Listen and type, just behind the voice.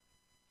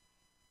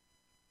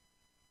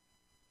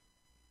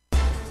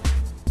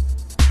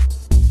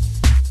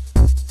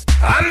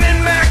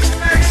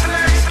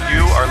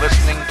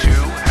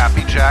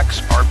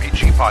Jack's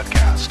RPG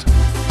Podcast.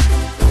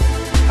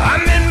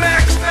 I'm in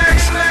Max.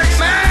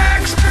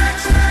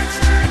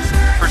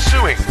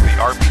 Pursuing the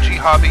RPG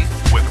hobby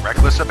with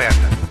reckless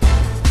abandon.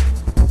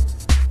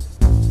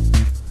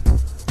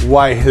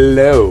 Why,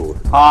 hello.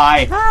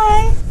 Hi.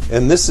 Hi.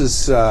 And this is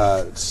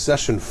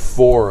session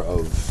 4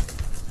 of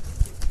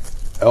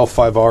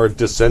L5R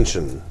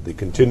Dissension, the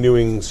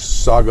continuing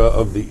saga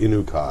of the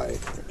Inukai.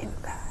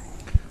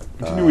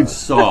 Continuing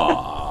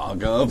saga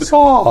of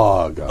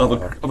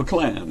a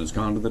clan has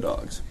gone to the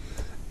dogs.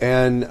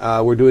 And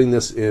we're doing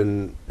this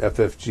in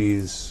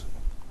FFG's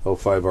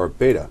L5R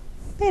Beta.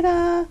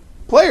 Beta.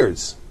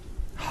 Players.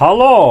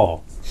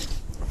 Hello.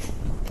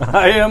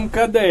 I am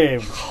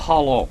Kadave.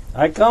 Hello.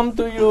 I come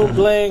to you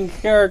playing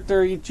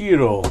character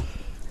Ichiro.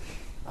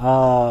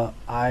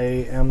 I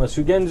am a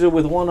Sugenja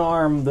with one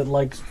arm that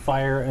likes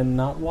fire and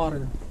not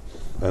water.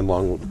 And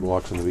long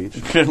walks on the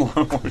beach.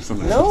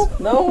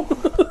 No.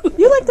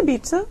 You like the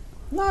beach, though?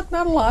 Not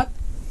a lot.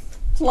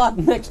 It's a lot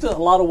next to a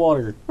lot of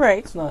water.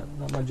 Right. It's not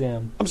my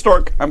jam. I'm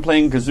Stork. I'm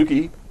playing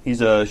Kazuki.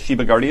 He's a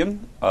Shiba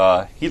Guardian.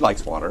 He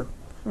likes water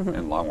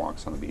and long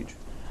walks on the beach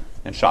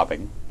and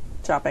shopping.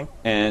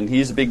 And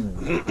he's a big,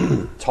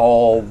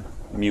 tall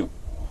mute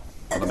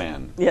of a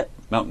man. Yep.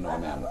 Mountain of a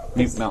man.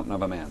 Mute mountain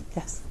of a man.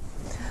 Yes.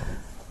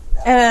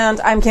 And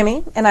I'm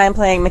Kimmy, and I'm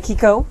playing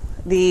Makiko,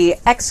 the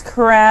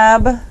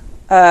ex-crab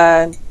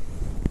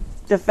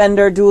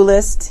defender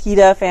duelist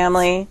Hida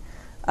family,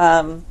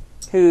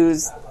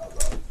 who's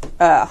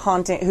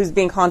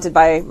being haunted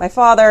by my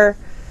father,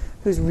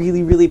 who's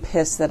really, really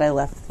pissed that I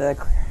left the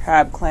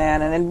crab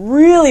clan, and then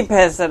really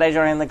pissed that I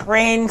joined the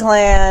crane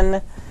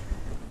clan,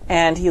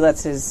 and he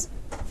lets his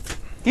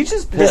He's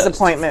just pissed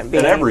disappointment be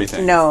at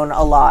everything. known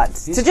a lot.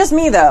 To just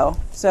me, though,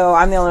 so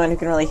I'm the only one who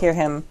can really hear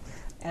him,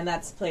 and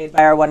that's played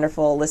by our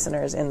wonderful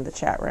listeners in the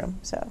chat room.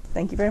 So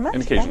thank you very much.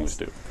 And occasionally guys.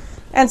 Stu.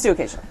 And Stu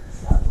occasionally.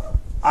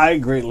 I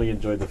greatly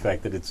enjoyed the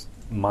fact that it's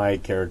my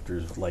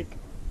characters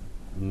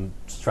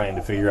trying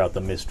to figure out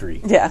the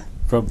mystery Yeah.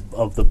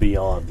 of the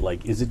beyond.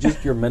 Like, is it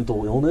just your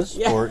mental illness,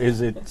 Yeah. or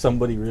is it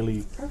somebody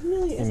really?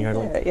 Really in your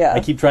isn't head? there? Yeah. I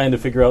keep trying to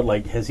figure out,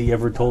 has he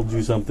ever told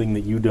you something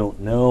that you don't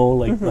know?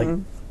 Like,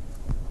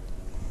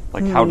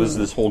 How does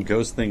this whole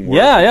ghost thing work?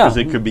 Yeah. Because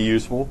it could be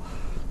useful.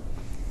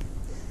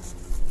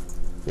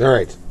 All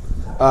right.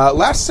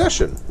 Last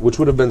session, which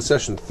would have been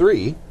session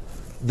 3,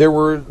 there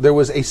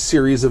was a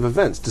series of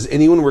events. Does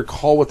anyone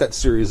recall what that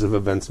series of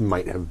events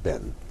might have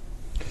been?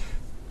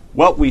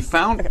 Well, we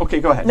found...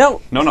 Okay, go ahead.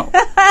 No. No.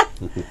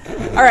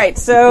 All right,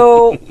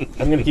 so...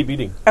 I'm going to keep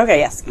eating. Okay,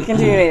 yes,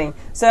 continue reading.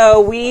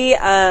 So we,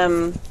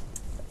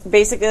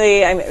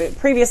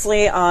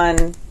 previously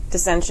on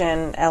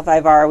Dissension,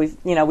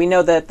 L5R, we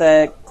know that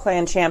the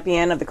clan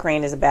champion of the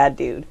Crane is a bad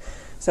dude.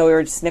 So we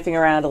were just sniffing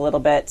around a little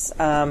bit,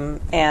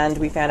 and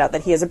we found out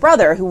that he has a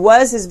brother who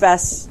was his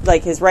best,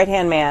 his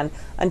right-hand man,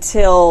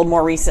 until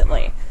more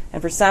recently.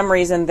 And for some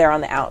reason, they're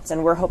on the outs.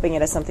 And we're hoping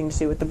it has something to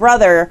do with the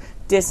brother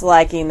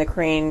disliking the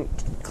Crane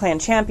clan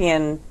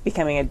champion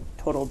becoming a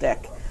total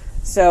dick.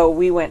 So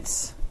we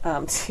went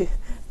to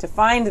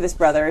find this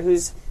brother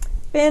who's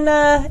been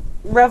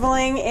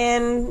reveling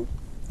in,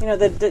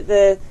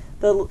 the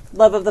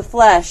love of the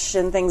flesh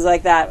and things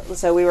like that.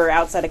 So we were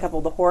outside a couple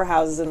of the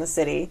whorehouses in the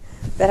city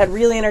that had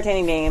really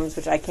entertaining names,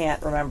 which I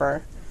can't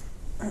remember.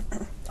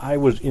 I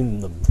was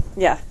in them.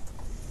 Yeah.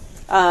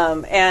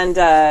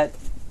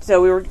 So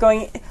we were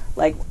going,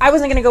 I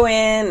wasn't going to go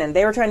in, and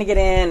they were trying to get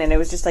in, and it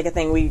was just a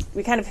thing. We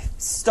kind of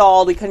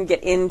stalled. We couldn't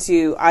get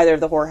into either of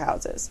the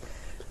whorehouses.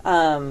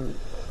 And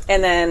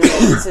then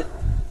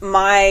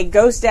my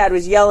ghost dad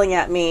was yelling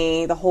at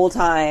me the whole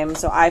time,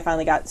 so I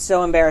finally got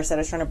so embarrassed that I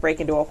was trying to break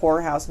into a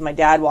whorehouse with my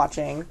dad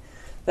watching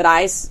that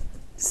I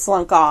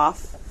slunk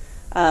off.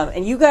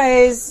 And you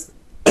guys...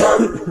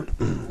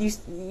 did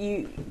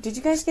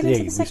you guys get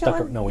into the second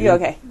one? No, we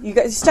didn't. Okay. You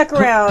guys stuck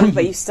around,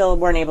 but you still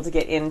weren't able to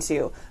get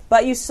into.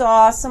 But you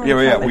saw someone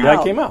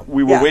came out.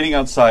 We were waiting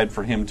outside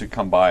for him to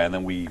come by, and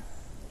then we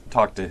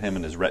talked to him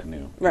and his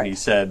retinue. Right. And he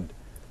said,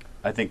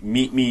 I think,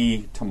 meet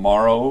me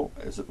tomorrow.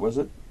 Was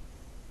it?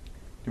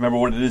 Do you remember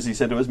what it is he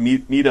said to us?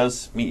 Meet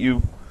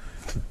you.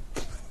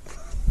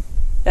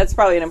 That's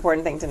probably an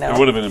important thing to know. It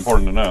would have been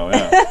important to know,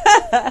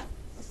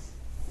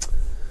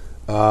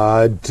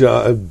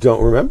 yeah.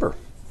 Don't remember.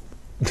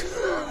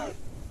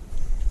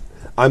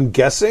 I'm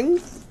guessing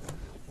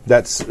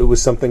it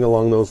was something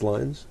along those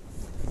lines.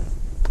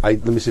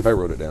 Let me see if I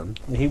wrote it down.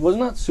 He was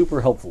not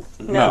super helpful.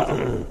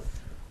 No.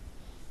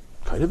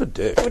 Kind of a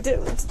dick. I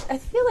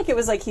feel like it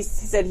was he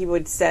said he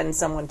would send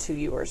someone to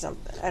you or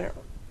something. I don't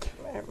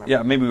remember.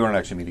 Yeah, maybe we weren't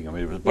actually meeting him.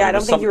 I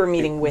don't think you were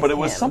meeting with him. But it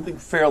was something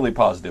fairly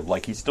positive.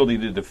 He still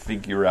needed to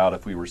figure out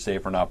if we were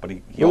safe or not, but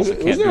he also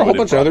can't do it. Was there a whole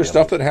bunch of other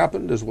stuff that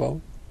happened as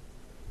well?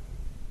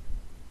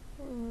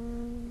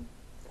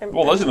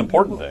 Well, those are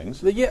important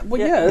things.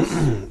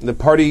 Yes. The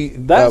party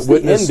That's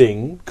witnessed the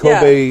ending.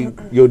 Kobe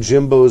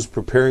Yojimbo's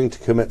preparing to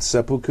commit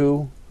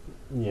seppuku.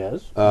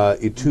 Yes.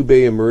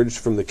 Itube emerged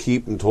from the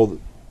keep and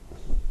told...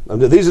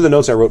 These are the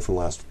notes I wrote from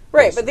last.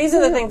 Right, but these are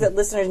the things that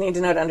listeners need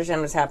to know to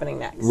understand what's happening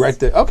next. Right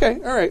there. Okay,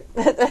 all right.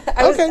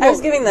 I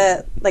was giving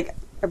the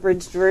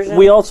abridged version.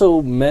 We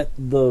also met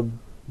the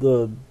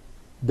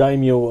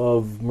daimyo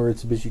of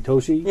Muritsubishi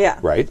Toshi. Yeah.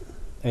 Right.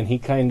 And he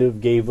kind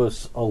of gave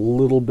us a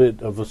little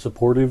bit of a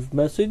supportive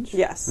message.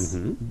 Yes.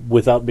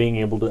 Without being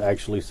able to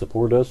actually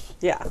support us.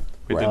 Yeah.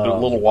 We did a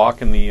little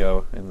walk in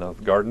the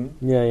garden.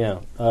 Yeah.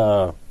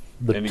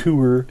 The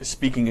tour.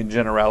 Speaking in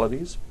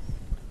generalities.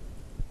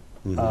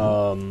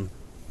 Oh,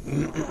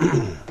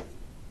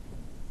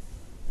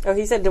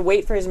 he said to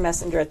wait for his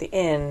messenger at the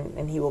inn,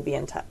 and he will be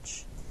in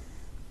touch,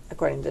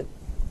 according to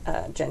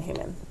Jen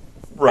Human.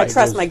 Right. I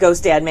trust my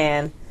ghost dad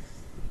man.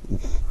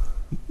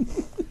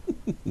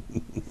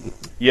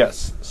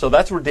 Yes. So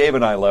that's where Dave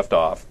and I left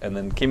off, and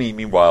then Kimmy,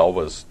 meanwhile,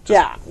 was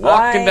just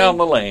walking down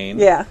the lane.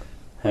 Yeah.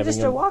 Having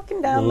just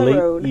walking down the late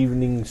road.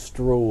 Evening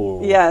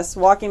stroll. Yes,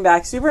 walking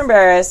back, super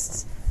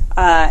embarrassed,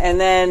 and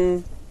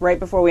then right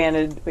before we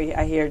ended,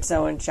 I heard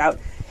someone shout,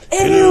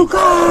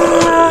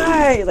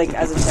 "Inukai!" like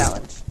as a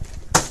challenge.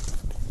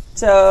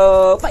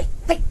 So fight.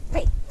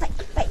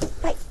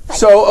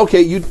 So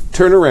okay, you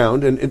turn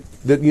around and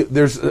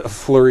there's a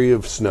flurry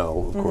of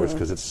snow, of course,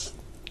 because it's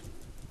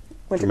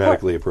Winter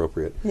dramatically court.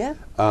 appropriate. Yeah.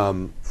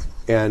 And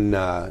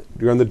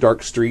you're on the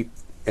dark street,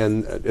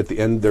 and at the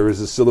end there is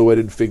a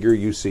silhouetted figure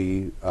you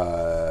see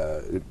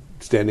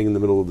standing in the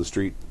middle of the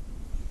street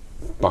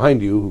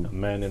behind you. A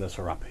man in a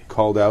serape.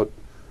 Called out.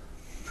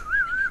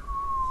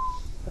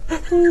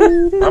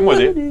 I'm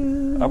with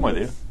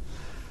you.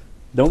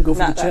 Don't go for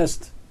Not the that.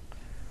 chest.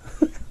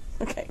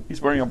 Okay. He's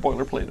wearing a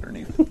boilerplate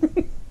underneath.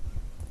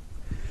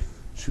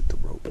 Shoot the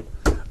rope.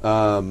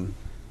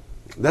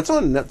 That's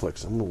on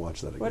Netflix. I'm going to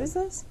watch that again. What is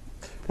this?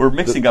 We're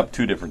mixing up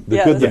two different. The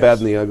Yeah, Good, the this- Bad,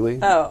 and the Ugly.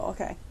 Oh,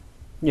 okay.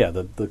 Yeah,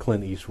 the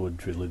Clint Eastwood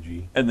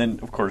trilogy. And then,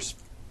 of course,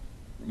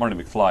 Marty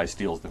McFly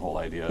steals the whole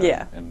idea.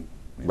 Yeah. And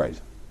Right.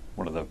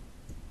 one of the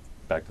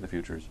Back to the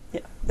Futures.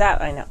 Yeah,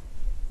 that I know.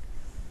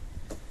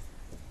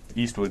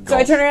 Eastwood. So I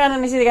golf. turn around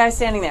and I see the guy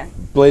standing there.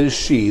 Blade is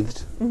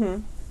sheathed.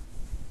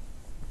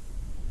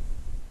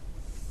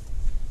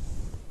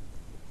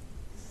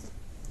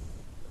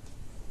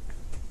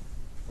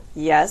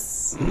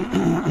 Yes.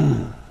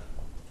 Now,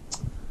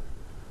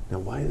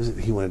 why is it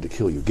he wanted to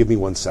kill you? Give me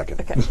 1 second.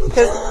 Okay. Because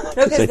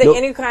the Nope.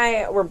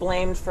 Inukai were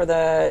blamed for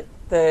the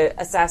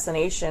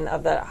assassination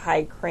of the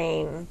High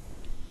Crane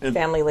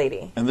family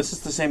lady. And this is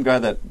the same guy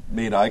that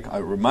made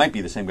or might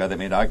be the same guy that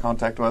made eye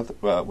contact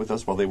with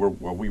us while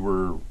we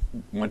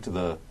went to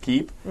the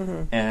keep.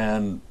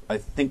 And I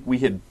think we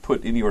had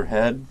put in your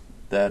head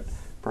that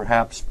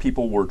perhaps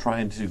people were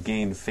trying to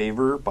gain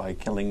favor by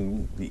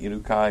killing the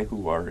Inukai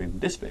who are in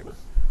disfavor.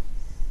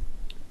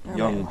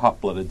 Young,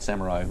 hot-blooded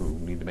samurai who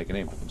need to make a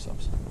name for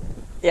themselves.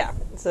 Yeah.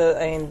 So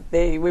I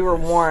mean, we were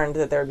warned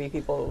that there would be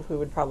people who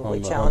would probably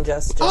challenge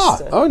us.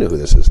 I know who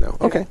this is now.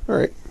 Okay, all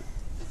right.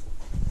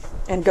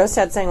 And Ghost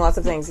had saying lots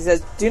of things. He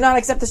says, "Do not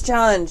accept this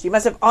challenge. You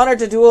must have honor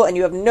to duel, and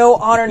you have no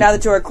honor now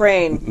that you are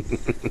Crane.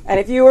 And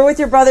if you were with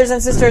your brothers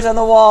and sisters on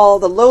the wall,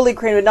 the lowly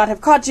Crane would not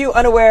have caught you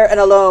unaware and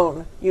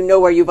alone. You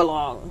know where you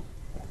belong."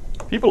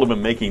 People have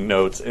been making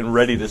notes and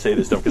ready to say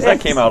this stuff because that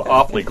came out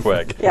awfully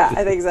quick. Yeah,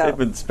 I think so. They've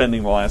been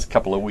spending the last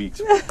couple of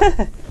weeks.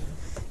 Yeah,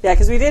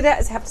 because we did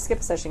have to skip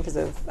a session because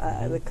of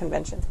the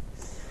convention.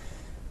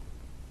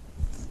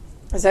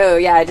 So,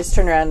 yeah, I just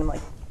turned around and I'm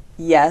like,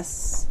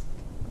 yes.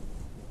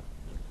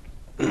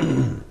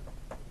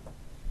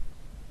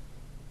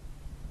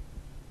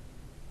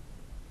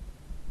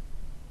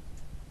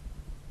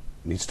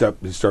 He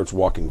starts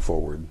walking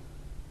forward.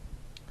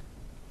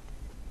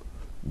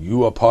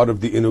 You are part of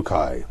the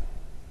Inukai.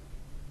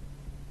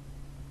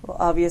 Well,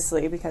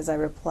 obviously, because I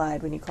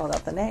replied when you called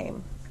out the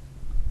name.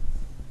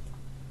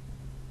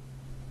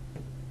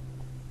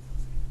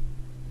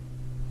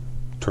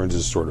 Turns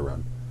his sword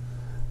around.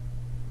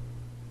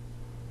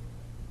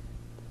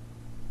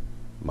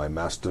 My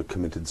master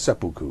committed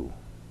seppuku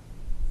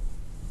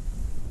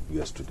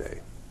yesterday.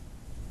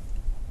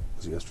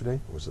 Was it yesterday,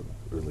 or was it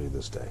earlier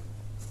this day?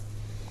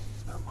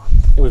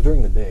 It was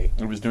during the day.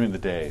 It was during the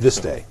day. This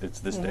day. It's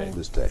this day.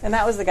 This day. And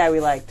that was the guy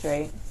we liked,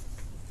 right?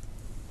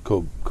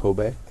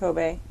 Kobe?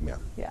 Kobe. Yeah.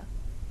 Yeah.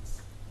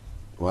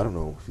 Well, I don't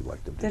know if you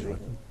liked him. Did Did you? we?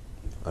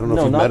 I don't know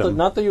No, if you met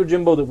not him. the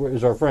Yojimbo that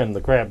is our friend,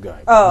 the crab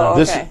guy. Oh, No,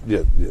 This, okay.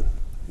 yeah.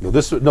 No,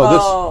 this.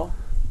 Oh.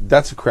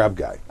 That's a crab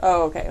guy.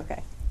 Oh, okay.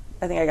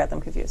 I think I got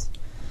them confused.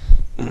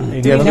 He Yeah,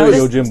 didn't but know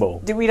there was-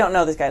 Yojimbo. We don't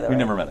know this guy, though, We right?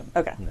 never met him.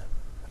 Okay.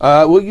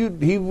 Well,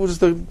 he was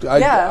the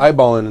Yeah.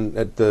 eyeballing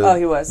at the. Oh,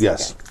 he was?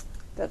 Yes. Okay.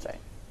 That's right.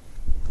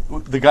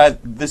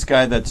 This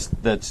guy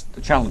that's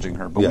challenging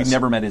her, but Yes. we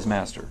never met his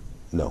master.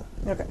 No.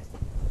 Okay.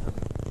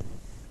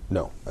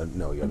 No. I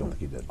don't think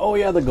he did. Oh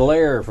yeah, the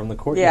glare from the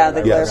courtyard. Yeah,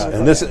 the I glare Yes, forgot from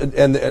and this,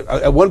 and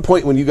at one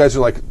point when you guys are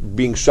like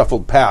being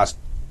shuffled past,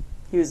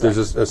 He was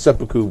there's like, a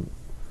seppuku.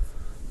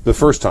 The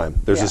first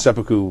time there's Yeah. a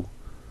seppuku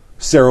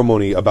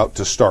ceremony about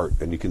to start,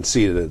 and you can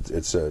see that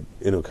it's a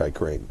Inukai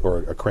crane or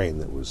a crane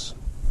that was.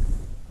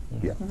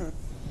 Yeah.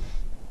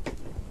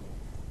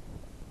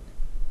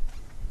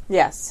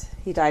 yes,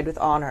 he died with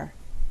honor.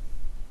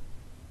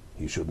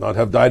 He should not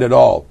have died at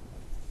all.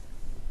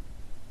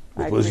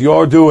 I It was agree.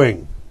 your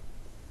doing.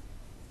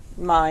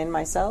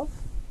 Myself?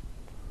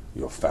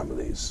 Your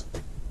family's.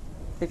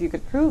 If you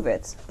could prove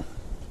it.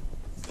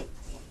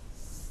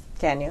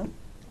 Can you?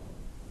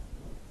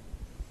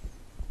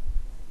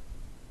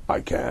 I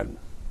can.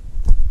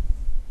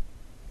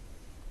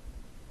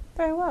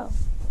 Very well.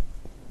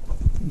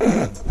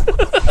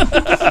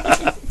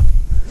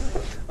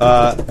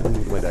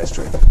 My dice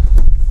tray.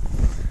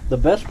 The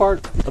best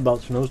part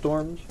about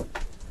snowstorms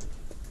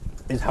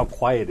is how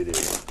quiet it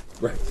is.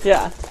 Right.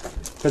 Yeah.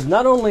 Because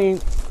not only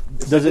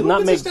does it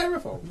not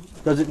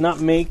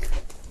make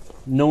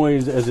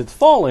noise as it's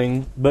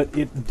falling, but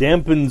it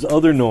dampens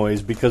other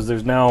noise because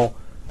there's now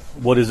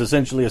what is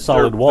essentially a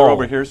solid wall They're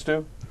over here,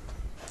 Stu.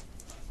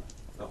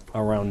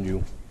 around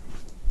you.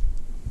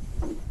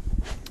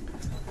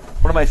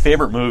 One of my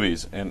favorite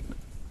movies, and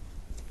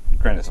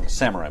granted, it's not a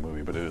samurai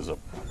movie, but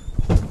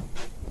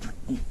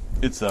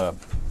it's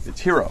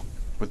Hero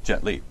with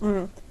Jet Li.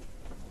 Mm-hmm.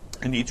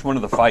 And each one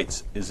of the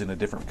fights is in a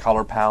different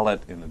color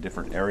palette, in a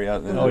different area.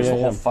 And there's a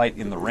whole fight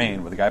in the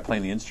rain with the guy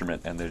playing the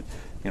instrument, and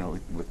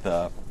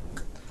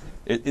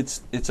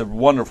it's a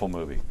wonderful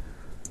movie.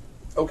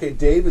 Okay,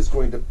 Dave is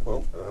going to.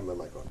 Oh, I have my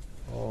mic on.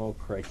 Oh,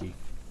 crikey.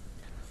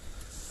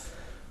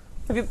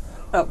 Have you?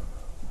 Oh,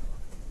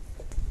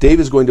 Dave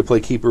is going to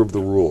play Keeper of the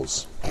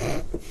Rules.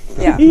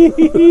 yeah.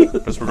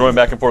 Because we're going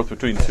back and forth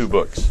between two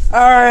books. All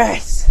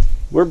right.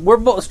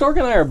 We're Stork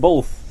and I are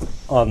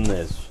both on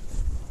this.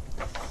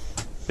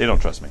 They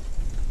don't trust me.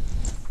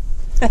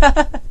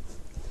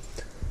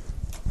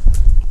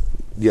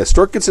 Yeah,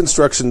 Stork gets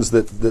instructions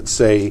that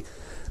say,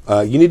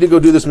 you need to go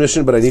do this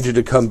mission, but I need you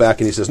to come back.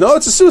 And he says, no,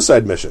 it's a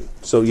suicide mission.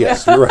 So,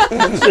 yes, you're right.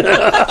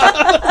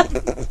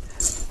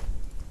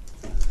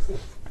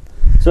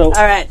 So, All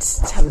right.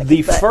 Time to the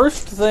keep it.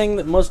 first thing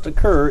that must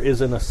occur is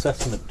an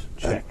assessment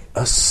check.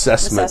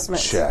 Assessment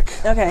check.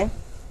 Okay.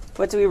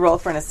 What do we roll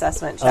for an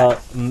assessment check?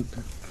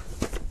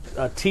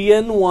 A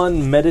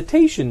TN1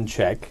 meditation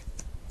check,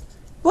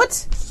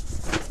 What?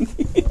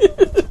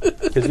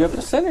 because you have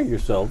to center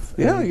yourself.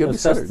 Yeah, and you gotta be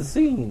assess centered. the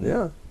scene.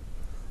 Yeah.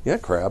 Yeah,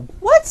 crab.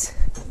 What?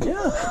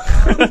 Yeah.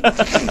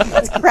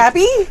 That's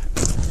crappy.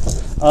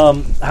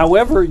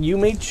 However, you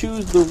may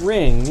choose the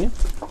ring.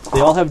 They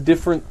all have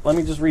different. Let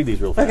me just read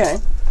these real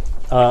fast.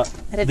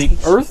 Okay. The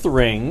Earth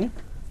Ring.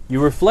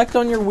 You reflect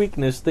on your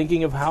weakness,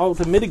 thinking of how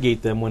to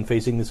mitigate them when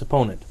facing this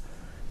opponent.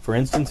 For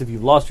instance, if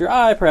you've lost your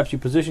eye, perhaps you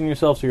position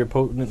yourself so your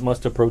opponent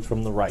must approach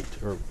from the right,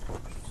 or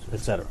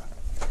etc.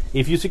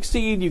 If you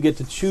succeed, you get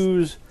to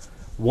choose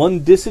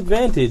one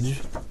disadvantage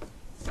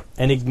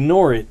and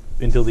ignore it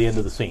until the end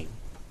of the scene.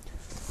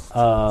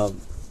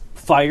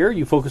 Fire,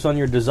 you focus on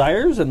your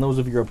desires and those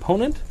of your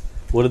opponent.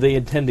 What do they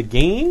intend to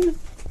gain?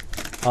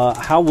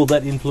 How will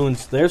that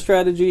influence their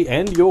strategy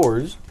and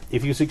yours?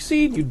 If you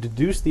succeed, you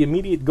deduce the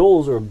immediate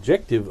goals or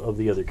objective of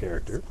the other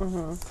character.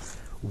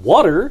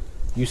 Water,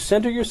 you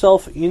center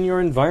yourself in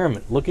your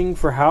environment, looking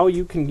for how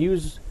you can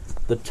use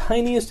the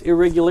tiniest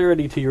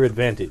irregularity to your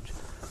advantage.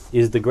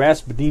 Is the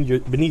grass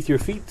beneath your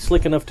feet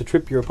slick enough to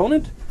trip your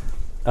opponent?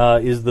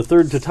 Is the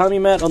third tatami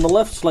mat on the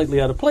left slightly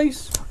out of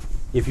place?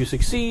 If you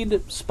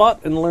succeed,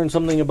 spot and learn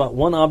something about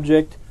one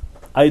object,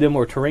 item,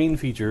 or terrain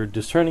feature,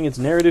 discerning its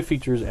narrative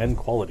features and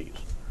qualities.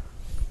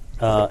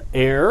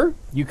 Air,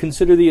 you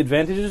consider the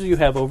advantages you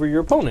have over your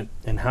opponent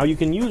and how you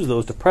can use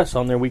those to press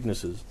on their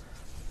weaknesses.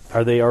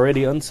 Are they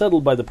already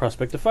unsettled by the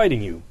prospect of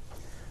fighting you?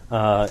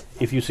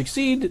 If you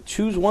succeed,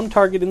 choose one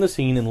target in the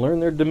scene and learn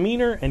their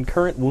demeanor and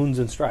current wounds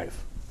and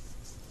strife.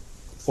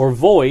 Or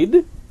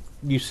Void,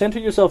 you center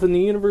yourself in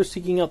the universe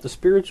seeking out the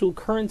spiritual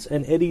currents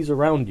and eddies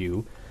around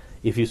you.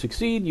 If you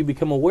succeed, you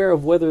become aware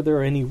of whether there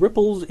are any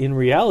ripples in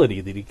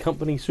reality that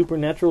accompany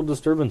supernatural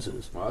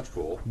disturbances, Well, that's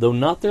cool. though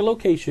not their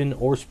location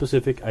or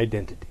specific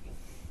identity.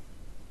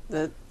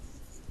 All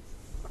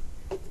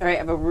right,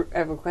 I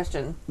have a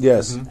question.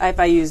 Yes. If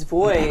I use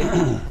void,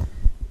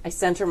 I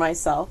center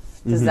myself.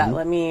 Does that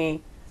let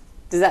me?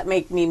 Does that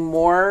make me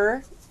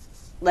more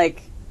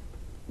like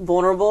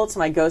vulnerable to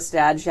my ghost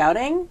dad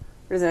shouting,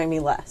 or does it make me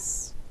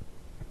less?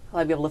 Will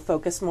I be able to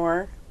focus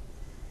more,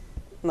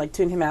 and, like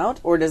tune him out,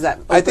 or does that?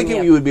 I think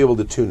open me you up? would be able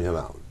to tune him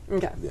out.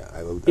 Okay. Yeah.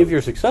 If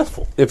you're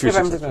successful. If you're If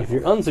I'm successful. If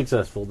you're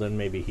unsuccessful, then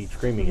maybe he's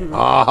screaming at you.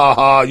 Ha ha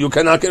ha! You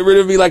cannot get rid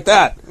of me like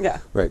that. Yeah.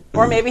 Right.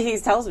 Or maybe he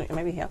tells me.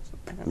 Maybe he helps me.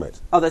 I don't know. Right.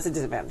 Oh, that's a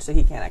disadvantage. So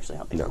he can't actually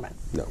help me. No. Never mind.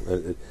 No.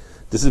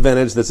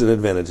 Disadvantage. That's an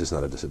advantage. It's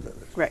not a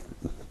disadvantage. Right.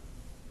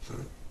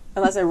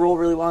 Unless I roll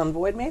really well on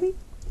void, maybe.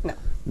 No.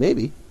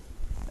 Maybe.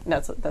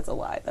 That's a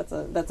lie. That's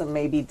a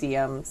maybe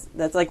DM's.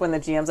 That's like when the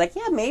GM's like,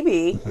 yeah,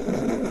 maybe.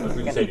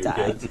 You're gonna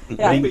die.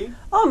 Yeah. Maybe.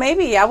 Oh,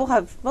 maybe. Yeah, we'll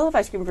have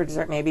ice cream for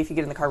dessert. Maybe if you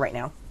get in the car right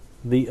now.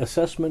 The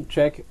assessment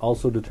check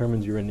also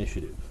determines your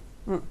initiative.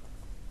 What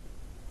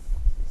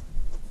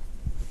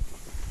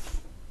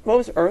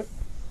was Earth?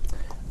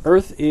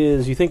 Earth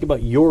is, you think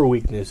about your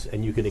weakness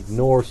and you can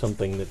ignore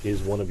something that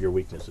is one of your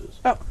weaknesses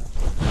Oh,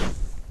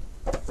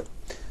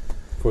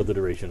 for the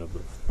duration of the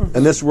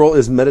And this roll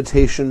is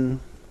meditation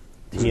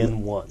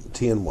TN1.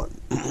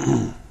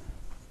 TN1.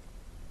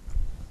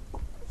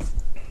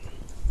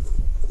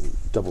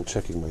 double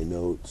checking my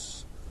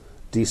notes.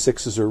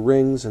 D6s are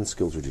rings and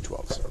skills are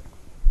D12s.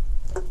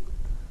 All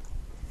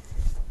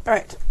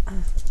right.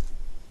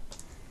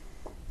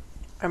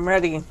 I'm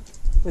ready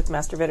with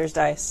Master Vitter's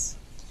dice.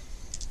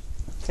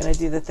 Gonna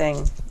do the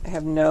thing. I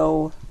have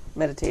no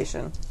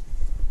meditation.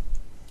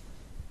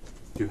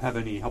 Do you have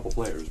any helpful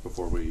players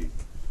before we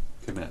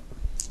commit?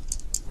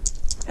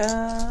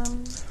 I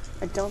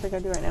don't think I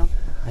do right now.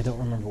 I don't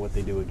remember what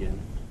they do again.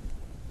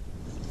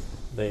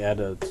 They add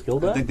a skill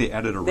die? I think they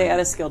added a They ring. add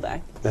a skill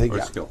die. I think Or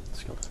yeah. skill.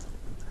 Skill die.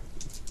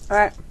 All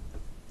right.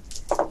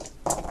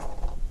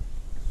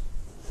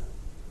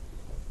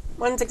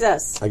 1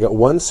 success. I got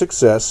 1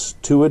 success,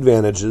 2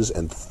 advantages,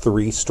 and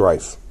 3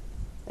 strife.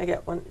 I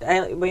get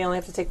 1. We only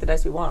have to take the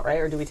dice we want, right?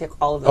 Or do we take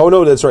all of them? Oh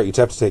no, that's right. You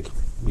have to take. You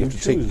You have to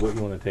choose take. what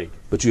you want to take.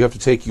 But you have to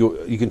take.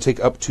 You can take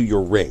up to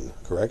your ring.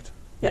 Correct.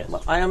 Yeah. Yes.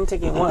 Well, I am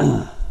taking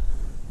 1.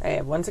 I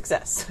have 1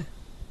 success.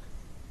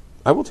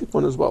 I will take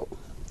 1 as well.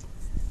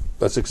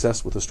 A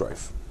success with a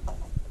strife.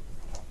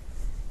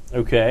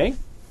 Okay.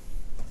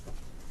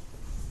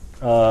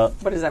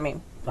 What does that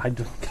mean? I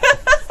don't.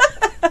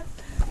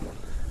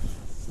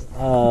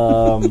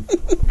 So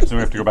we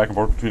have to go back and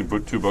forth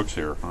between 2 books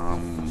here.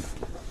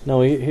 No,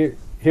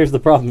 here's the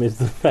problem: is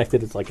the fact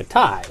that it's like a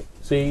tie.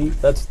 See,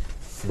 that's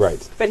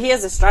Right. But he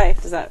has a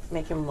strife. Does that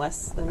make him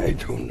less than me? I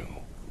don't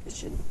know. It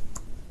should.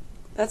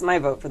 That's my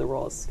vote for the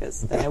rolls,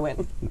 because then I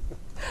win.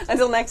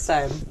 Until next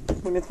time,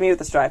 when it's me with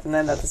the strife, and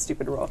then that's a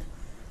stupid roll.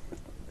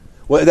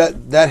 Well,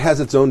 that has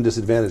its own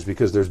disadvantage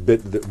because there's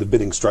the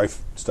bidding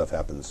strife stuff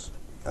happens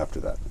after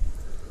that.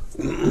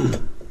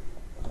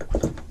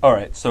 All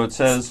right, so it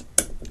says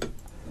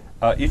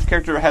each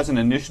character has an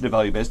initiative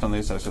value based on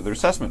the success of their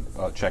assessment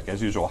check,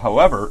 as usual.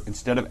 However,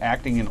 instead of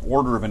acting in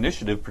order of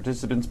initiative,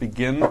 participants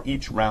begin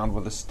each round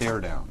with a stare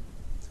down.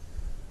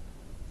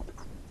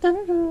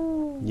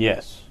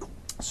 yes.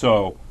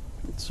 So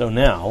So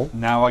now,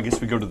 I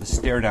guess we go to the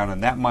stare down,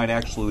 and that might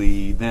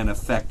actually then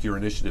affect your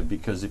initiative,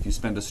 because if you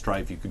spend a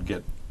strife, you can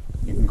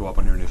go up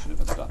on your initiative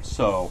and stuff.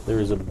 So there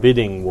is a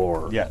bidding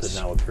war Yes.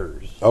 that now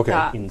occurs. Okay.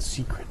 Ah. In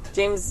secret.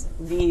 James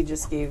V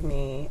just gave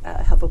me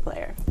a helpful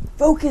player.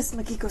 Focus,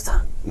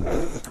 Makiko-san.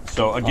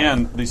 So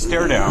again, the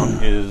stare down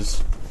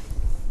is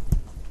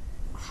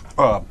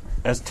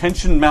as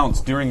tension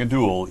mounts during a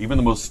duel, even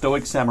the most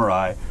stoic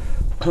samurai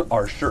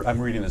are sure. I'm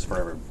reading this for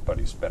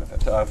everybody's benefit.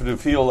 To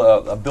feel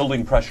a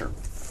building pressure,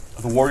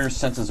 the warrior's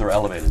senses are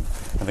elevated,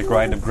 and the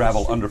grind of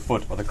gravel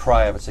underfoot, or the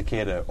cry of a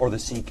cicada, or the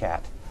sea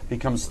cat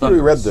becomes We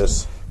thunderous. read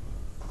this.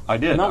 I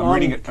did. Not I'm on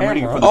reading it. I'm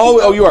reading it for the.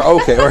 Oh, you are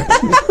okay. All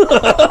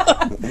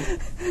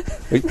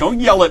right. Don't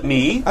yell at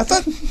me. I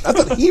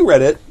thought he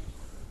read it.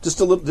 Just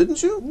a little,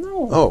 didn't you?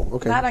 No. Oh,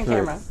 okay. Not on All right.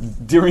 camera.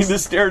 During the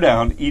stare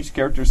down, each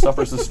character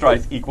suffers a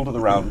strife equal to the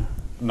round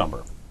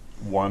number.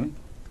 1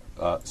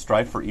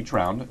 strife for each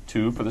round,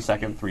 2 for the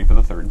second, 3 for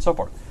the third, and so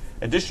forth.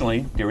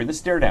 Additionally, during the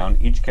stare down,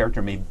 each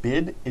character may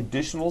bid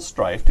additional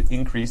strife to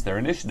increase their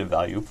initiative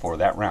value for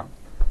that round.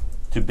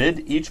 To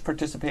bid, each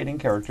participating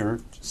character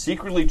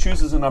secretly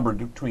chooses a number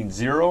between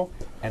 0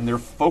 and their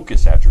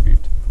focus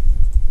attribute.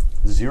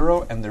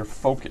 0 and their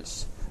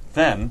focus.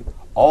 Then,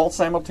 all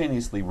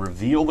simultaneously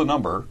reveal the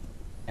number,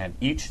 and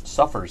each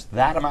suffers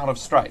that amount of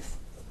strife.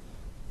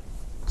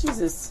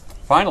 Jesus.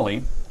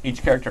 Finally,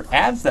 each character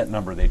adds that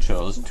number they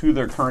chose to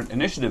their current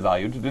initiative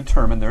value to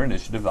determine their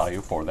initiative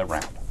value for that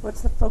round.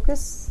 What's the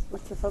focus?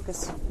 What's the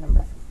focus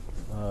number?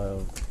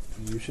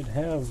 You should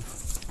have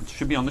It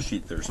should be on the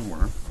sheet there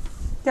somewhere.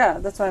 Yeah,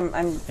 that's why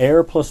I'm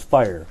air plus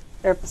fire.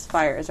 air plus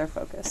fire is our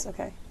focus.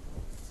 Okay.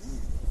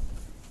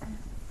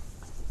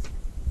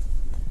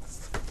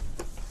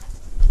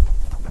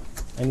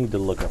 I need to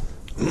look up.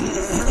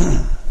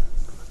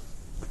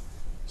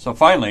 So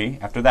finally,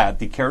 after that,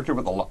 the character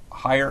with a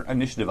higher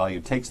initiative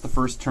value takes the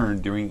first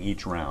turn during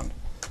each round,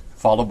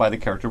 followed by the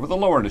character with a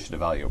lower initiative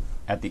value.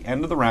 At the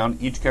end of the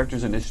round, each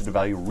character's initiative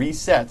value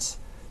resets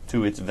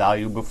to its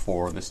value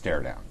before the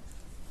stare down.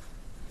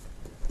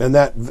 And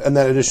that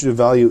initiative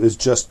value is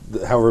just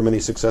however many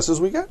successes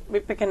we get We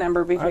pick a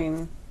number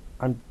between.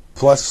 I'm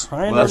plus.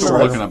 trying Well, that's to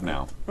what we're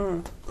remember. looking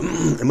up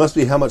now. It must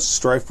be how much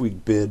strife we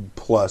bid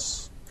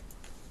plus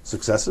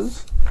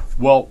successes.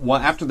 Well,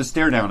 after the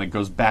stare down, it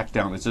goes back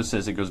down. It just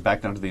says it goes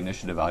back down to the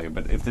initiative value.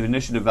 But if the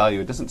initiative value,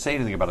 it doesn't say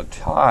anything about a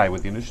tie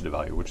with the initiative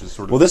value, which is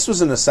sort of... Well, this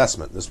was an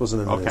assessment. This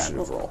wasn't an Okay.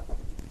 initiative roll.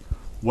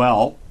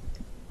 Well,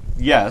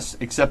 yes,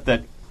 except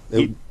that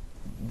It-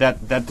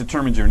 that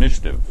determines your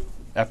initiative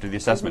after the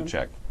assessment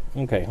check.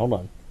 Okay, hold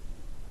on.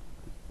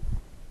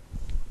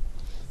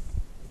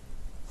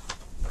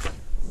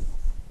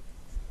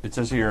 It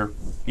says here,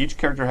 each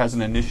character has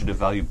an initiative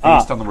value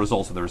based on the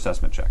results of their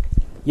assessment check.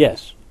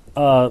 Yes.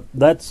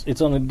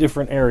 It's on a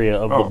different area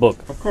of the book.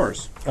 Of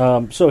course.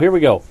 So here we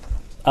go.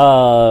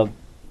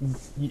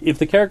 If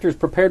the character is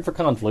prepared for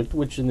conflict,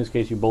 which in this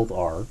case you both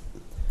are,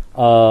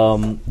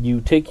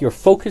 you take your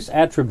focus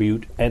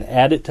attribute and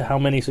add it to how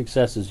many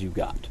successes you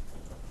got.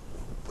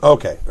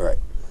 Okay, all right.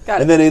 Got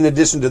it. And then in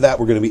addition to that,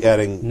 we're going to be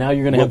adding. Now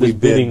you're going to what have this we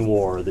bid. bidding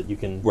war that you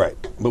can... Right,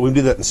 but we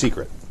do that in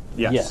secret.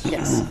 Yes.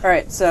 Yes. All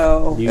right.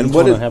 So You And each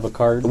what want to is- have a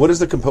card. What is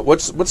the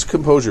what's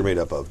composure made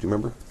up of? Do you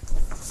remember?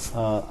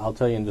 I'll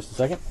tell you in just a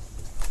second.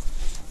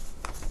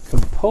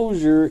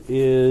 Composure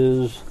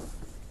is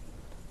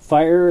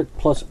fire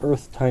plus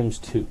earth times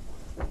 2.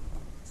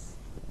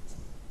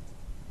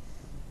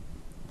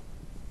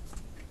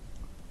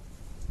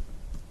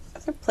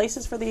 are there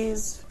places for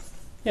these?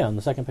 Yeah, on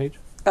the second page.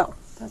 Oh,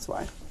 that's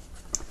why.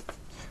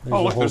 There's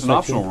Oh, a look, whole there's an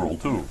section. optional rule,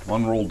 too.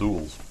 One roll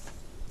duels.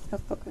 Oh,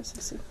 focus. I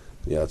see.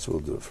 Yeah, that's what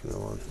we'll do it from now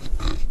on.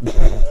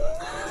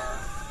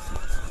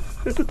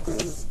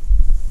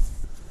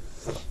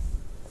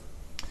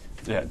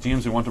 Yeah,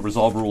 GMs who want to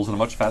resolve rules in a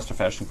much faster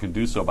fashion can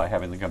do so by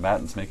having the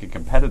combatants make a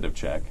competitive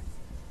check.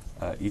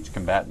 Each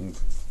combatant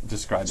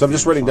describes... So I'm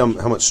just the writing down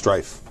challenge. how much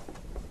strife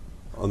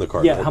on the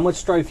card. Yeah, right? how much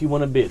strife you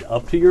want to bid,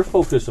 up to your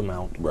focus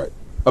amount. Right.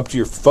 Up to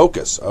your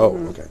focus. Oh,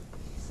 okay.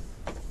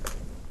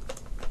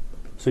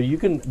 So you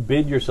can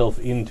bid yourself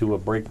into a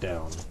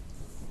breakdown.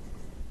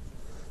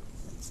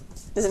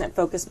 Isn't it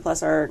focus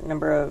plus our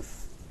number of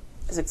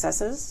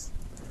successes?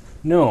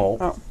 No.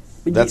 Oh.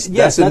 But That's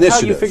yes, that's how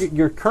you initiative. figure.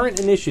 Your current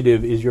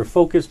initiative is your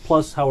focus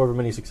plus however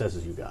many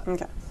successes you got.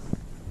 Okay.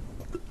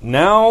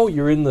 Now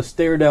you're in the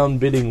stare down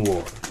bidding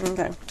war,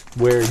 Okay.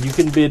 where you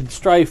can bid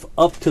strife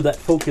up to that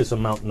focus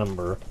amount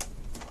number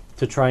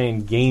to try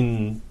and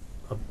gain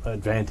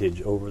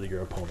advantage over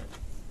your opponent.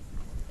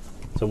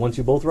 So once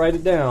you both write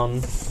it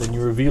down, then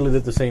you reveal it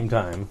at the same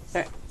time.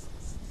 Okay.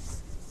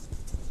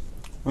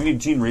 We need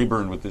Gene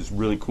Rayburn with this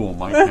really cool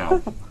mic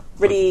now.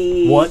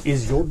 Ready. What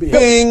is your bid?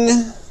 Bing!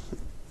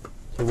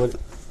 So what?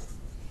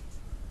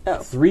 Oh.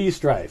 3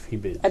 strife he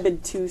bids. I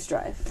bid 2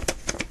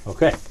 strife.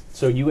 Okay,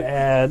 so you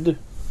add.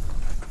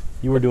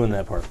 You were doing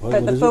that part. What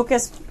But the is it?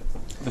 focus.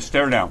 The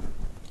stare down.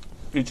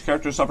 Each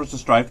character suffers a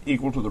strife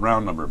equal to the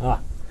round number. Ah,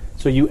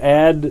 so you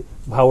add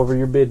however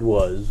your bid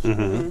was.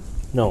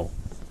 No.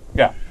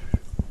 Yeah.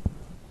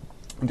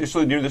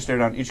 Additionally, near the stare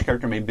down, each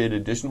character may bid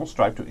additional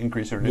strife to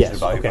increase their initiative Yes,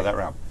 value okay. for that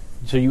round.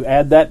 So you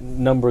add that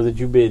number that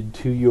you bid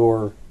to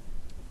your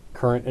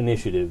current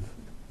initiative,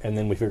 and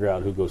then we figure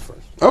out who goes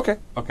first. Okay.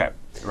 Okay,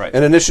 right.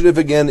 And initiative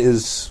again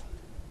is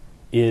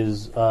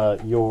Is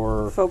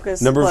your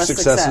Focus number of plus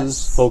successes.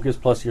 success. focus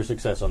plus your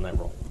success on that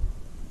roll.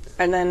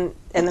 And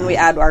then we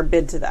add our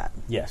bid to that.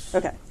 Yes.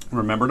 Okay.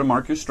 Remember to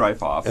mark your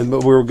strife off. And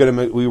but we're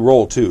gonna we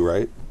roll 2,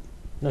 right?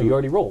 No, you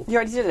already rolled. You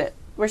already did it.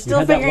 We're still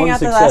had that figuring one out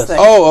the success. last thing.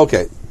 Oh,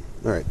 okay.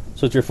 All right.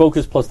 So it's your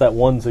focus plus that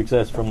 1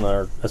 success from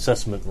our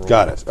assessment roll.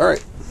 Got it. All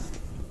right.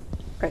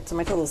 Right, so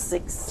my total is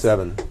 6.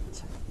 7.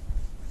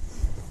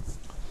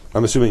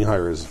 I'm assuming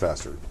higher is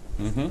faster.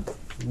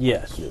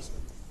 Yes.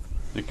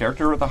 The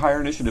character with the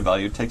higher initiative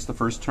value takes the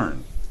first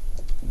turn.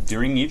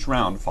 During each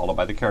round, followed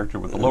by the character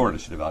with the lower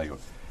initiative value.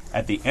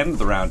 At the end of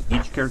the round,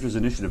 each character's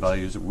initiative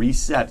value is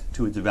reset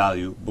to its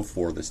value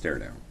before the stare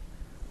down.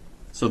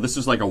 So this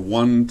is like a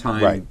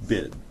one-time Right.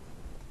 bid.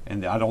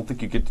 And I don't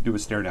think you get to do a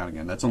stare down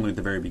again. That's only at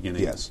the very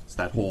beginning. Yes. It's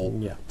that whole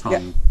Yeah.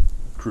 Tom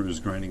Cruise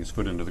grinding his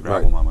foot into the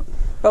gravel Right. moment.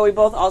 But we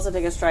both also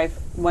take a strife,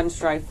 1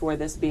 strife for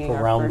this being For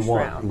our round first 1.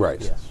 round. Right.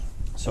 Yes.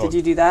 So Did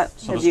you do that?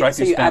 So the Have you, strife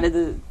so you you spent- added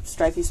the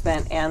strife you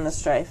spent and the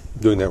strife.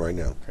 Doing that right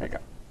now. There you go.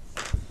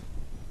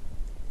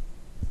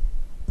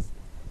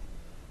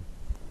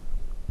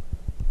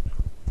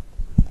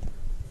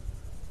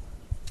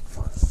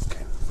 Fine.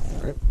 Okay.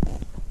 All right.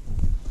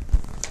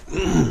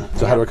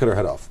 So how do I cut her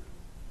head off?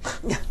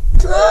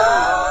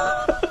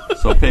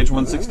 So page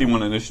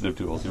 161, initiative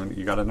tools.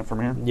 You got enough from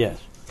here? Yes.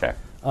 Okay.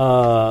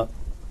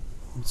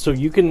 So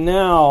you can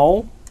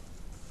now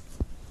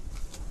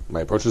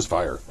My approach is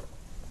fire.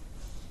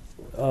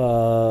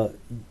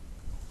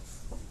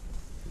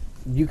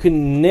 you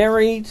can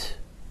narrate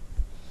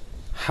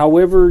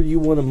however you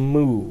want to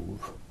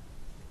move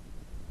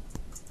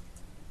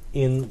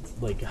in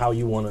like how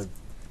you want to.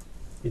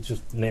 It's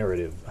just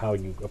narrative how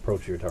you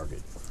approach your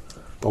target.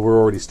 Well, we're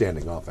already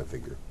standing off, I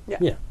figure.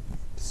 Yeah.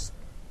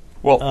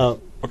 Well,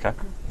 okay.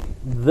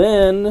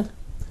 Then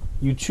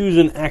you choose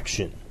an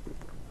action.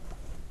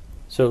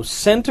 So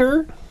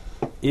center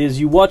is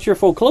you watch your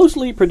foe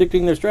closely,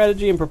 predicting their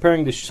strategy and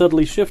preparing to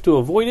subtly shift to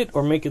avoid it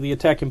or make the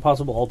attack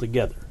impossible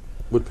altogether.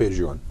 What page are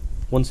you on?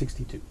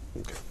 162.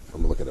 Okay.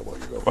 I'm looking at while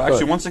you go. Well,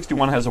 actually,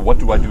 161 has a what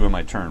do I do in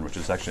my turn, which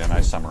is actually a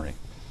nice summary.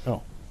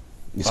 Oh.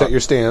 You set your You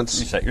stance,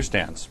 set your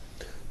stance.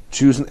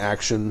 choose an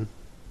action,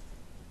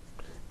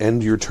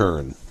 end your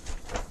turn.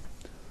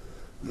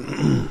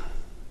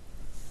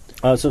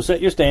 So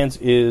set your stance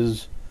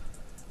is,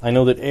 I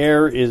know that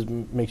air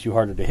makes you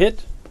harder to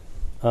hit.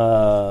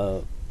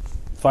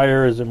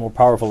 Fire is a more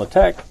powerful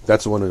attack.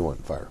 That's the one we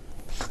want, fire.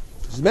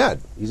 He's mad.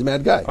 He's a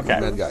mad guy. Okay. He's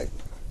a mad guy.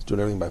 He's doing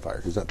everything by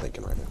fire. He's not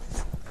thinking right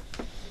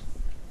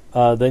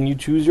now. Then you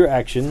choose your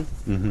action.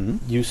 Mm-hmm.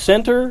 You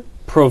center,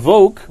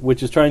 provoke,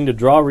 which is trying to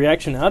draw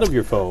reaction out of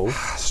your foe,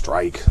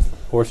 Strike.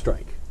 or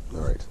strike.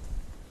 All right.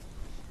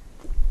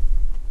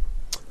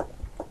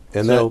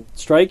 And So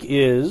strike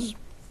is,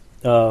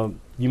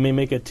 you may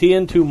make a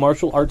TN2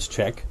 martial arts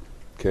check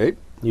okay.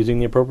 using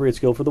the appropriate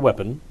skill for the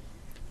weapon.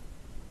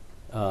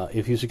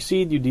 If you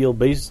succeed, you deal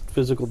base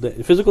physical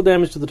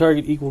damage to the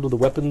target equal to the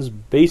weapon's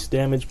base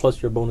damage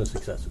plus your bonus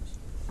successes.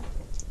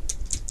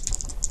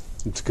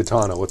 It's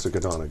katana. What's a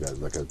katana, guys?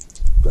 I don't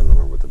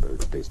remember what the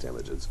base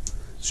damage is.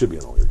 It should be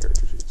on all your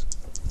character sheets.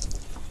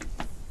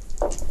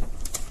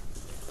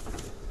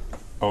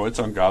 Oh, it's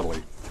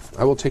ungodly.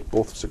 I will take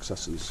both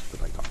successes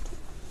that I got.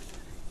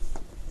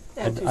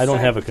 I don't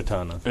have a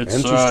katana. Its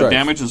And 2 strikes.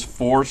 damage is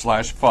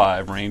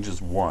 4/5, range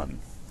is 1.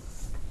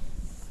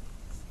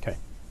 Okay.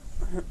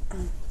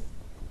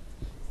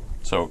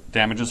 So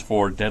damage is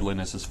 4,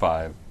 deadliness is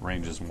 5,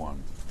 range is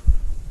 1.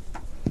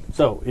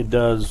 So it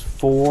does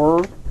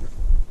 4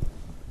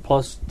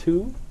 plus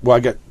 2? Well,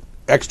 I got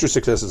extra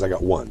successes. I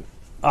got 1.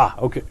 Ah,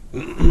 okay.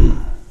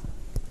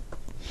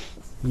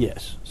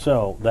 Yes.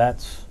 So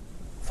that's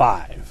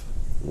 5.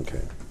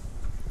 Okay.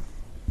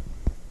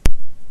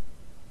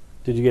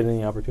 Did you get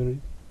any opportunity?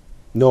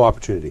 No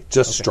opportunity.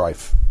 Just Okay.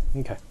 strife.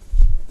 Okay.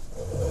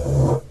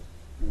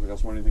 Anybody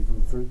else want anything from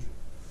the fridge?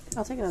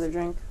 I'll take another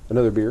drink.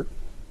 Another beer.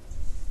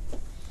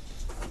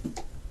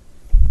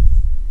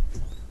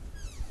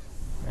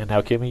 And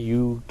now, Kimmy,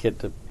 you get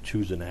to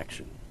choose an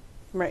action.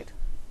 Right.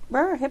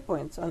 Where are hit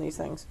points on these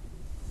things?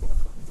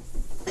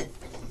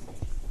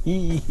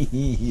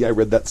 I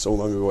read that so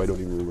long ago I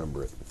don't even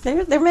remember it. There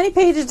are many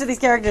pages to these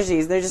character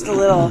sheets. They're just a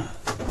little...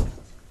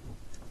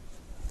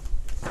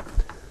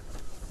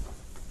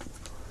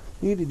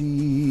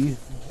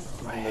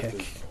 Heck.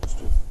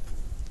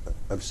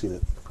 I've seen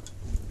it.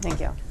 Thank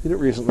you. Seen it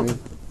recently.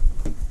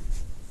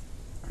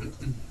 I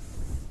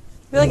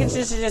feel like it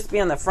should just be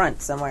on the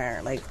front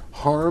somewhere. Like,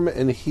 Harm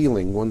and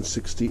healing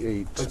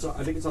 168.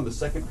 I think it's on the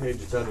second page.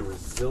 It's either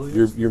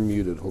resilience. You're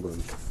muted. Hold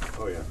on.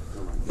 Oh yeah.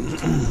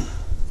 Never mind.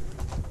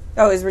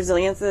 oh, is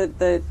resilience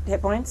the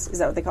hit points? Is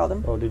that what they call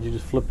them? Oh, did you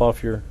just flip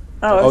off your...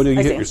 Oh no, you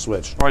I hit see. your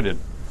switch. Oh, I did.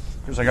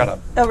 Because I got a.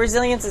 Oh,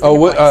 resilience is the Oh,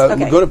 hit what,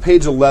 points. Okay. go to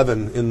page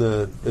 11 in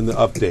the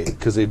update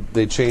because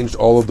they changed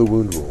all of the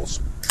wound rules.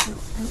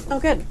 Oh,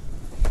 good.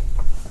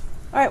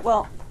 All right,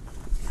 well,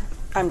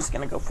 I'm just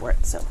going to go for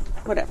it, so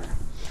whatever.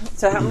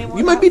 So how many more?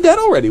 You might be dead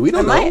already. We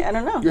don't know. I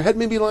don't know. Your head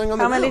may be lying on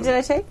the How ground. many did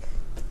I take?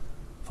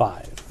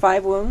 5.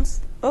 5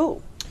 wounds.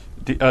 Oh.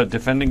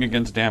 Defending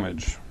against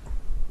damage.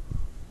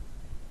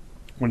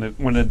 When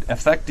an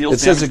effect deals It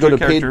says damage to go to a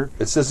to page.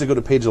 character, It says to go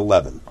to page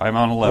 11. I'm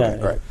on 11.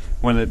 Yeah, Right.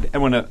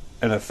 When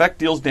an effect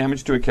deals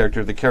damage to a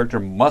character, the character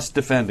must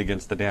defend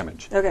against the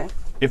damage. Okay.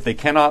 If they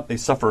cannot, they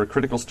suffer a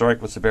critical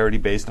strike with severity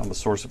based on the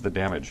source of the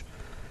damage.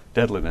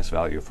 Deadliness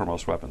value for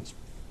most weapons.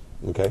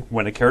 Okay.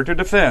 When a character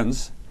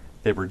defends,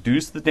 they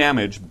reduce the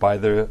damage by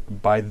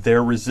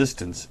their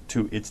resistance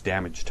to its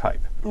damage type,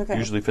 Okay.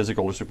 usually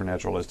physical or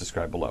supernatural, as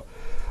described below.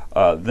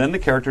 Then the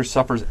character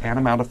suffers an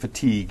amount of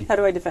fatigue How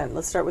do I defend?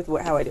 Let's start with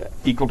how I do it.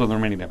 equal to the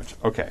remaining damage.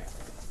 Okay.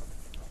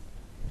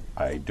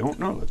 I don't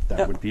know. That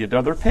Yep. would be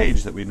another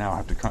page that we now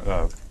have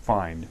to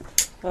find.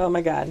 Oh,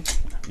 my God.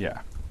 Yeah.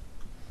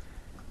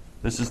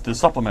 This is the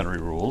supplementary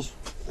rules.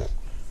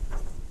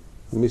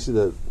 Let me see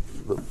that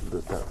little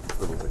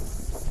thing.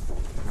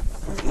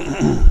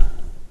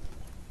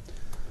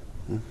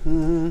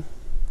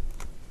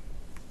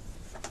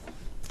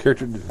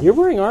 Character. You're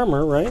wearing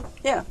armor, right?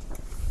 Yeah.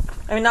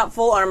 I mean, not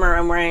full armor.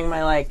 I'm wearing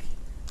my,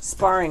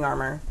 sparring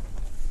armor.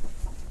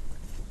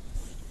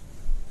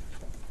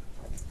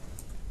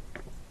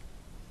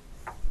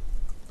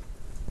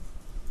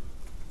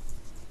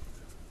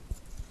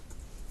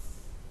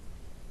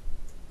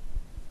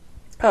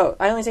 Oh,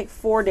 I only take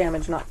 4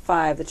 damage, not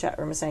 5, the chat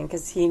room is saying,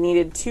 because he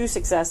needed 2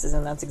 successes,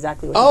 and that's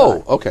exactly what he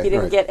got. Okay, He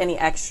didn't right. get any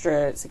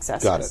extra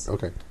successes. Got it.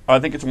 Okay. I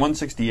think it's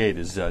 168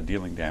 is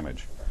dealing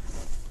damage.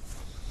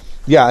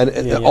 Yeah,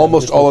 and Yeah,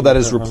 almost just all of that looking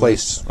is at that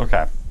replaced.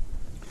 Okay.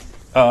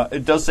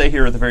 It does say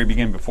here at the very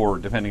beginning, before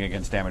defending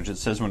against damage, it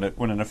says when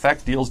an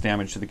effect deals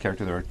damage to the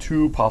character, there are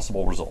 2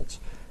 possible results.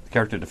 The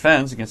character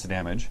defends against the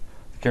damage.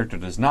 The character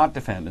does not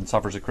defend and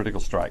suffers a critical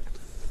strike.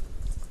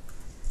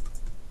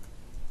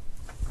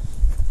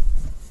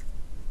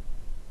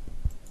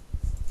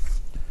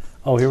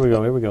 Oh, here we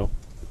go.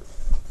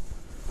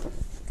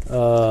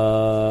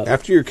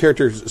 After your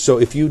character, so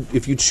if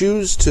you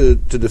choose to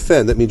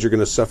defend, that means you're going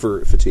to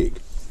suffer fatigue.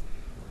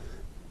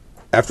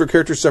 After a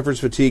character suffers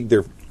fatigue,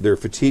 their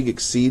fatigue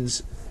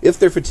exceeds. If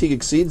their fatigue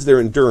exceeds their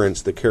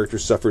endurance, the character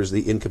suffers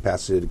the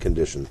incapacitated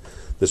condition.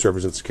 This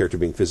represents the character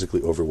being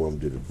physically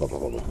overwhelmed due to blah blah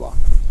blah blah blah.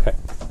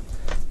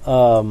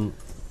 Okay.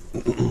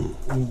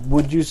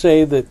 Would you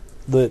say that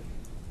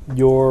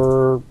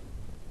your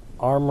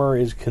armor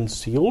is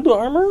concealed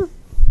armor?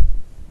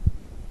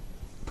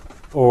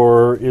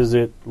 Or is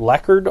it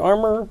lacquered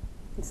armor?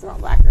 It's not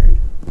lacquered.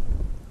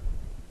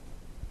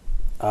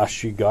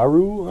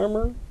 Ashigaru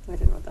armor? I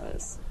don't know what that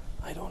is.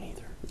 I don't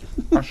either.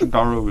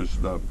 Ashigaru is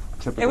the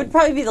typical. It would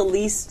probably be the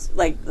least,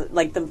 like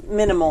the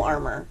minimal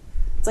armor.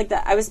 It's like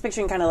that. I was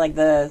picturing kind of like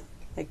the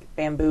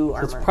bamboo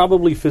armor. It's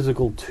probably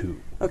physical 2.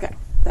 Okay,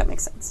 that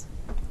makes sense.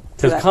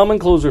 Because that- common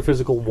clothes are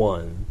physical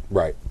 1.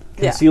 Right.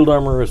 Yeah. Concealed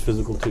armor is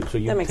physical 2. So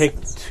you That makes take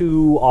sense.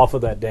 2 off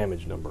of that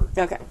damage number.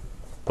 Okay.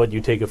 But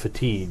you take a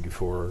fatigue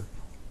for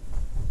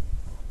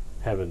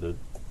having to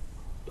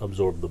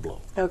absorb the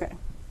blow. Okay.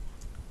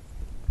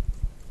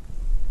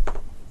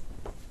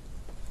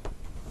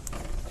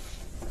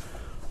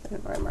 I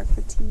didn't write mark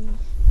fatigue.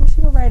 I'm just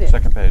going to write it.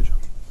 Second page.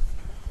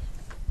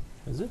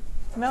 Is it?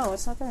 No,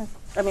 it's not there.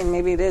 I mean,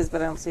 maybe it is,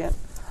 but I don't see it.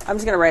 I'm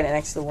just going to write it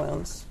next to the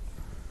wounds.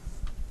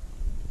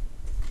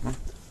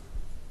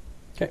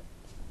 Okay.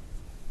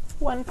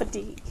 1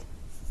 fatigue.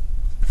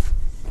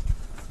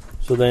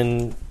 So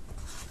then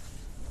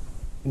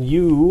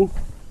you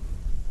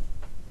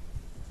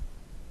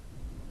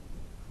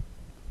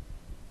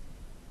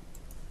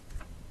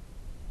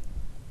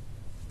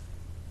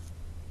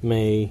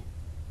may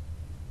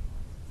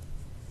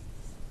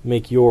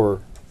make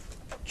your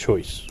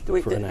choice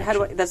Wait, for an action. how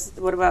do I?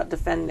 What about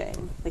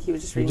defending? Like he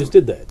was just You reading. just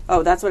did that.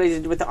 Oh, that's what I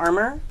did with the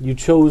armor. You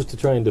chose to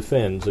try and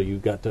defend, so you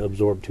got to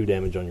absorb 2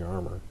 damage on your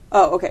armor.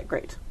 Oh, okay,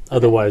 great.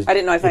 Otherwise, I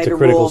didn't know if I it's had a to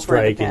critical roll for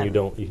it strike, and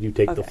again. you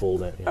take the Okay. full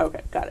damage.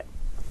 Okay, got it.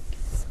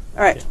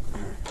 All right.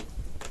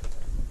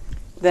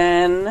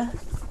 Then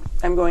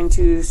I'm going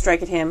to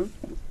strike at him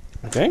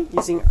Okay,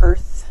 using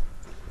Earth.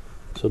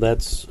 so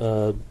that's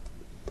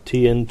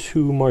TN2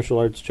 martial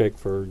arts check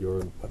for your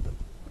weapon.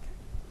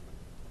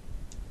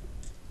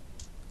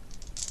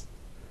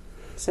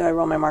 So I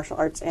roll my martial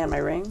arts and my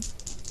ring.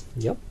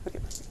 Yep. Okay,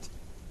 perfect.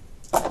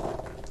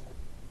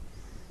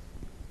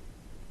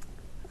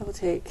 I will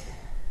take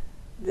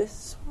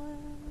this one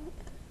and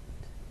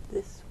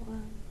this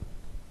one.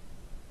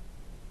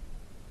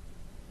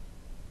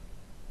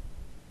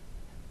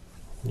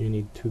 You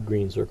need 2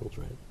 green circles,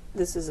 right?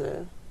 This is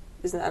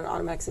isn't that an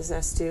automatic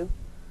success too?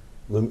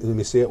 Let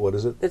me see it. What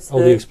is it? It's Oh,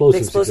 the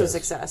explosive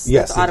success.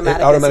 Yes, That's it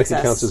automatic automatically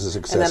success. counts as a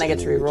success. And then I get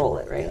to you need re-roll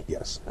it, right?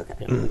 Yes. Okay.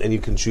 And you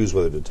can choose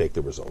whether to take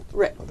the result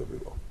Right. of the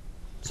reroll.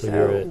 So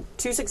you're at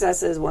 2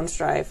 successes, 1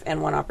 strife,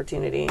 and 1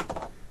 opportunity.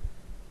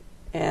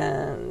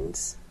 And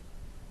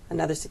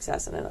another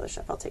success and another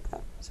strife. I'll take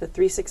that. So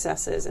 3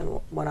 successes and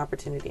 1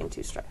 opportunity and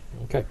 2 strife.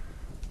 okay.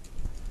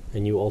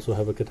 And you also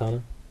have a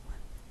katana?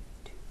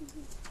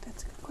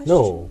 That's a good question.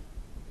 No.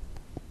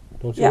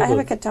 Don't you Yeah, I have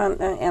a katana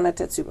and a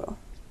tetsubo.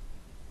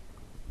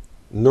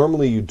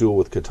 Normally, you duel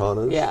with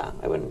katanas. Yeah,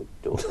 I wouldn't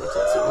do it with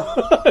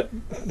a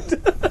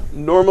tetsubo.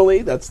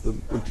 Normally, that's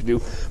what you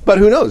do. But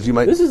who knows? You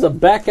might. This is a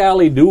back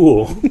alley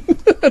duel.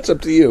 That's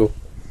up to you.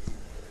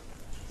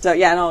 So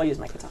yeah, and I'll use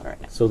my katana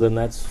right now. So then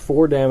that's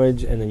 4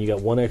 damage, and then you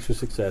got 1 extra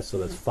success, so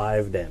that's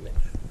 5 damage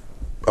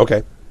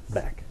Okay.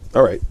 back.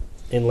 All right.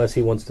 Unless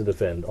he wants to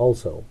defend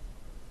also.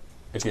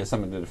 If he has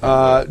something to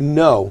defend.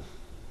 No.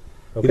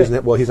 Okay. He doesn't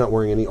have, well, he's not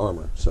wearing any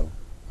armor, so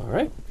All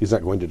right. he's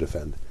not going to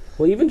defend.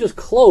 Well, even just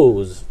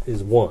clothes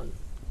is 1.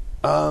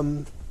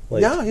 No, I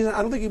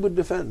don't think he would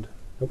defend.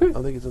 Okay. I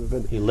don't think he's going to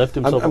defend. He left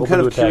I'm himself open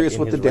kind to of attack curious in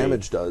what the his rage.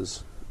 damage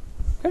does.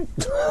 Okay.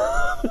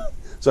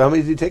 So how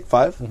many did you take?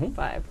 5?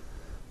 5.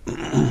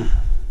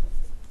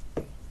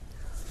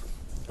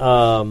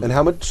 And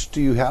how much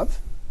do you have?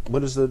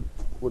 What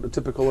a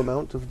typical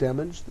amount of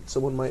damage that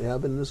someone might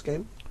have in this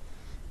game?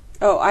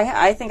 Oh,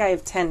 I think I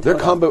have 10 Their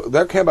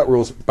total. combat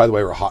rules, by the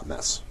way, are a hot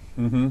mess.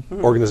 Mm-hmm.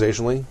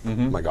 Organizationally,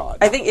 my God.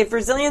 I think if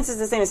resilience is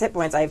the same as hit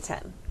points, I have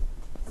 10.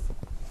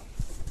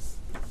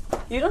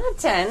 You don't have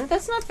 10.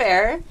 That's not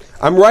fair.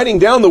 I'm writing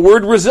down the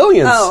word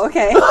resilience. Oh,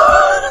 okay.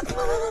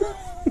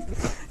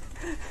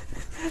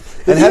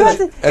 And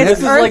This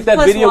is like that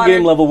video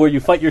game level where you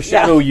fight your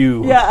shadow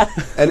you. Yeah.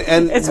 and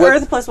It's what-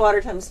 Earth plus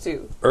water times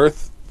 2.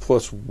 Earth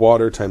plus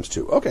water times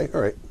 2. Okay, all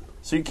right.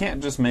 So you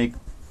can't just make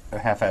a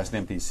half-assed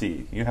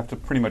NPC. You have to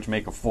pretty much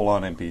make a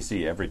full-on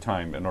NPC every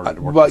time in order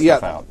to work this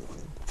stuff out.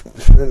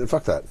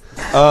 Fuck that.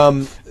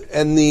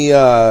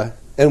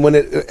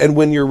 And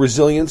when your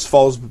resilience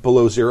falls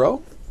below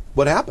 0,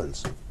 what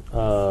happens?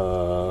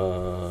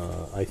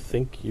 I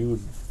think you.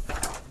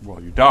 Well,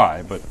 you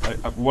die, but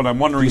what I'm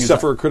wondering You is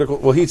suffer a critical.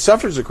 Well, he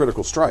suffers a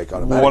critical strike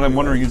automatically. well, what I'm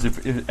wondering is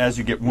if as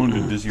you get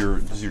wounded, does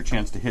your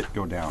chance to hit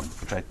go down?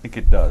 Which I think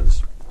it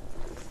does.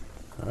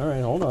 All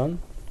right, hold on.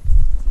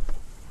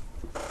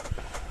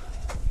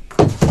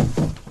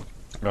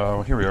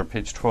 Here we are,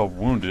 page 12.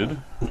 Wounded.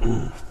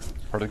 Part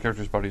of the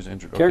character's body is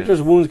injured.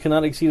 Character's wounds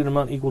cannot exceed an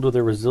amount equal to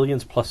their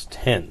resilience plus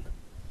 10.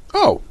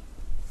 Oh,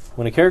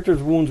 When a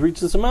character's wounds reach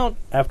this amount,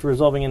 after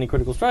resolving any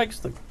critical strikes,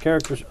 the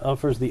character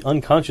offers the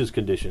unconscious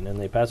condition, and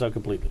they pass out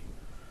completely.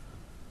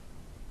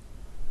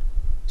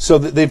 so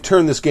they've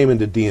turned this game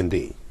into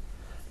D&D.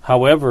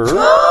 However,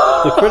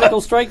 the critical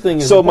strike thing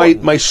is So my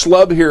important.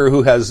 schlub here,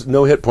 who has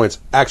no hit points,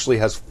 actually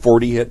has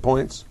 40 hit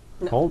points.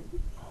 Hold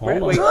Wait,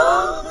 on. wait.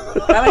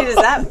 How many does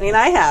that mean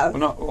I have?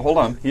 Well, no, hold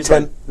on. He's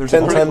 10 right. There's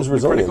 10 a critical, times the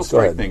critical resilience. Go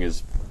strike ahead. thing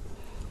is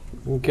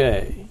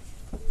Okay.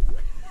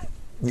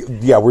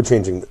 Yeah, we're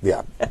changing.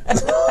 Yeah.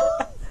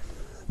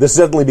 This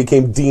suddenly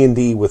became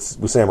D&D with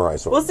samurai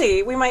swords. We'll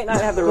see. We might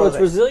not have the So roll. it's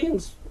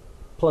resilience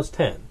plus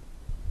 10.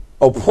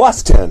 Oh,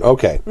 plus 10.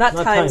 Okay. Not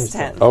not times times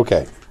 10. 10.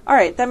 Okay. All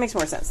right, that makes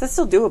more sense. That's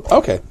still doable.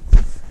 Okay.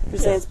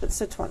 Resilience, but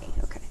so 20.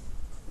 Okay.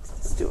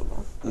 That's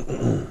doable.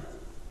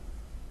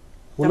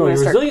 Well, I'm no, gonna your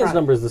start resilience crying.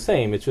 number is the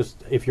same. It's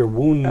just if your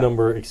wound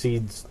number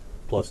exceeds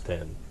plus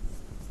 10,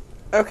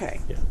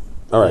 Okay. yeah,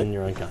 All right. then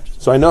you're unconscious.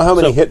 So I know how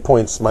many So- hit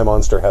points my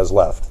monster has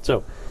left.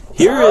 So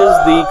Here is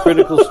the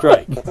critical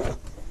strike.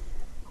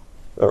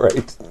 All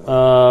right.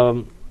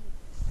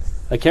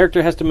 A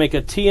character has to make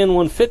a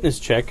TN1 fitness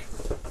check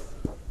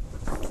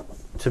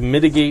to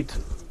mitigate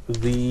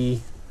the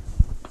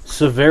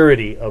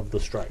severity of the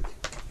strike.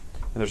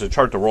 And there's a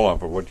chart to roll on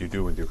for what you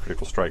do with your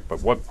critical strike.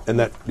 But what? And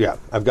that,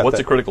 I've got What's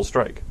that. a critical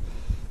strike?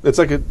 It's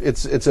like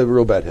it's a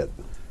real bad hit.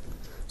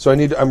 So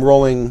I'm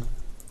rolling.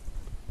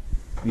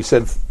 You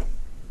said.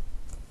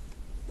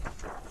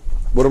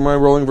 What am I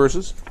rolling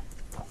versus?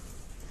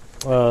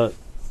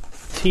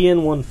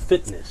 TN1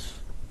 fitness.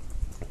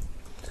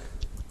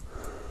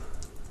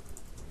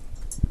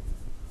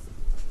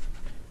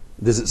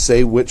 Does it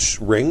say which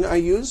ring I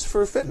use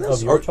for fitness?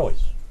 Of your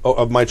choice. Oh,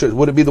 of my choice.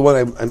 Would it be the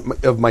one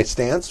of my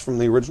stance from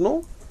the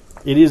original?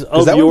 It is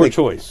of that would your make-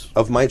 choice.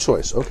 Of my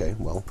choice. Okay,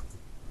 well.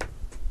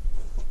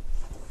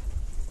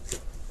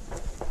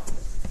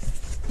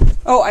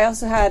 Oh, I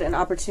also had an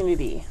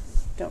opportunity.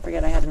 Don't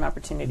forget I had an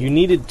opportunity. You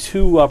needed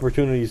 2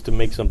 opportunities to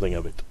make something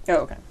of it. Oh,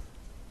 okay.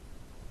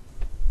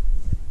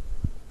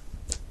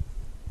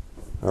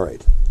 All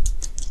right.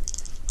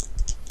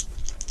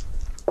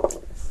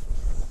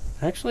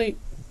 Actually,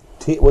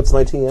 What's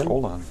my TN?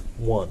 Hold on.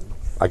 1.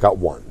 I got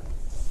 1.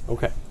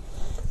 Okay.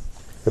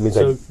 That means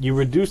So you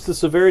reduce the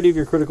severity of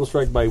your critical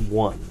strike by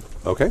 1.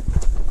 Okay.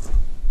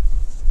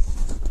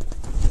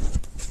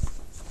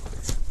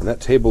 And that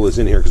table is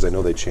in here because I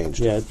know they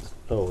changed it. Yeah.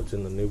 It's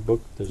in the new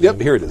book. Yep,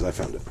 here it is. I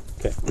found it.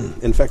 Okay.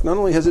 In fact, not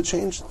only has it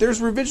changed,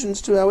 there's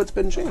revisions to how it's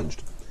been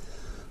changed.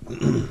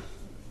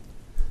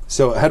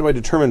 So how do I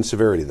determine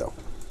severity, though?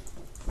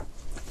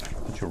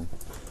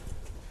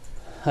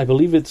 I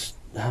believe it's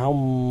how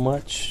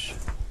much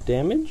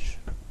damage?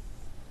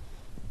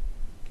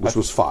 Which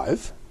was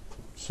 5.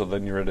 So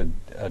then you're at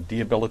a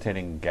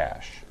debilitating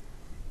gash.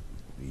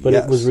 But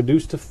Yes. it was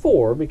reduced to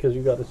 4 because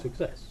you got a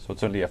success. So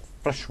it's only a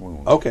flesh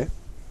wound. Okay.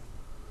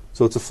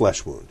 So it's a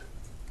flesh wound.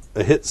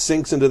 A hit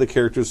sinks into the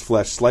character's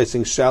flesh,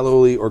 slicing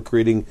shallowly or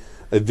creating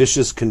a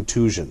vicious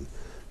contusion.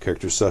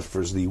 Character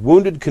suffers the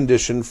wounded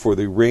condition for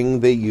the ring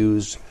they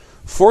use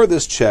for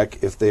this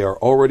check. If they are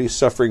already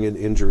suffering an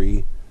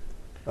injury,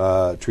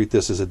 treat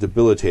this as a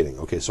debilitating.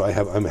 Okay, so I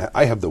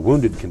have the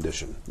wounded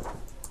condition.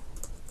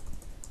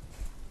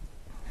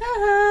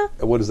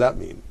 What does that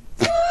mean?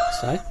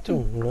 I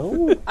don't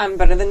know. I'm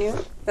better than you?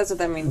 That's what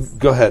that means.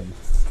 Go ahead.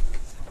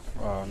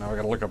 Now I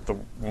got to look up the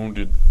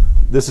wounded.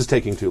 This is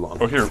taking too long.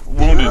 Oh, here,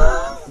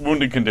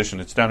 wounded condition.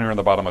 It's down here on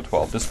the bottom of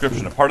 12.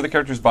 Description: a part of the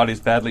character's body is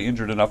badly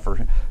injured enough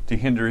to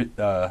hinder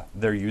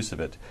their use of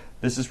it.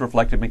 This is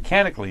reflected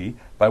mechanically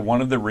by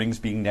one of the rings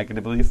being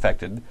negatively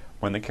affected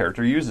when the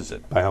character uses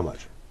it, By how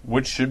much?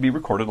 which should be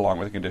recorded along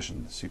with the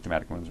condition. See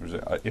thematic ones.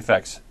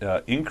 Effects: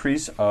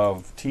 increase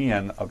of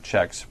TN of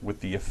checks with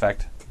the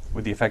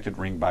affected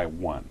ring by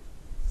 1.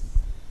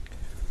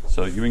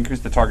 So you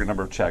increase the target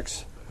number of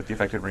checks with the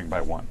affected ring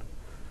by 1.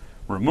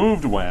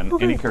 Removed when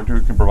any character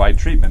who can provide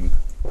treatment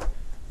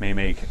may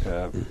make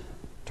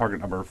target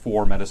number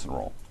 4 medicine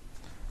roll.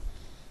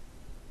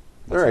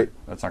 All right.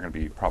 That's not going to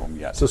be a problem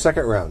yet. So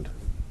second round.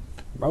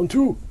 Round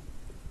 2.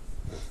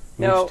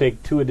 No. Each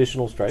take 2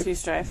 additional strife. 2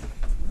 strife.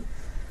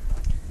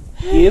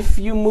 If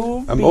you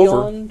move I'm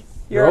over. beyond...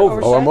 You're over.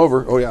 over. Oh, I'm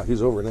over. Oh, yeah,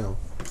 he's over now.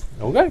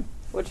 Okay.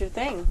 What's your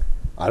thing?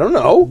 I don't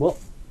know. Well,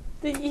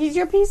 He's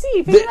your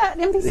PC. Pick that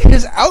NPC.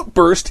 His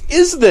outburst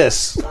is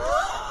this.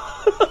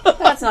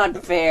 That's not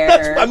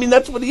fair. I mean,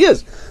 that's what he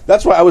is.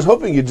 That's why I was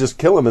hoping you'd just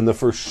kill him in the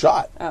first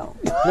shot. Oh.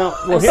 no.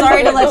 I'm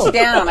sorry to let you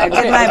down. I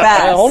did my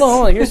best. Hold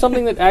on. Here's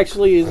something that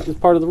actually is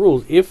part of the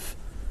rules. If...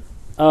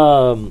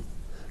 No,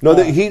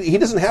 he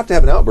doesn't have to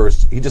have an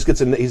outburst. He just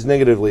he's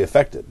negatively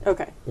affected.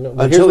 Okay. No,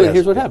 Until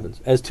here's what happens.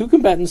 As 2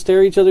 combatants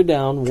stare each other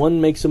down, one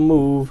makes a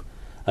move.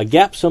 A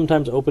gap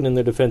sometimes open in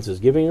their defenses,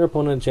 giving your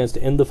opponent a chance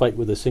to end the fight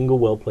with a single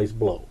well-placed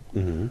blow.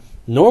 Mm-hmm.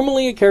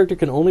 Normally, a character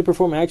can only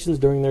perform actions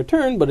during their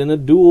turn, but in a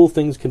duel,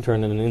 things can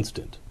turn in an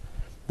instant.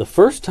 The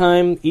first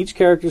time each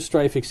character's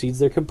strife exceeds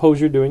their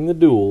composure during the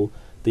duel,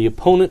 the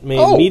opponent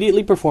may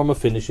immediately perform a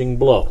finishing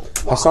blow.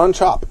 Hassan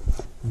Chop.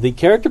 The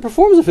character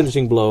performs a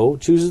finishing blow,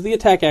 chooses the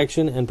attack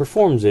action, and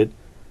performs it,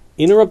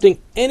 interrupting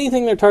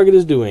anything their target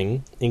is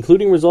doing,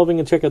 including resolving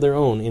a check of their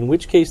own, in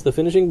which case the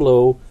finishing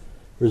blow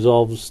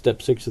resolves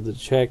step 6 of the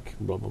check,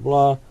 blah,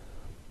 blah,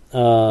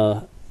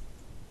 blah.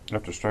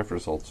 After strife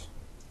results.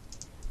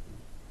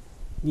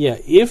 Yeah,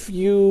 if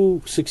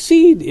you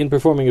succeed in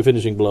performing a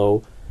finishing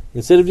blow,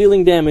 instead of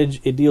dealing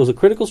damage, it deals a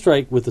critical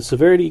strike with a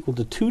severity equal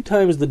to 2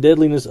 times the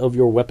deadliness of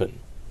your weapon.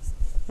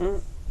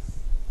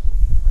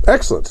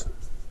 Excellent.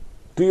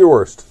 Do your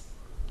worst.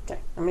 Okay.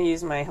 I'm going to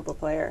use my help a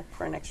player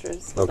for an extra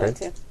skill Okay.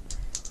 die,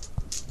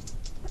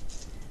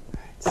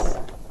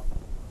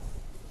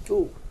 too.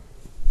 Ooh.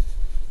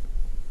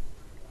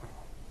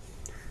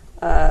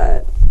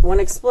 1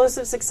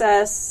 explosive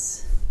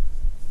success.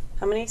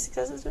 How many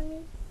successes do I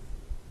need?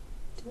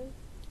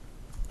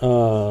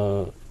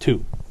 2?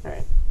 2.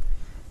 Alright.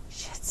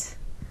 Shit.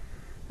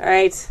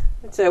 Alright.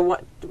 So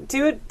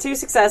 2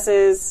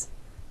 successes.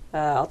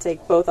 I'll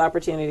take both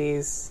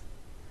opportunities.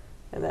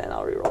 And then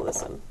I'll reroll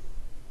this one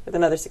with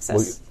another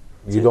success.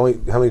 You'd only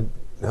how many?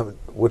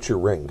 What's your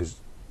ring? Because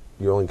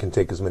you only can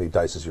take as many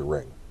dice as your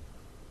ring.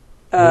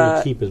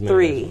 You keep as many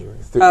 3.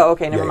 as you- Oh,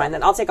 okay, never Yeah, mind. yeah.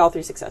 Then I'll take all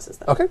 3 successes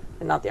then. Okay.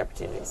 And not the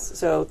opportunities.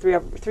 So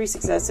 3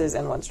 successes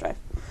and 1 strife.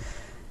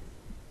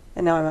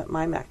 And now I'm at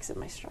my max at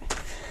my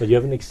strife. But you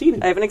haven't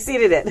exceeded. I haven't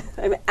exceeded it.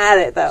 I'm at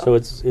it though. So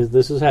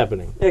this is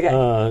happening.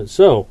 Okay.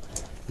 So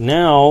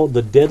now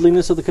the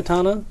deadliness of the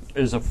katana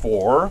Is a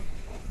 4.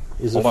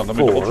 is Hold a on, let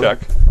 4. me double check.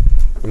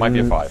 It might be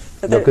a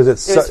 5. No, because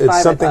it's It was 5,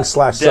 I something thought.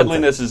 slash something.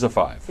 Deadliness is a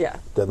 5. Yeah.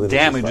 Deadliness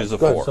Damage five. is a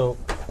Go ahead. 4. So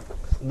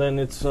then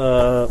it's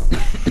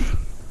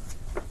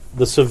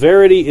the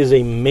severity is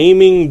a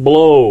maiming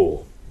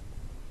blow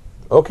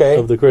Okay.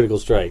 of the critical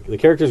strike. The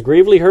character is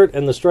gravely hurt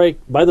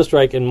by the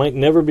strike and might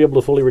never be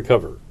able to fully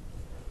recover.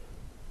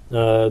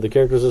 The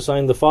character is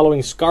assigned the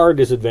following scar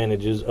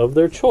disadvantages of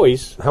their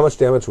choice. How much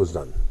damage was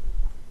done?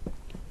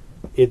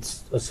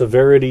 It's a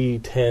severity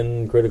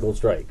 10 critical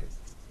strike.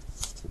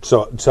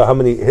 So how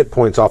many hit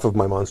points off of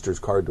my monster's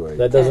card do I?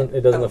 That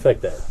doesn't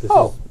affect that.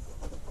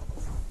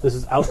 This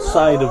is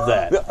outside of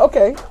that.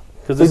 Okay.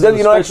 Because So then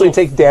you don't actually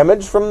take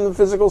damage from the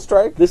physical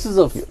strike? This is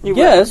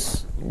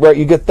yes. Right,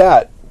 you get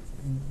that.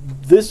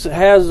 This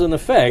has an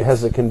effect. It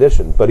has a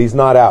condition, but he's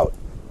not out.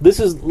 This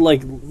is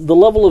like the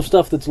level of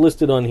stuff that's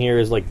listed on here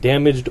is like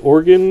damaged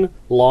organ,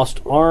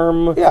 lost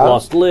arm, Yeah.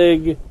 lost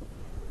leg.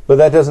 But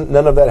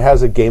none of that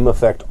has a game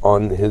effect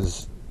on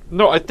his...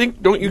 No, I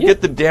think, don't you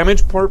get the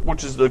damage part,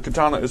 which is the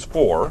katana is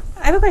 4?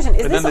 I have a question.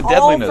 Is And this then the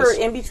all deadliness.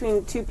 for in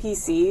between 2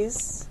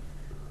 PCs?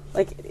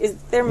 Like, is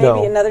there maybe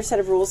No. another set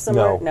of rules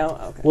somewhere? No.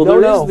 Okay. Well, No,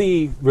 there no. is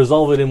the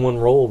resolve it in one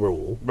roll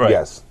rule. Right.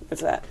 Yes.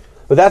 What's that?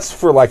 But that's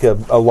for like a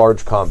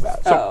large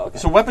combat. Oh, okay.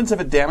 So weapons have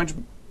a damage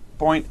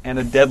point and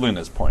a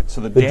deadliness point.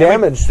 So the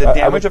damage- the I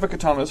damage would- of a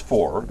katana is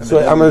 4. And So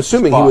the I'm deadliness is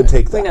assuming he 5. would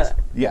take We know that.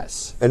 that.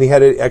 Yes. And he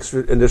had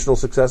additional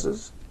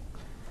successes?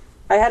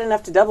 I had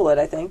enough to double it,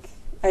 I think.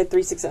 I had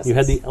 3 successes. You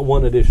had the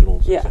one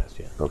additional Yeah. success.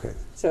 Yeah. Okay.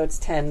 So it's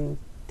 10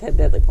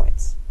 deadly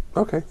points.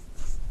 Okay.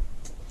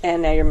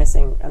 And now you're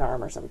missing an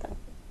arm or something.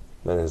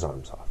 Then his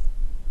arm's off.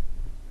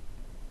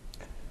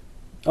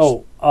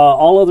 Oh,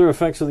 all other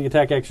effects of the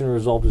attack action are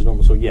resolved as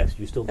normal. So yes,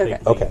 you still take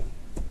Okay. the Okay.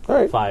 All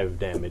right. 5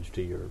 damage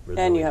to your.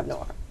 And you resilience. have no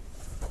arm.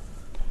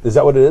 Is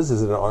that what it is?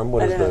 Is it an arm?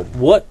 What I is don't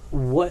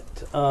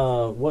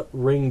the... What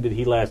ring did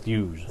he last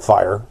use?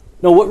 Fire.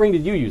 No, what ring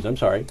did you use? I'm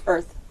sorry.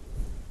 Earth.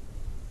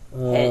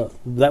 Head.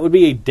 That would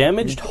be a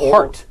damaged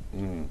heart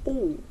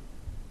Ooh.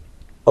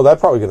 Oh, that's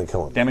probably going to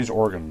kill him. Damaged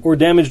organ. or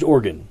damaged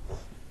organ.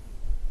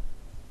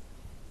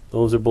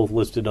 Those are both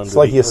listed under. It's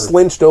like the you earth.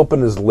 slinched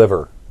open his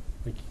liver.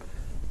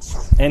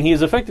 And he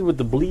is affected with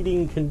the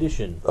bleeding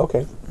condition.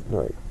 Okay.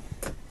 All right.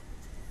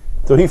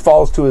 So he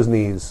falls to his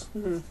knees.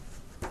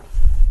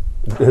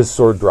 His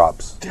sword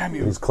drops. Damn you.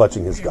 And he's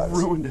clutching his You guts.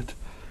 ruined it.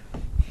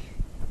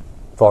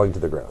 Falling to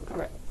the ground.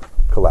 Right.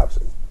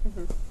 Collapsing.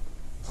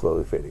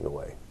 Slowly fading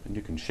away. And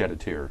you can shed a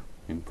tear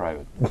in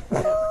private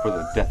for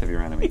the death of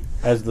your enemy.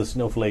 As the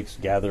snowflakes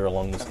gather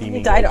along the steaming.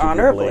 He died edge of your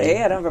honorably.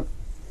 blade. I don't have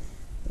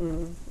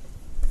a...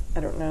 I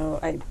don't know.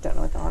 I don't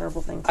know what the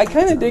honorable thing I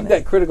kind is of dig on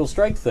that it. critical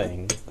strike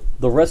thing.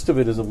 The rest of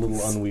it is a little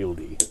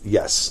unwieldy.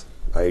 Yes,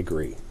 I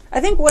agree.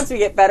 I think once we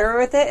get better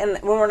with it, and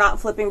when we're not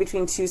flipping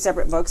between 2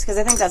 separate books, because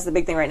I think that's the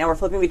big thing right now, we're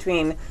flipping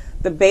between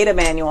the beta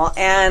manual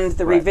and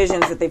the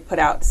revisions that they've put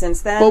out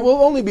since then. Well,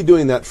 we'll only be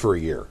doing that for a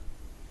year.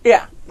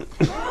 Yeah.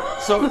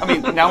 So, I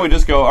mean, now we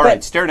just go, all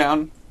right, stare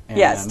down and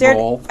Yeah,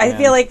 roll. I and-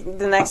 feel like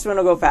the next one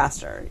will go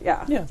faster.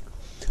 Yeah. Yeah.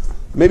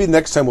 Maybe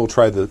next time we'll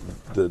try the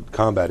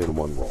combat in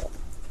one roll.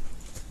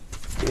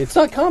 It's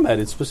not combat.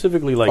 It's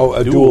specifically like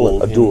A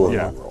duel in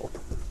Yeah. one roll.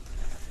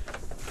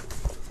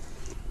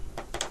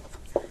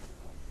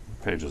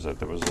 Pages that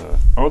there was a...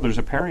 Oh, there's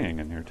a parrying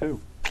in here, too.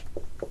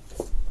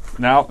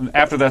 Now,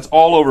 after that's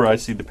all over, I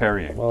see the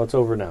parrying. Well, it's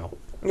over now.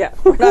 Yeah,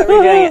 we're not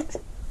redoing it.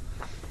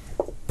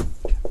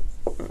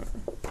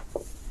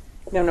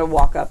 I'm going to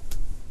walk up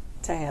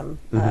to him,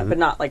 but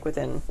not like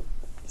within,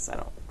 because I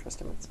don't trust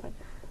him at this point.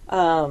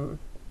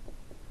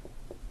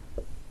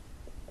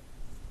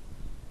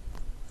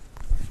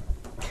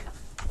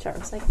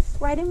 Charles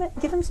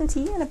like, give him some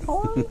tea and a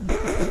poem.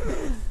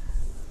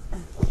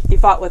 You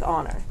fought with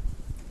honor,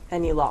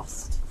 and you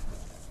lost.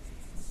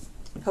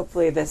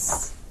 Hopefully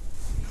this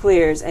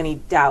clears any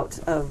doubt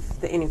of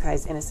the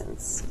Inukai's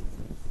innocence.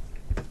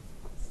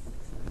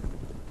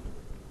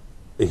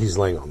 He's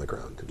laying on the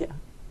ground. Yeah.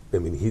 I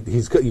mean,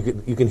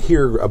 you can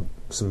hear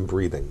some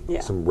breathing,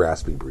 Yeah. some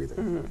raspy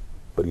breathing,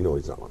 but you know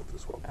he's not on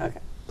this world. Okay.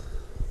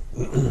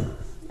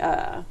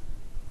 Are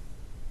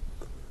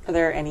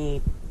there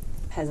any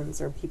peasants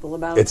or people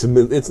about? It's in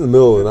the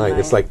middle of the night.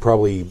 It's Night. like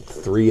probably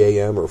 3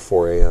 a.m. or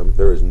 4 a.m.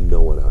 There is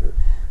no one out here.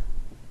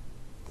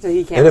 So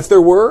he can't. And if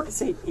there were,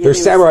 so he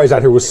there's samurais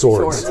out here with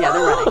swords. Yeah,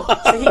 they're running.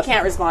 So he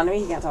can't respond to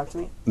me. He can't talk to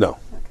me. No.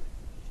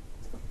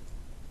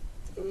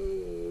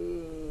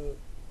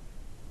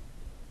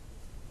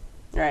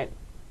 All right.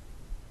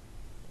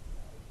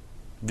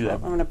 Do that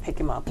I'm gonna pick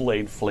him up.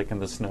 blade flick in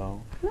the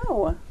snow.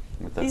 No.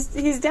 With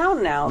the- He's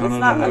down now. No, It's no,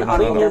 not no, an no, no,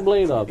 Clean honorable your death.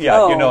 blade up. Yeah,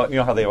 Oh. you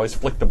know how they always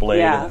flick the blade.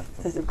 Yeah,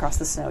 and across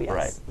the snow.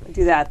 Yes, Right.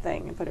 do that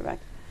thing and put it back,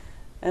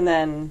 and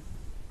then.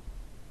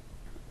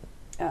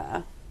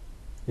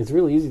 It's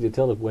really easy to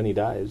tell when he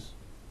dies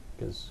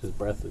because his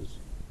breath is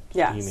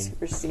Yeah, steaming.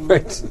 super steamy.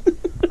 Right.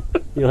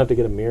 You don't have to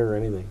get a mirror or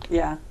anything.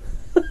 Yeah,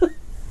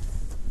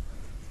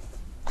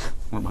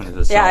 reminded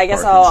us yeah. of I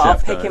guess South Park I'll when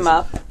Chef pick dies. him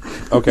up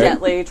Okay.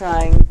 gently,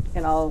 trying,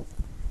 and I'll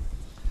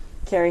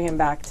carry him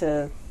back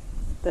to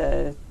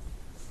the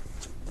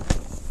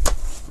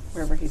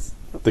wherever he's.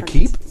 The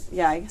keep?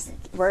 Yeah, I guess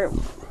where.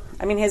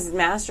 I mean, his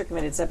master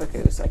committed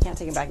seppuku, so I can't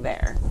take him back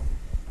there.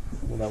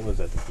 Well, that was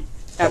at the keep.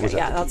 Okay, was at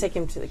yeah, the I'll keep. take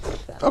him to the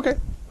keep then. Okay.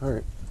 All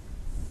right.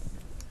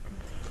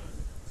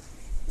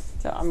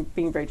 So I'm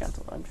being very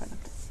gentle. I'm trying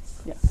not to.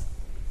 Yeah.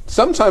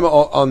 Sometime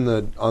on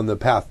the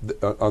path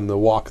on the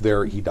walk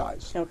there, he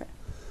dies, Okay.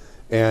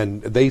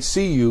 and they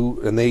see you,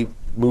 and they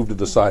move to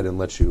the side and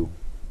let you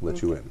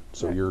in.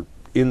 So Right. you're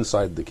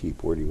inside the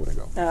keep. Where do you want to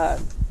go?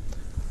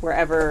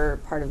 Wherever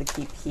part of the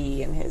keep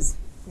he and his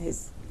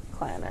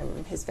clan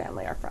and his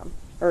family are from,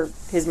 or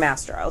his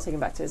master. I'll take him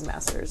back to his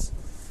master's.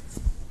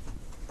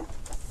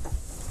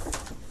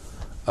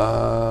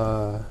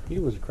 He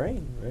was a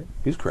crane, right?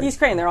 He's Crane. He's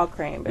Crane. They're all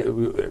Crane, but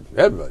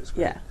Everybody's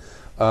Crane.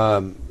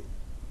 yeah.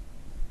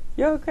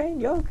 Yo, Crane.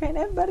 Yo, Crane.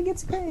 Everybody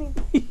gets a Crane.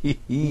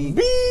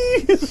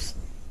 Bees!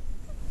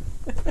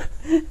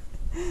 That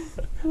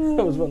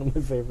was one of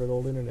my favorite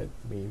old internet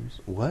memes.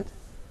 What?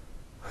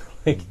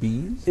 Like,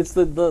 Bees? it's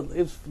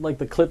it's like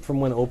the clip from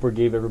when Oprah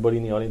gave everybody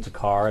in the audience a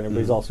car and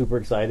everybody's all super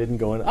excited and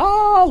going,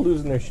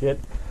 losing their shit.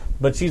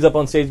 But she's up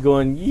on stage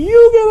going,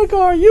 you get a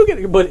car, you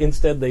get a... But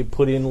instead they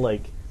put in,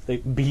 like,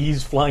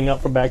 bees flying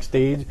out from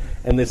backstage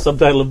and the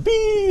subtitle of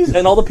bees,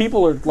 and all the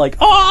people are like,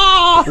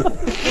 ah! All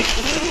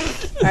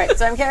right,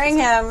 so I'm carrying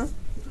him.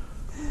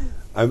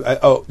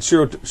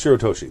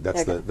 Shirotoshi.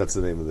 That's Okay. that's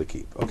the name of the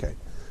keep. Okay.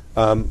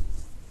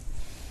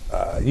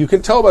 You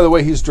can tell by the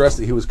way he's dressed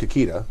that he was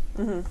Kakita.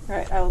 All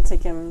right, I will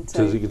take him to.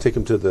 So you can take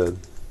him to the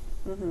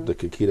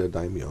Kakita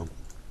daimyo.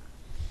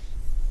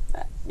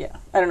 Yeah,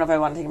 I don't know if I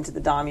want to take him to the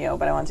daimyo,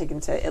 but I want to take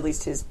him to at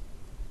least his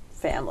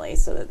family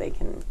so that they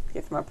can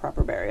give him a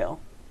proper burial.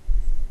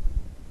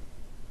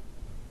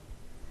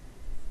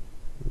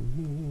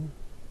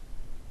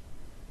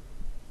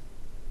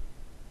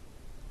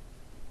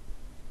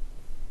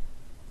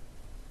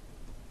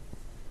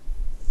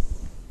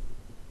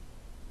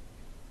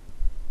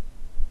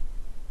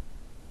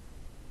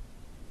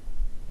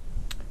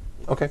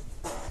 Okay.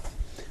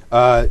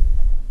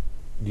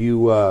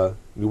 You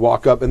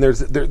walk up, and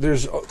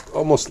there's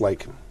almost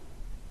like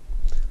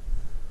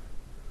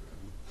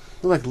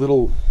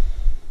little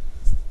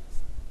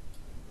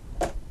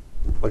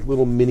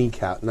mini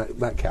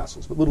not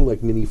castles, but little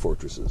like mini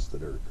fortresses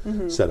that are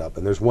set up.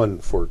 And there's one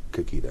for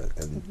Kakita,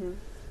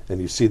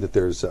 and you see that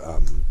there's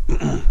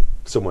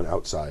someone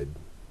outside.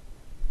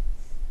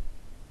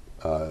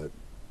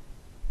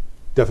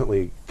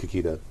 Definitely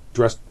Kakita,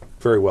 dressed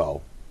very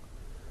well.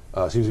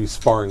 Seems to be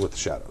sparring with the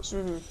shadows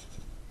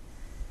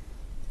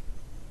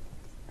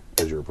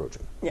as you're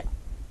approaching. Yeah.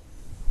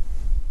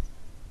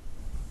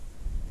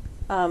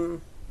 I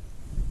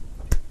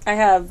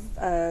have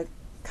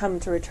come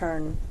to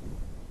return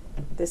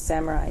this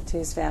samurai to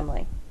his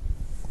family.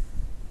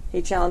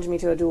 He challenged me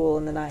to a duel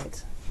in the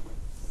night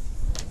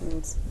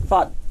and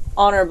fought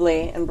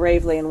honorably and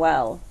bravely and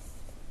well.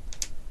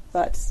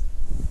 But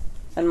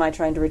in my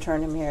trying to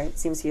return him here, it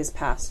seems he has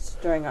passed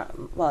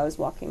while I was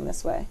walking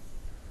this way.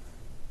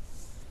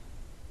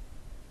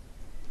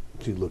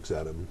 She looks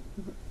at him.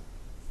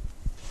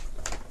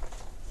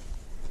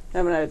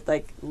 I'm gonna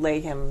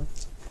lay him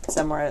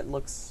somewhere it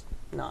looks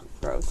not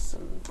gross,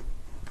 and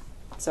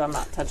so I'm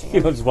not touching You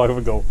him. don't just walk up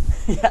and go,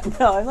 Yeah,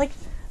 no, I'm like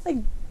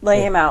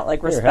lay him out here,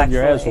 respectfully. have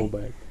your asshole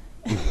back.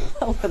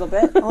 A little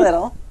bit, a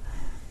little,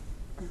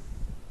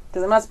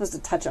 because I'm not supposed to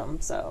touch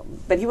him. So,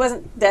 but he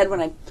wasn't dead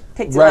when I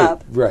picked him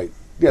up. Right.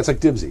 Yeah, it's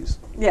like dibsies.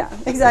 Yeah,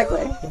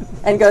 exactly.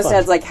 And Ghost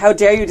Dad's like, "How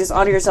dare you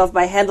dishonor yourself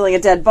by handling a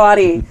dead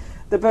body?"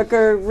 The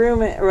Booker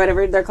room, or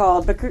whatever they're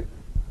called, Kumin,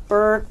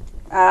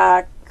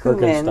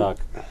 Birkenstock.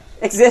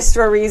 exists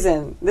for a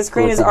reason. This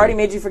crane has Birkenstock. already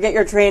made you forget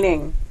your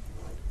training.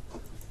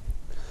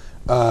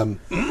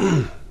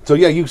 So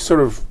yeah, you sort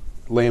of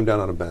lay him down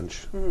on a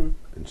bench, and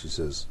she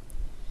says,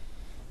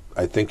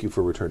 "I thank you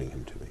for returning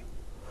him to me."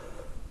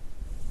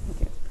 Thank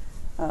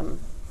you.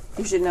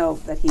 You should know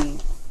that he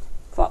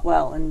fought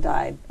well and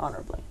died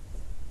honorably.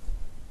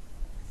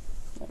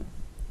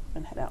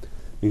 And head out.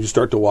 You just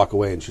start to walk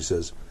away, and she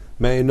says,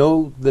 "May I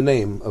know the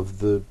name of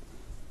the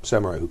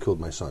samurai who killed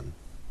my son?"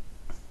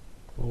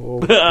 Oh,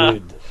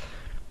 good.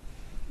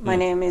 My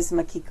name is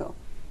Makiko.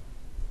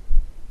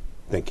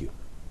 Thank you.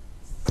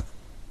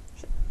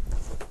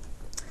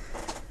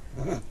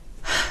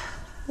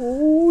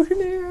 Oh,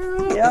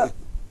 yeah.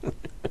 Yep.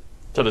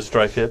 So does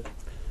Strife hit?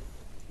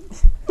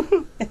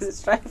 Is it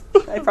strife?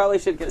 I probably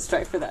should get a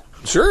strife for that.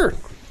 Sure,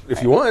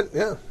 if you want.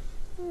 Yeah.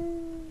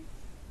 All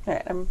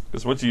right.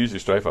 Because once you use your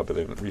Strife up,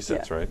 it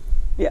resets, Yeah. right?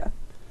 Yeah.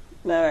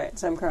 All right,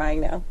 so I'm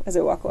crying now as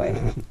I walk away.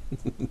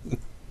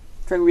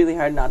 Trying really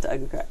hard not to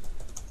ugly cry.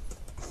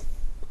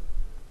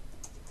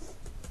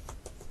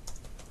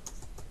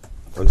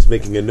 I'm just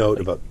making a note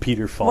about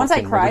Peter Falk. Once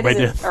I cry, does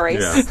it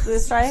erase Yeah. the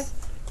strife?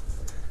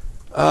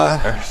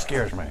 That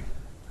scares me.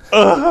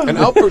 an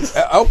outburst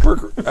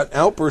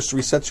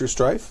resets your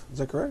strife. Is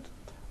that correct?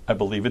 I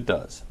believe it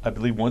does. I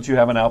believe once you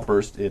have an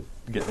outburst, it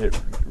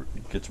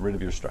gets rid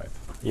of your strife.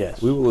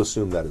 Yes. We will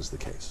assume that is the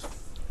case.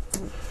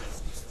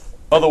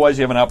 Otherwise,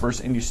 you have an outburst,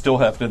 and you still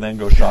have to then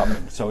go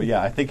shopping. So,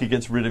 yeah, I think it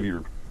gets rid of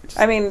your...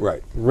 I mean,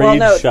 Right. Rage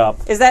no, shop.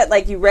 Is that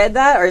like you read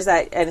that, or is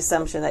that an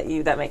assumption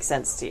that makes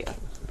sense to you?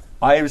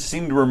 I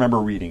seem to remember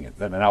reading it,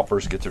 that an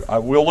outburst gets... I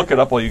will look it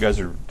up while you guys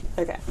are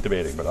Okay.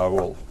 debating, but I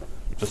will,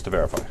 just to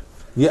verify.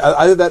 Yeah,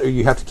 either that or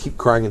you have to keep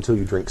crying until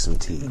you drink some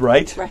tea.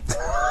 Right? Right.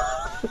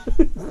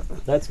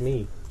 That's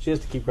me. She has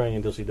to keep crying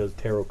until she does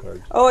tarot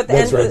cards. Oh, at the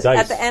That's end right.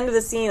 at the end of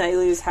the scene, I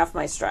lose half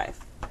my strife.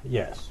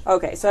 Yes.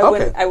 Okay, so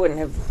Okay. I wouldn't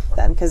have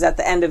then, because at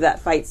the end of that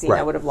fight scene, I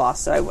Right. would have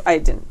lost, so I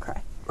didn't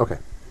cry. Okay.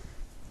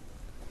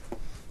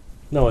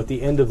 No, at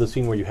the end of the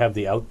scene where you have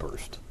the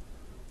outburst, you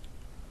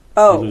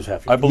Oh, lose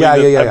half your... I believe Yeah,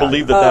 that, yeah, yeah, I yeah.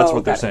 believe that that's Oh,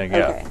 what they're got it. saying,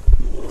 Okay.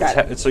 yeah.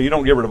 Got it. So you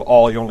don't get rid of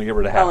all, you only get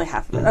rid of half. Only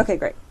half. Okay,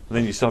 great. And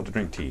then you still have to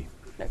drink tea.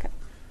 Okay.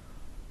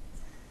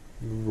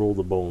 roll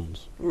the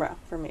bones. Well,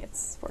 for me,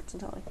 it's fortune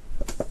telling.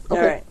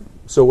 Okay. All right.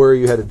 So where are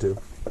you headed to?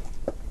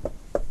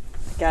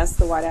 Guess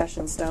the White Ash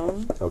and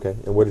Stone. Okay.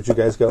 And where did you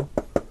guys go?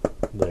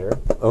 There.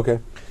 Okay.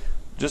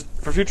 Just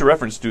for future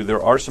reference, dude,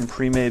 there are some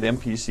pre-made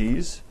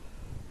NPCs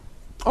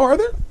Oh, are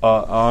there?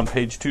 on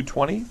page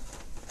 220.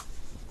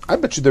 I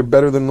bet you they're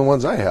better than the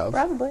ones I have.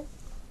 Probably.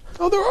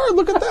 Oh, there are.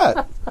 Look at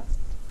that.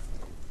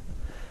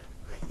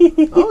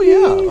 Oh,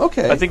 yeah.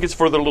 Okay. I think it's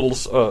for their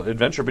little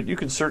adventure, but you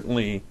can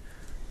certainly...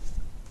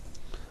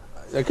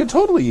 I could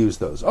totally use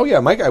those. Oh, yeah.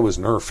 My guy was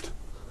nerfed.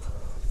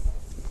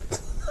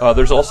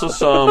 There's also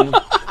some...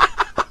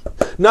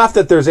 Not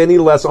that there's any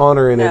less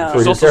honor in No. it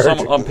for There's your also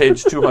character. some on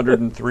page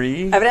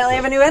 203. Evidently, I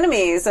have a new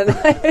enemies, and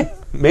I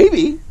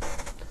Maybe.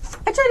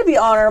 try to be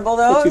honorable,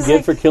 though. What you It's get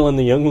like, for killing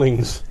the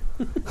younglings?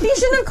 you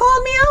shouldn't have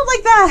called me out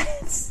like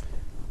that.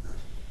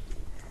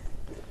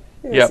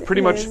 Yeah,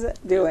 pretty much. What is it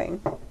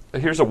doing?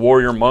 Here's a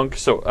warrior monk.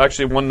 So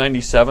actually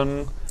 197.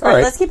 All right,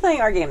 right. let's keep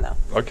playing our game, though.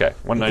 Okay,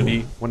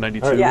 190,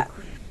 192. All right. Yeah.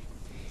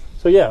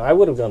 So yeah, I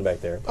would have gone back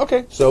there.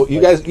 Okay. So you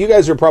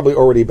guys are probably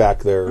already back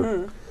there.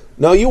 Mm-hmm.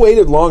 No, you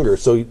waited longer,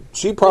 so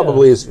she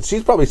probably is.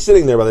 She's probably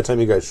sitting there by the time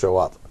you guys show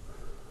up.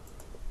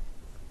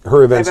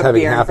 Her I event's have a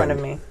having beer in happened front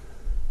of me.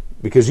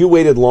 because you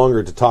waited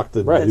longer to talk to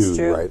the Right. dude, That's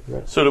true.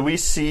 right? So do we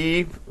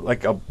see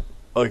like a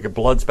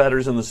blood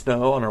spatters in the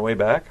snow on our way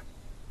back?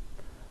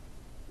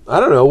 I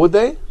don't know. Would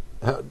they?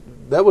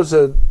 That was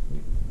a.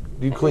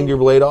 You cleaned your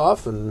blade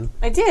off and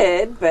I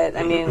did, but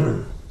I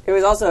mean, it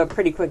was also a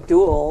pretty quick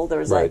duel. There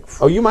was right.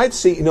 like, Oh, you might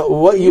see. You know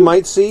what you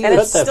might see. and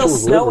is- it's that still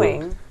was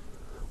snowing.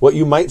 What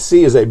you might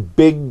see is a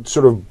big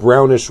sort of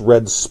brownish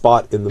red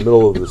spot in the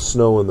middle of the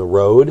snow in the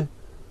road,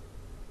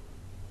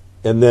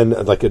 and then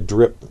like a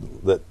drip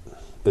that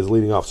is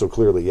leading off. So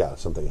clearly, yeah,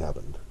 something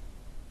happened.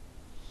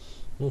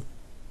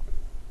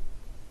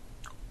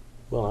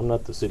 Well, I'm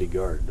not the city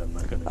guard. I'm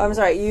not going to. I'm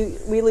sorry.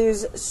 We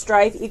lose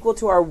strife equal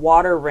to our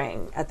water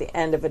ring at the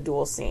end of a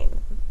duel scene.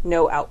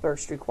 No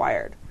outburst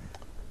required.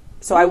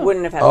 So I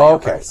wouldn't have had my Oh,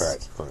 okay, outburst, all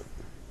right, fine.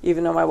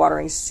 even though my water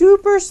ring's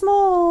super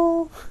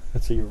small.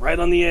 So you're right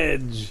on the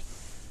edge.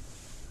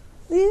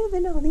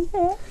 Living on the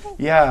edge.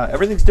 Yeah,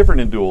 everything's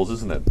different in duels,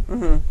 isn't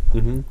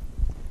it?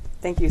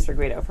 Thank you, Sir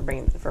Guido,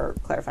 for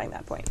clarifying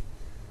that point.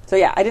 So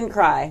yeah, I didn't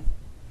cry,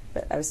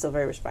 but I was still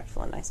very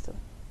respectful and nice to them.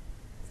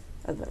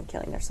 Other than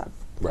killing their son.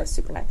 That Right. was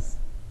super nice.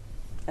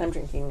 And I'm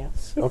drinking now.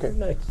 Okay.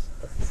 Nice.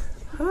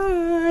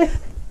 Hi.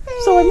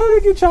 So I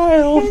murdered your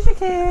child. Here's your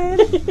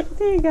kid.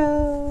 There you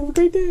go.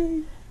 Great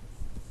day.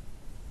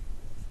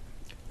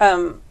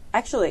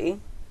 Actually,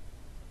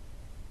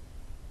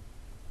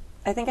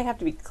 I think I have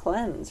to be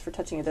cleansed for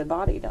touching a dead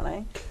body, don't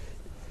I?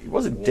 He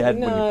wasn't dead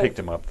when No. you picked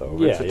him up, though.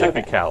 Yeah, It's a yeah.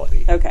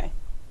 technicality. Okay.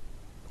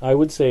 I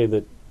would say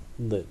that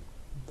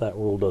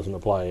rule doesn't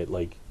apply. It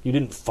like you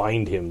didn't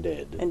find him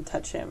dead, And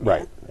touch him.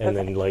 Right. Yeah. and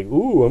Okay. then like,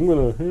 ooh, I'm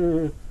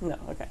gonna. No,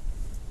 okay.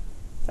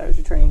 So I was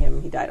returning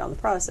him. He died on the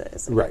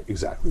process. Right,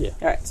 exactly. Yeah.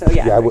 All right, so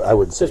yeah. Yeah, I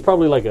would say. There's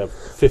probably like a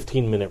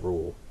 15-minute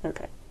rule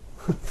Okay.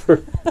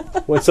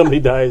 when somebody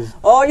dies.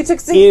 Oh, you took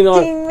Ian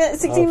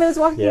 16 minutes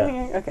walking yeah.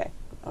 here? Okay.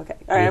 Okay.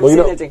 All right, I'm Well, you sitting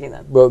know- there drinking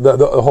then. Well,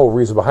 the whole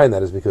reason behind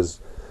that is because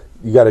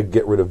you got to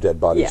get rid of dead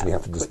bodies Yeah, and you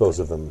have to dispose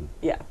of them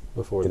Yeah.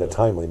 Before in a the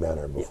timely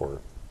manner before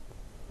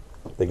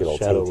they get all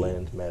tainty.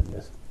 Shadowland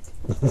madness.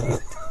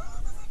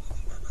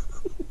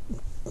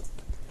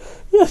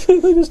 Yeah, they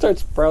just start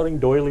sprouting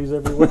doilies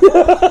everywhere.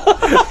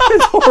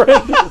 It's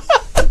horrendous.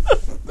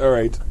 All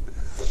right.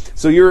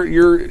 So you're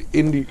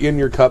in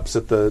your cups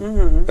at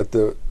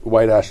the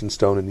White Ash and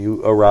Stone, and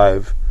you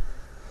arrive,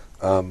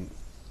 and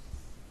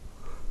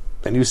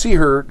you see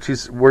her.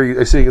 She's where you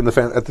are sitting at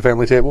the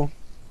family table.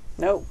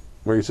 No.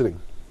 Where are you sitting?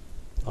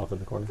 Off in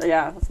the corner.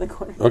 Yeah, off in the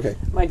corner. Okay.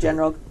 My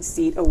general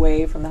seat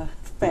away from the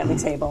family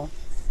table.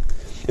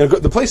 You know,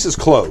 the place is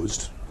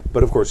closed,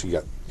 but of course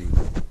you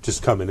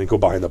just come in and go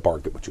behind the bar,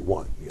 get what you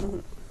want.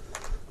 You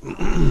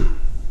know?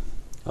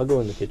 I'll go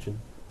in the kitchen.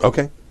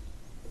 Okay.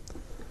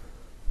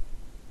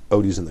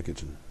 Odie's in the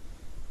kitchen.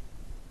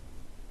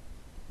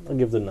 I'll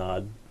give the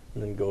nod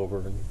and then go over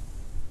and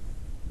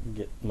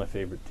get my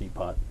favorite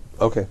teapot.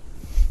 Okay.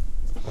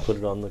 Put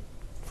it on the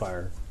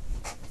fire.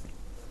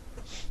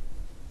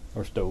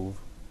 Or stove.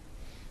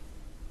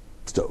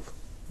 Stove.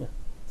 Yeah.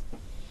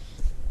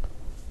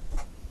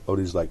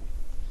 Odie's like,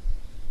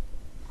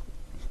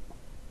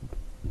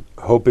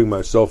 hoping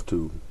myself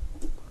to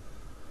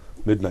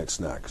midnight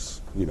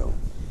snacks, you know.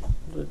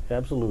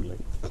 Absolutely.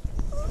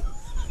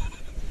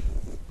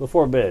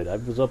 Before bed, I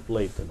was up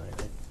late tonight.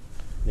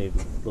 I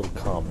needed a little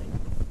calming.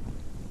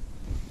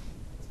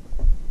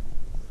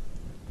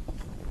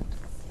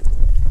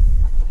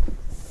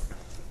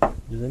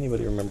 Does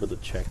anybody remember the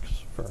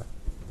checks for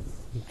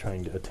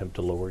trying to attempt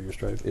to lower your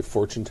strife? A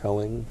fortune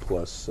telling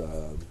plus.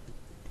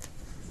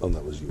 Oh,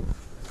 that was you.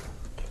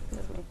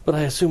 But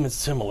I assume it's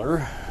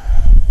similar.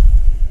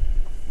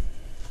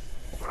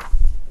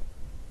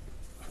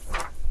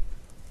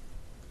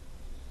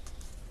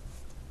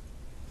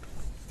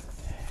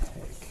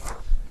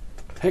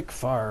 Heck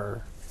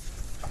fire.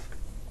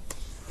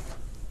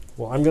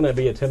 Well, I'm going to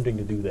be attempting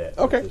to do that.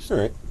 Okay, with this all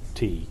right.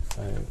 tea.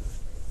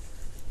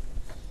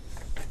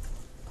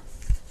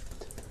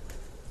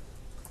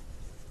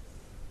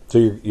 So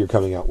you're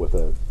coming out with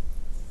a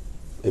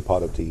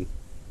pot of tea.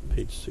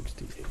 Page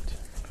 68.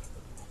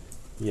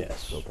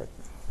 Yes. Okay.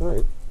 All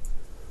right.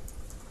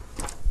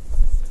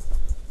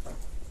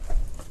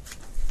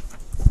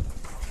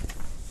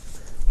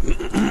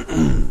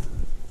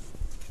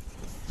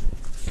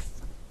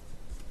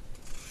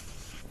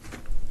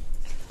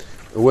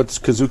 What's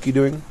Kazuki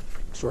doing?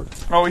 Sorg?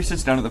 Oh, he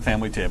sits down at the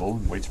family table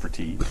and waits for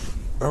tea.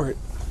 All right.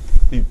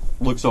 He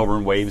looks over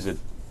and waves at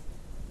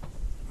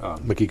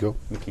Makiko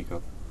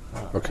Mikiko.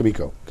 or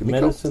Kamiko. Kamiko.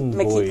 Medicine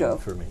Makiko.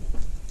 void for me.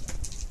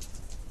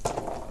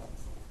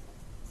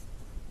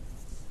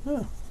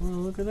 Oh, well,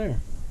 look at there.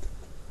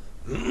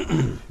 Two.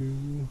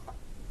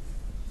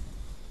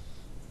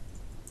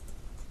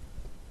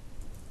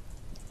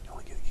 You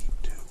only get to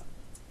keep 2.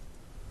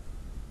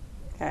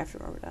 Okay, I have to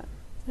remember that.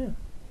 Yeah.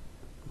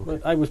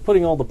 But I was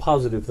putting all the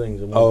positive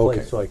things in one Oh, place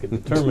okay. so I could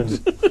determine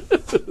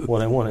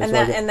what I wanted. And So I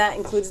that got- and that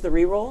includes the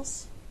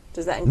rerolls?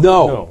 Does that include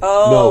No. No.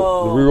 Oh.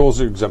 No. The rerolls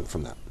are exempt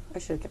from that. I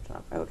should have kept it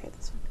up. Oh, okay,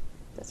 that's fine.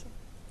 That's fine.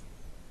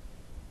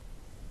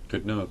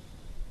 Good note.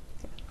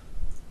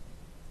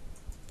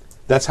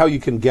 That's how you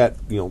can get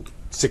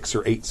 6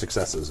 or 8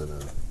 successes in a,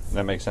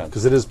 That makes sense.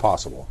 because it is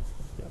possible.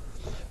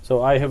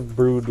 So I have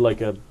brewed like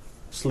a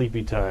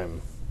sleepy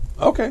time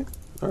Okay.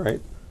 All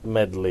right.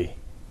 medley.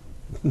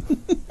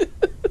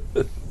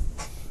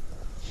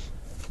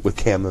 With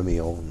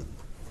chamomile.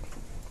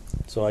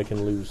 So I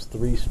can lose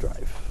 3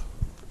 strife.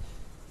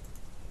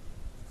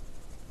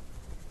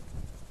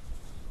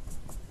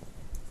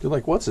 You're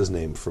like, what's his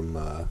name from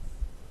Avatar: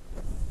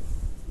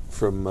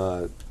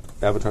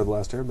 The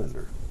Last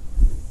Airbender?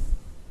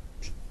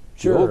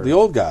 Sure. The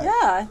old guy.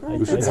 Yeah. I-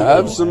 We should I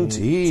have know. some I've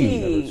tea.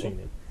 Never seen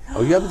it.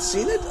 Oh, you haven't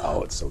seen it?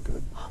 Oh, it's so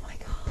good. Oh my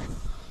god.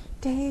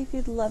 Dave,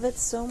 you'd love it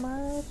so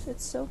much.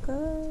 It's so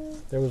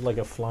good. There was like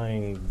a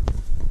flying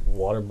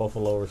water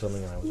buffalo or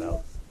something, and I was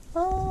out.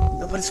 Oh.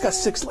 No, but it's got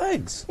 6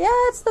 legs. Yeah,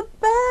 it's the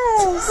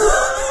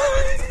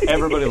best.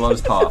 Everybody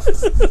loves Toph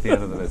at the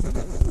end of the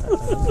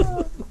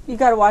visit. You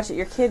got to watch it.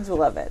 Your kids will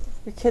love it.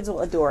 Your kids will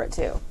adore it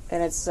too,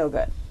 and it's so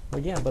good.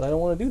 But yeah, but I don't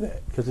want to do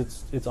that because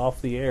it's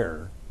off the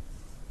air,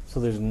 so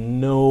there's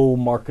no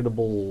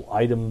marketable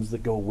items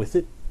that go with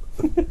it.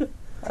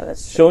 Oh,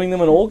 that's true. Showing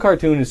them an old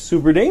cartoon is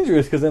super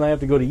dangerous because then I have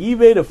to go to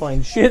eBay to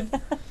find shit,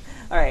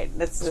 All right,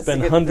 that's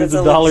spend a good, hundreds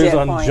that's of a dollars legit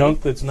on point.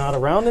 junk that's not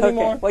around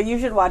anymore. Okay, well, you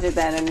should watch it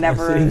then and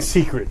never. in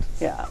secret.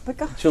 Yeah, but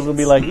gosh. Children will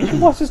be like, "You can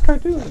watch this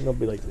cartoon," and they'll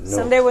be like, "No."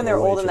 Someday when they're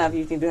throw away old to enough, them.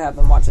 you need to have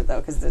them watch it though,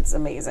 because it's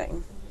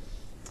amazing.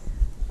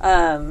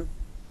 All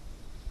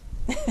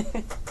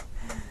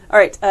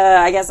right,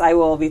 I guess I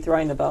will be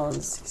throwing the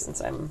bones since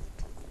I'm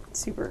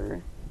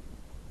super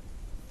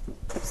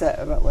upset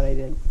about what I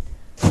did.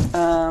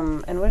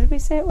 And what did we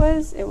say it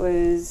was? It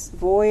was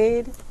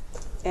void,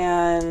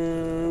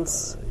 and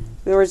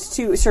there was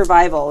 2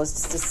 survival, is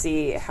just to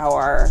see how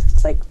our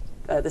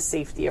the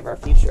safety of our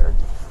future.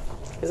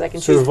 Because I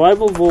can choose.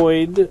 Survival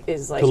void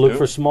Is like- to look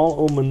for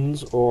small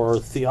omens, or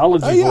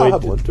theology Oh, yeah, I'll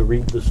have void one. to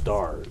read the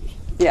stars.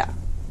 Yeah,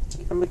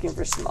 I'm looking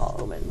for small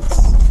omens.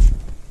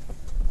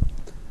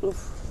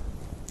 Oof.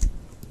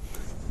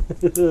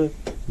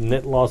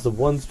 Net loss of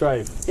 1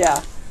 strife.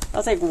 Yeah,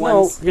 I'll take one.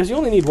 No, because you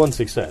only need 1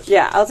 success.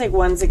 Yeah, I'll take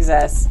 1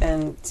 success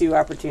and 2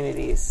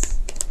 opportunities,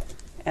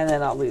 and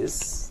then I'll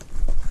lose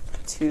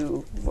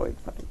 2 void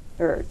point,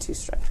 or 2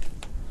 strife.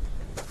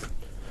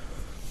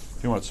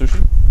 You want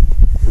sushi?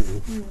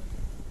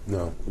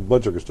 No,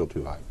 blood sugar's still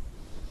too high.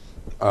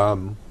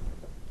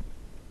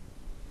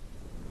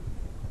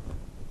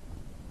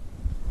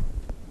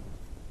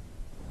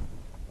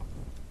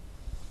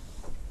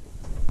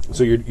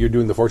 So you're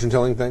doing the fortune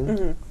telling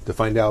thing to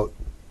find out.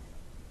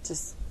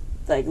 Just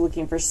like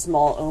looking for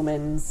small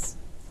omens,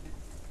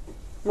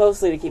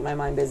 mostly to keep my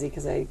mind busy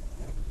because I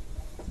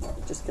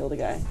just killed a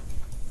guy.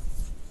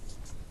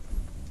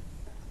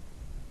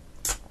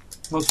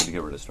 Mostly to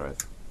get rid of strife.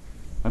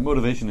 My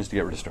motivation is to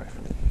get rid of strife.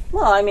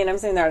 Well, I mean, I'm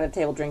sitting there at a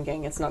table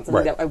drinking. It's not something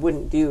Right. that I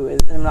wouldn't do.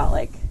 I'm not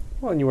like,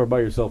 Well, and you were by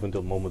yourself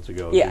until moments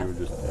ago. Yeah. You were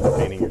just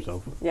entertaining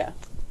yourself. yeah.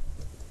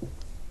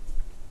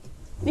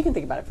 You can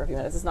think about it for a few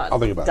minutes. It's not I'll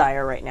think about it.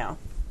 dire right now.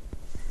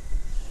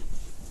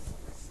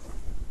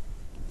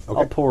 Okay.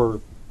 I'll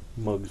pour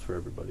mugs for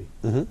everybody.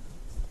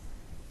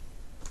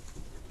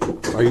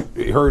 Are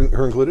you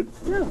her included?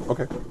 Yeah.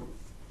 Okay.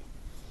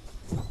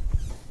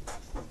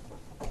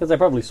 Because I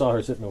probably saw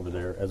her sitting over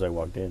there as I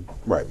walked in.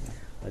 Right.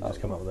 I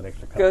just come out with an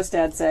extra cup. Ghost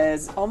Dad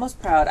says,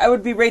 almost proud. I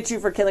would berate you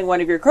for killing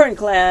one of your current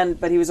clan,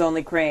 but he was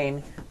only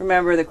Crane.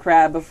 Remember the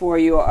crab before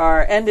you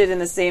are ended in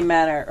the same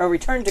manner, or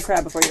return to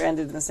crab before you're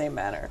ended in the same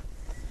manner.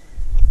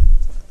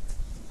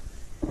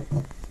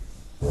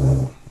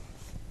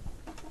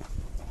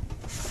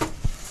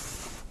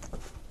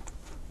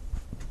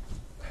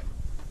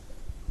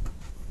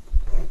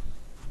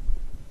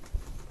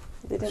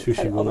 They didn't cut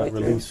Sushi it all will the not way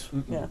through. release.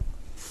 Yeah.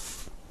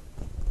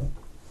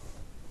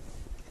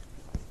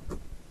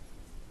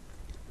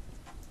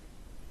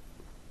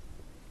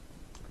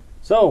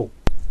 So,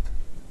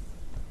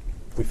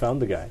 we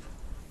found the guy.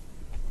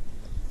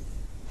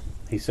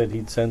 He said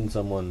he'd send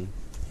someone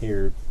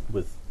here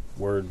with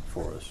word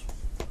for us.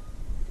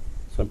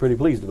 So I'm pretty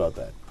pleased about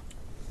that.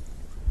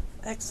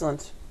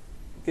 Excellent.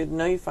 Good to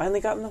know you finally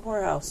got in the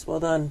whorehouse. Well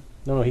done.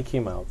 No, he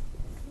came out.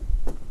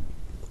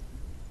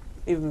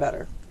 Even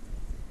better.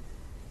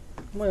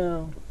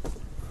 Well,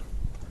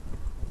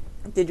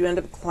 Did you end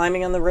up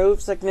climbing on the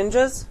roofs like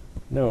ninjas?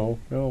 no.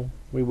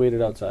 We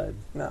waited outside.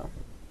 No.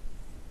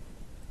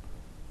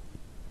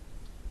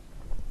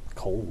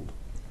 Cold.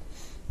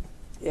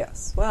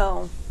 Yes.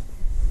 Well,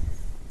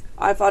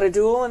 I fought a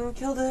duel and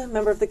killed a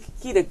member of the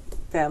Kikita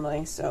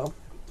family, so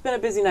it's been a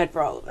busy night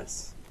for all of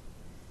us.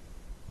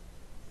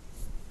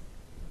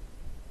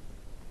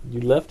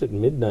 You left at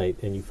midnight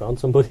and you found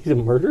somebody to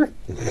murder?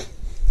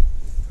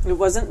 It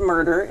wasn't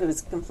murder. It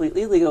was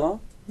completely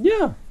legal.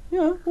 Yeah.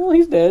 Well,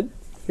 he's dead.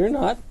 You're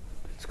not.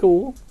 It's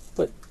cool.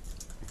 But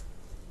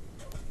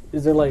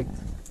is there like...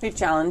 He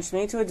challenged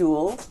me to a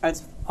duel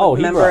as Oh, a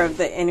he member brought- of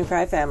the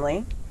Inukai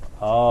family.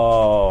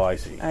 Oh, I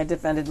see. I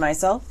defended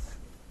myself,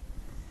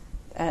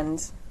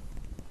 and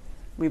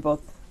we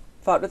both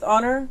fought with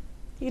honor.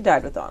 He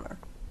died with honor.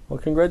 Well,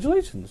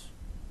 congratulations.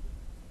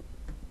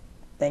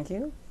 Thank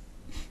you.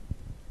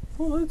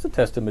 Well, it's a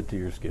testament to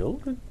your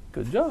skill.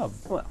 Good job.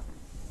 Well,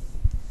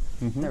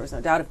 there was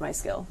no doubt of my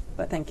skill,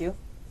 but thank you.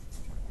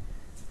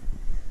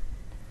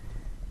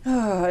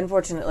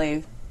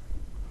 Unfortunately,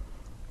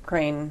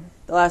 Crane,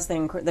 the last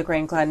thing the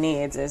Crane clan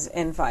needs is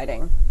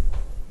infighting.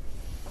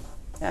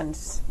 And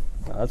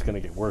Now, that's going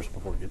to get worse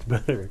before it gets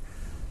better.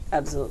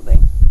 absolutely.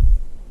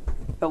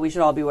 But we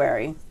should all be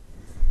wary.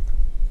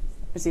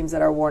 It seems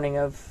that our warning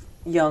of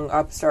young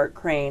upstart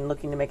Crane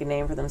looking to make a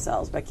name for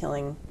themselves by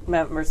killing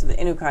members of the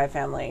Inukai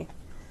family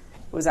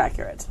was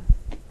accurate.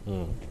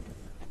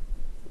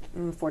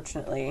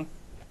 Unfortunately,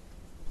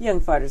 young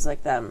fighters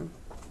like them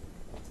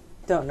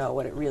don't know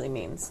what it really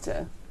means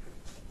to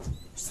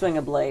swing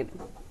a blade.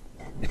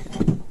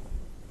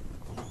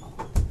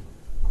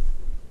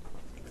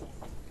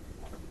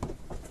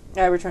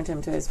 I returned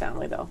him to his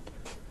family, though.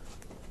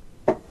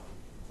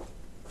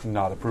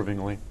 Not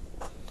approvingly.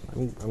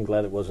 I'm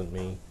glad it wasn't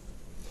me.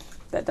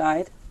 That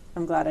died.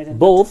 I'm glad I didn't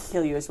Both.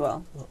 kill you as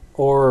well.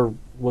 Or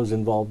was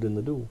involved in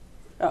the duel.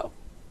 Oh.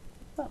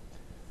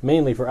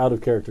 Mainly for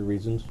out-of-character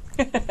reasons.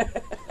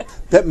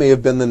 That may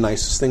have been the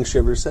nicest thing she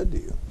ever said to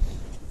you.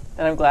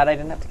 And I'm glad I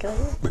didn't have to kill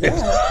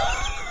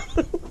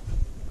you.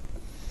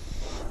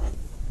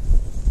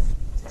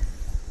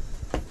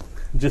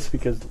 Just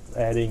because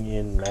adding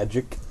in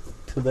magic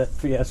to that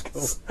fiasco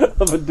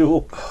of a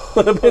duel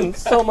would have been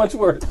so much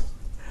worse.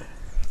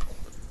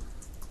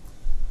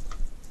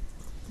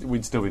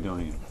 We'd still be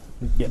doing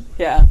it. Yeah.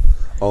 Yeah.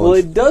 Well,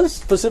 it does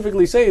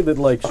specifically say that,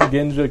 like,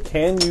 Shugenja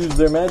can use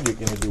their magic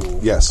in a duel.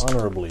 Yes.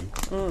 Honorably.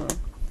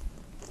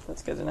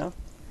 That's good to know.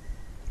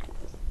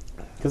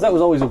 Because that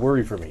was always a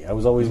worry for me. I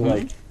was always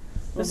like,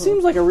 this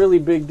seems like a really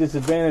big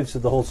disadvantage to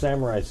the whole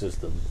samurai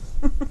system.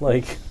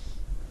 Like,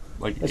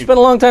 Like I spent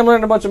a long time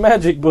learning a bunch of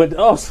magic,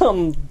 but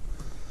some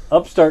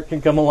upstart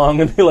can come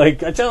along and be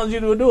like, I challenge you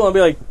to a duel. I'll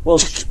be like, well,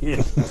 shit.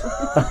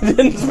 I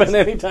didn't spend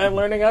any time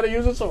learning how to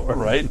use a sword.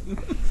 right.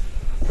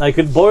 I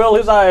could boil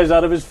his eyes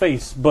out of his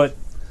face, but...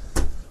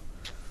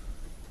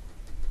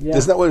 Yeah.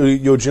 Isn't that what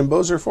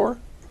Yojimbos are for?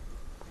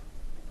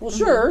 Well,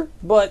 sure,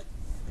 but...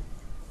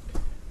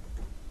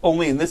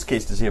 Only in this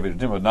case does he have a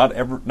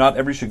Yojimbo. Not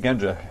every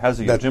Shugenja has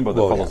a That- Yojimbo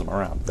that well, follows yeah. him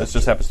around. That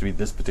just happens to be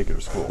this particular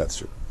school. That's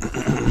true.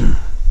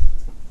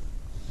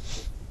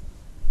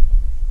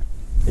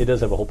 It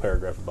does have a whole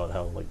paragraph about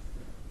how, like,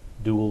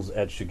 duels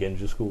at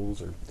Shugenja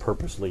schools are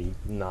purposely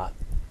not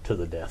to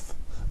the death.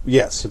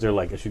 Yes. Because they're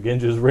like, a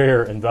Shugenja is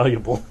rare and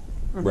valuable.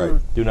 Right.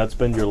 Do not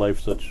spend your life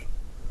such...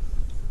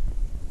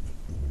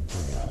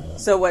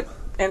 So what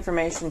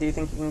information do you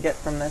think you can get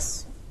from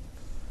this?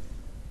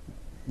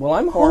 Well,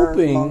 I'm horror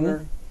hoping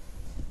monger?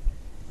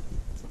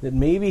 that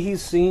maybe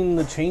he's seen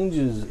the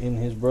changes in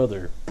his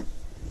brother,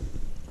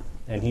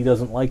 and he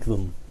doesn't like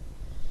them.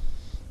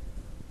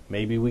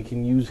 Maybe we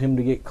can use him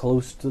to get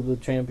close to the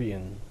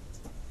champion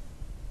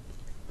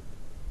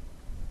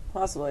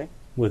Possibly.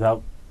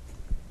 without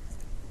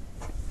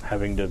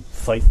having to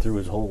fight through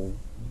his whole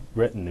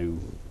retinue.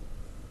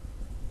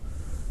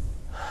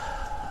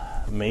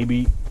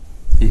 Maybe.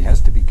 He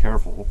has to be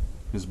careful.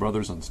 His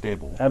brother's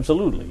unstable.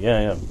 Absolutely,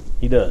 yeah,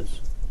 he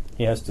does.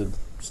 He has to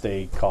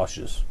stay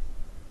cautious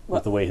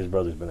with the way his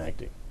brother's been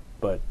acting.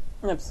 But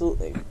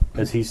Absolutely.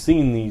 as he's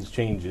seen these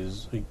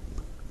changes,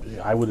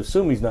 I would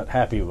assume he's not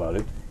happy about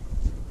it.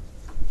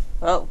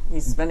 Well,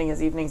 he's spending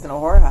his evenings in a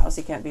horror house.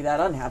 He can't be that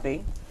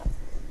unhappy.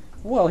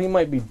 Well, he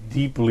might be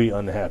deeply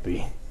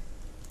unhappy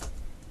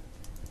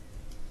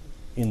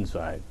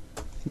inside.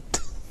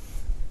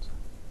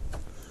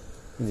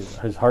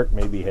 His heart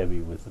may be heavy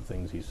with the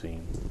things he's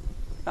seen.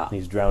 Ah.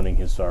 He's drowning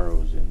his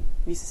sorrows in.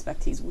 You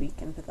suspect he's weak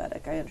and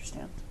pathetic. I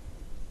understand.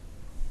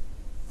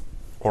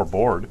 Or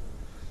bored.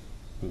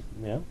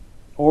 Yeah.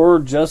 Or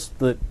just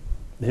that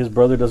his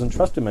brother doesn't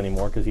trust him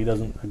anymore because he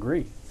doesn't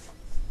agree.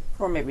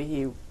 Or maybe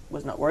he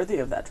was not worthy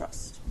of that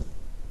trust.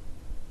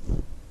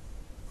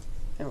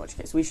 In which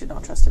case, we should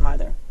not trust him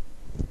either.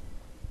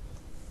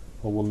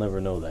 Well, we'll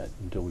never know that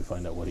until we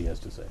find out what he has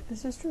to say.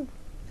 This is true.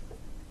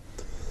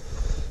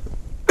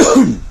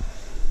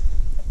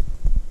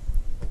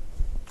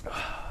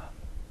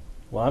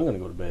 Well, I'm going to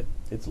go to bed.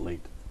 It's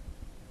late.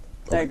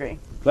 I agree.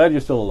 Glad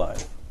you're still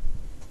alive.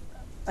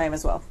 I am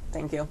as well.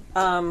 Thank you.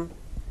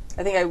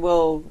 I think I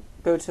will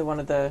go to one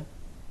of the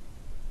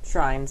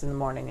shrines in the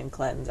morning and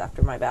cleanse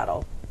after my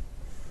battle.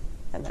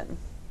 And then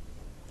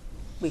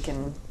we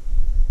can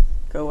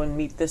go and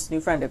meet this new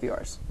friend of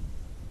yours.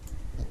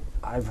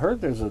 I've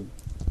heard there's a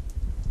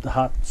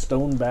hot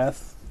stone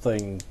bath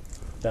thing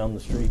down the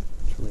street.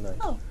 It's really nice.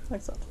 Oh,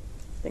 excellent.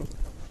 Thank you.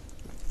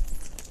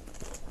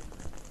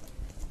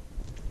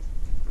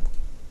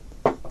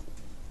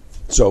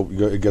 So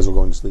you guys are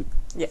going to sleep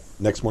Yeah.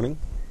 next morning?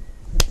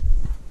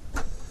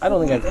 I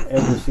don't think I've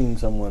ever seen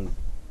someone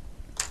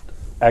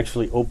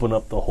actually open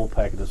up the whole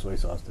packet of soy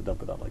sauce to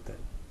dump it out like that.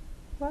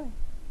 Why?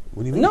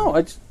 What do you mean?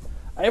 No,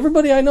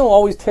 everybody I know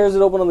always tears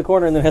it open on the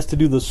corner and then has to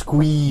do the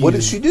squeeze. What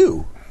did she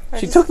do?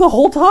 She took the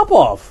whole top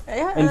off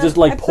Yeah, and just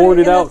I poured put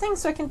it in out. the thing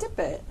so I can dip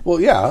it. Well,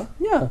 yeah.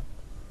 Yeah.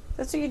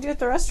 That's what you do at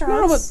the No,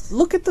 restaurants, but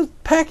look at the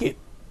packet.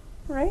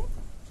 right?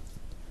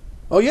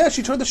 Oh, yeah,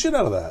 she tore the shit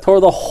out of that. Tore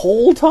the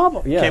whole top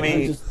off. Yeah.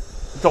 Kimmy,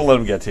 don't let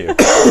him get to you.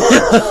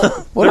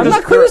 I'm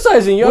not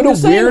criticizing you. What I'm a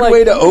just saying, weird like,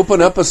 way to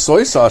open up a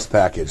soy sauce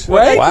package.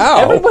 right? Wow.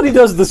 Everybody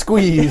does the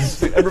squeeze.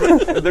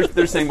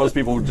 They're saying most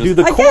people would just Do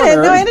the I corner. get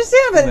it. No, I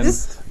understand, but then-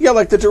 just Yeah,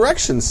 like the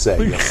directions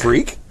say, you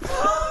freak.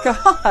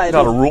 God.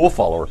 not a rule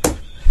follower.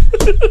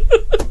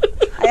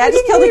 I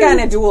just killed a guy in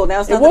a duel.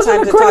 Now's not the wasn't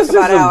time a to talk about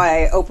criticism. how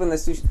I opened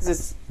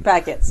this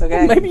packets.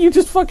 Okay. Maybe you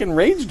just fucking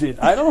raged it.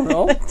 I don't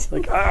know.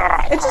 Like,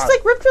 It just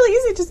like ripped really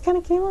easy. It just kind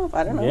of came off.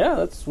 I don't know. yeah,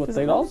 that's what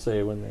they'd all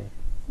say when they.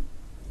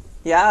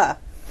 Yeah.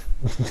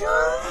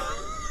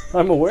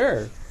 I'm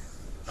aware.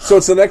 So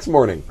it's the next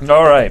morning.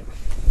 All right.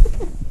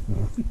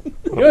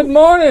 Good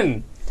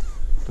morning.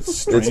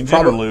 Strange It's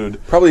probably,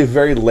 interlude. probably a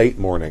very late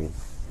morning.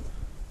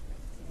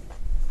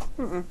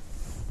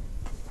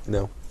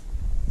 No.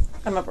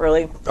 I'm up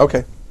early.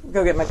 Okay.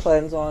 Go get my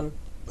cleanse on.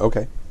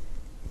 Okay.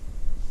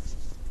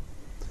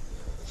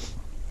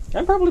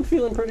 I'm probably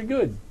feeling pretty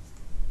good.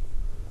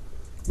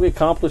 We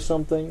accomplished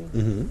something.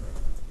 Mm-hmm.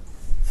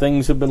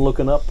 Things have been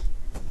looking up.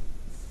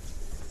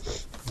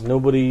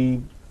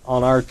 Nobody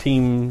on our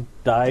team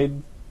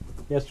died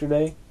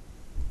yesterday.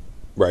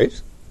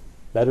 Right.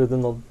 Better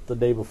than the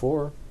day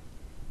before.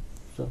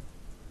 So,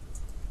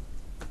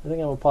 I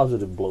think I'm a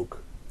positive bloke.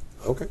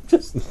 Okay.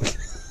 Just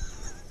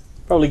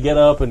probably get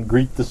up and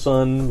greet the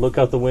sun, look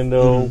out the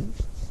window,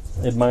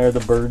 admire the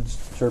birds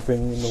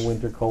chirping in the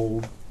winter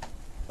cold.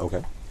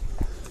 Okay.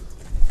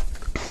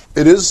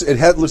 It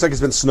looks like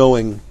it's been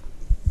snowing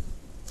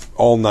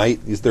all night.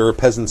 There are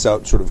peasants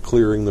out sort of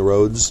clearing the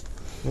roads.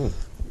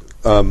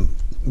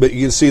 But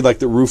you can see like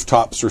the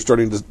rooftops are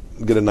starting to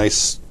get a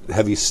nice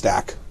heavy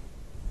stack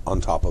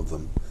on top of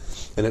them.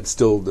 And it's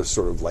still just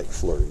sort of light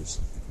flurries.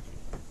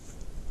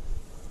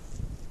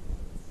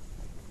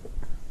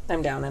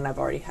 I'm down and I've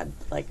already had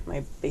like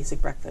my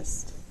basic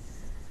breakfast.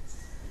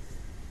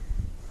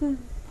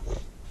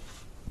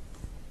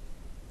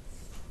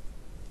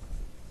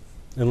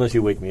 Unless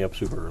you wake me up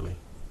super early.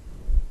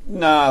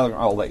 Nah,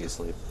 I'll let you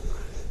sleep.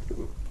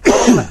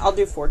 I'll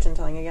do fortune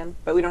telling again,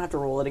 but we don't have to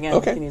roll it again.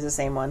 Okay. We can use the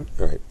same one.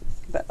 All right.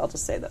 But I'll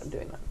just say that I'm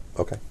doing that.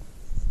 Okay.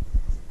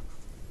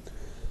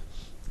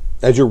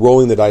 As you're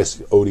rolling the dice,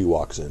 Odie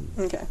walks in.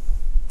 Okay.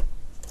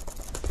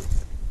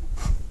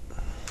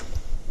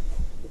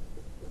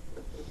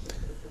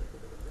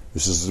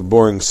 This is a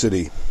boring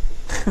city.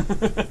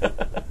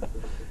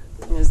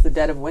 It is the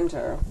dead of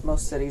winter.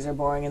 Most cities are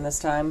boring in this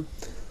time.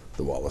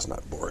 The wall is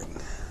not boring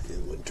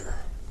in winter.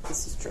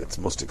 This is true. It's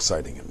most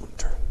exciting in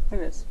winter. It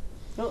is.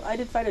 Well, I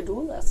did fight a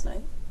duel last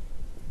night.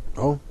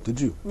 Oh, did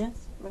you? Yes.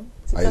 Right.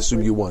 I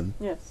assume you won.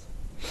 Yes.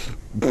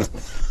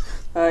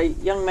 A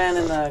young man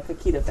in the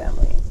Kakita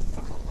family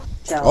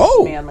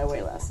challenged me on my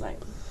way last night.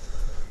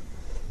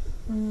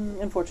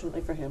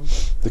 Unfortunately for him.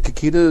 The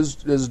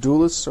Kakitas as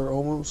duelists are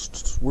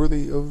almost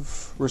worthy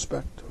of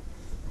respect.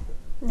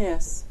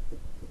 Yes.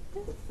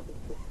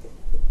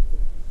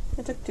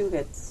 I took 2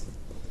 hits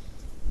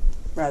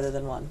rather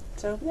than 1.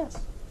 So, yes.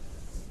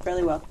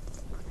 Fairly well.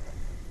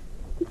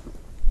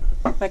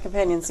 My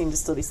companions seem to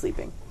still be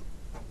sleeping.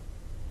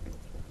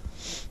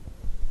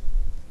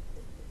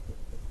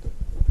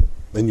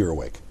 And you're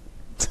awake.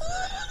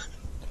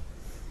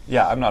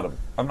 Yeah, I'm not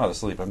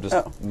asleep. I'm just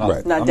not.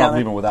 Right. Not I'm down not it.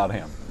 leaving without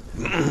him.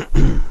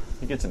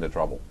 He gets into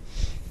trouble.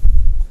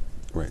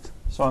 Right.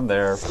 So I'm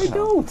there. I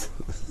don't.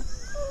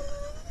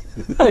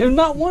 I have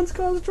not once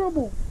caused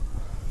trouble.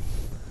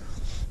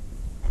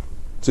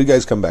 So you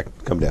guys come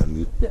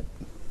down. Yeah.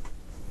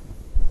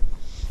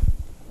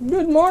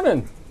 Good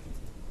morning.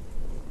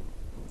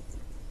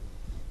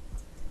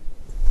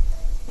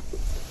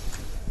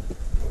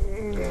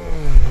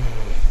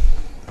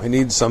 I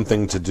need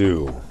something to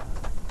do.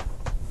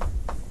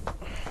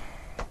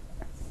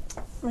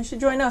 You should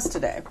join us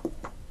today.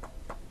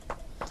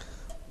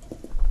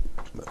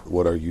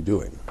 What are you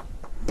doing?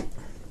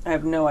 I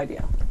have no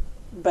idea.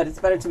 But it's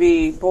better to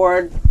be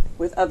bored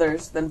with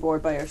others than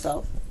bored by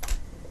yourself.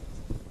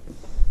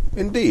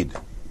 Indeed.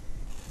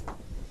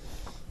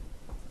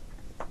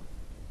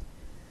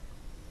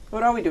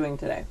 What are we doing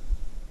today?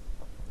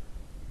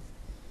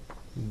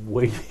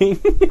 Waiting.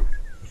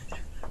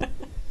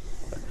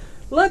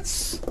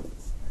 Let's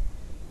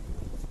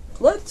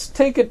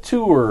take a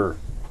tour.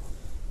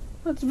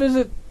 Let's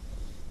visit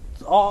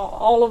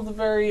all of the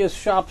various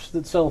shops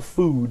that sell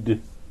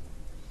food.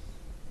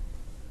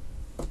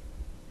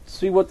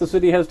 See what the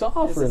city has to This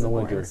offer in is the a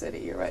boring winter. city.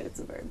 You're right. It's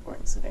a very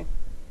boring city.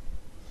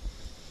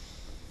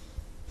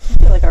 I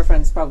feel like our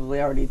friend's probably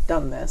already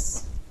done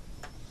this.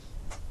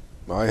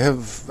 I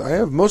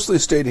have mostly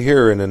stayed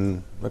here and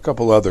in a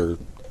couple other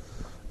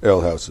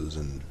ale houses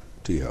and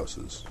tea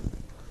houses.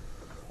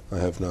 I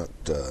have not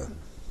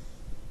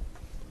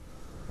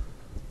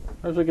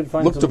Perhaps we could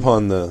find looked some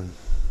upon the...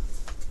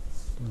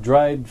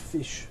 dried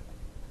fish.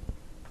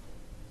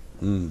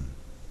 Mm.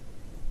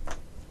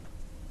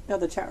 No,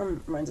 the chat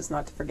room reminds us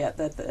not to forget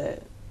that the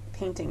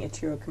painting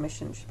Ichiro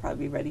commission should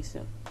probably be ready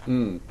soon.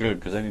 Good,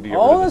 because I need to get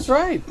rid Oh, of that's this.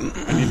 right.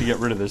 I need to get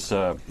rid of this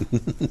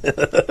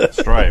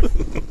strife.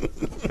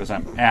 Because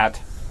I'm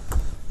at...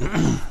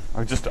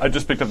 I just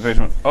picked up the page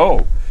and went,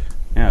 oh!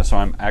 Yeah, so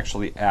I'm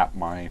actually at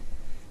my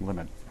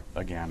limit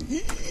again.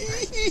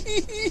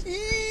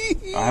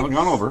 I haven't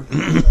gone over.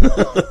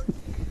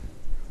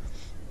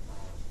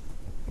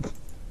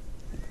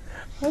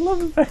 I love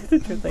the fact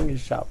that your thing is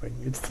shopping.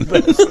 It's the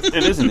best.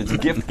 It isn't. It's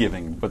gift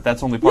giving, but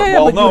that's only part. Yeah,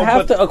 well, but no, you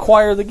have to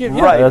acquire the gift.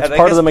 Right, Yeah, that's and I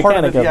part of the guess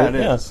mechanic of yeah, it. it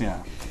Yeah. is.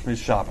 Yeah,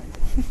 it's shopping.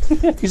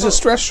 He's a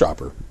stress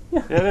shopper.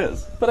 It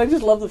is. But I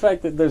just love the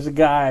fact that there's a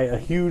guy, a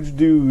huge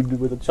dude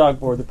with a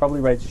chalkboard that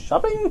probably writes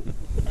shopping.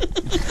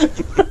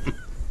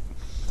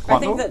 I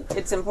think that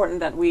it's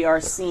important that we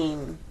are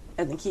seen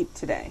at the keep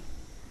today.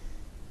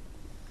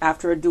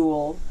 After a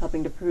duel,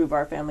 helping to prove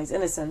our family's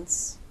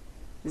innocence,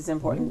 it is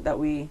important that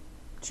we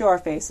show our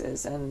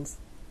faces and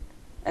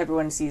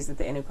everyone sees that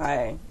the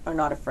Inukai are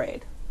not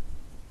afraid.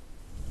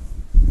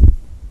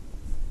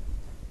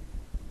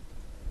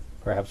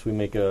 Perhaps we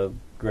make a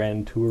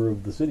grand tour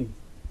of the city.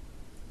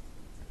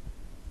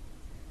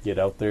 Get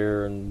out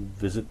there and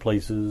visit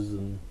places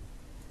and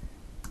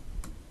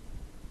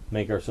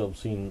make ourselves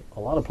seen a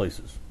lot of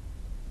places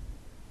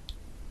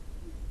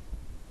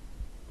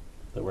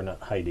that we're not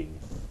hiding.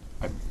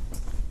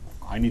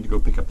 I need to go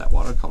pick up that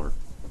watercolor.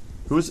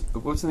 What's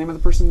the name of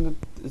the person that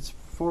it's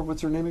for?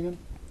 What's her name again?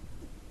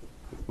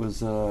 It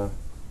was Was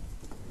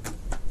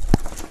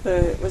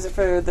it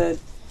for that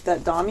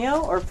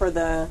daimyo or for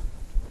the?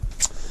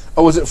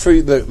 Oh, was it for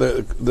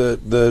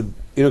the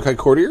Inukai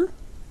courtier?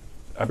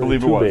 I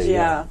believe it was.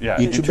 Yeah. Yeah.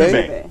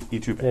 Ichibei?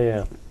 Ichibei.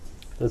 Yeah.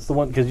 That's the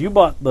one, because you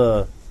bought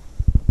the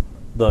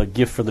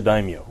gift for the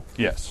daimyo.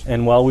 Yes.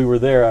 And while we were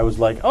there, I was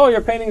like, oh,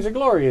 your paintings are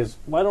glorious.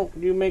 Why don't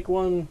you make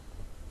one?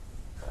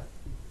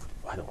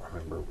 I don't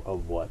remember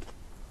of what.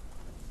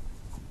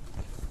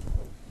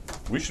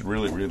 We should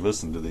really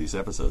re-listen to these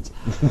episodes.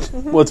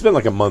 Well, it's been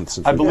like a month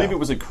since. I believe it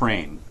was a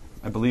crane.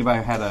 I believe I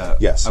had a.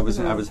 Yes. I was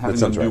having That to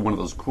sounds do right. one of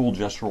those cool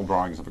gestural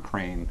drawings of a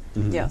crane,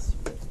 Yes.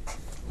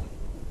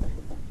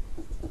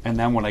 and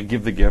then when I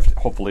give the gift,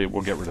 hopefully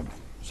we'll get rid of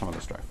some of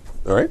the strife.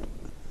 All right.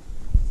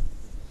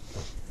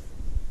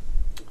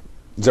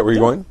 Is that where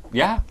you're going?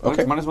 Yeah.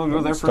 Okay. Might as well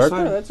go there Start first.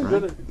 there. Yeah, that's a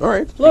good. All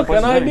right. Look,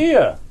 Place an is ready.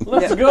 idea.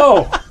 Let's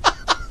go.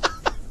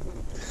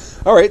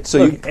 All right.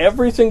 So Look,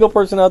 every single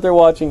person out there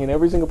watching and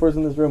every single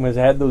person in this room has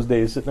had those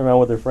days sitting around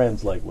with their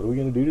friends like, what are we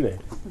going to do today?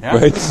 Yeah.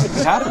 Right.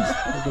 It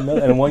happens.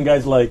 And one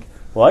guy's like,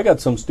 well, I got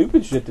some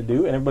stupid shit to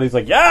do. And everybody's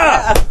like,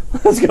 yeah,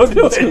 let's go do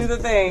Do it. the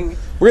thing.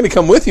 we're going to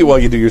come with you while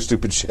you do your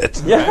stupid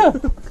shit. Yeah.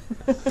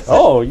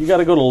 Oh, you got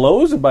to go to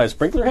Lowe's and buy a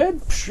sprinkler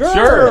head?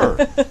 Sure.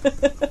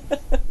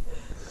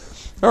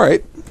 All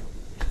right.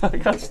 I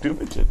got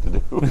stupid shit to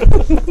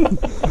do.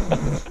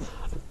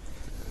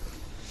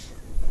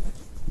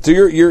 So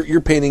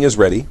your painting is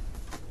ready.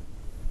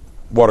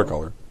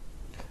 Watercolor.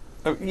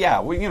 Yeah,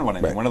 well, you know what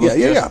I mean. Right. One of those.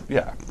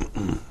 Yeah.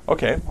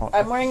 Okay. Well,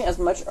 I'm wearing as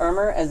much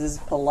armor as is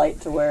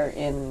polite to wear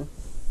in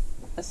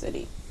a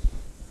city.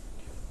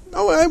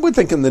 Oh, I would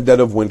think in the dead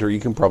of winter you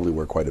can probably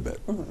wear quite a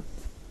bit. Mm-hmm.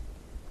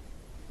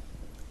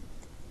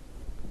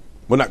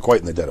 Well, not quite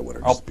in the dead of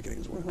winter. I'll Just the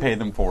beginning of winter. pay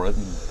them for it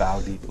and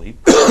bow deeply.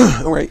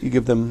 All right, you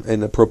give them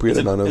an appropriate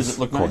amount of does it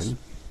look coin. nice?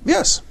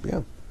 Yes,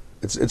 yeah,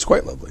 it's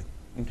quite lovely.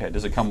 Okay.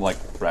 Does it come like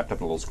wrapped up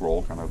in a little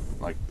scroll, kind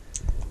of like?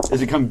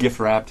 Does it come gift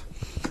wrapped?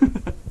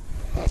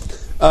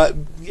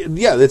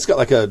 Yeah, it's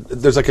got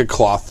there's like a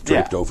cloth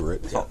draped over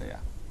it. Oh, yeah.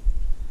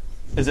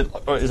 Is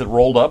it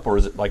rolled up or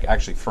is it like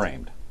actually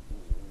framed?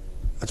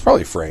 It's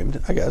probably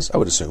framed, I guess. I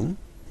would assume.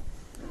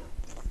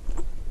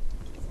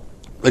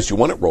 Unless you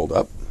want it rolled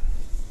up.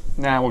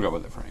 Nah, we'll go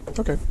with it framed.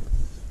 Okay.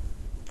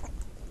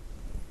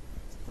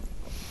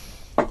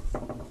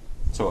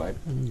 So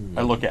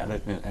I look at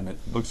it and it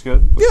looks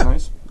good. Looks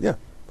nice. Yeah.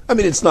 I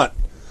mean, it's not.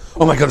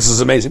 Oh my god, this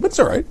is amazing, but it's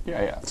all right.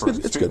 Yeah. It's For good.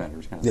 It's street good.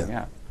 vendors kind of thing,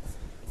 yeah.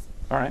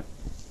 All right.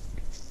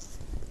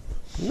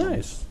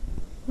 Nice.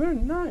 Very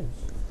nice.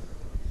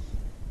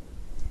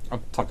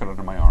 I'll tuck it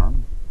under my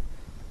arm.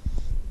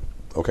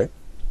 Okay.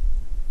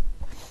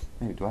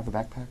 Maybe, do I have a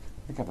backpack?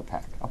 I think I have a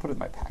pack. I'll put it in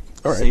my pack.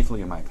 All right.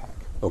 Safely in my pack.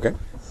 Okay.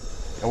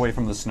 Away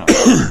from the snow.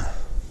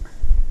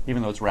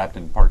 Even though it's wrapped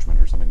in parchment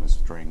or something with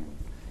string.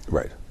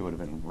 Right. It would have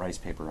been rice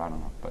paper, I don't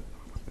know, but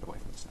keep it away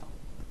from the snow.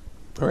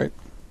 All right.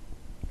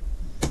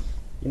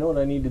 You know what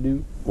I need to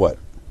do? What?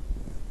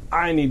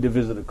 I need to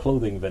visit a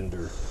clothing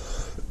vendor.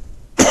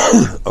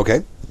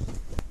 Okay.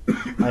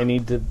 I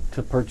need to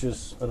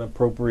purchase an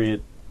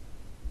appropriate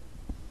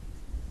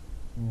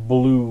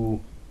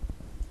blue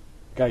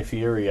Guy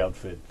Fieri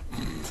outfit.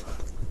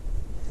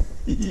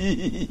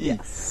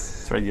 Yes.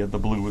 That's right, you had the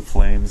blue with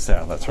flames.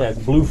 Yeah, that's Yeah, right.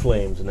 it's blue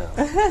flames now.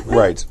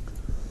 Right.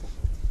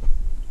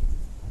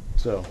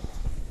 So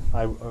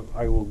I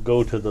will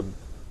go to the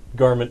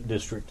garment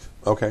district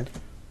Okay.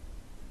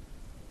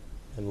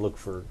 and look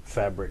for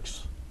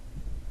fabrics.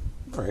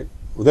 All right.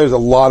 Well, there's a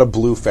lot of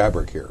blue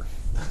fabric here.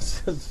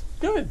 It's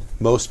good.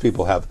 Most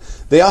people have.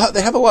 They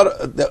have a lot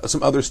of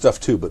some other stuff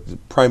too,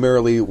 but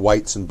primarily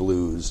whites and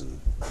blues. And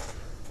I'm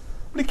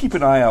going to keep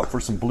an eye out for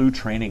some blue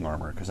training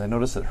armor because I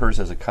noticed that hers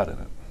has a cut in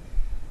it.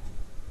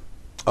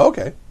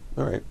 okay.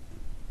 All right.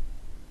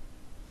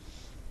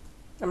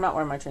 I'm not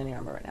wearing my training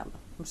armor right now, though.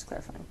 I'm just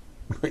clarifying.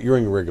 You're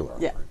in regular.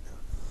 Yeah.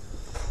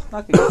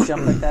 Not going to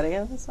jump like that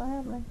again. That's not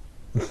happening.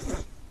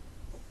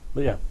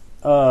 But yeah,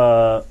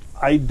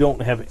 I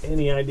don't have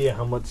any idea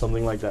how much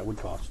something like that would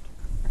cost.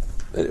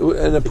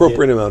 An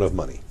appropriate amount of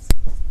money.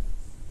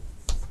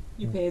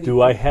 You pay the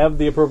Do I have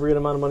the appropriate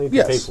amount of money to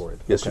Yes. pay for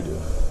it? Yes, Okay. you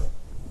do.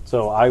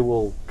 So I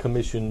will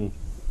commission,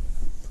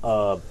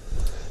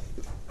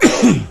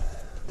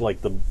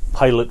 like the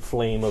pilot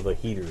flame of a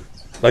heater,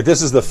 Like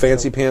this is the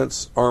fancy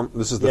pants arm.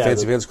 This is the Yeah,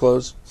 fancy the- pants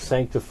clothes.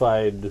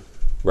 sanctified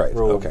Right.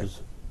 robes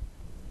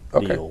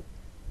Okay. deal.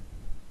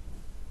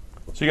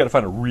 So you got to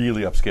find a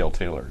really upscale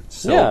tailor.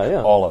 Silk,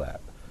 Yeah. all of that.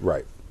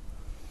 Right.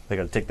 They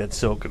got to take that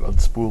silk and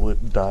unspool it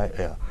and dye.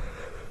 Yeah.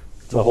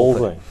 The whole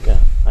thing. Yeah.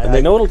 I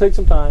they- know it'll take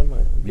some time.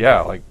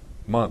 Yeah, like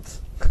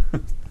months.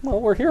 Well,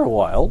 we're here a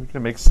while. You're going to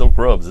make silk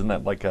robes. Isn't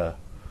that like a...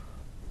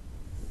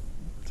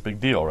 It's a big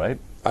deal, right?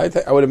 I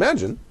would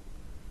imagine.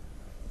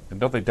 And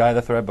don't they dye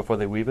the thread before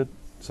they weave it?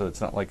 So it's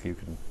not like you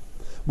can...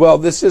 Well,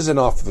 this isn't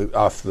off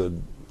the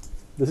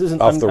This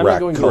isn't off I'm, the I'm rack not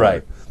going to-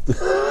 color.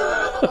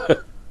 Right.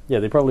 Yeah,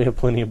 they probably have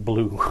plenty of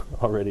blue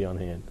already on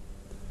hand.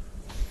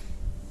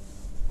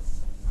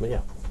 But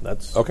yeah,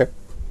 that's Okay.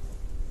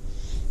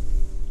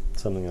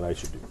 something that I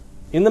should do.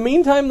 In the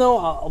meantime, though,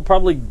 I'll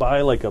probably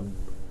buy like a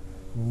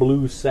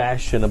blue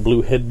sash and a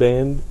blue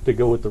headband to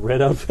go with the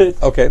red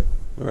outfit. Okay.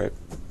 All right.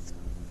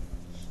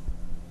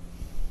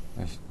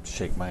 I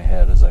shake my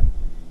head as I'm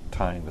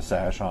tying the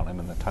sash on him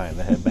and then tying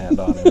the headband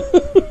on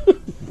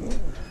him.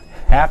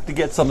 Have to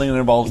get something that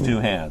involves two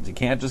hands. You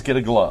can't just get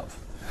a glove.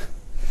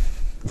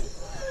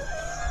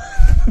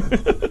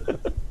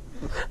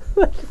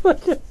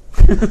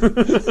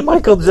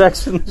 Michael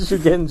Jackson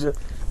Shugenja.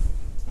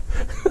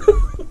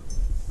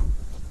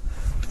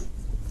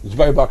 Did you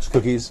buy a box of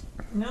cookies?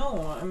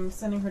 No, I'm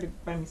sending her to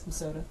buy me some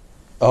soda.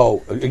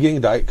 Oh, are you getting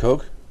a Diet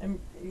Coke?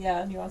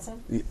 Yeah, you want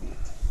some?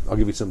 I'll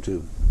give you some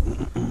too.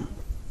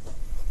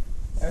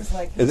 I was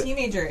like, hey,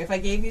 teenager, if I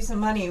gave you some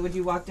money, would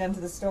you walk down to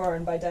the store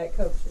and buy Diet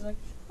Coke? She's like,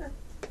 sure.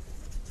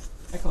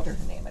 I called her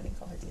name. I didn't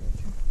call her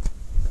teenager.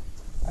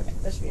 Okay,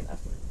 that should be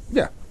enough.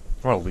 Yeah.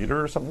 You want a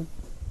liter or something?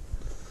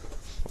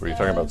 Or are you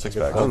talking about six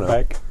packs? I don't know.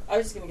 Pack. I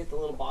was just going to get the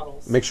little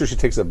bottles. Make sure she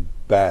takes a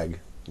bag.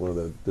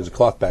 There's a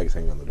cloth bag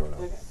hanging on the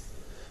doorknob.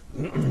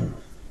 Okay.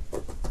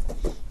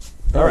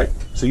 All right.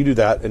 So you do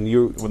that, and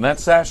you. When that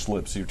sash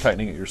slips, you're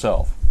tightening it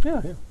yourself.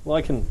 Yeah. Well,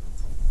 I can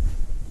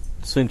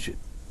cinch it.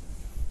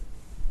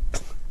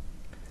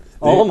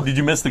 All Did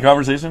you miss the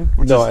conversation?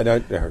 No, I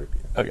heard it.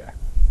 Okay.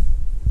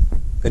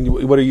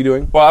 And what are you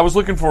doing? Well, I was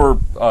looking for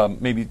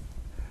maybe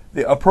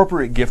the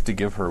appropriate gift to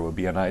give her would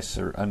be a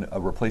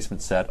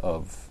replacement set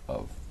of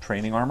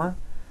training armor,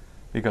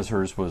 because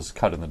hers was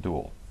cut in the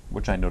duel,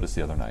 which I noticed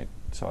the other night.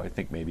 So I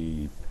think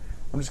maybe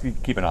I'm just going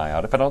to keep an eye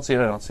out. If I don't see it,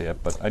 I don't see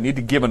it. But I need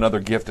to give another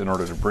gift in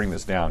order to bring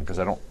this down, because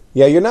I don't.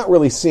 Yeah, you're not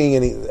really seeing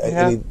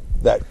any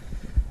that.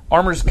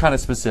 Armor's kind of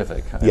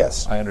specific.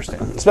 Yes, I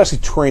understand. Especially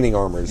training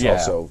armors. Yeah,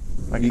 also,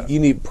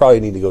 you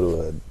probably need to go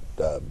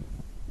to a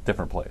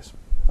different place.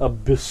 A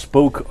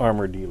bespoke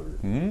armor dealer.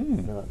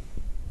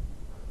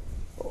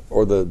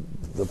 Or the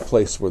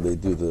place where they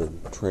do the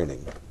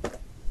training.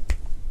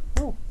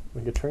 Oh,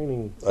 like a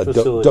training A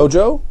facility.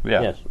 dojo?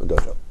 Yeah. Yes. A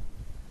dojo.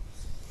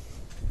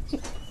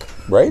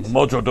 Right?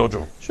 Mojo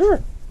Dojo.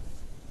 Sure.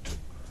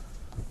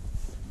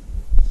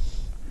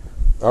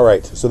 All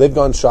right, so they've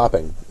gone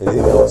shopping.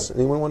 Anything else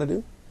anyone want to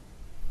do?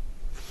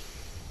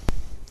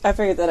 I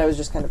figured that I was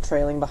just kind of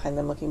trailing behind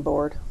them, looking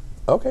bored.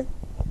 Okay.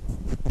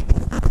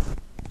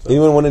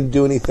 Anyone want to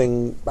do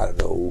anything, I don't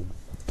know,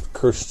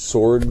 cursed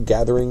sword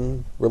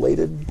gathering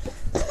related?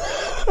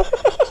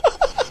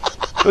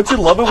 Don't you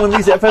love it when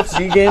these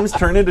FFG games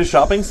turn into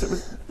shopping?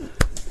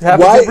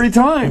 Happens every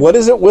time. What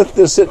is it with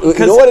this? You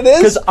know what it is?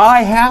 Because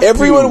I have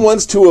Everyone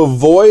wants to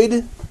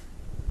avoid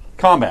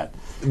combat.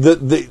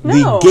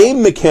 the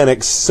game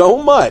mechanics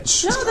so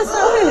much. No, that's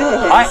not what it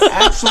is. I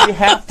actually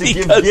have to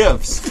give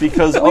gifts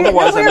because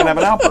otherwise I'm going to have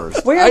an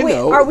outburst. We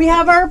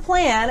have our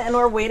plan, and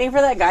we're waiting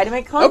for that guy to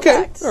make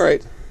contact. Okay, all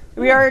right.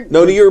 We are.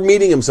 No, you're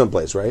meeting him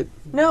someplace, right?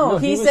 No,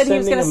 he said he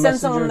was going to send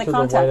someone to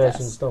contact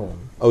us.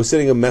 Oh,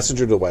 sending a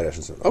messenger to the White Ash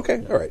and Stone.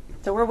 Okay, all right.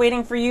 So we're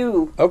waiting for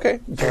you. Okay,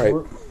 all right.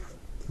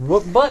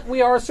 But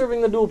we are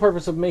serving the dual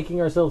purpose of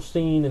making ourselves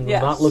seen and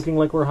not looking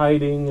like we're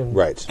hiding. And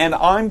Right. And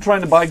I'm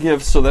trying to buy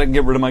gifts so that I can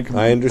get rid of my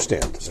I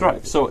understand.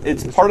 strife. So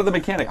it's part of the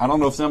mechanic. I don't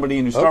know if somebody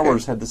in your Star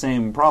Wars had the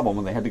same problem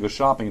when they had to go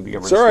shopping to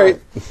get rid of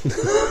strife.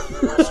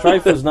 It's all right.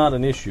 strife is not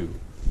an issue.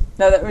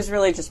 No, that was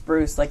really just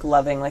Bruce,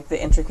 loving, the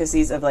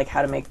intricacies of,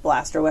 how to make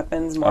blaster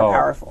weapons more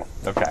powerful.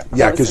 Okay.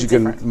 Yeah, because you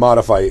can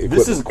modify equipment.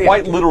 This is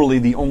quite literally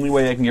the only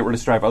way I can get rid of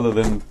strife other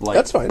than,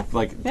 That's fine.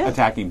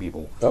 attacking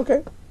people.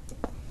 Okay.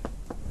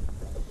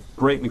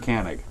 Great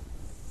mechanic.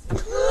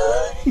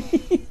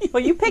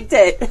 Well, you picked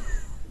it.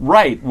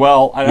 Right.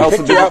 Well, I also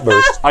picked your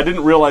outburst. I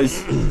didn't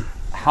realize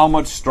how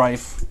much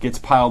strife gets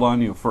piled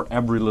on you for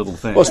every little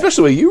thing. Well,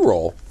 especially when you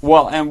roll.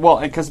 Well, and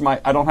because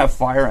I don't have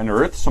fire and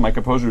earth, so my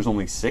composure is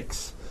only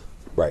 6.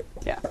 Right.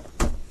 Yeah.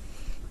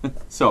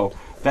 So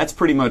that's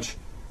pretty much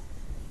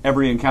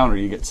every encounter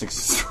you get 6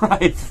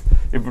 strife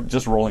if we're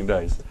just rolling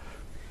dice.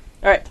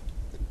 All right.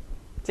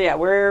 So yeah,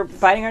 we're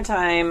biding our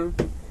time.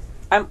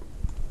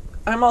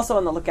 I'm also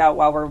on the lookout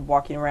while we're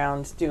walking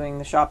around doing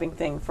the shopping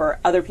thing for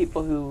other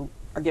people who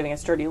are giving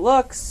us dirty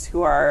looks,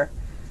 who are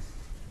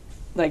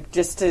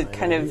just to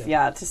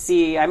to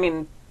see. I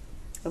mean,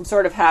 I'm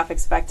sort of half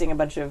expecting a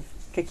bunch of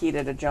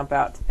Kakita to jump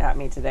out at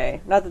me today.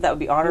 Not that would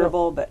be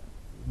honorable, but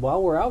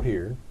while we're out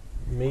here,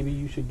 maybe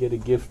you should get a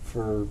gift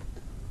for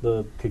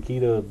the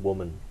Kakita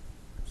woman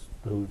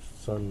whose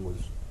son was.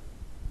 Is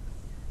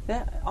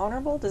that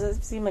honorable? Does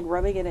it seem like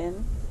rubbing it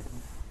in?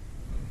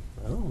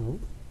 I don't know.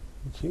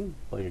 It seemed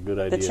like a good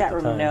idea. The chat at the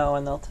room time. know,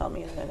 and they'll tell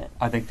me in a minute.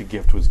 I think the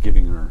gift was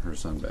giving her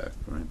son back,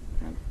 right?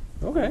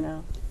 Yeah. Okay.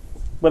 No.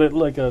 But it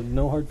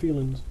no hard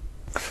feelings.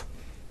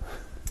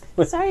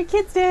 Sorry,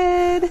 kids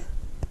did.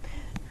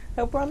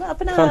 Hope we're on the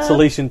up and up.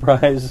 Consolation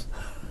prize.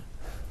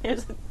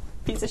 Here's a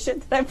piece of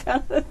shit that I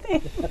found in the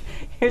thing.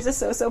 Here's a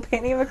so-so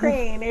painting of a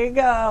crane. Here you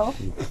go.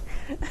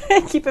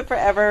 Keep it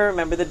forever.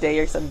 Remember the day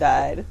your son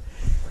died.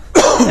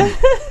 I'd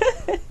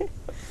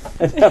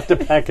have to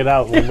pack it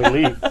out when we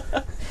leave.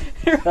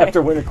 Right.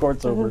 After winter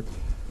court's over.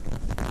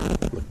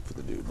 Look for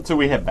the dude. So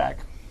we head back.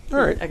 All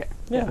right. Okay.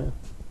 Yeah.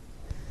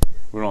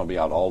 We don't want to be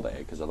out all day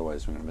because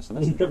otherwise we're going to miss the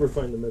message. Never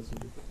find the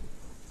messenger.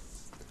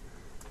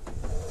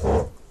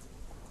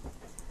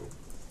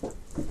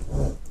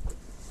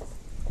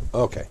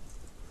 Okay.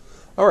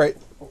 All right.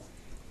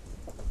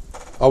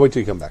 I'll wait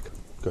till you come back.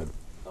 Good.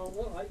 Oh,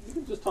 well, you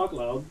can just talk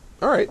loud.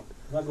 All right.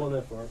 I'm not going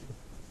that far.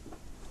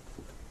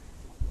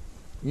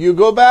 You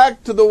go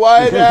back to the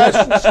White Ash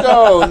and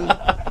Stone.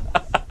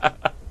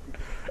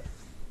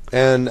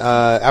 And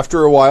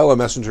after a while, a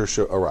messenger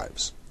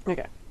arrives.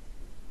 Okay.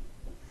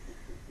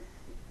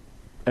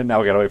 And now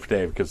we got to wait for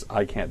Dave because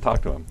I can't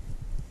talk to him.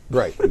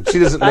 Right. And she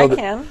doesn't know I that.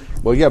 can.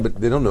 Well, yeah, but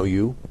they don't know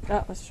you.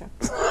 Oh, that's true.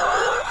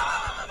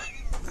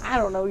 I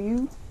don't know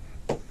you.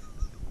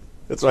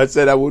 That's why I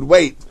said I would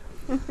wait.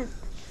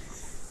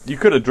 You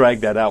could have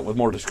dragged that out with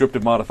more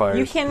descriptive modifiers.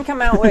 You can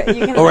come out with.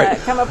 You can All right.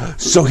 come up.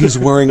 So he's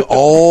wearing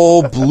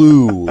all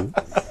blue.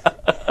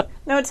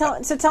 No,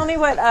 tell me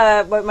what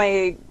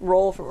my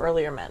role from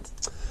earlier meant.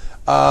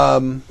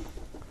 I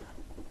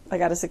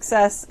got a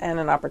success and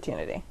an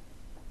opportunity.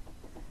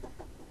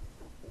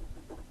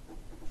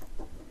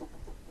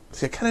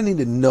 See, I kind of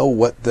need to know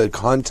what the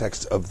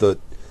context of the.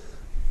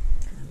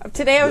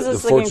 Today I was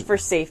just looking for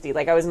safety.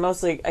 I was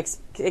mostly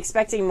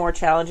expecting more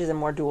challenges and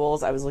more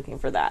duels. I was looking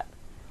for that.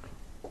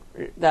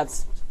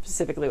 That's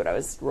specifically what I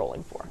was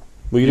rolling for.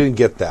 Well, you didn't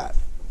get that.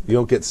 You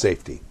don't get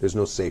safety. There's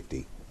no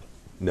safety.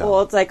 No.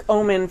 Well, it's like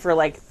omen for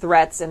like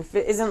threats, and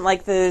isn't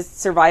like the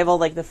survival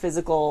like the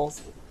physical?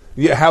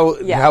 Yeah,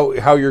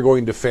 how you're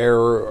going to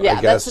fare, Yeah,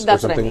 I guess,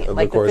 that's or what I something. mean. Of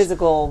Like the course.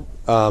 physical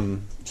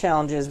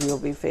challenges we will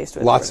be faced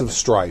with. Lots of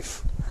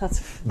strife. That's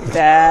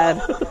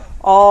bad.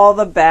 All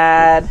the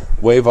bad.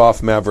 Wave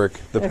off, Maverick.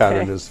 The Okay.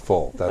 pattern is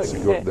full. That's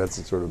Okay. that's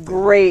the sort of thing.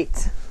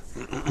 Great.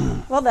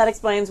 Well, that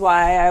explains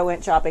why I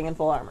went shopping in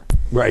full armor.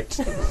 Right.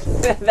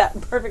 That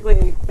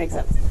perfectly makes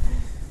sense.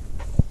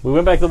 We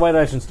went back to the White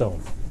Ash and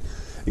Stone.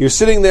 You're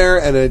sitting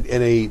there, and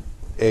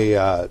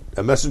a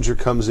messenger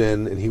comes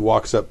in, and he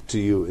walks up to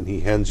you, and he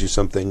hands you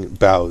something,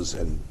 bows,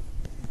 and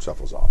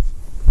shuffles off.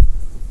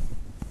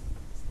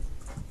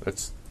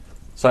 That's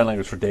sign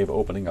language for Dave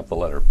opening up the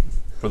letter.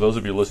 For those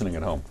of you listening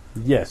at home.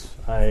 Yes,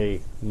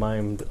 I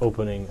mimed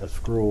opening a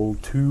scroll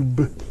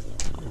tube.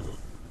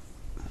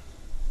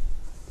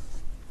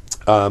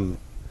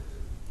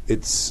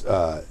 It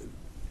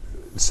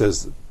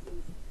says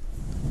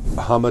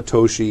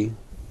Hamatoshi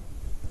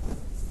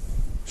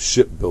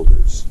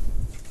Shipbuilders.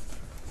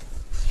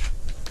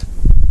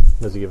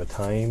 Does he give a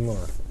time or?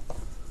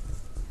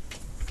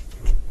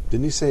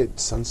 Didn't he say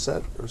it's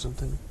sunset or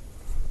something?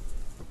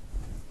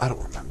 I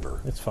don't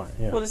remember. It's fine.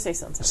 Yeah. We'll just say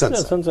sunset. Yeah,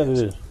 sunset it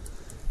is.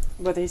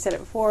 Whether he said it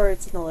before or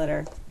it's in the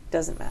letter,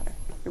 doesn't matter.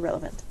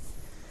 Irrelevant.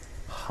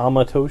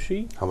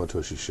 Hamatoshi.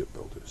 Hamatoshi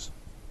Shipbuilders.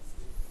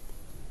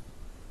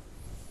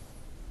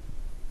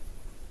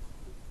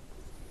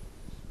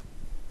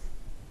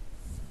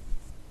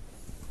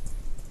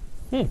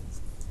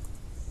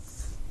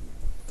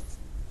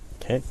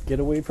 Can't get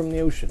away from the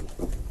ocean.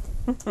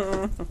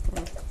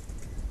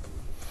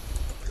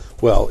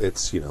 Well,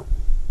 it's, Murasumi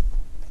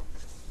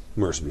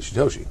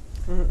Shitoshi.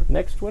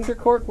 Next winter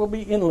court will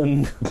be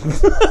inland.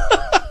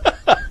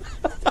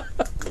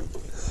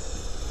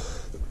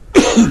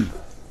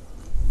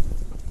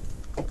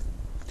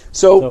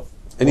 So,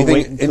 we'll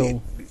wait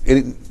until-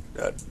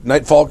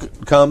 nightfall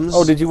comes.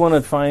 Oh, did you want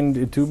to find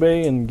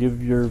Itube and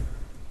give your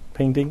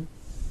painting?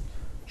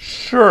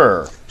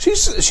 Sure.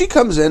 She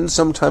comes in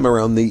sometime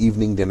around the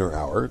evening dinner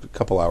hour, a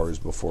couple hours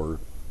before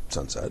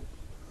sunset.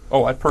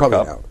 Oh, I perk Probably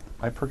up. out.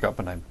 I perk up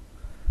and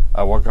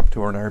I walk up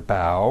to her and I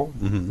bow.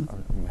 Mm-hmm.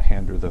 I'm going to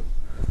hand her the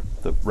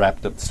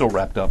wrapped up, still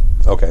wrapped up.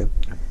 Okay.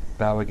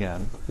 Bow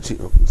again. She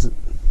opens it.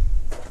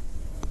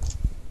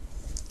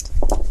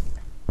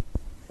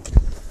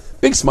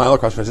 Big smile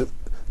across her face.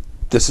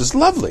 This is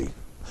lovely.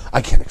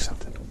 I can't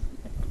accept it.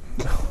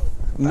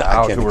 No,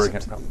 Bow I can't to her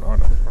accept again. it.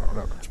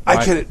 No.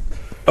 I can't.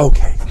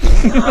 Okay.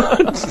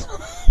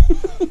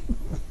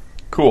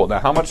 Cool. Now,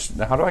 how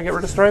do I get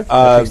rid of strife?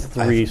 Takes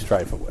 3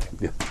 strife away.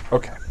 Yeah.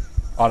 Okay.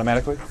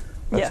 Automatically?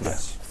 Yes.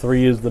 Yes.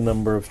 3 is the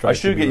number of strife. I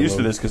should get used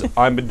to this because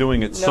I've been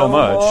doing it so No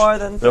much. more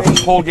than the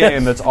 3. whole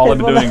game, that's all I've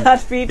been will doing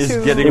not be is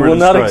 2. getting It rid will of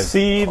not strife.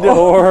 exceed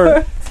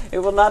or... It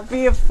will not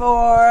be a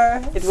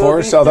 4. It will 4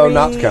 be shall thou 3.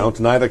 not count,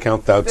 neither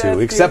count thou 2, That's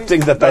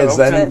excepting that No, thou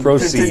then continue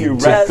proceed right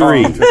to Yes.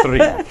 3. on to 3.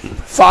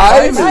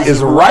 5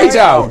 is right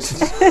out.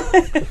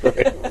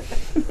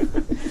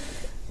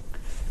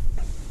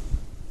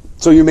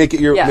 So you make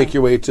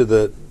your way to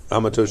the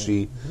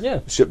Hamatoshi Yeah,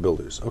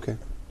 Shipbuilders. Okay.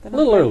 a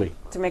little early.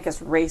 To make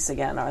us race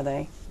again, are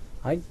they?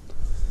 I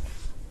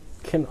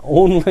can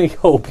only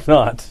hope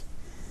not.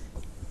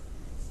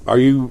 Are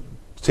you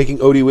taking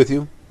Odie with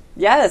you?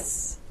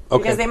 Yes.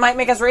 Okay. Because they might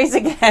make us race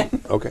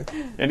again. Okay.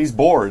 And he's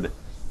bored.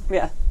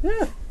 Yeah.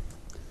 Yeah,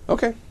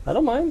 Okay. I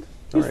don't mind.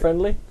 He's All right.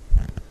 friendly.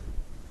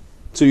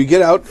 So you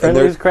get out and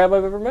Friendliest crab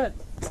I've ever met.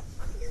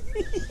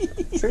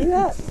 True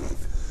that.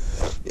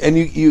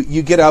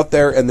 you get out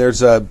there and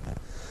there's a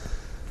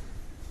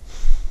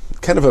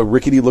kind of a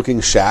rickety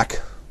looking shack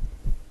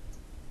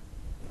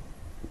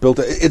built.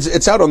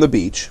 It's out on the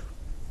beach,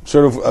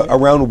 sort of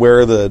around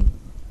where the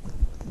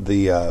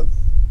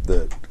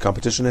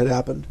competition had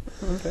happened.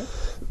 Okay.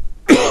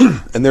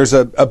 And there's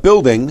a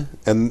building,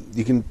 and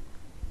you can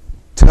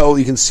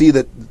see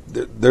that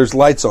there's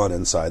lights on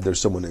inside.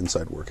 There's someone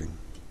inside working.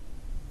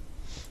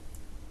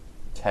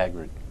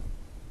 Hagrid.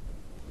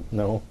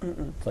 No,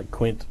 it's like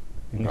Quint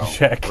in the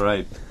shack.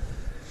 Right.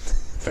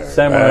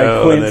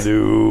 Samurai Quint.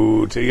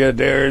 Adieu to your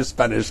dear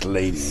Spanish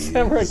ladies.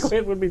 Samurai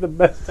Quint would be the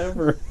best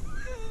ever.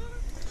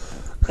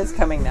 It's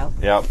coming now.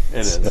 Yep, it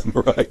is.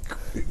 Right.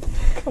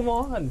 Come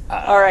on.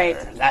 All right.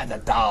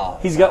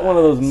 He's got one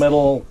of those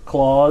metal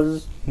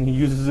claws, and he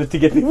uses it to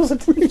get people's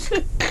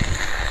attention.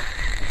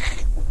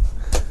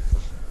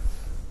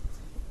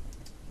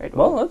 Right.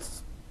 Well,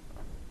 let's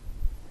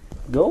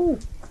go. Are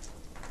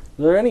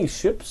there any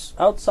ships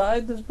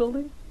outside this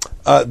building?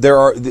 There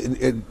are.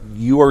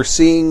 You are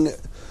seeing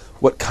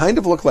what kind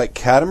of look like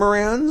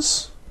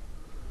catamarans,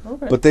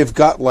 Okay. but they've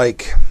got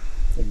like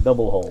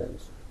double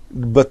hulls.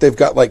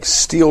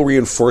 steel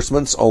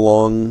reinforcements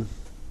along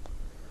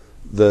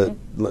the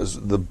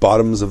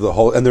bottoms of the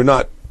hull, and they're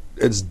not.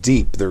 It's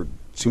deep. They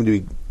seem to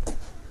be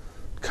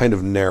kind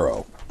of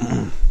narrow,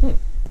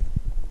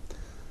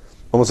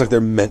 almost like they're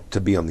meant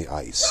to be on the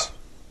ice.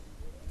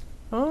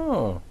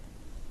 Oh.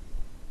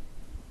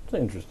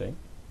 That's interesting.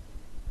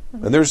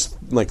 And there's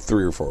like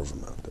 3 or 4 of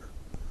them out there.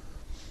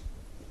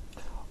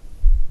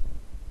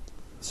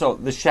 So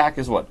the shack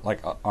is what, like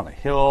on a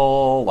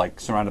hill, like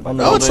surrounded by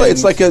No, buildings?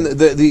 it's like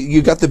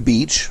you got the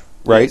beach,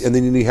 right? Yes. And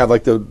then you have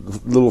like the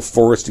little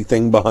foresty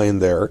thing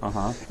behind there.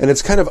 And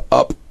it's kind of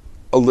up,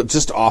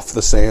 just off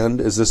the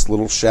sand is this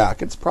little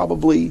shack. It's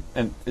probably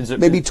And is it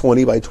maybe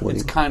 20 by 20.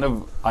 It's kind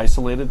of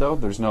isolated though.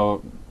 There's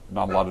not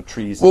a lot of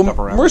trees and Well, stuff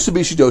around.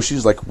 Murasubishi Doshi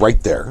is like right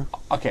there.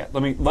 Okay,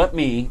 let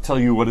me tell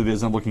you what it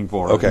is I'm looking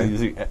for.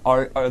 Okay.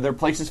 Are there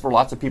places for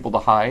lots of people to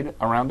hide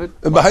around it?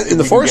 And Like, in the we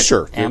can forest, get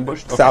sure.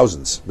 ambushed. Okay.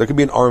 Thousands. There could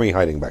be an army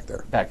hiding back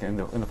there. Back in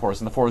the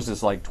forest, and the forest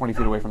is like 20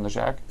 feet away from the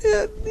shack.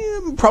 Yeah,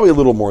 probably a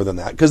little more than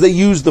that because they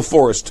use the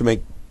forest to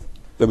make.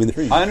 I mean,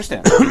 I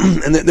understand.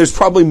 and there's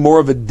probably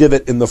more of a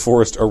divot in the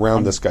forest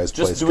around this guy's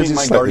place. Just 'cause doing he's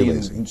my slightly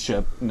lazy.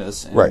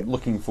 guardianshipness and Right.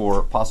 looking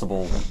for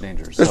possible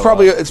dangers.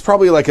 It's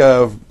probably like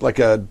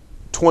a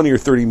 20 or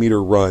 30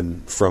 meter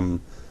run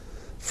from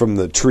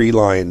the tree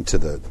line to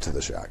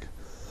the shack.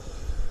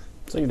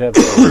 So you'd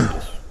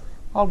have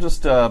I'll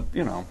just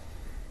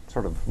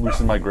sort of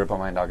loosen my grip on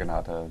my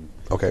naginata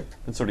Okay.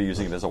 and sort of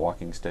using it as a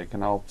walking stick,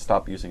 and I'll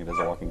stop using it as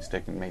a walking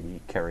stick and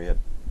maybe carry it,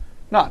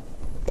 not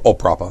Oh,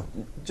 proper.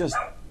 just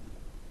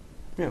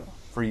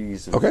for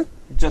ease. Okay.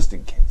 Just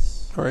in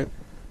case. All right.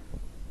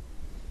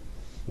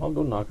 I'll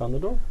go knock on the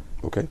door.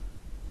 Okay.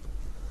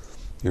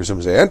 Here's him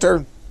say,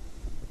 enter.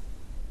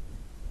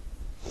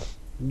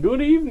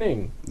 Good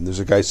evening. And there's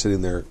a guy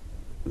sitting there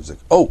who's like,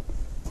 oh.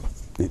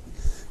 He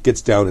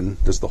gets down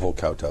and does the whole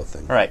kowtow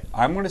thing. All right,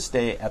 I'm going to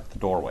stay at the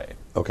doorway,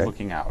 Okay.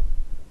 looking out,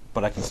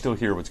 but I can still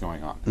hear what's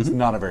going on. It's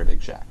not a very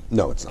big shack.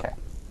 No, it's not. Okay.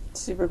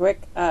 Super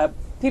quick.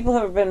 People who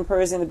have been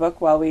perusing the book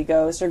while we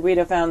go, Sir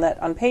Guido found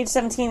that on page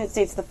 17 it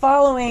states the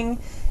following.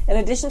 In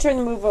addition to the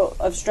removal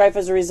of strife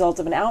as a result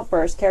of an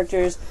outburst,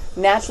 characters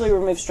naturally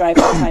remove strife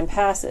as time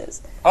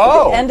passes.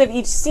 At the end of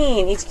each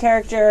scene, each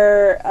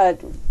character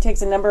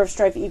takes a number of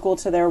strife equal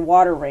to their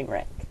water ring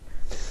rank.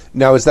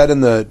 Now, is that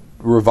in the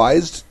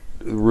revision,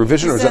 or It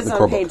is that in says the on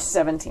core page book?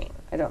 17.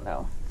 I don't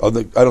know. Oh,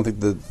 I don't think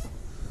the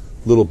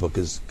little book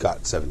has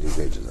got 17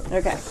 pages in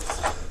it. Okay.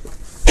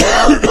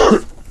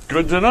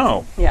 Good to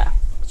know. Yeah.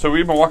 So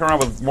we've been walking around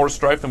with more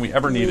strife than we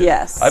ever needed.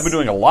 Yes. I've been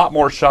doing a lot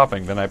more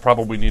shopping than I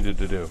probably needed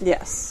to do.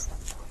 Yes.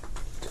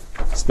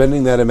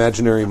 Spending that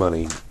imaginary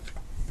money.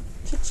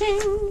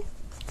 Cha-ching.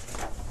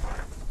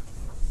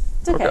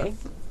 It's okay.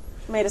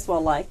 Made us well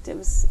liked. It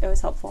was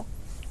helpful.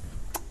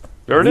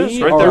 There it is,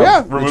 We right are- there. Yeah,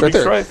 it's Removing right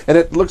there. strife. And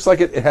it looks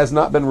like it has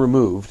not been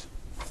removed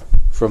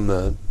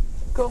from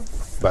Cool.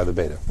 by the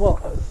beta. Well,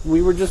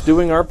 we were just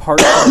doing our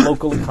part for the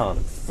local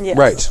economy. Yes.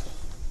 Right.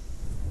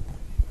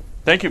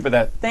 Thank you for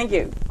that. Thank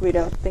you,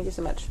 Guido. Thank you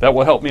so much. That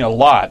will help me a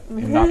lot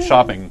in not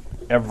shopping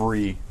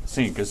every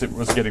scene because it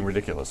was getting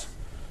ridiculous.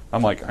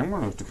 I'm like, I'm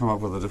going to have to come up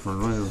with a different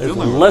way of There's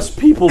dealing with less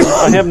people.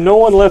 I have no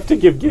one left to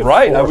give gifts.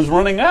 Right, for. I was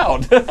running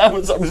out. I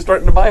was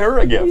starting to buy her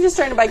a gift. You're just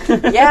trying to buy.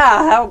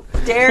 Yeah, how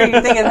dare you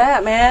think of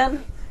that,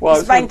 man? Well,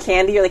 Just buying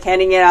candy, you're like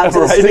handing it out to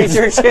Right. the street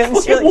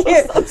urchins. You're like,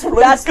 here, That's what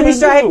I that's was gonna 3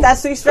 stripe, do.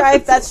 that's 3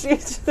 stripe, that's 3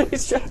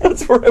 stripe.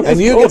 That's where I was And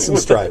you going get some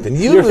with stripe. And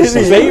you Your get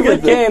some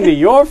favorite candy.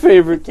 Your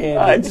favorite candy.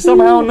 I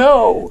somehow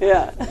know.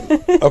 Yeah.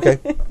 Okay.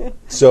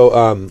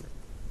 So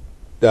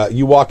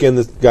you walk in,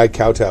 the guy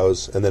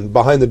kowtows, and then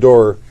behind the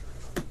door,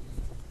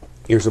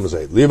 you hear someone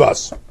say, leave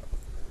us.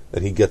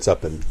 And he gets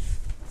up and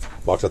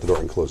walks out the door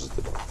and closes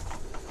the door.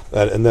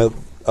 And then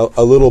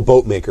a little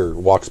boat maker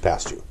walks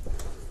past you,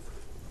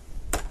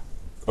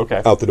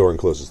 Okay. out the door and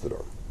closes the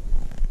door.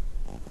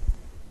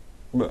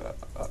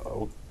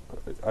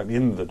 I'm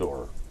in the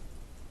door.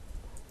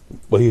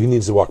 Well, he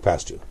needs to walk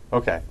past you.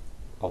 Okay.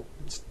 I'll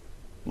just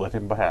let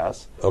him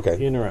pass.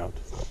 Okay. In or out.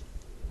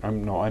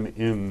 I'm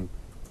in.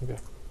 Okay.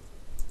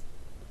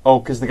 Oh,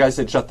 because the guy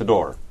said shut the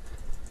door.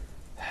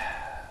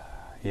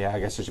 Yeah, I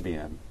guess I should be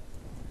in.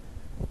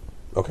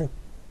 Okay.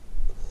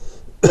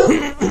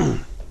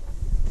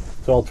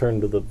 So I'll turn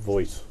to the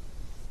voice.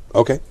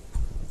 Okay.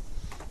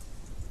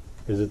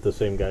 Is it the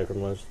same guy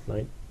from last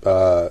night?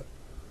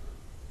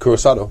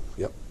 Kurosado.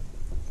 Yep.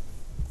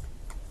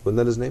 Wasn't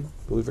that his name?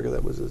 Did we figure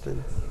that was his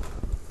name?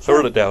 So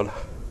wrote it down.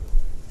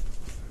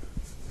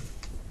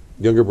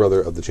 Younger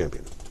brother of the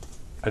champion.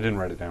 I didn't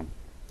write it down.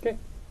 Okay.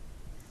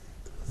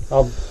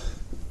 I'll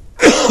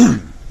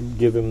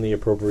give him the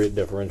appropriate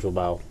deferential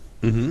bow.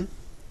 Mm-hmm.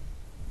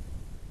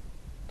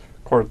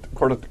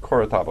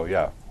 Koratabo,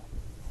 yeah.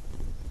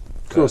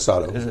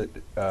 Kurosado. Is it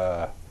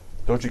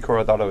Doji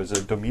Koratabo? Is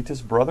it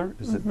Domita's brother?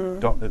 Is it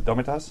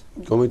Domitas?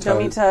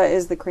 Domita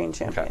is the crane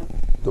champion.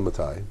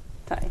 Domitai.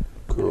 Tai.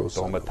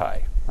 Kurosado.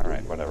 Domitai. All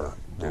right, whatever.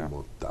 Yeah.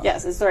 Domitai.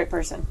 Yes, it's the right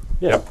person.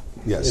 Yeah. Yep.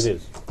 Yes. It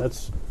is.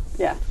 That's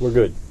Yeah. we're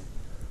good.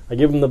 I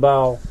give him the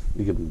bow.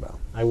 You give him a bow.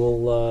 I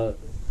will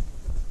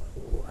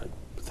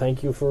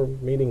thank you for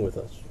meeting with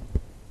us.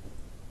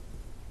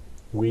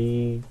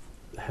 We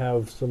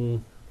have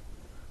some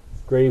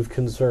grave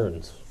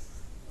concerns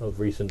of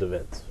recent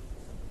events.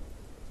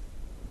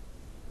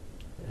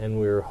 And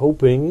we're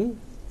hoping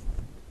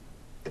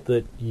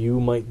that you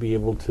might be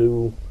able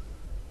to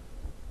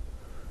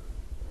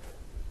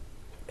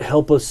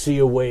help us see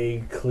a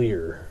way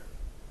clear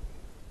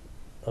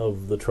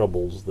of the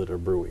troubles that are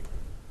brewing.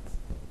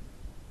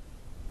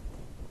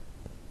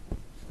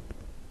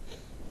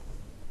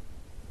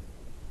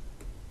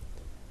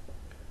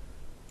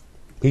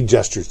 He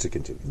gestures to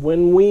continue.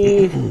 When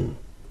we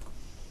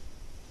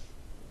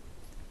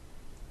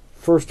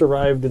first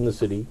arrived in the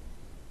city,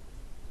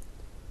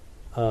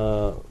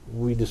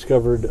 we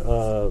discovered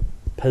a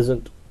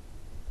peasant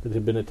that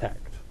had been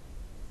attacked.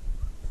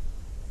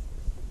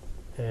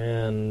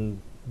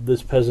 And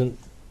this peasant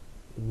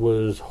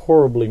was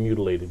horribly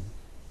mutilated.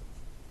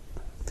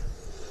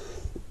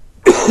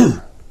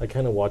 I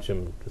kind of watch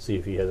him to see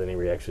if he has any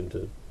reaction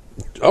to...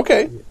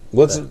 Okay,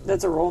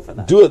 That's a roll for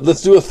that. do it.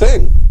 Let's do a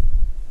thing.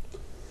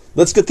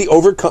 Let's get the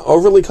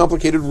overly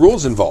complicated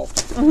rules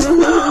involved.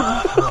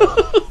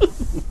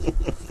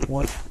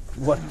 What?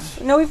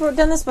 No, we've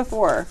done this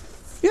before.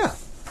 Yeah.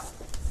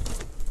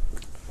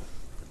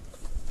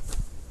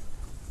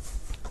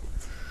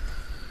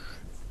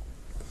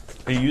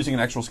 Are you using an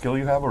actual skill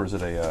you have, or is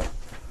it a...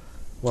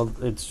 Well,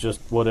 it's just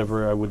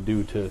whatever I would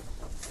do to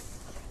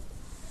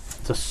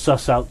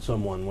suss out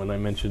someone when I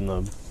mention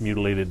the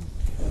mutilated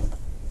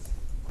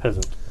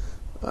peasant.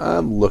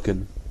 I'm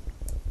looking.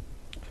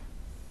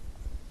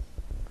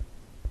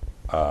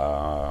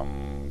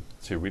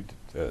 See,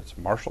 it's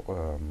martial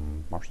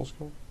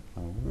skill?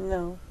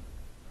 No.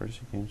 Courtesy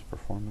games,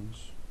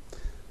 performance.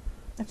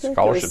 I feel like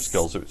Scholarship it was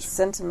skills. It's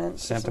Sentiment.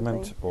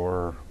 sentiment,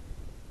 or...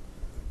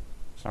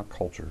 It's not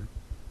culture.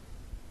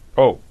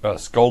 Oh,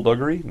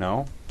 skullduggery?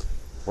 No.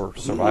 Or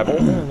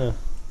survival? No.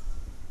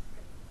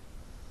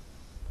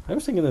 I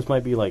was thinking this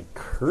might be like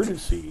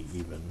courtesy,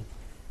 even.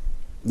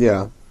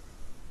 Yeah.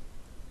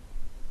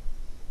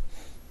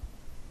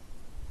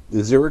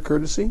 Is there a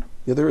courtesy?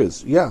 Yeah, there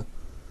is. Yeah.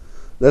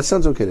 That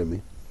sounds okay to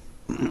me.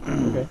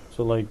 Okay,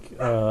 so like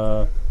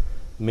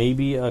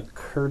maybe a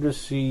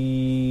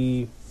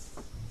courtesy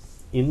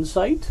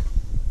insight.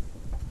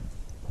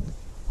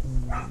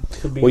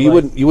 Could be Well, you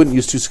like- wouldn't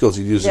use two skills.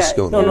 You'd use a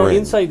skill. in No, one ring.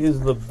 insight is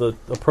the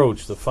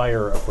approach, the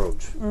fire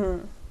approach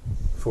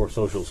for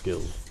social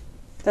skills.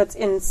 That's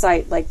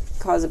insight, like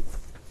cause a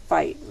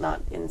fight,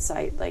 not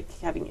insight, like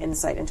having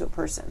insight into a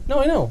person. No,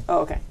 I know. Oh,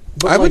 okay.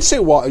 But I would like say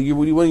you want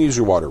to use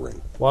your water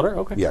ring. water.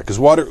 Okay. Yeah, because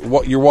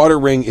your water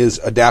ring is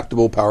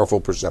adaptable, powerful,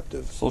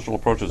 perceptive. Social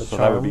approaches, so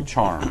charm? that would be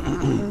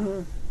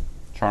charm.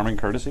 Charming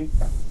courtesy?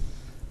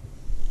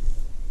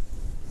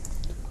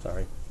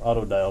 Sorry,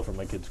 auto dial from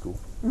my kid's school.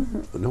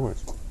 No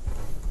worries.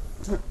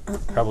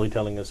 Probably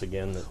telling us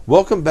again that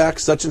Welcome back,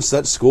 such and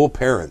such school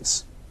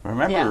parents.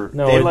 Remember, Yeah.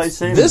 No, daylight it's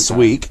savings this time.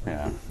 week.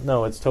 Yeah.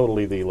 no, it's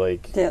totally the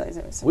like Daylight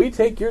savings. we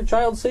take your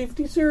child's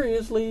safety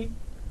seriously.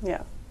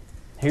 Yeah.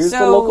 Here's so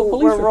the local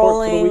police we're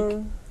report for the week.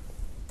 rolling.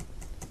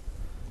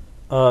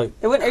 Are you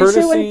sure it Courtesy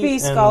wouldn't be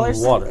and scholars?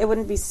 water. It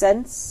wouldn't be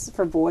sense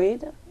for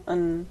Boyd. I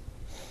mean,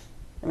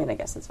 I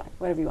guess that's fine.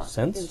 Whatever you want.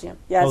 Sense? Give it to him.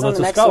 Yeah, it's Oh, on that's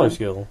the a next scholar one.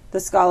 skill. The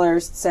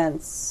scholar's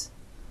sense,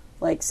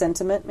 like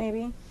sentiment,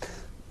 maybe.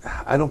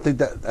 I don't think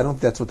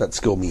that's what that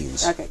skill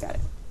means. Okay, got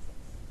it.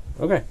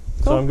 Okay,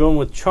 so I'm going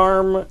with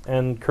charm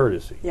and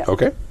courtesy. Yeah.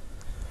 Okay.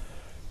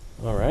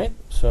 All right,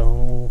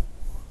 so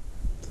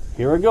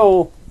here I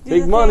go. Do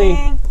Big the money.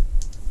 thing.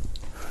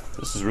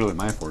 This is really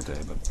my forte,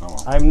 but oh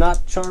well. I'm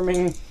not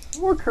charming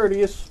or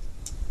courteous.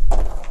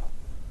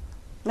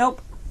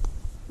 Nope.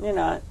 You're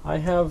not. I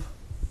have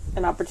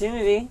An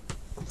opportunity,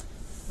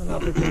 an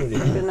opportunity,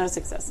 but no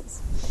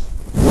successes.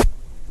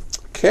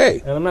 Okay.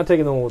 and I'm not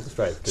taking the one with the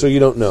stripe. So you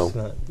don't know. It's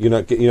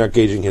not- You're not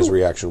gauging his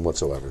reaction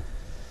whatsoever.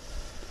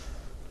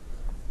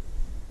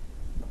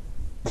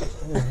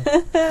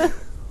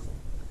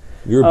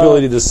 Your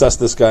ability to suss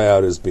this guy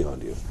out is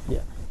beyond you.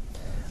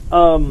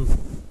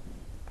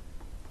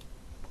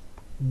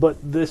 But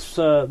this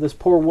this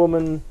poor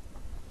woman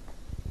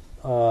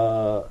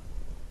was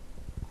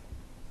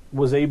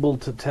able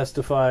to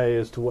testify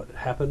as to what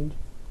happened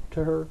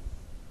to her,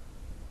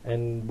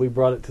 and we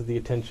brought it to the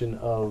attention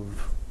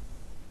of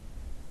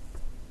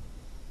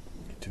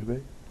Too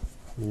big?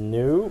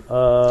 no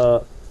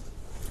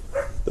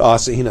The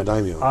Asahina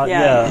Daimyo.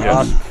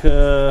 yeah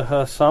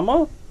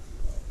Akihasama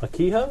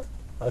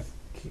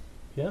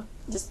yeah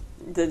Just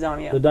the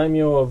daimyo. the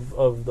daimyo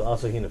of the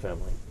Asahina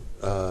family.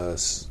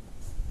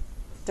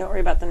 Don't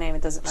worry about the name.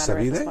 It doesn't matter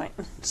at this Sabide? point.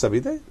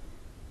 Sabide?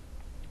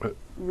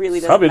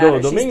 Really doesn't Sabido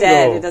matter. She's Domingo.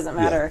 dead. It doesn't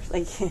matter.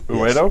 Like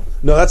Uedo?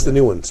 No, that's the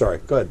new one. Sorry.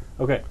 Go ahead.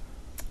 Okay.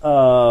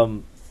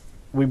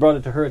 We brought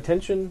it to her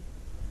attention.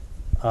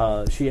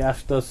 She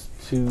asked us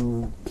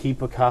to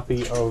keep a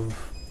copy of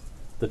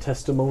the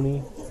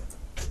testimony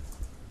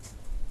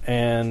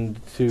and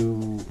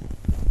to...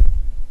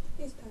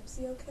 Is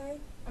Pepsi okay?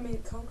 I mean,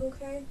 Coke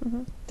okay?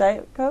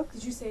 Diet Coke.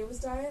 Did you say it was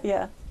diet?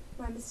 Yeah.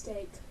 My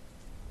mistake.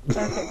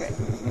 Okay, great.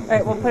 All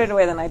right, we'll put it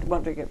away then. I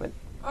won't drink it. But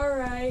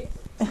Alright.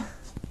 all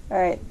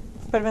right,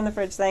 put them in the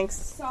fridge. Thanks.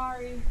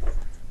 Sorry.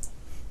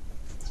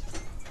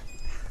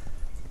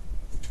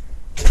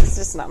 It's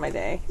just not my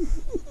day.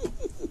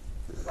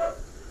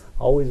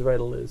 Always write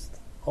a list.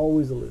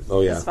 Always a list.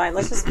 Oh, yeah. It's fine.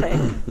 Let's just pay.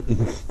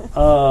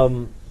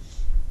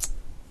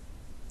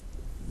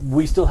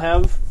 we still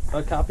have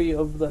a copy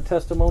of the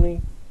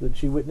testimony that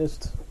she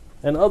witnessed,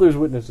 and others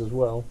witnessed as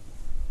well.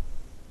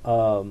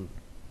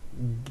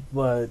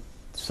 But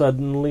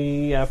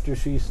suddenly, after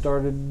she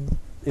started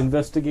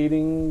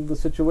investigating the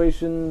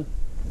situation,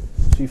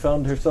 she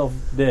found herself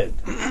dead.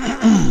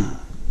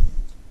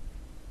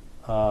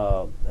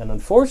 And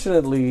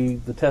unfortunately,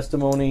 the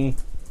testimony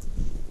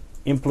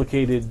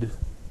implicated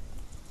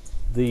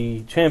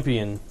the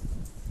champion,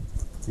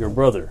 your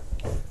brother.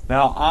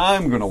 Now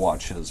I'm going to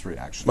watch his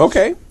reaction.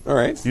 Okay, all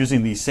right.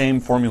 Using the same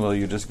formula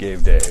you just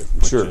gave Dave,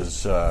 which Sure.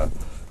 is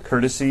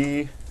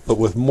courtesy. But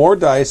with more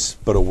dice,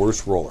 but a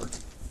worse roller.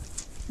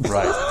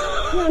 Right.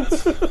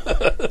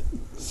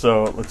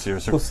 So let's see.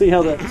 We'll see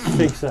how that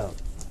shakes out.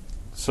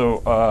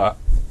 So,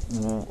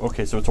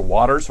 okay, so it's a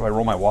water, so I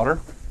roll my water.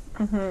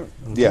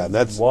 Yeah,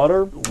 that's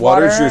Water? water's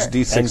Water your and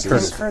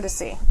D6s.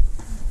 Courtesy.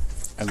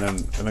 And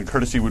then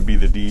courtesy would be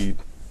the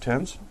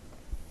D10s.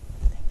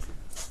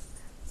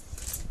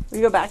 Will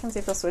you go back and see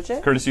if they'll switch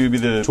it? Courtesy would be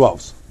the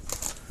 12s.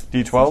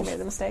 You D12s. made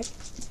the mistake.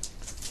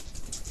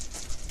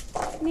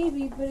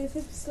 Maybe, but if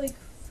it's like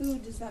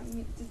food, does that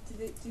mean? Do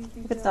you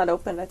think? If it's not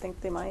opened, I think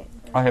they might.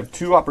 I have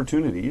 2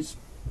 opportunities.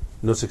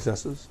 No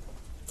successes?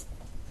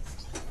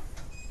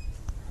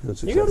 No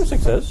You got a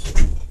successes.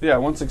 success. Yeah,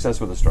 1 success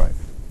with a strife.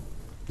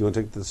 You want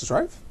to take the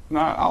strife?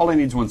 No, all I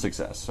need is 1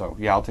 success. So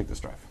yeah, I'll take the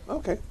strife.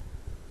 Okay.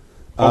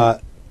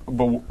 But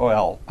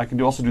well, I can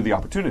also do the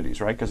opportunities,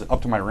 right? Because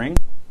up to my ring.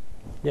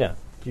 Yeah.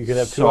 You could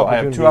have 2 So I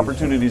opportunities. have 2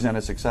 opportunities and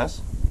a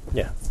success.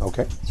 Yeah.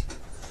 Okay.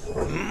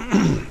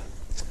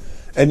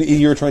 And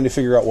you're trying to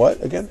figure out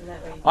what again?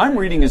 I'm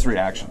reading his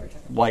reaction,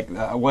 like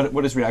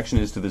what his reaction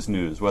is to this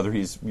news. Whether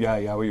he's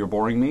well, you're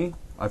boring me.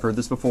 I've heard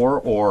this before,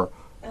 or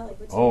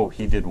oh,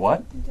 he did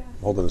what?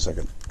 Hold on a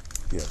second.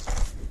 Yes.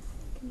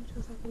 Can you tell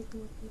us how to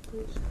come with me,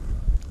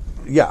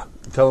 please? Yeah.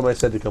 Tell him I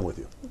said to come with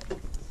you.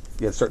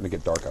 Yeah, it's starting to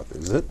get dark out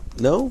there, isn't it?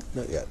 No,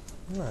 not yet.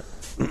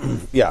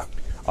 Yeah.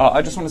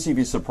 I just want to see if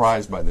he's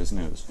surprised by this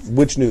news.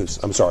 Which news?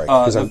 I'm sorry.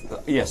 'cause I'm-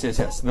 Yes.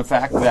 The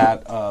fact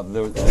that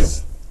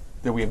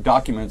that we have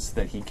documents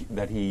that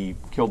he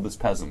killed this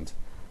peasant,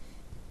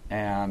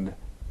 and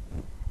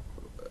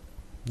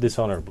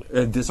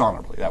Dishonorably.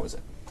 dishonorably. That was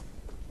it.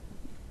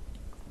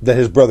 that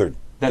his brother.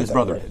 That his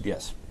brother did.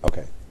 Yes.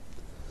 Okay.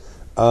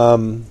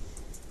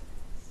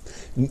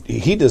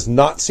 He does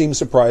not seem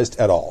surprised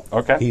at all.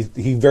 Okay.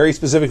 He very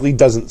specifically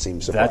doesn't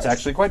seem surprised. That's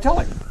actually quite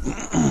telling.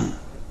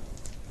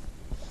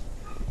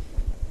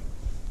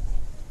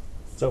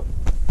 So,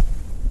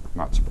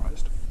 Not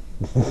surprised.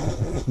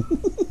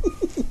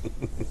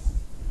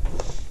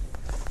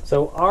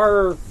 so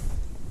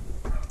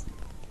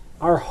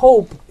our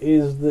hope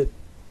is that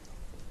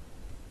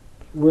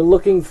we're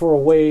looking for a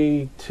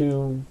way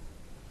to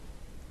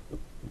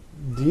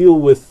deal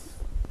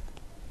with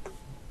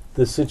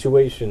the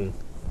situation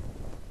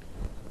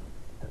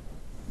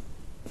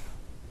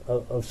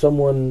of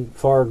someone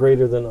far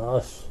greater than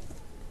us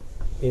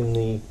in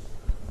the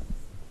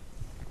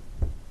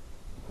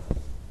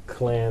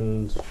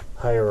clan's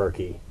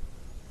hierarchy.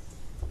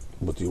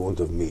 What do you want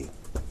of me?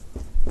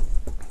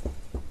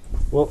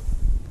 Well,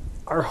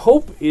 our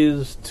hope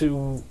is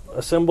to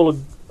assemble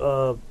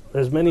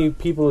as many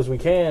people as we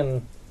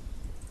can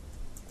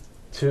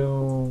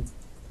to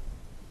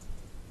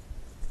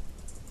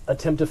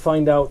attempt to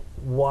find out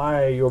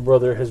why your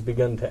brother has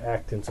begun to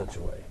act in such a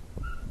way.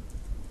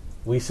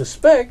 We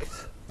suspect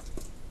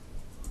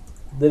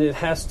that it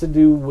has to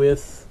do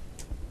with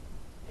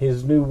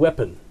his new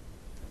weapon.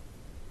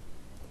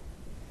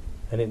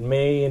 And it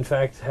may, in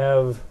fact,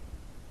 have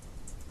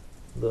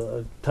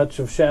the touch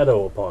of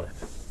shadow upon it.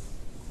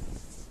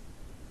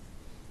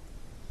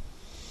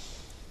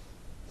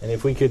 And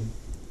if we could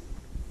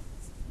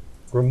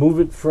remove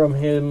it from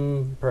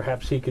him,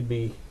 perhaps he could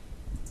be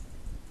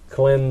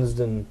cleansed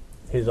and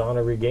his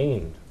honor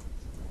regained.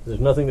 There's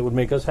nothing that would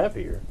make us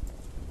happier.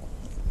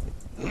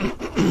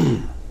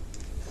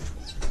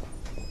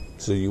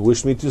 So you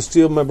wish me to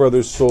steal my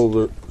brother's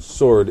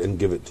sword and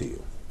give it to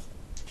you?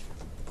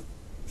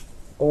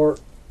 Or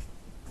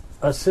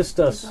assist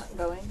us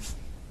Going.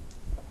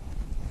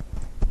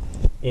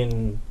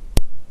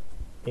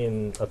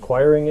 in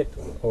acquiring it,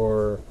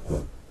 or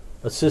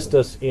assist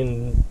us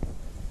in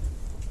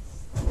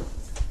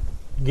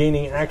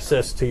gaining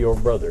access to your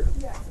brother.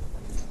 Yeah.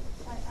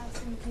 I asked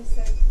him, he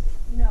said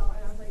no,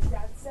 and I was like,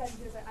 Dad said,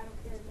 he was like, I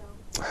don't care,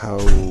 no.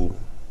 How...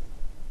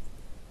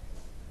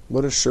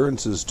 What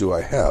assurances do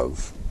I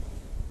have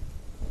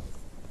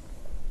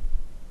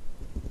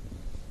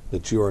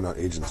that you are not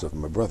agents of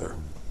my brother,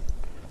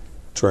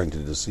 trying to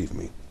deceive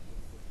me?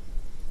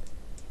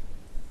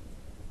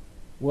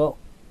 Well,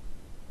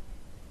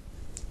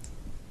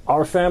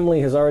 our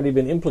family has already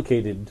been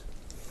implicated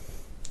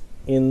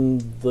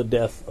in the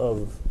death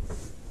of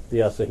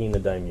the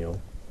Asahina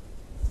daimyo.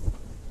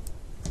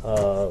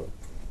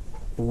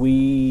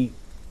 We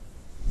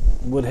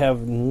would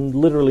have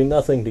literally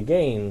nothing to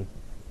gain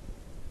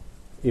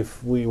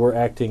if we were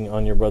acting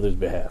on your brother's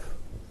behalf.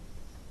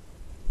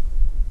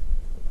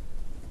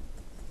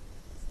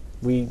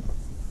 We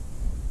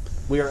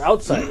are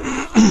outsiders.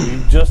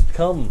 We just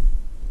come.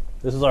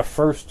 This is our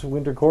first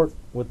winter court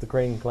with the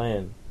Crane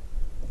clan.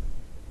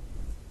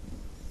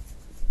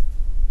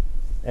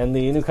 And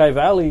the Inukai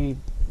Valley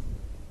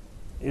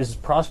is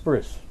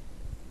prosperous.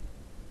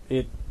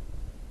 It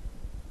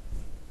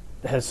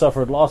has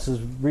suffered losses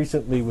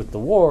recently with the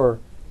war,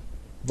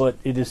 but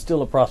it is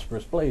still a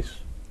prosperous place.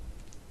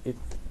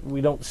 We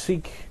don't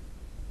seek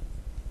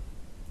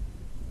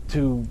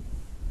to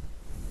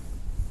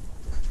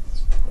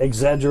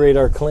exaggerate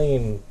our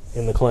claim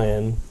in the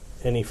clan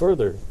any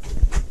further.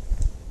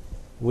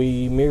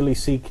 We merely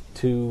seek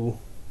to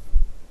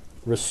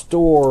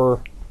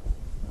restore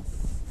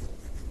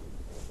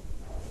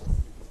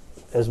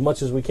as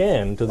much as we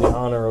can to the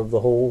honor of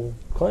the whole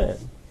clan.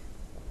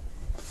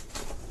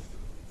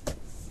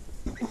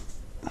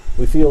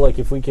 We feel like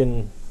if we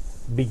can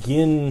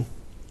begin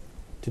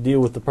to deal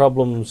with the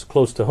problems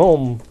close to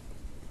home,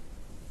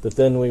 that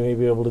then we may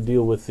be able to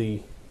deal with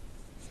the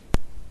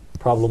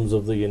problems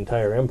of the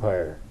entire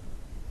empire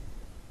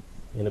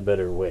in a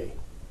better way.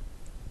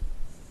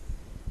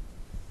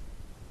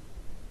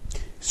 He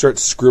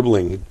starts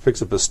scribbling. He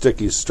picks up a stick.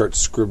 He starts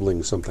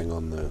scribbling something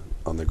on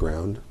the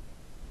ground,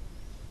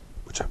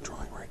 which I'm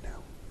drawing right now.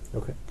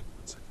 Okay.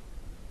 One second.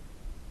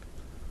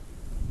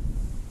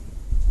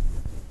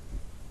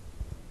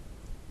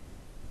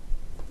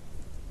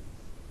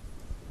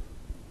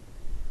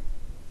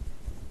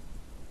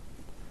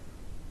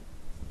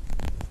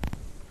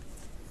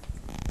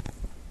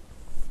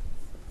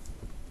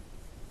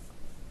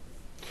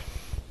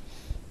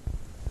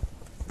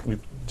 You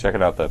check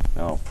it out.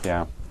 Oh,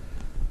 yeah.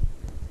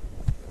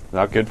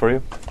 Not good for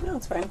you? No,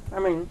 it's fine. I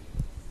mean,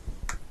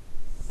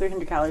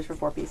 300 calories for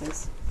 4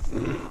 pieces.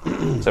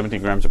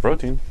 17 grams of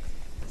protein.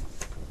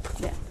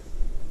 Yeah.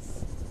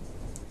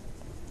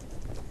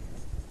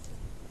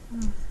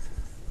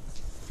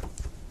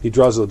 He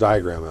draws a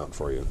diagram out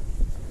for you.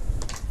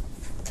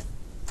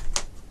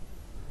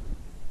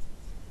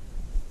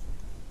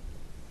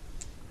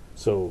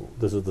 So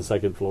this is the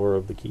second floor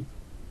of the keep,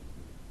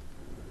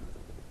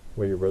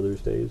 where your brother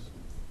stays.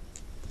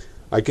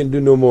 I can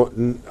do no more.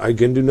 I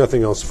can do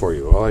nothing else for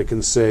you. All I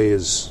can say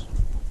is,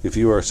 if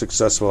you are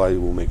successful, I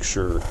will make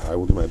sure. I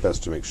will do my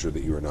best to make sure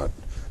that you are not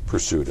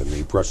pursued. And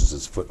he brushes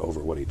his foot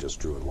over what he just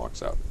drew and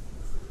walks out.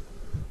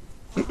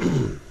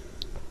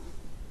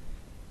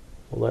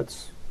 Well,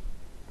 that's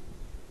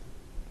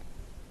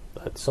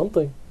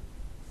something.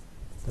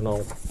 And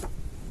all.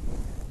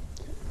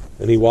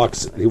 And he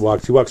walks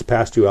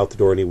past you out the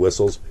door, and he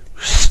whistles.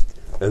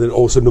 And then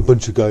all of a sudden, a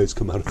bunch of guys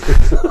come out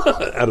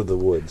of the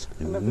woods.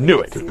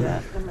 Knew it. See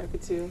that? That might be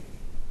too.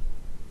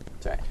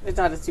 Sorry, it's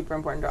not a super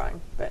important drawing,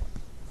 but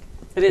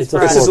it is It's for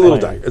a It's us. just a little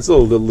Outline. It's a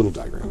little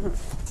diagram.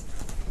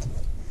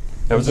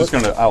 Mm-hmm. I was just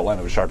going to outline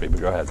it with Sharpie,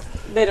 but go ahead.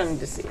 They don't need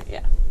to see it.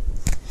 Yeah,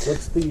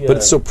 What's the? But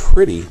it's so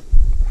pretty.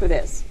 it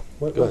is.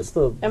 What's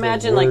the?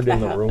 Imagine the like word in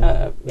the the room?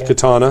 Yeah.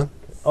 Katana.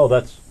 Oh,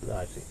 that's.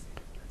 I see.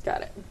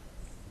 Got it.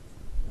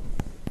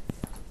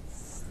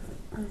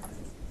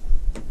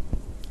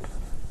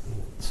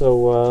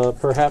 So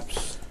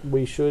perhaps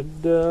we should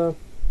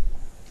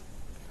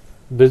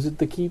visit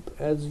the keep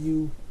as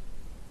you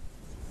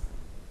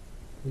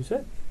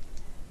said.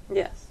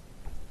 Yes.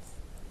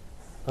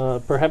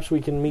 Perhaps we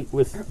can meet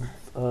with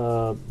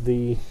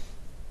the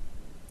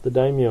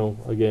daimyo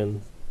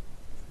again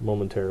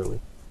momentarily.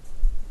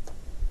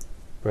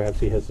 Perhaps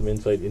he has some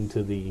insight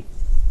into the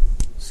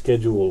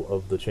schedule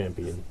of the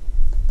champion.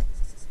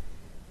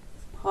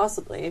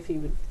 Possibly, if he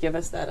would give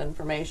us that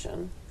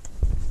information.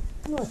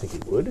 Well, I think he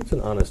would. It's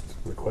an honest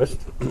request.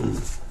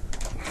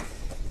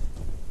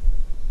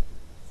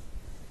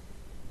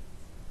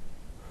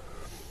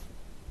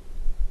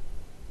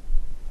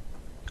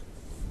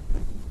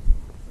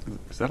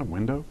 Is that a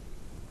window?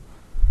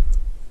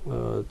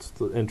 It's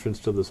the entrance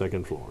to the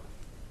second floor.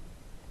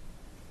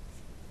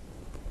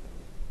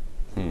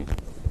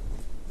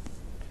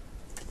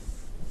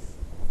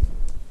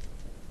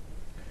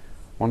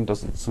 One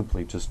doesn't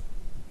simply just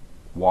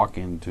walk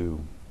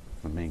into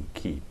the main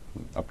keep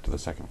up to the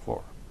second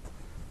floor.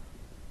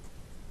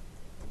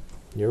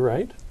 You're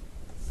right.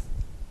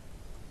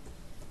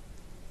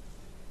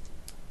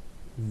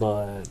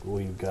 But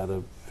we've got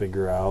to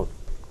figure out...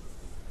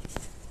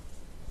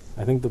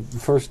 I think the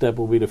first step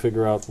will be to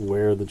figure out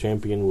where the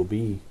champion will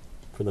be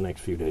for the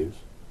next few days.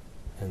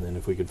 And then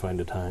if we could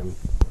find a time...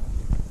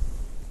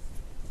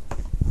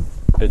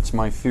 It's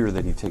my fear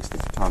that he takes the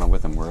katana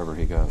with him wherever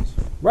he goes.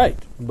 Right,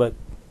 but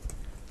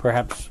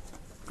perhaps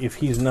if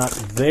he's not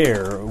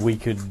there, we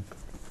could...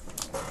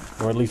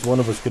 Or at least one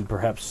of us could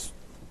perhaps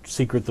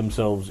secret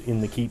themselves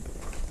in the keep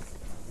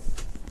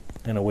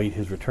and await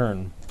his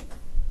return.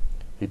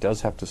 He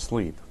does have to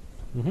sleep.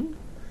 Mm-hmm.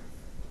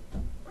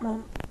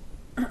 Well,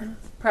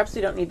 perhaps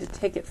we don't need to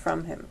take it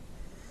from him.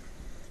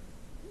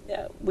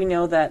 We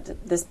know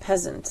that this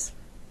peasant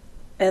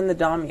and the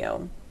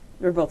daimyo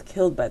were both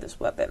killed by this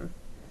weapon.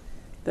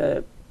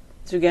 The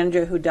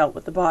Tsugenja who dealt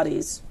with the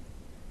bodies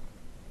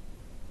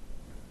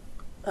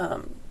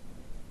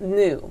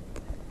knew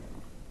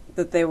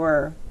that they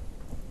were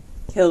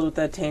killed with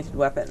a tainted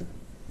weapon.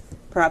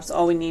 Perhaps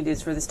all we need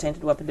is for this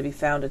tainted weapon to be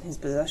found in his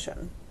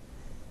possession.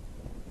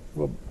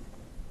 Well,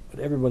 but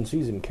everyone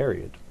sees him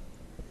carry it.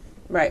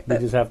 Right, We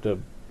but just have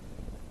to...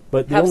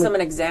 But the have only-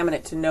 someone examine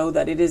it to know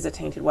that it is a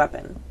tainted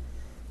weapon.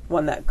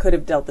 One that could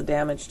have dealt the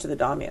damage to the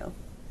daimyo.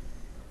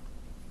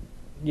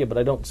 Yeah, but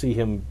I don't see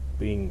him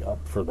being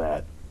up for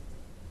that.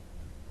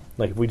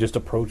 Like, if we just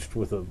approached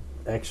with an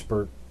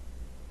expert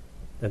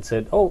and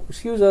said, "Oh,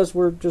 excuse us,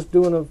 we're just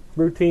doing a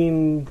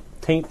routine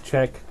taint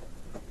check."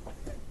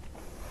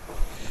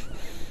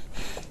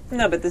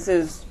 No, but this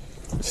is...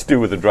 Stu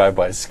with a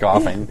drive-by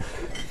scoffing.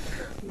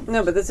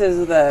 No, but this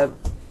is the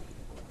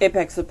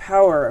apex of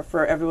power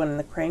for everyone in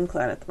the Crane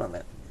clan at the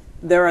moment.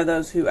 There are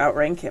those who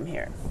outrank him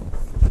here.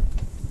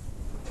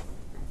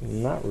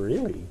 Not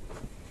really.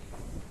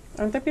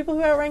 Aren't there people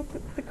who outrank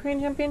the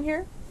Crane champion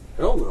here?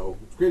 Hell no.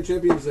 Grand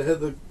Champion's the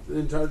head of the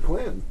entire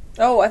clan.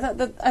 Oh, I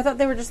thought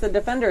they were just the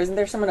defenders. Isn't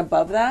there someone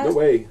above that? No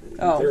way.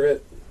 Oh. They're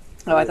it.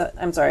 Oh,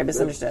 I'm sorry, I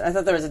misunderstood. I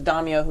thought there was a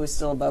daimyo who was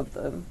still above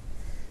them,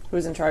 who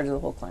was in charge of the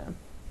whole clan.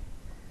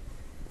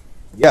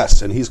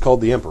 Yes, and he's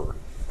called the Emperor.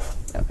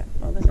 Okay,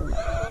 well then never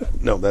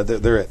mind. No,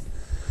 they're it.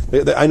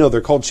 I know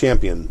they're called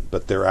champion,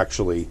 but they're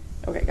actually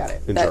Okay, got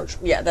it. In charge.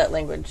 Yeah, that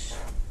language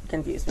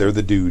confused me. they're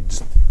the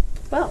dudes.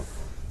 Well,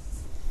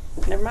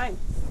 never mind.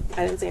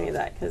 I didn't say any of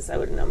that because I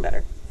would have known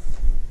better.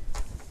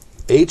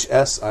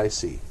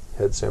 HSIC,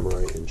 head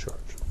samurai in charge.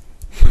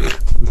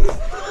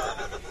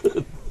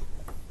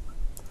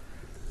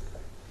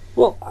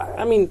 Well,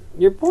 I mean,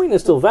 your point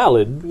is still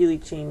valid. Really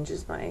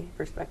changes my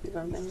perspective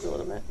on things a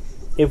little bit.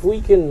 If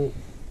we can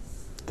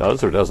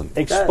Does or doesn't?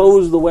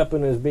 expose the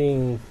weapon as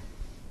being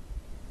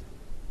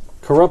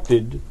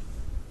corrupted,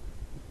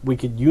 we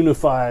could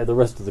unify the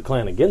rest of the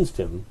clan against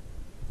him.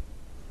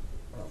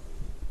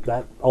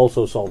 That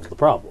also solves the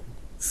problem.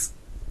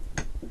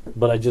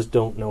 But I just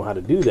don't know how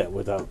to do that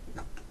without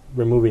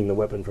removing the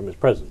weapon from his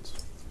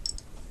presence.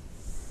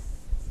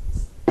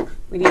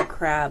 We need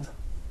Crab.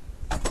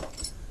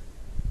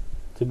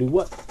 To do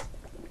what?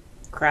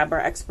 Crab are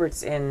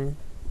experts in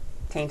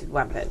tainted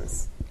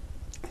weapons.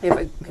 If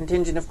a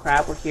contingent of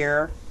Crab were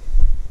here,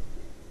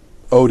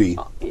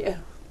 Odie, yeah.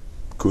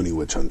 Goonie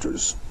Witch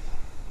Hunters.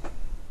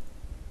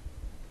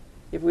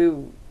 If we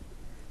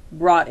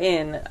brought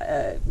in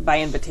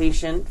by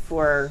invitation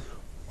for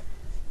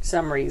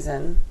some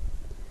reason,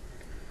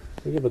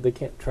 Yeah, but they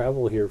can't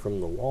travel here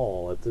from the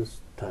wall at this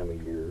time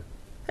of year.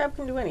 Crab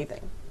can do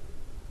anything.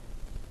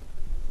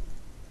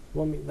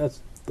 Well, I mean,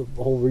 that's the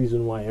whole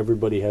reason why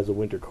everybody has a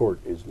winter court,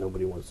 is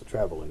nobody wants to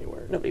travel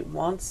anywhere. Nobody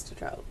wants to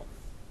travel.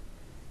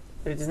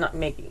 But it does not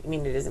make it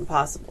mean it is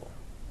impossible.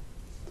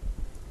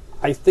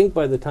 I think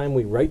by the time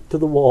we write to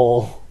the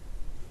wall,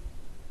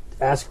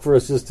 ask for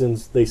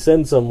assistance, they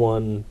send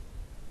someone,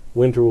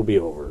 winter will be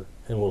over,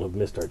 and we'll have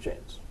missed our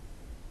chance.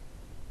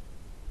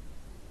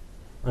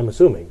 I'm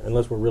assuming,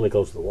 unless we're really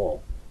close to the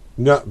wall.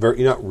 You're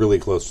not really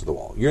close to the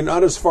wall. You're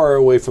not as far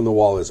away from the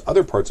wall as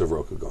other parts of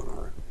Rokugan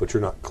are, but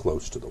you're not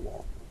close to the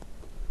wall.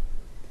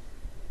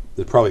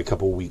 There's probably a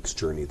couple weeks'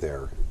 journey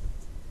there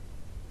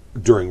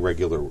during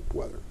regular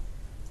weather.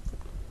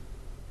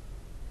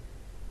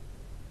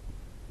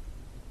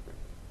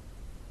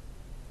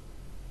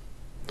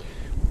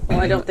 Well,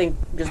 I don't think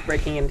just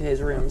breaking into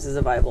his rooms is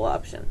a viable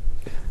option.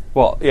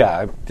 Well, yeah,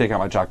 I take out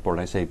my chalkboard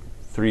and I say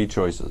 3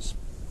 choices.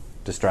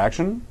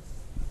 Distraction,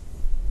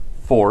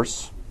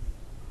 force,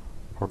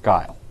 or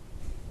guile.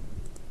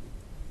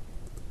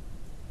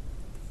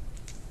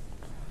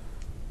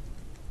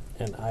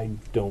 And I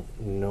don't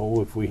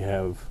know if we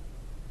have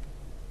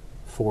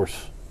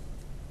force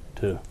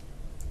to...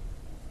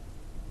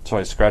 So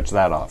I scratch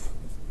that off.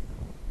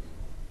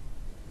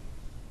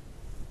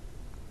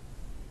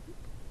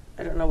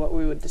 I don't know what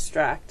we would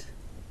distract.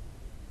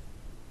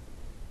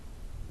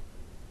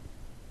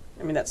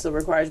 I mean, that still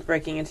requires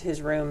breaking into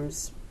his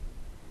rooms.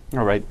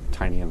 All right,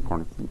 tiny in the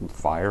corner.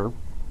 Fire.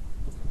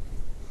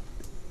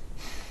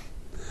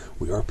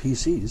 We are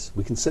PCs.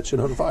 We can set shit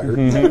on fire.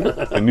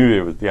 I knew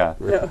it was, yeah.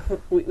 No,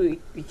 we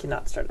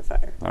cannot start a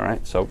fire. All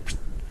right, so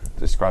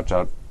just scratch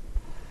out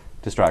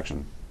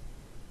distraction.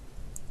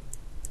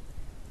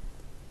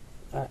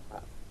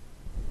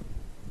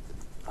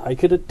 I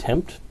could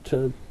attempt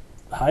to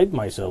hide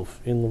myself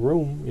in the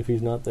room if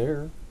he's not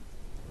there.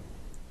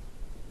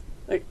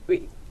 Like,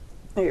 we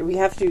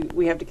have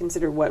to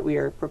consider what we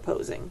are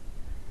proposing.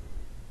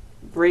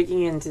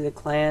 Breaking into the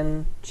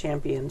clan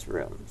champion's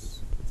rooms.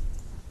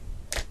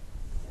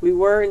 We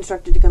were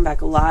instructed to come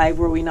back alive,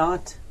 were we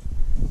not?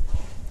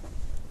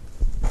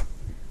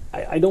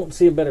 I don't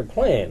see a better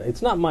plan.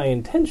 It's not my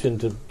intention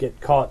to get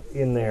caught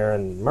in there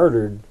and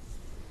murdered.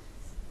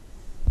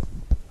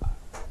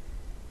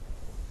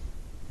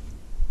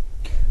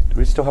 Do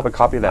we still have a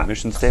copy of that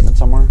mission statement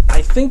somewhere?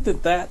 I think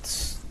that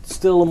that's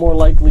still a more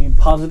likely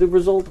positive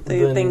result The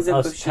than things of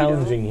us Bushido?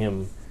 challenging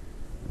him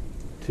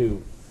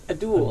to... A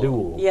duel. A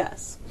duel.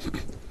 Yes.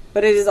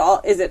 But it is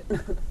all... Is it...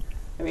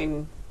 I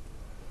mean...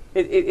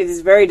 It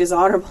is very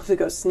dishonorable to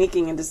go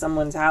sneaking into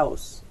someone's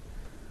house.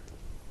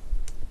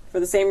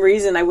 For the same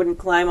reason I wouldn't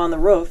climb on the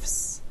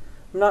roofs.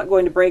 I'm not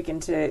going to break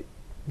into...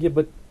 Yeah,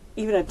 but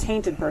even a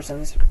tainted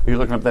person's. Are you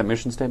looking up that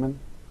mission statement?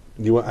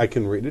 You want? I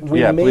can read it.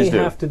 We Yeah, may please do.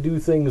 have to do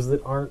things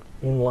that aren't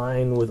in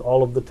line with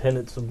all of the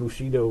tenets of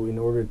Bushido in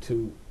order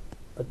to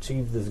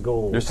achieve this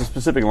goal. There's a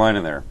specific line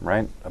in there,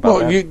 right?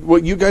 About Well,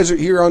 that? you guys are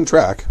here on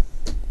track.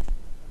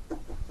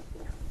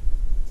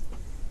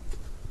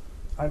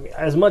 I mean,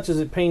 as much as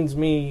it pains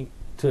me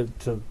to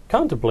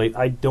contemplate,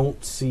 I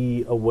don't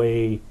see a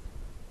way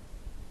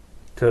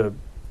to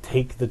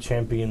take the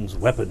champion's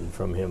weapon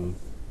from him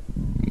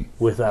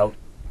without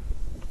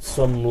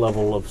some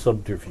level of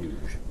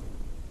subterfuge.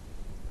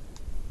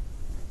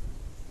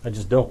 I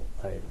just don't.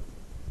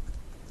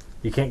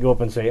 You can't go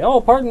up and say, "Oh,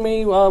 pardon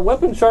me,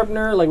 weapon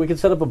sharpener." Like we could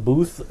set up a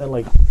booth at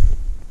like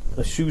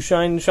a shoe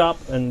shine shop,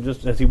 and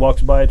just as he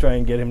walks by, try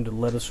and get him to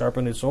let us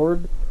sharpen his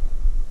sword.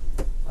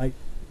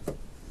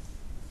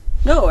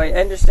 No, I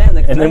understand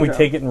the. And then we conundrum.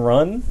 take it and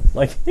run,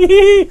 like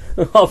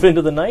off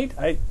into the night.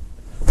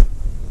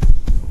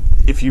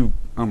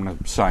 I'm going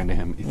to sign to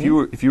him.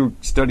 If you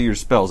study your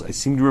spells, I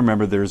seem to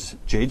remember there's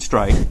Jade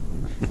Strike,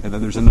 and then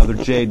there's another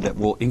Jade that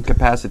will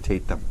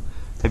incapacitate them.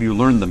 Have you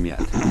learned them yet?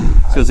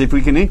 Because if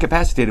we can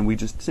incapacitate him, we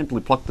just simply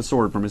pluck the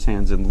sword from his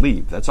hands and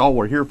leave. That's all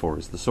we're here for,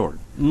 is the sword.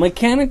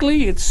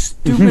 Mechanically, it's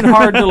stupid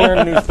hard to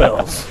learn new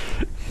spells.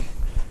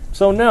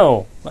 So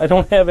no, I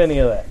don't have any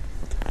of that.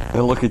 I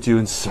look at you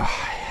and sigh.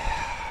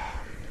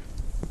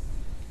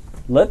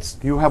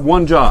 You have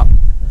one job.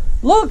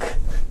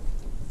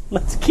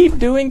 Let's keep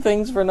doing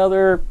things for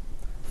another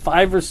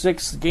 5 or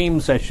 6 game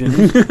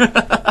sessions,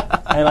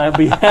 and I'll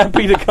be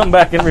happy to come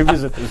back and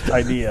revisit this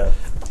idea.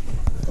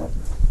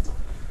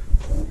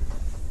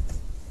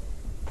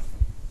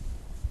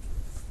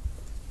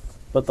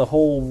 But the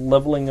whole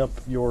leveling up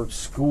your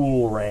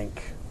school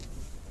rank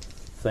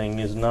thing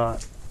is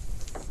not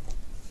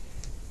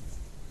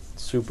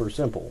super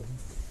simple.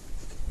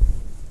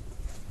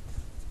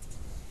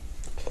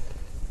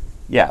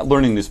 Yeah,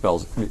 learning new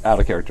spells out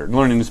of character.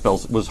 Learning new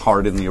spells was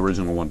hard in the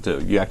original one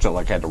too. You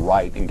actually had to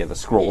write and get a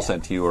scroll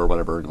sent to you or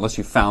whatever, unless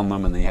you found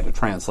them and then you had to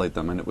translate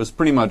them, and it was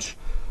pretty much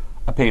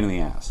a pain in the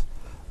ass.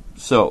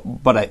 So,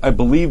 but I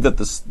believe that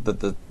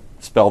the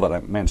spell that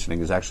I'm mentioning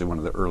is actually one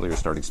of the earlier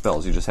starting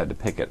spells. You just had to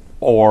pick it,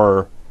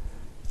 or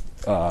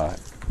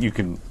you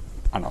can.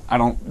 I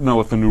don't know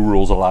if the new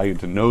rules allow you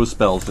to know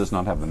spells, just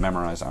not have them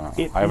memorized. I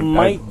don't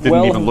know. I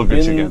didn't even look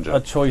at Shugenja.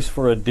 A choice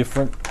for a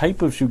different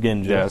type of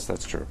Shugenja. Yes,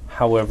 that's true.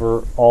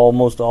 However,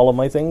 almost all of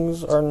my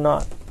things are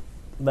not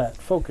that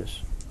focus.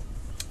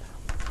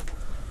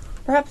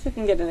 Perhaps we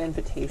can get an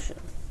invitation.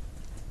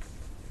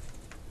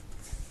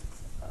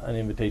 An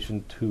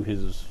invitation to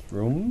his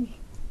rooms?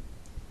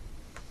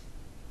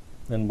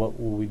 And what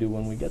will we do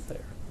when we get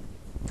there?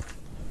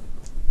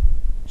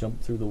 Jump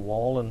through the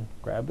wall and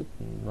grab it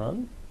and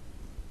run?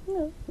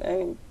 No, I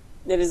mean,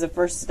 it is a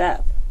first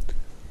step.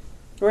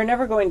 We're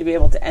never going to be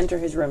able to enter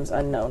his rooms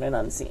unknown and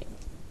unseen.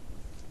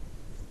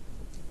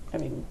 I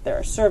mean, there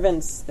are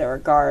servants, there are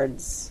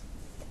guards.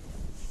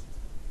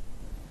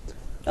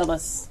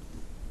 Unless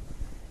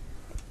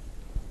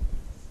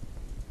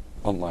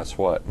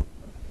what?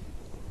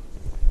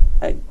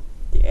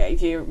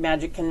 If your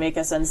magic can make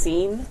us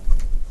unseen.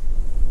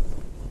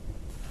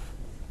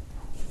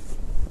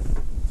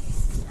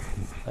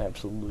 I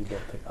absolutely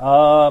don't think.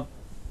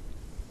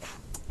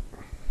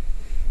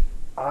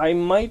 I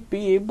might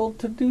be able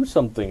to do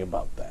something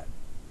about that.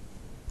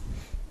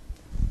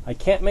 I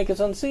can't make us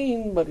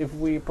unseen, but if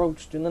we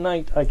approached in the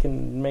night, I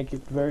can make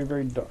it very,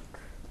 very dark.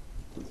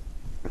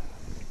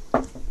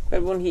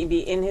 But won't he be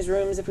in his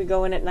rooms if we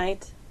go in at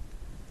night?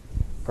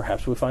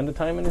 Perhaps we find a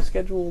time in his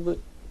schedule that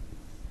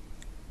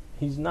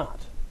he's not.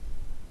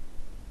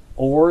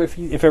 Or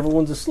if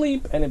everyone's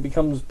asleep and it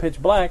becomes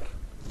pitch black,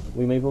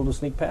 we may be able to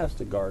sneak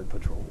past a guard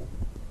patrol.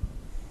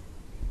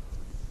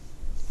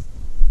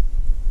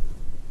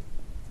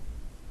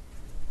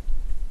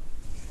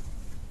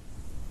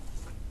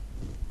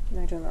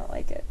 I do not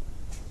like it.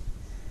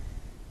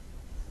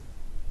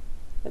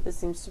 But this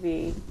seems to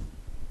be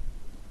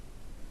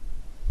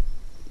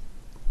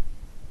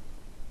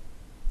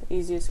the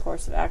easiest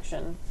course of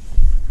action.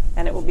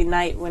 And it will be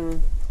night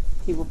when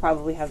he will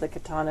probably have the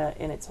katana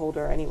in its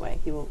holder anyway.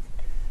 He will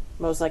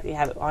most likely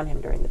have it on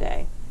him during the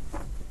day.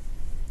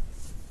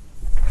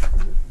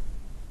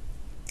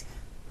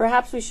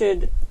 Perhaps we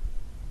should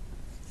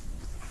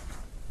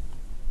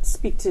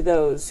speak to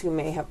those who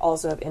may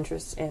also have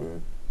interest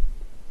in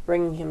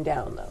bringing him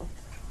down, though.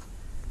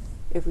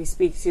 If we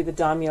speak to the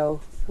daimyo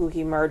who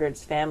he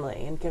murdered's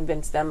family and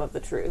convince them of the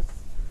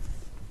truth,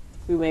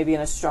 we may be in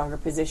a stronger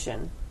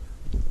position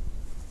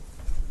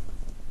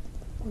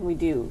when we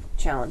do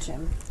challenge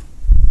him.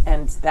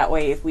 And that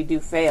way, if we do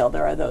fail,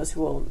 there are those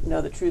who will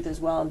know the truth as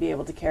well and be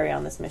able to carry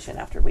on this mission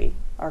after we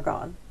are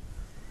gone.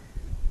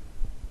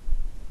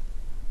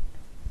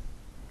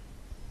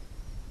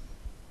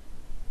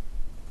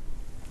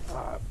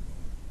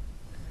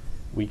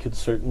 We could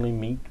certainly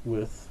meet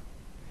with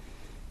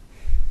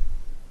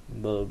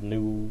the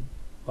new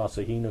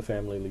Asahina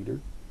family leader.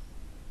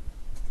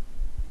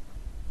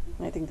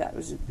 I think that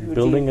was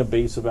Building a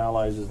base of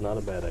allies is not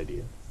a bad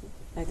idea.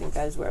 I think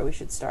that is where we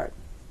should start.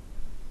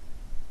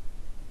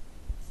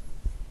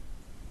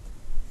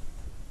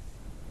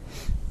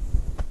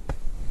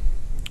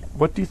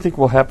 What do you think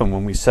will happen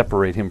when we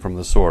separate him from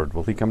the sword?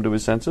 Will he come to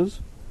his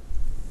senses?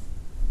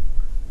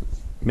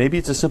 Maybe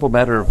it's a simple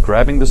matter of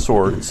grabbing the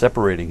sword and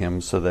separating him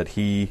so that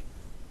he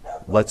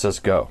lets us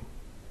go.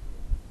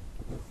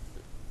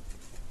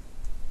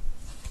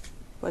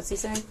 What's he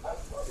saying?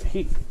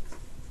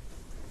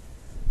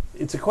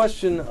 It's a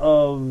question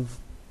of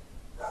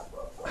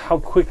how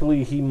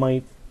quickly he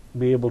might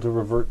be able to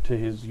revert to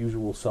his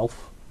usual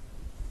self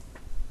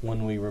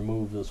when we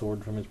remove the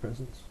sword from his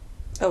presence.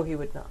 Oh, he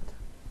would not.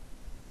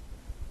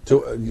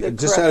 So,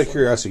 just out of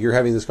curiosity, you're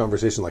having this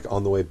conversation like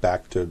on the way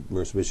back to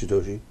Mitsubishi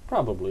Toshi?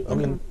 Probably. I Okay.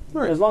 mean,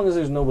 All right. as long as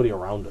there's nobody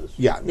around us.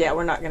 Yeah. Yeah,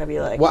 we're not going to be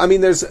like... Well, I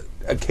mean,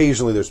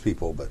 occasionally there's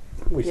people, but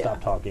We Yeah.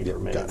 stop talking Yeah, for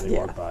a minute got and it. they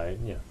Yeah. walk by.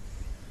 Yeah.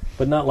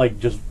 But not like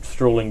just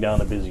strolling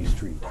down a busy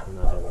street. We're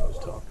not having this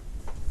talk.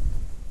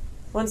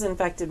 Once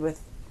infected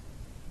with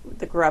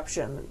the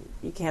corruption,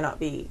 you cannot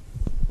be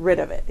rid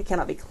of it. It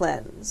cannot be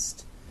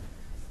cleansed.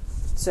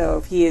 So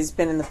if he has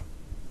been in the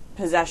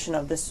possession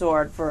of the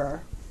sword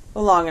for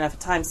a long enough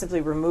time,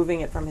 simply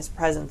removing it from his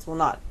presence will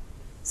not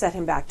set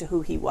him back to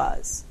who he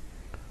was.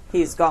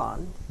 He is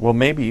gone. Well,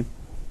 maybe,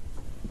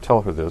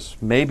 tell her this,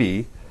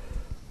 maybe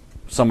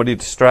somebody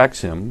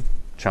distracts him,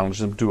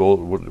 challenges him to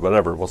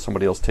whatever, while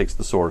somebody else takes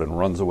the sword and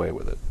runs away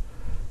with it.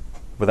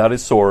 Without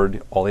his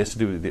sword, all he has to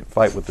do is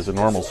fight with is a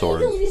normal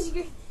sword.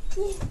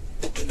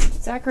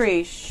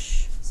 Zachary,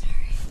 shh.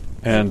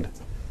 And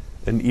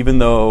even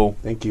though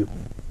thank you.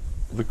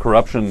 the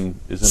corruption's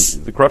in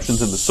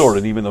the sword,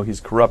 and even though he's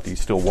corrupt, he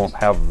still won't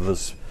have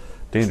this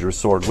dangerous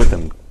sword with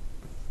him.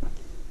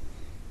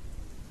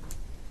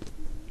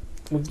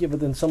 Well, yeah, but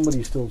then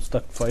somebody's still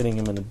stuck fighting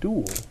him in a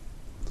duel.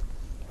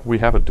 We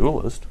have a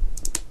duelist.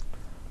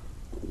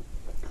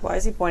 Why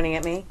is he pointing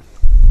at me?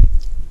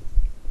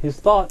 His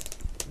thought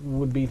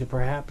would be to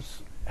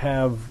perhaps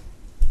have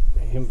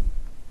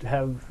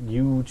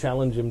you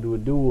challenge him to a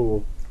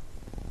duel.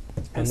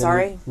 I'm and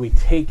sorry? then we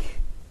take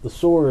the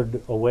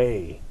sword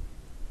away.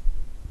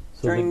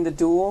 So During that- the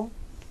duel?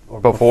 or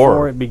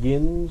Before. it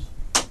begins.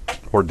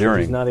 Or So during.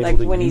 he's not able Like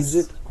to when use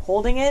he's it.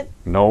 holding it?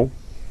 No.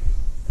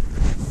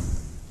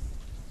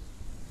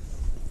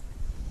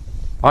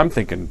 I'm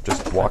thinking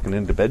just walking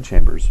into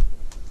bedchambers.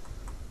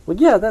 Well,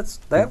 yeah,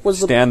 that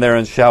was the Stand there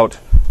and shout,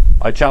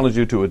 "I challenge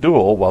you to a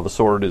duel," while the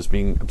sword is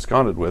being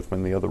absconded with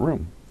in the other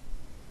room.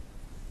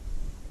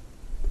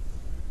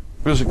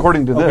 Because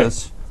according to Okay.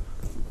 this,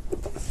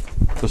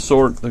 the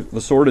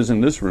sword is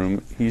in this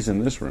room. He's in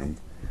this room.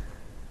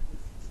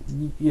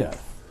 yeah.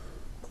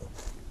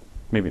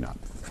 Maybe not.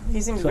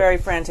 He seems So- very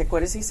frantic.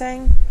 What is he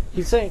saying?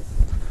 He's saying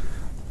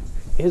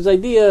his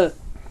idea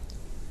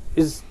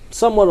is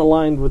somewhat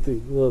aligned with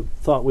the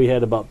thought we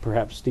had about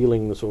perhaps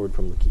stealing the sword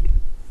from the keep.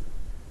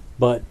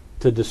 But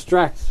to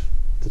distract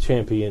the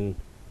champion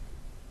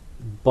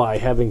by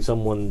having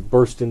someone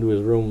burst into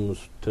his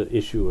rooms to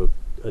issue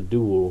a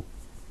duel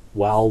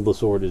while the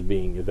sword is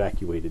being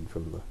evacuated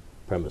from the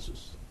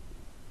premises.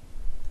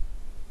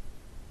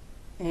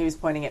 And he was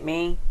pointing at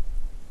me.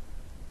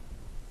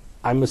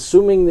 I'm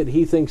assuming that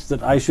he thinks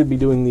that I should be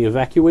doing the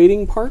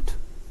evacuating part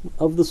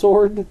of the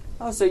sword.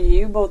 Oh, so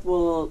you both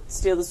will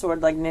steal the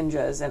sword like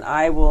ninjas, and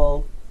I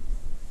will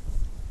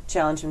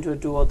challenge him to a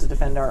duel to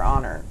defend our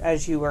honor,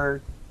 as you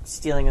were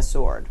stealing a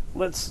sword.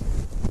 Let's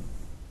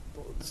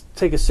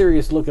take a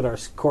serious look at our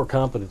core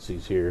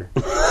competencies here.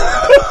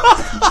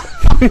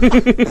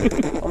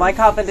 Well, my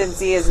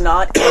competency is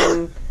not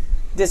in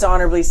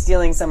dishonorably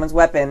stealing someone's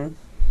weapon.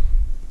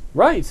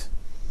 Right.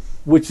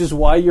 Which is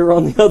why you're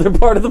on the other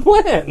part of the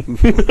plan.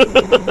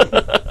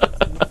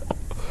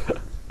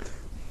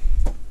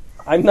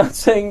 I'm not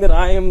saying that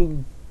I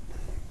am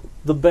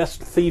the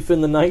best thief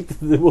in the night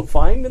that we'll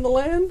find in the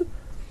land,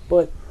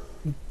 but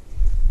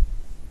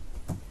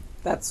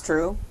That's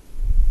true.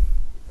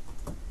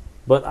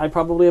 I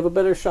probably have a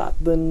better shot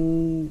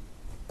than...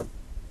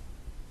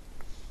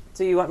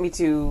 So you want me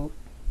to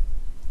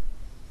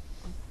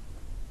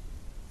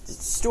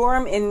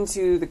storm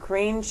into the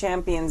Crane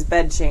Champion's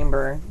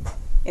bedchamber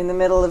in the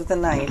middle of the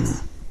night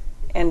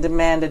and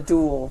demand a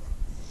duel?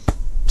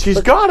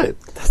 She's got it.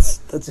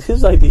 That's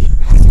his idea.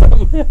 It's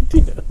not my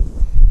idea.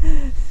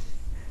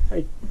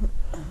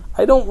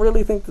 I don't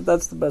really think that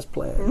that's the best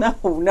plan.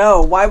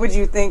 No. Why would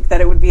you think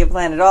that it would be a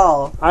plan at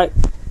all?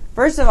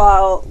 First of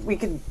all, we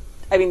could,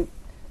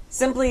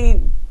 simply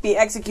be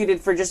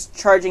executed for just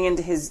charging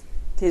into his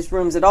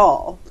rooms at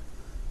all.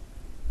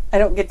 I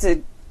don't get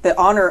to the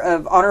honor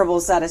of honorable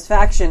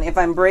satisfaction if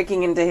I'm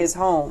breaking into his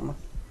home.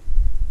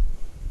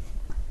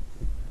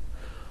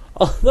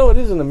 Although it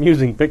is an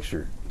amusing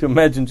picture to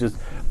imagine just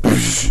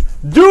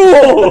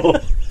duel.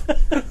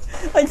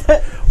 Like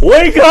that,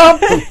 Wake up!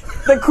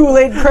 the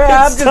Kool-Aid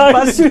crab It's just time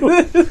busts to-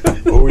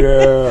 through. Oh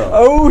yeah.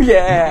 Oh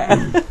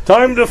yeah,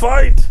 Time to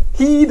fight.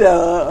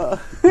 Hida.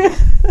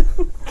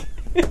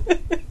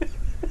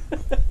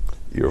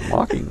 You're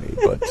mocking me,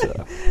 but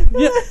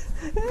Yeah.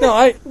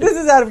 No, This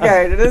is out of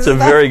character. it's a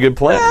very good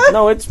plan.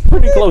 No, it's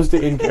pretty close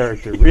to in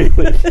character,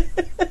 really.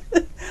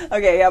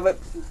 Okay, yeah, but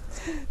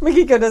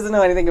Mikiko doesn't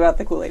know anything about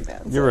the Kool-Aid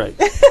Man. You're right.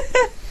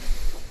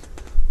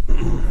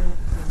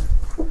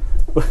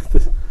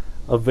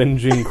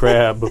 avenging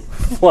crab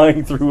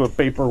flying through a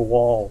paper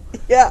wall.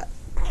 Yeah.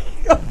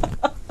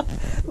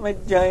 My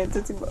giant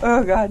tootsie.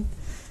 Oh God.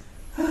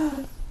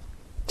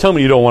 Tell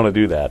me you don't want to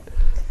do that.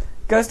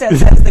 Ghosthead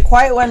says the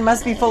quiet one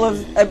must be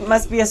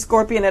must be a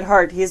scorpion at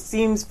heart. He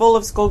seems full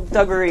of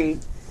skullduggery.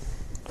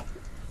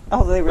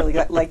 Although they really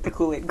like the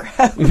Kool-Aid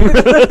crab.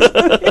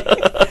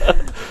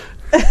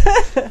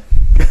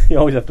 You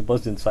always have to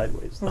buzz in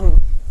sideways. Mm-hmm.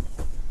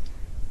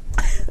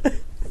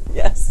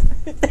 Yes.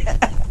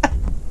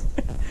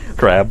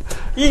 Crab.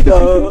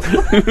 Ego.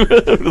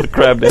 The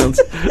crab dance.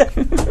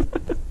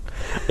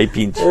 A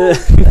pinch. All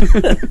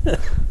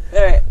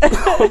right.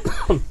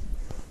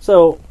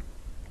 So,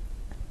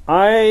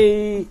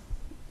 I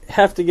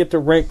have to get to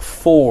rank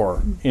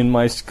 4 in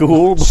my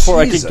school before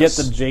I can get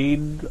the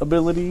Jade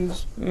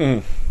abilities.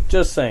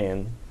 Just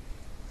saying.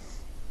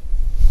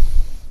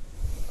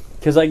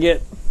 Because I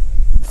get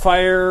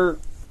fire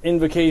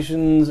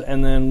invocations,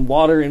 and then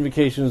water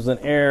invocations, then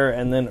air,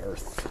 and then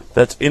earth.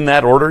 That's in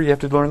that order? You have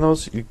to learn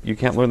those? You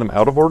can't learn them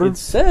out of order? It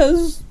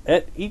says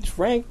at each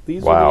rank,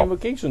 these are the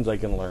invocations I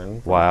can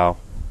learn. Wow.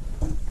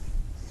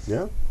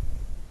 Yeah.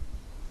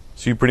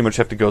 So you pretty much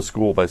have to go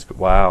school by school.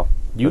 Wow.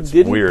 You That's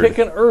didn't weird. pick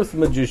an earth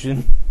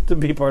magician to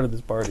be part of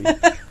this party.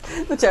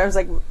 The chair's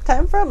like,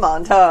 time for a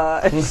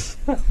montage.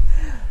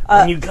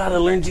 And you gotta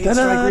learn Jade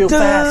Strike real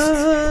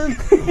fast.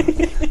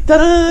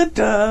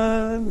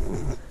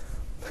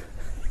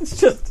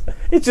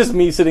 It's just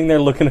me sitting there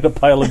looking at a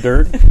pile of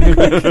dirt.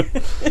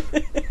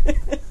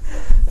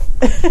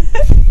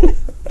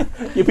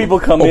 You people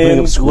come Opening in,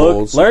 up look,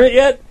 scrolls. learn it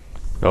yet?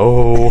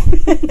 Oh.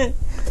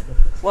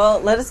 Well,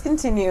 let us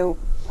continue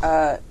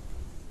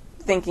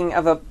thinking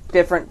of a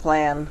different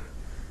plan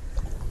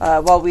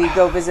while we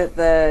go visit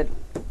the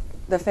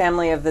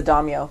family of the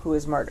daimyo who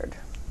was murdered,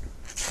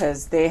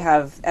 because they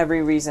have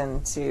every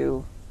reason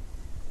to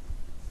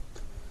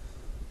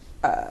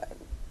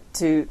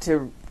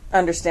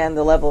understand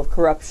the level of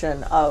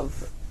corruption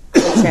of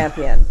the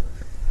champion,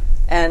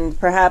 and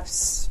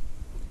perhaps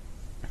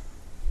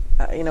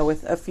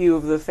with a few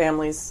of the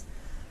families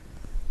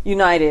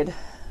united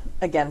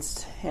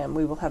against him,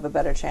 we will have a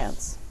better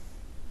chance.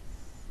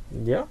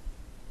 Yeah.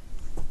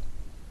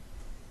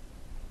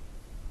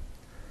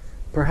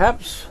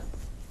 Perhaps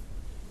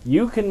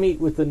you can meet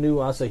with the new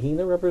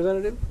Asahina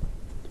representative.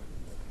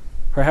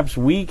 Perhaps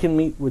we can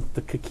meet with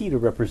the Kakita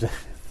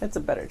representative. That's a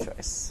better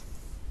choice.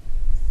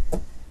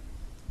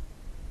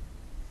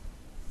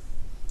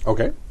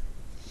 Okay.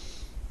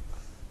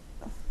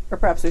 Or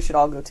perhaps we should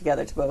all go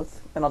together to both,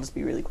 and I'll just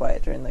be really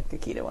quiet during the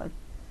Kakita one.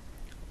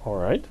 All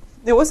right.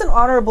 It was an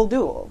honorable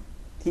duel.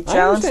 He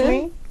challenged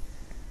understand. me,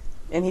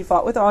 and he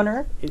fought with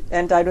honor,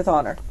 and died with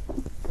honor.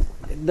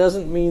 It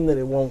doesn't mean that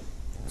it won't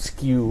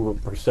skew a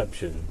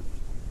perception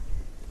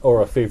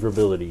or a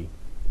favorability.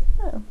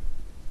 Oh,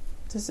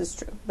 this is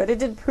true. But it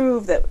did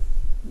prove that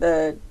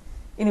the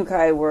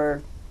Inukai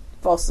were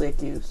falsely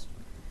accused.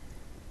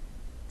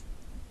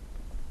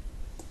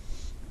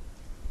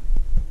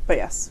 But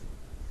yes.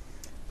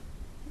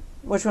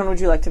 Which one would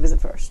you like to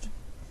visit first?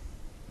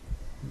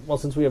 Well,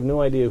 since we have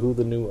no idea who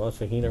the new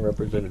Asahina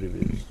representative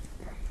is,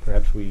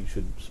 perhaps we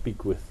should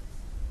speak with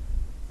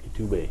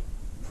Itube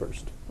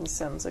first. This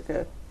sounds like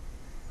a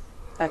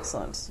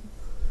excellent.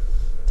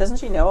 Doesn't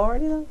she know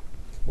already, though?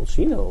 Well,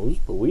 she knows,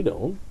 but we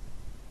don't.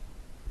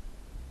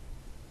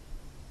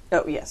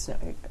 Oh, yes. No,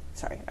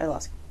 sorry, I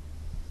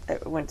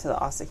went to the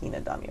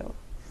Asahina daimyo,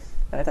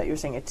 and I thought you were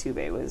saying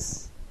Itube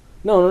was...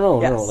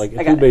 No. Yes, Like,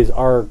 I got Itube's it.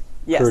 our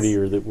Yes.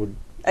 courtier that would...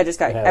 I just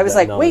got... have I was that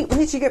like, knowledge. wait, when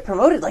did she get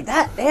promoted like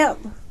that?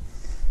 Damn.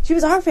 She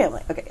was our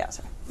family. Okay, yeah,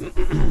 sorry.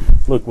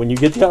 Look, when you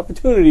get the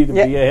opportunity to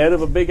Yeah. be ahead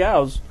of a big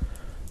house,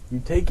 you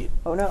take it.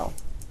 Oh, no.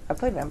 I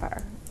played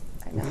vampire.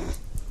 I know.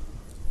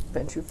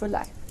 Been true for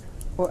life.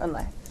 Or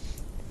unlife.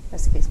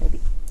 As the case may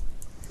be.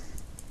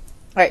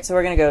 Alright, so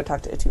we're going to go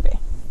talk to Itube.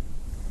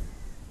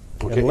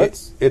 Okay. And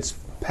let's- It's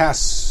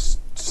past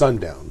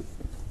sundown,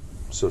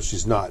 so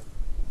she's not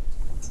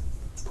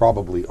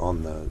probably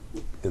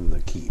in the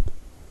keep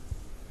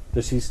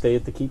Does she stay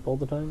at the keep all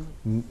the time?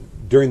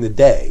 during the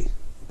day,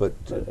 but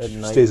At she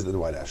night? stays at the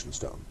White Ashen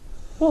Stone.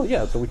 Well,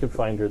 yeah, so we could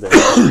find her there.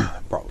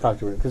 Probably. Talk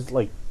to her. Because,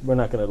 like, we're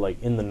not going to,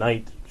 like, in the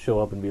night show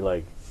up and be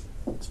like,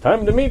 it's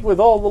time to meet with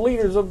all the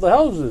leaders of the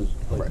houses.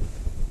 Like, Right.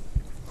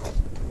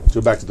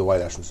 So back to the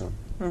White Ashen Stone.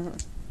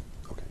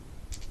 Mm-hmm. Okay.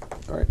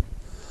 All right.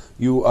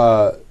 You.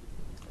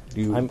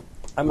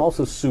 I'm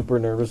also super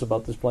nervous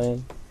about this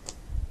plan.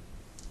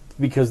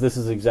 Because this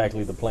is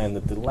exactly the plan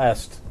that the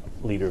last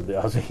leader of the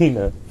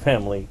Asahina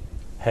family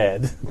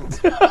had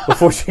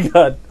before she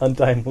got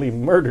untimely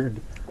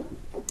murdered.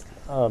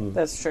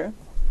 That's true.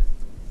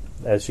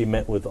 As she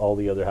met with all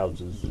the other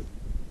houses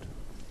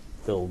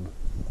filled.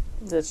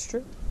 That's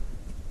true.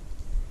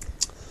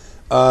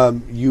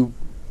 You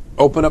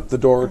open up the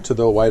door to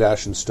the White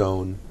Ashen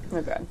Stone,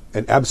 Oh, God.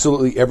 and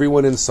absolutely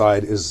everyone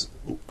inside is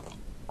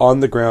on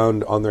the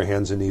ground, on their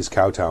hands and knees,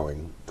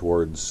 kowtowing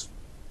towards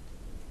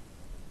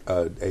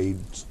a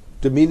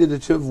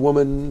diminutive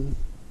woman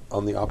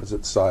on the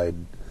opposite side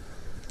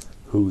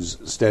who's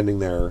standing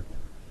there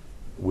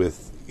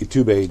with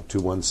Itube to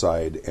one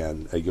side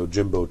and a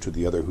Yojimbo to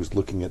the other, who's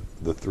looking at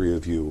the three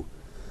of you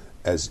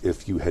as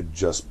if you had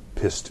just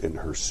pissed in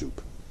her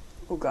soup.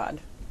 Oh, God.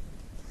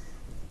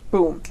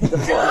 Boom. Hit the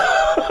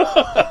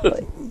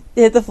floor.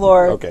 Hit the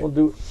floor. Okay.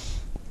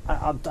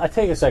 I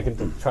take a second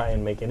to try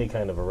and make any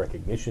kind of a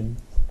recognition.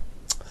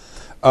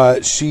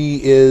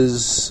 She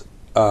is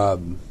a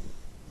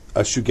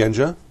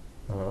Shugenja.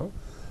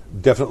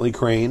 Definitely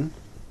Crane.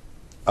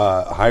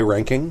 High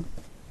ranking,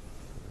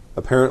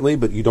 apparently,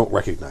 but you don't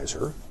recognize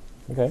her.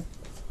 Okay.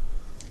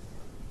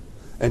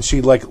 And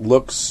she, like,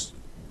 looks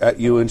at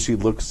you, and she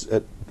looks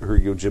at her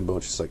Yojimbo,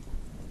 and she's like...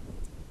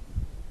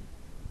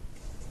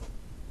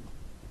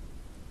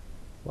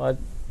 Well,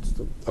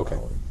 Okay.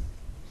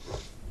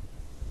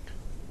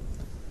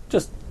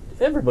 Just,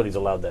 everybody's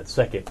allowed that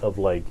second of,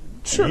 like...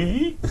 Sure.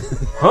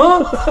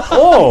 Huh?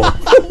 Oh!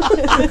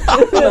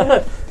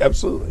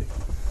 Absolutely.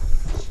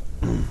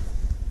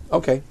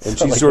 Okay. And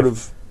she like sort if-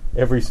 of...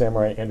 Every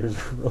samurai enters,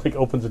 like,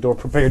 opens the door,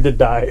 prepared to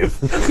dive.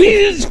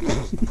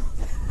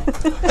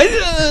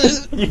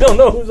 You don't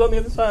know who's on the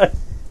other side.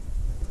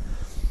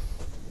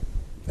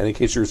 And in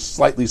case you're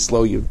slightly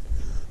slow, you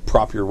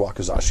prop your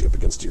wakizashi up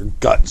against your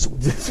guts.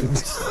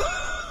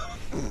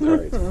 All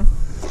right.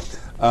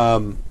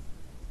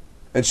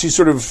 And she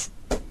sort of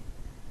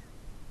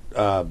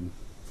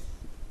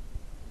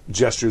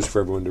gestures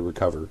for everyone to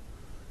recover.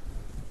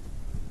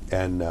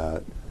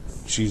 And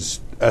she's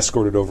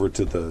escorted over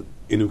to the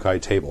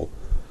Inukai table,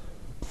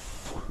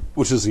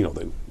 which is, they up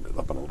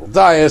on a little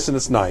dais, and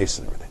it's nice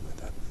and everything like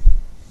that.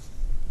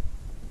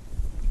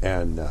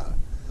 And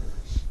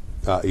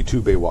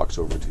Itube walks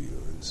over to you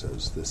and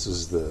says, "This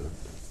is the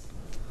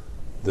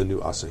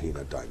new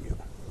Asahina daimyo.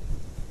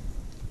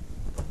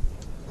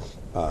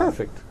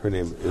 Perfect. Her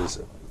name is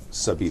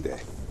Sabide.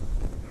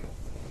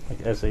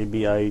 Like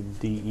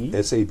S-A-B-I-D-E?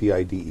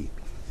 Sabide.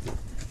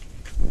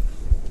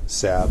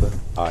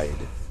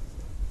 Sab-ide.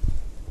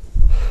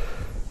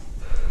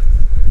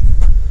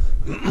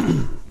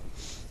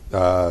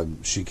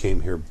 She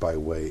came here by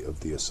way of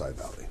the Asai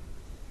Valley.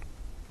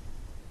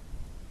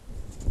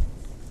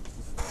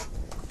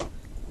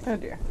 Oh,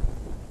 dear.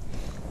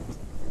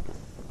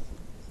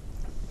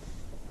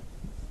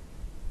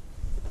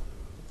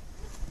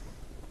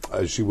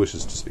 She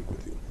wishes to speak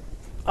with you.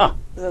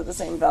 Is it the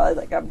same valley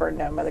that got burned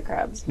down by the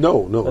crabs?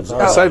 No, That's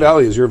Asai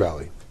Valley is your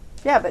valley.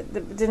 Yeah, but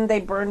didn't they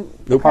burn...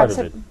 No, part crabs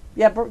of had- it.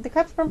 Yeah, the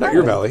crabs burned Not part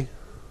your of it. valley.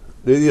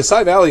 The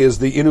Asai Valley is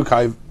the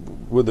Inukai,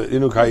 with the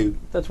Inukai.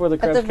 That's where the At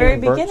crabs the came very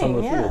and burnt some of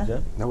the beginning, fields,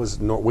 yeah? That was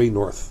way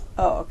north.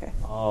 Oh, okay.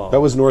 Oh.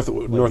 That was north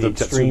Like of the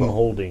extreme Tetsubo.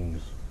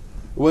 holdings.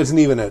 It wasn't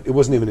even an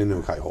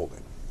Inukai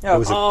holding. Oh, It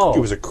was Oh. it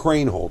was a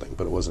crane holding,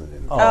 but it wasn't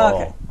an Inukai. Oh,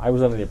 okay. I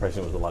was under the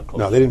impression it was a lot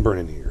closer. No, they didn't burn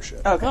any of your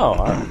shit. Okay. Oh,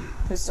 all right.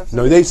 Whose stuff's-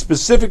 No, they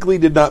specifically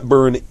did not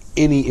burn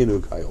any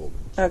Inukai holding.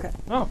 Okay.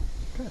 Oh,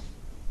 okay.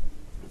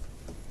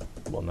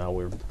 Well, now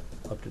we're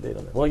up to date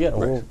on that. Well, yeah,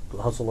 Right.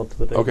 we'll hustle up to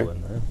the table Okay.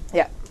 then. Huh?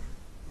 Yeah.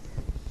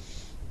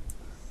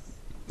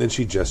 Then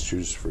she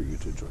gestures for you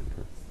to join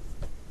her.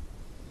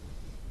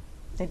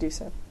 I do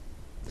so.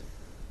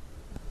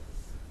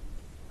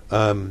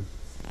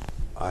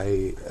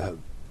 I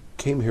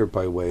came here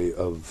by way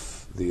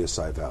of the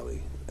Asai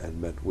Valley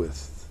and met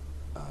with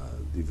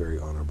the very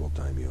honorable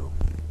daimyo,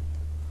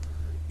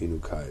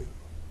 Inukai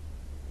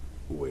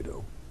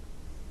Uedo,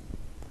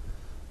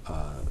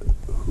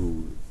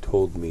 who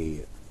told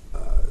me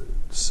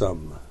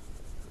some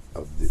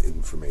of the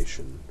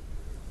information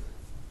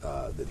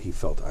that he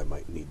felt I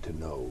might need to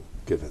know,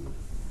 given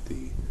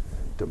the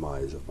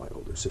demise of my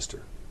older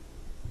sister.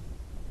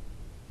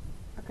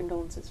 Our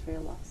condolences for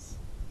your loss.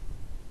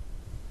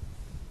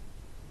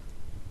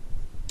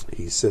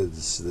 He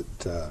says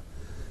that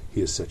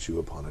he has set you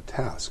upon a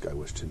task. I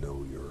wish to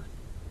know your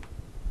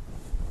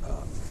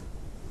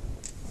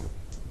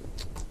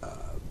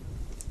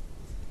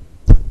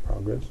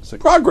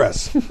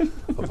progress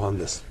upon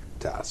this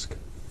task.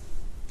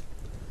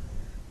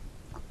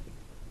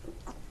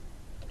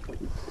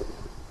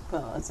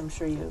 Well, as I'm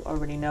sure you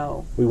already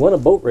know. We won a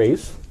boat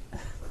race,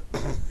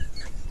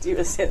 Do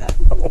you say that?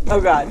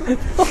 Oh, God.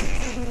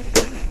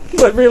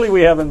 but really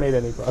we haven't made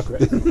any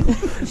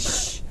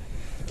progress.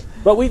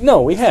 But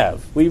we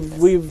have.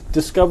 We've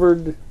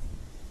discovered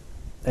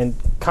and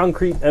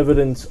concrete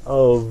evidence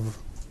of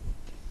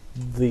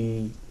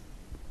the.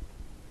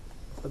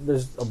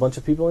 There's a bunch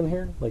of people in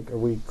here. Like, are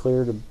we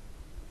clear to?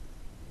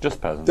 Just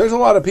peasants. There's a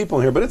lot of people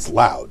in here, but it's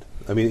loud.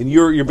 I mean, and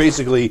you're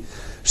basically,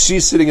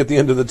 she's sitting at the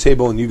end of the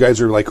table, and you guys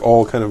are like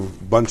all kind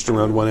of bunched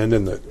around one end,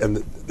 and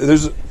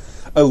there's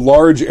a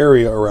large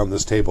area around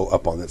this table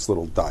up on this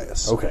little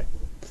dais. Okay.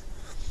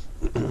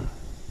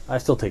 I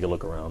still take a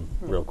look around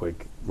real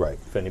quick Right.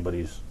 if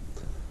anybody's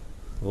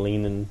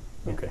leaning.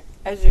 Okay.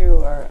 As you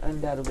are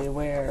undoubtedly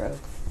aware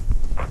of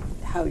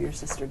how your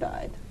sister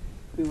died,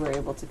 we were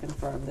able to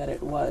confirm that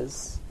it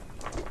was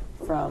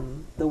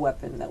from the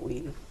weapon that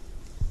we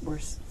were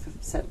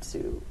sent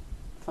to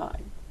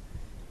find.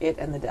 It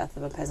and the death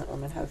of a peasant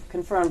woman have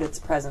confirmed its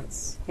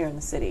presence here in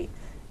the city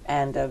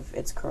and of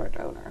its current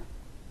owner.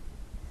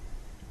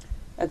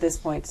 At this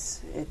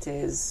point, it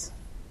is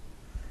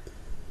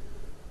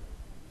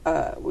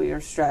we are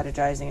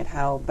strategizing at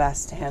how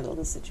best to handle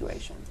the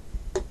situation.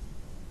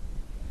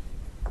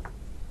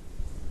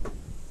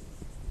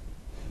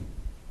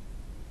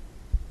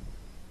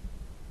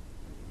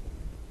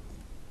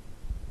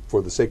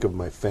 For the sake of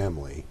my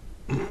family,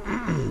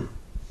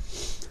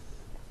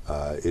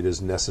 it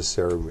is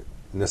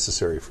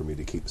necessary for me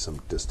to keep some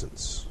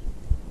distance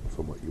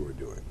from what you are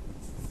doing.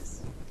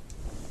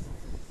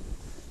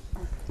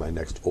 My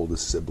next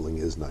oldest sibling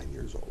is 9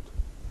 years old.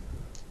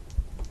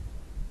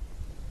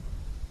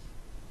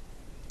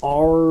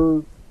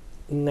 Our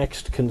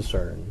next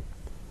concern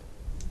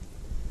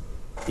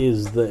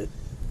is that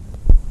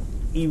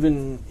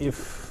even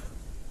if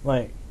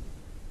my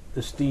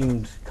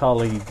esteemed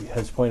colleague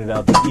has pointed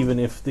out that even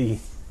if the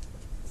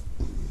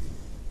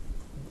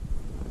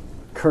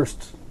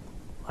cursed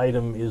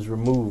item is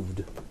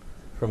removed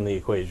from the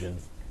equation,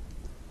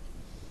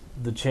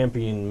 the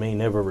champion may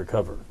never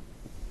recover.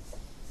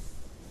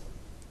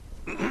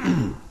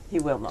 He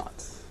will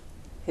not.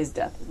 His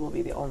death will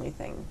be the only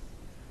thing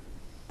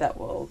that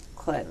will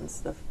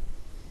cleanse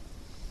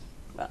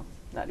well,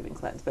 not even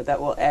cleanse, but that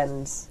will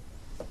end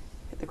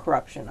the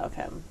corruption of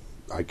him.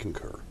 I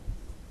concur.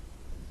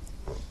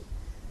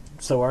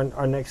 So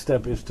our next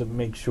step is to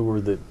make sure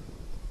that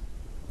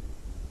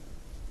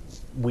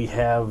we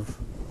have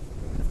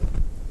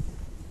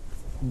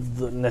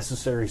the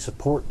necessary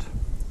support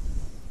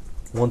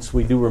once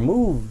we do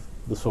remove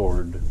the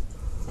sword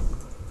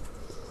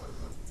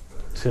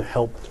to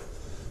help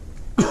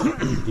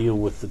deal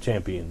with the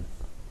champion.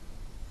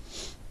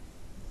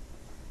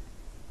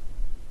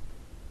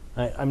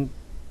 I'm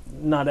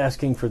not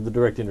asking for the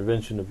direct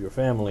intervention of your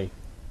family.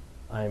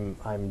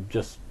 I'm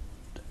just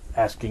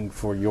asking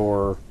for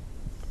your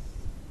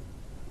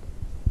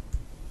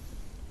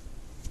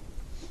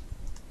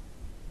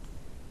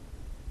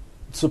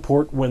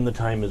support when the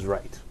time is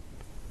right.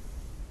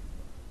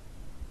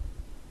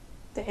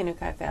 The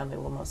Inukai family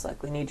will most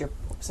likely need your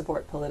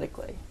support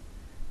politically,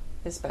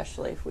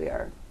 especially if we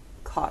are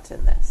caught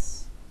in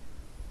this.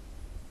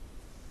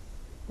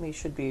 We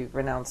should be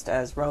renounced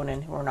as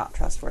Ronin who are not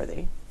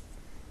trustworthy.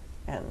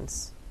 And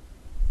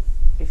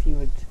if you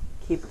would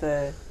keep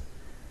the...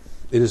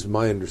 It is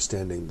my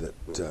understanding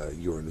that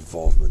your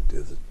involvement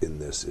in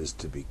this is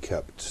to be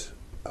kept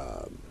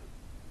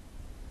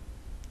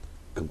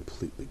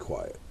completely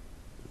quiet.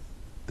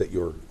 That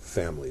your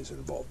family's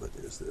involvement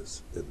in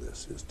this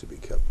is to be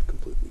kept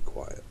completely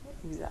quiet.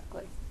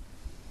 Exactly.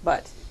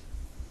 But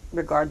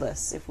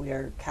regardless, if we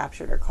are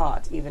captured or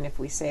caught, even if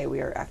we say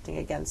we are acting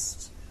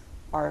against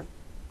our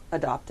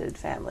adopted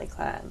family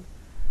clan,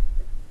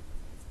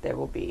 there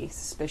will be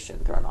suspicion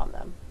thrown on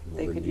them.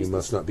 Well, then you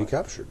must not be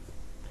captured.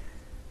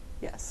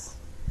 Yes.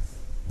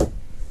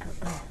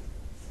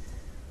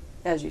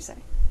 As you say.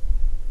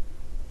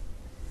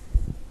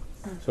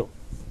 So,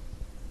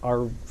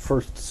 our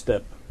first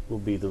step will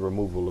be the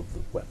removal of the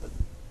weapon.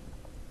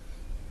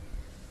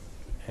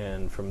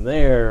 And from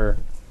there,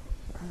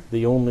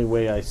 the only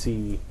way I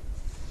see...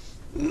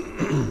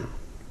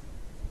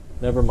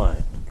 Never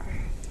mind.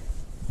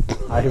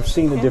 I have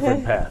seen a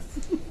different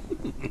path.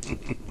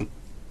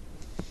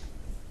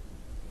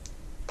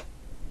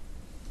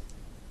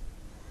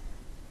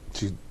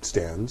 She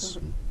stands.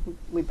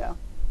 We bow.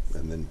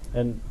 And then...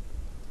 And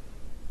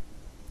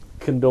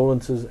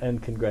condolences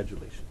and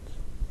congratulations.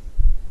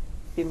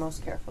 Be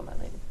most careful, my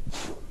lady.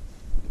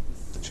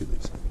 She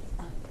leaves.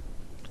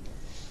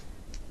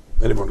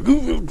 And everyone...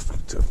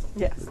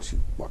 Yes. And she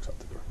walks out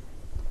the door.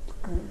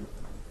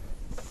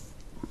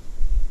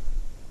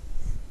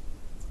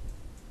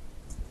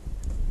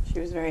 She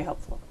was very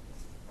helpful.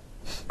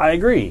 I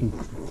agree.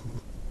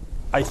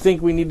 I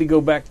think we need to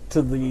go back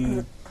to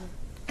the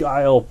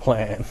Guile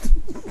plan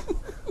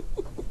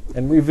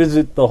and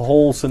revisit the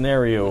whole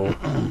scenario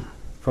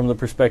from the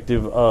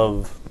perspective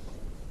of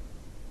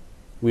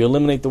we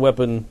eliminate the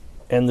weapon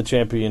and the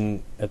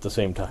champion at the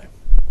same time.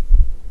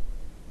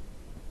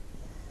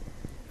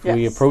 If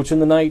we approach in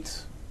the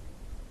night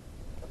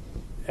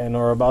and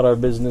are about our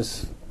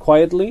business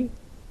quietly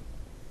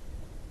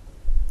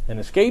and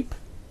escape,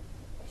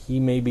 he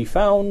may be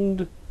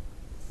found,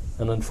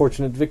 an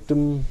unfortunate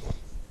victim,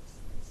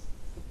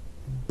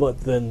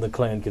 but then the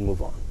clan can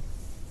move on.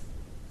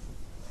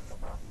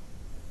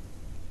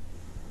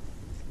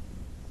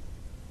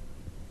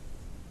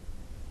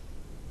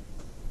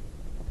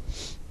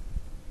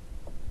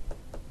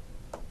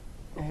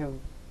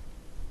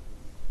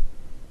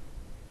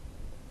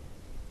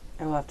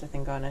 I will have to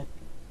think on it.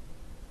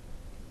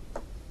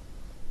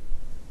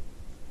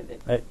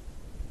 It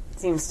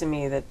seems to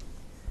me that...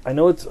 I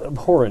know it's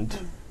abhorrent,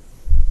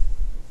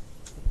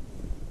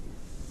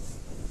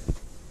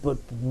 but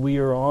we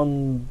are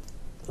on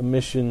a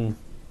mission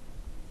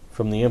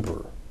from the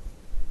Emperor.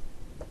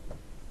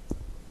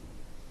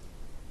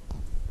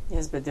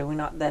 Yes, but do we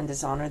not then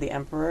dishonor the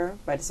Emperor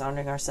by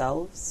dishonoring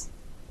ourselves?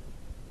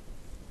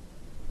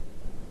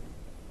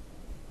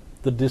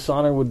 The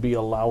dishonor would be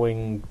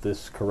allowing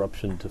this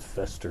corruption to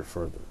fester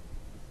further.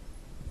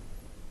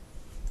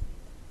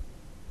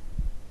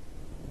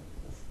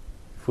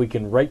 If we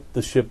can right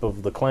the ship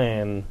of the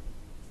clan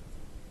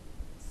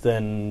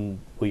then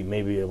we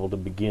may be able to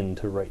begin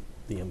to right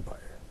the Empire.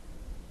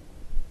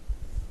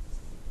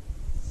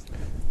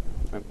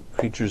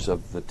 Creatures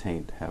of the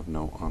taint have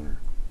no honor.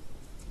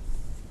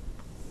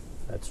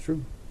 That's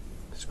true.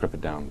 Script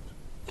it down.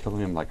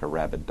 Killing him like a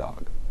rabid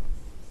dog.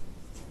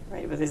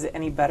 Right, but is it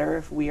any better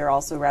if we are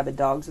also rabid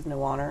dogs with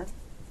no honor?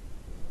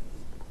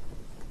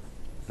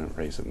 And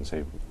erase it and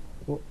say,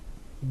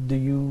 Do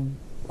you,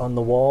 on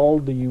the wall,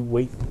 do you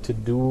wait to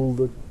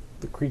duel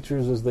the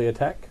creatures as they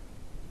attack?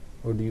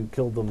 Or do you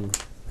kill them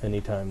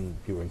anytime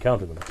you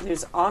encounter them? It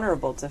is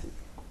honorable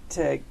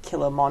to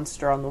kill a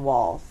monster on the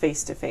wall,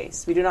 face to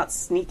face. We do not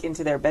sneak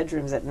into their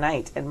bedrooms at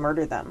night and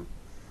murder them.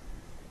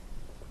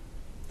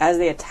 As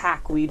they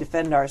attack, we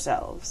defend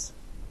ourselves.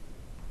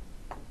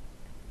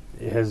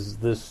 Has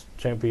this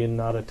champion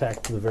not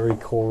attacked the very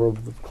core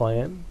of the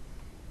clan?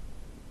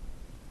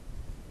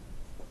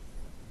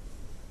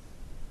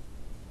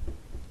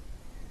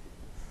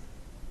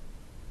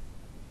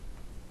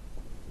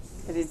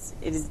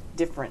 It is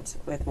different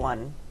with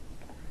one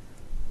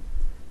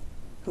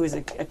who is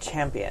a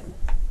champion.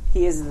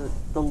 He is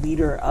the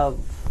leader of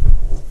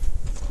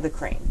the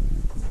Crane.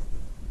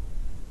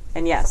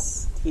 And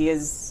yes, he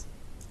is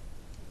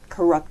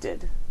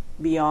corrupted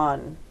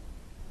beyond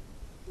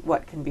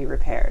what can be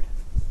repaired.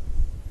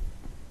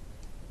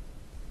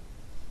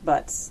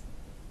 But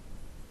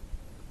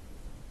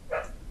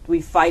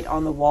we fight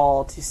on the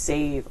wall to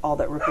save all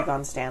that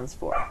Rukugan stands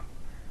for.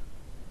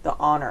 The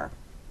honor,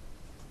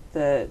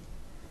 the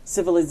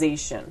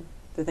civilization,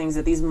 the things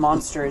that these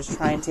monsters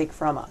try and take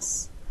from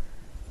us.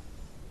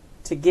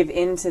 To give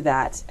in to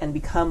that and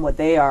become what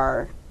they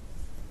are,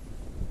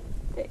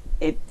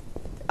 it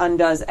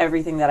undoes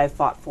everything that I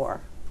fought for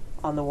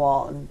on the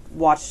wall and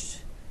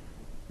watched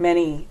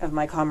many of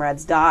my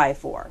comrades die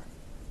for.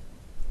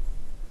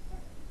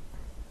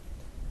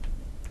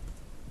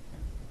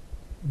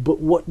 But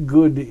what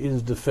good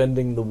is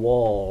defending the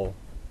wall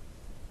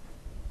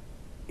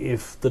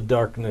if the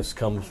darkness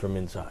comes from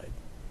inside?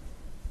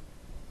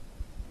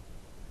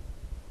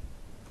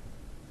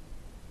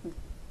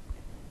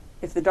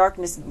 If the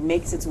darkness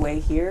makes its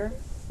way here,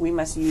 we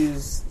must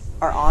use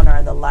our honor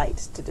and the light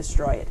to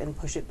destroy it and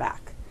push it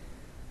back.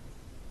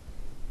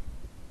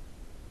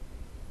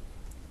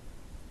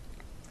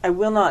 I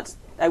will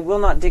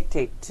not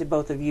dictate to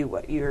both of you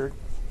what your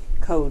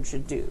code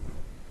should do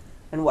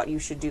and what you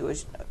should do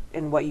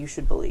and what you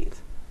should believe.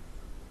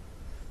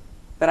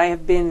 But I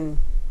have been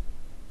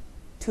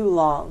too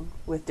long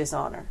with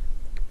dishonor.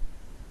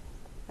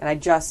 And I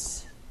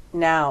just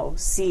now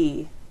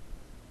see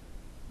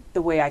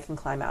the way I can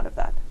climb out of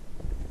that.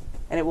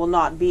 And it will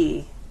not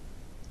be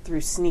through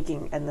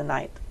sneaking in the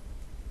night.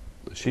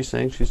 is she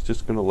saying she's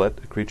just going to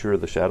let a creature of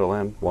the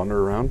Shadowland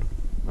wander around?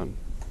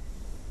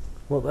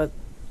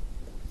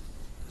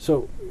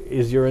 So,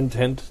 is your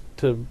intent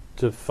to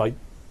fight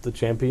the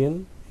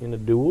champion in a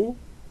duel?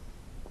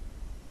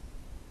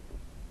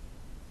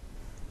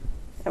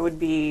 It would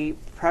be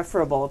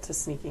preferable to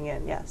sneaking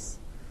in, yes.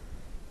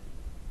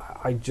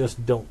 I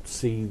just don't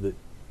see that.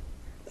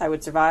 I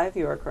would survive,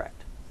 you are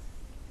correct.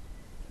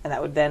 And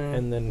that would then...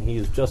 And then he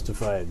is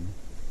justified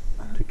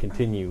to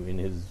continue in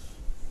his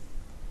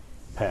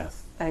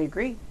path. I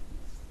agree.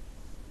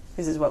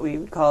 This is what we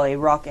would call a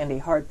rock and a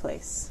hard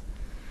place.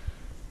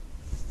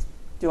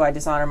 Do I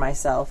dishonor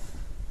myself,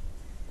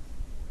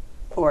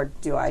 or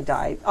do I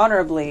die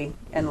honorably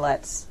and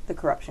let the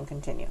corruption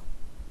continue?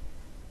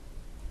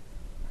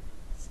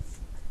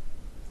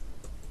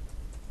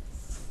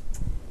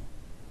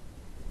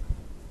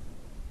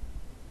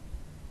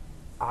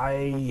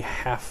 I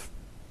have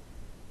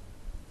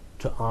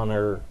to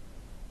honor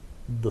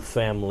the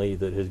family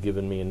that has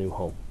given me a new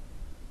home.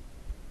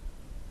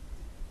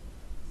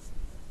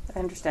 I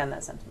understand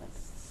that sentiment.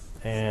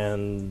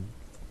 And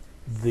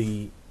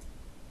the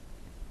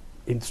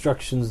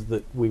instructions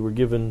that we were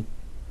given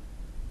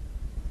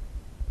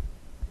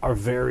are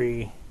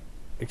very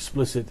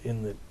explicit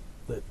in that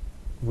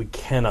we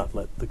cannot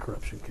let the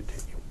corruption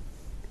continue.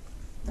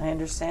 I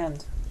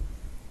understand.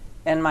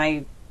 And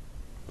my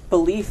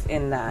belief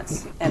in that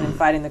and in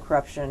fighting the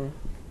corruption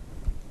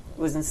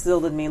was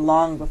instilled in me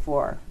long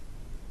before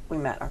we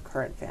met our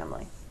current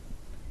family.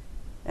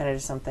 And it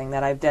is something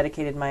that I've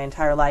dedicated my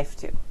entire life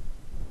to.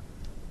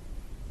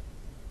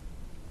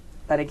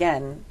 But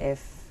again,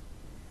 if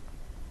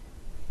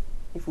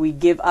we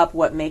give up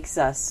what makes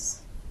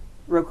us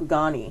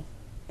Rokugani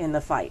in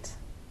the fight,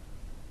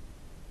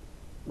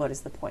 what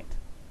is the point?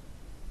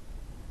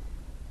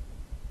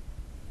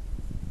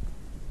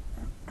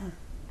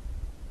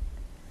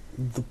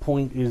 The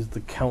point is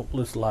the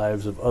countless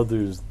lives of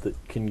others that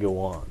can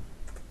go on.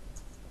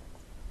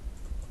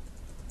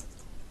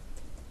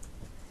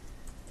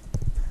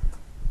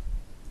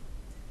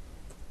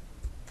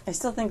 I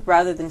still think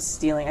rather than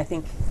stealing, I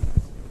think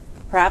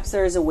perhaps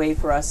there is a way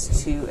for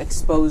us to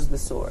expose the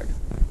sword.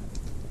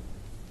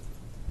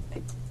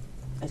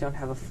 I don't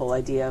have a full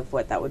idea of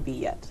what that would be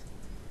yet.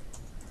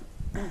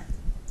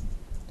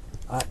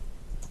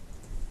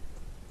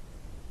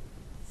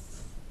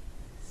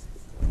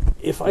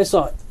 If I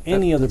saw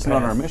any other It's path,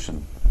 not our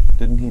mission.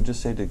 Didn't he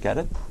just say to get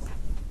it?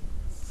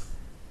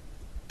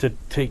 To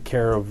take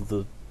care of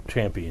the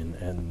champion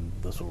and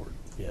the sword.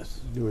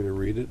 Yes. You want me to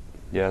read it?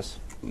 Yes.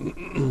 Let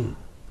me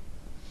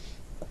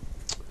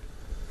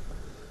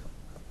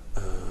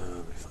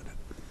find it.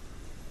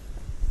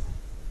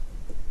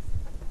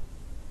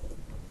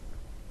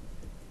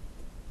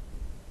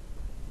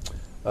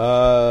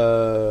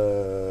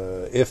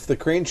 If the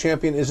Crane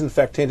champion is in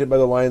fact tainted by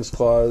the Lion's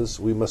Claws,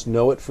 we must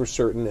know it for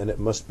certain, and it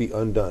must be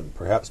undone.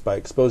 Perhaps by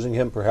exposing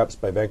him, perhaps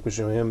by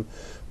vanquishing him,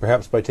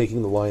 perhaps by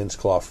taking the Lion's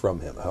Claw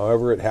from him.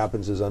 However it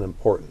happens is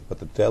unimportant, but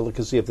the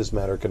delicacy of this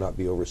matter cannot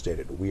be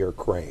overstated. We are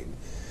Crane.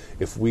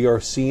 If we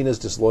are seen as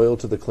disloyal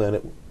to the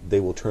clan, they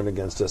will turn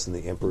against us, and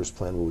the Emperor's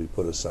plan will be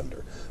put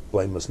asunder.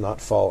 Blame must not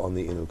fall on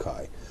the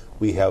Inukai.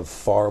 We have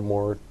far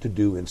more to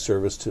do in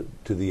service to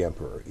the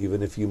Emperor.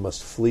 Even if you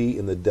must flee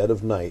in the dead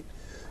of night,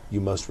 you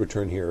must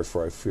return here,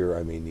 for I fear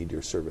I may need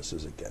your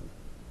services again.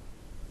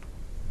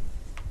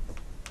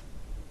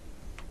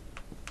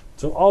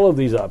 So all of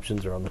these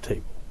options are on the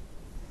table.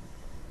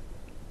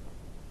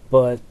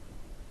 But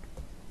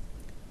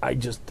I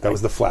just... That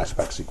was the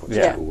flashback sequence.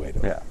 Yeah. Wait.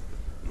 Yeah.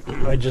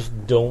 I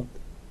just don't...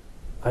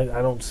 I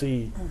don't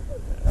see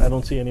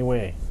any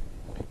way.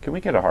 Can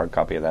we get a hard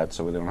copy of that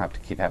so we don't have to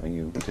keep having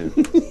you to...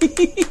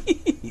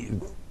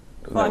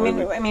 Well, I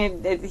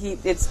mean,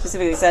 it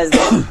specifically says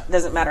that it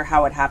doesn't matter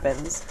how it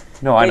happens.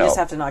 No, I They know. just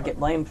have to not get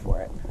blamed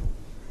for it.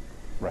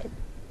 Right.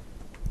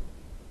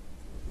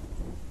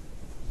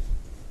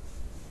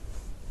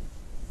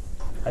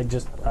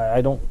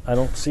 I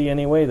don't see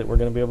any way that we're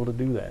going to be able to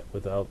do that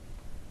without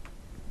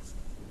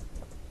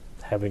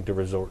having to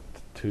resort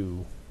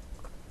to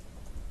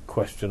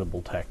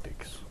questionable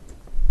tactics.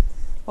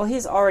 Well,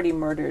 he's already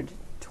murdered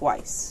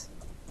twice.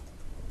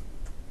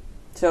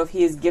 So if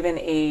he is given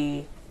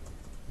a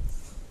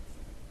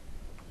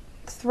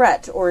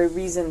threat or a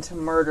reason to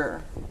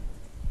murder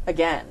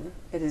again,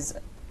 it is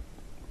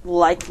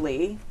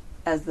likely,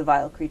 as the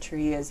vile creature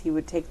he is, he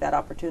would take that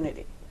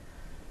opportunity.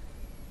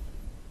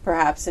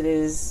 Perhaps it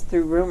is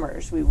through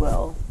rumors we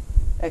will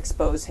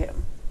expose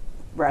him,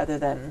 rather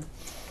than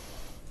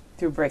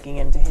through breaking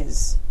into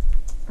his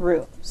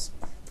rooms.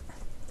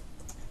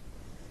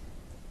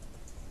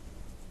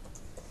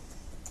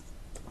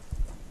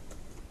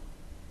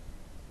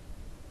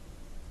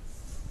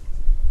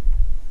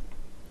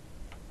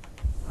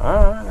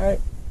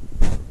 Alright.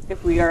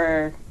 If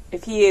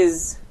he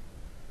is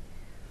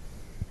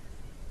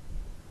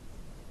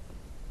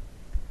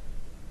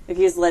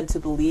led to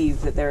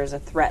believe that there is a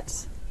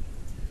threat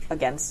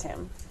against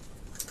him,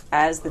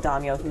 as the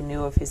daimyo who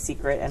knew of his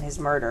secret and his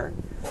murder,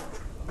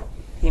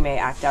 he may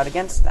act out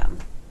against them.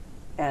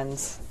 And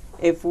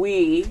if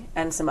we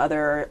and some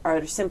other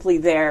are simply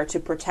there to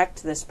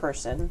protect this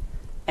person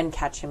and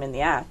catch him in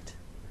the act,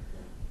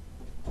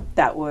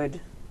 that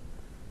would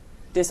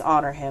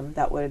dishonor him,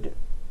 that would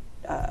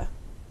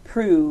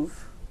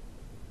prove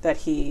that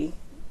he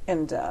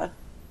and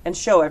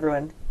show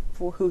everyone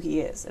for who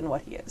he is and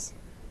what he is.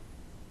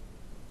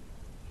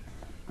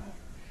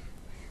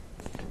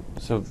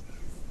 So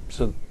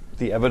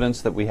the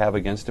evidence that we have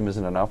against him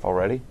isn't enough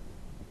already?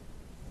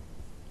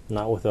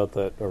 Not without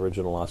that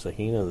original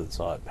Asahina that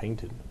saw it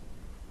painted.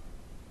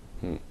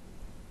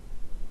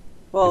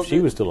 Well, if she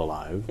was still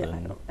alive, yeah,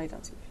 then I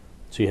don't see.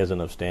 she has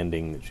enough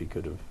standing that she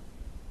could have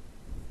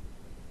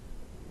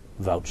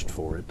vouched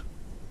for it.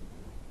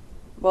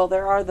 Well,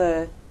 there are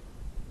the.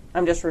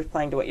 I'm just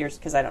replying to what yours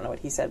because I don't know what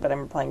he said, but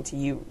I'm replying to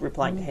you,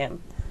 replying to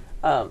him.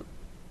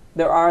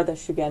 There are the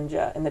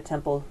Shugenja in the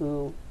temple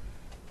who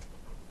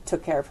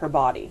took care of her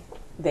body.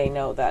 They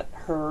know that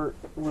her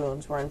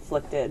wounds were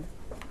inflicted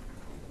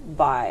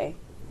by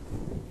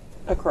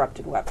a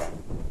corrupted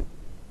weapon.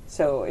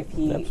 So if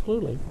he...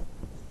 Absolutely.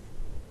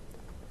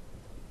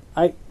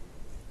 I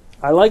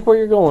like where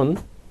you're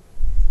going.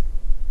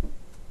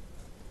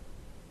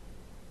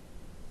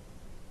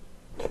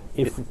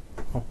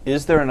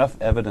 Is there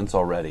enough evidence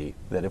already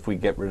that if we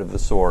get rid of the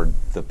sword,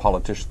 the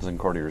politicians and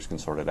courtiers can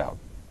sort it out?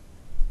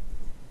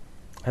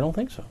 I don't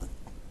think so.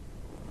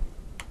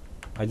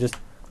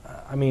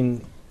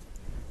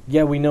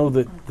 Yeah, we know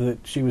that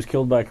she was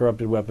killed by a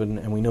corrupted weapon,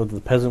 and we know that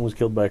the peasant was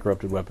killed by a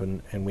corrupted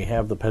weapon, and we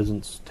have the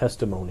peasant's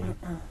testimony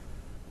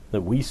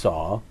that we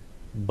saw,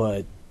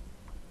 but...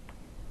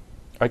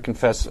 I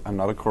confess I'm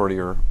not a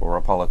courtier or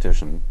a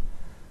politician.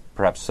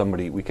 Perhaps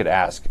somebody, we could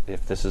ask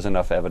if this is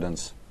enough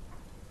evidence,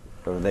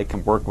 or they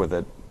can work with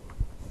it,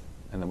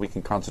 and then we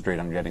can concentrate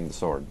on getting the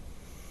sword.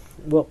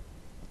 Well,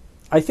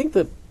 I don't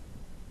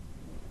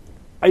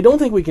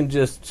think we can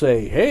just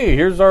say, hey,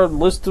 here's our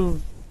list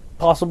of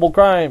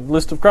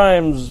list of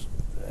crimes,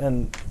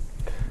 and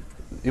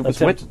it was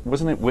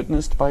wasn't it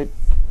witnessed by,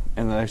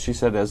 and she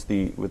said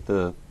with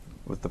the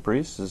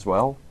priests as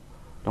well.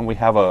 Don't we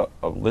have a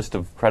list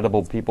of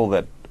credible people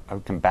that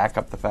can back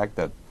up the fact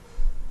that?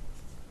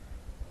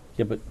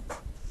 Yeah, but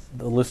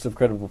the list of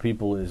credible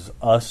people is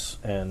us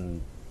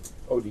and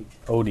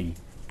Odie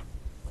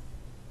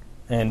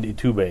and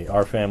Itube,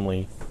 our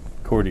family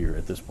courtier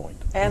at this point.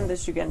 And the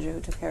Shugenja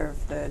who took care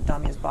of the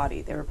daimyo's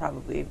body. They were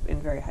probably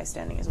in very high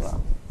standing as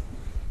well.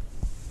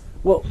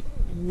 Well,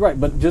 right,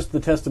 but just the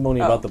testimony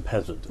about the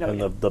peasant No, and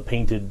yeah. the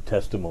painted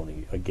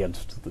testimony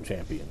against the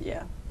champion.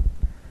 Yeah.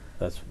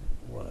 That's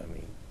what I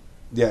mean.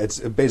 Yeah, it's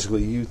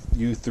basically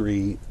you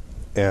three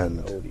and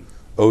Odie.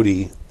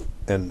 Odie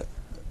and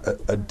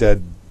a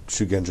dead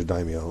Shugenja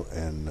daimyo,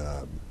 and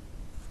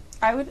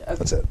I would. Okay.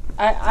 that's it.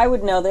 I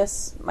would know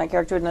this. My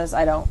character would know this.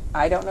 I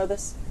don't know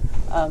this.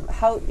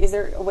 How is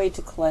there a way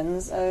to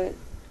cleanse a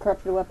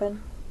corrupted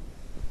weapon?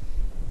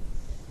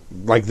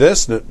 Like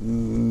this,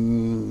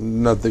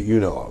 not that you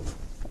know of.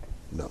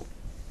 No.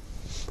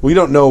 We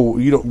don't know.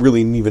 You don't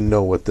really even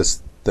know what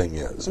this thing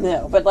is.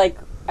 No, but like,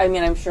 I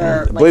mean, I'm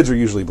sure. Like, Blades are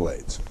usually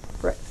blades.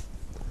 right.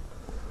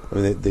 I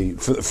mean, they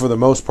for the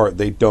most part,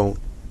 they don't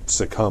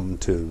succumb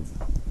to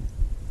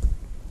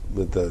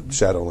the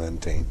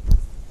Shadowland taint.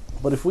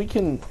 But if we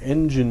can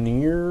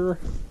engineer...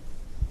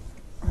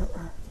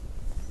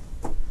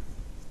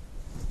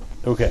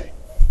 Okay.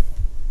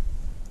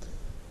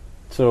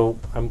 So,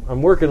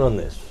 I'm working on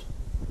this.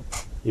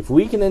 If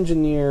we can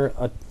engineer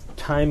a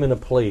time and a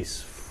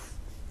place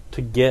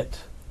to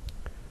get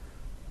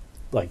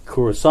like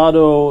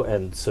Kurosado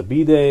and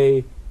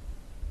Sabide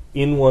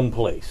in one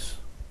place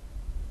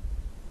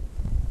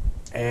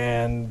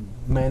and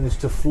manage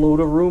to float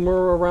a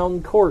rumor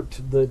around court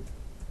that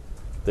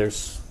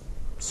there's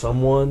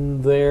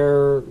someone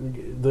there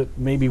that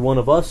maybe one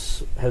of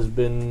us has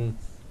been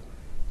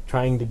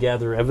trying to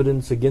gather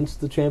evidence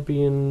against the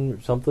champion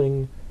or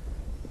something,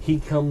 he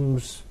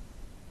comes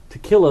to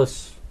kill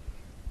us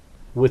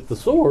with the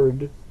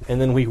sword, and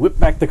then we whip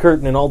back the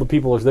curtain and all the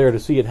people are there to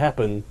see it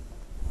happen.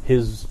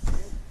 His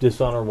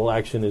dishonorable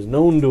action is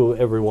known to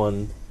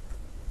everyone.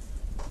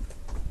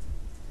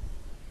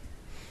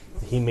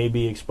 He may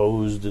be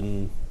exposed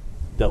and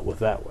dealt with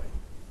that way.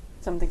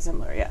 Something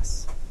similar,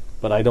 yes.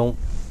 But I don't...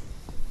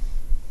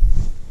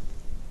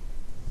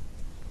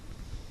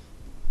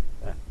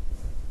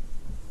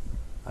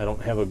 I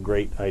don't have a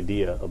great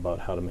idea about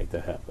how to make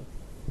that happen.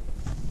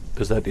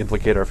 Does that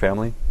implicate our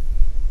family?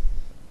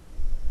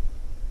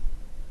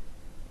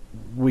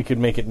 We could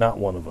make it not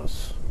one of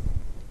us.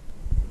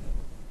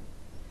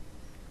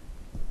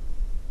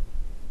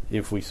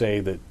 If we say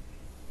that...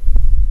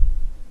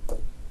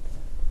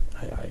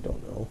 I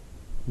don't know.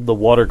 The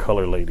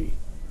watercolor lady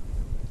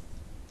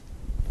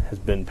has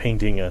been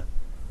painting a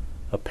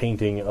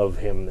painting of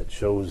him that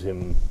shows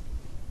him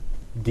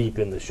deep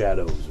in the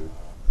shadows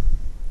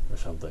or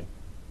something.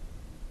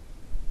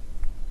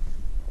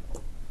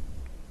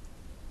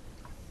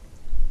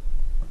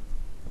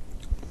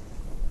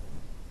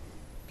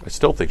 I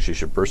still think she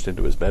should burst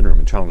into his bedroom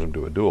and challenge him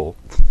to a duel.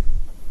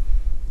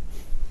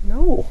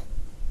 No.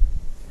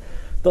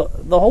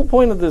 The whole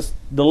point of this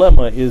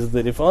dilemma is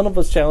that if one of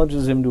us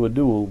challenges him to a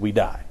duel, we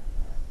die.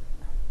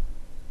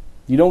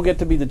 You don't get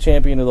to be the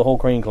champion of the whole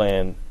Crane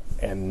clan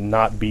and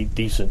not be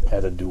decent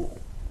at a duel.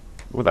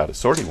 Without his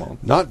sword, he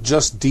won't. Not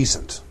just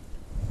decent.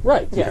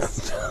 Right.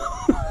 Yes.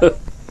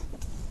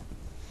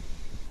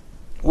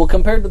 Well,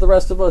 compared to the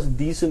rest of us,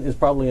 decent is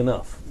probably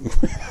enough.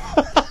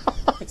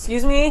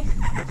 Excuse me?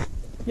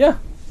 Yeah,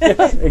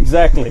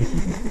 exactly.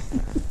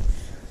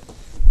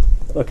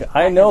 Look,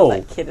 I know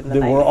that kid in the that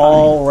night we're fine.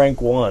 all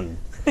rank 1,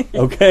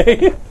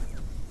 okay?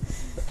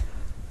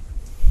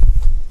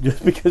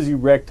 Just because you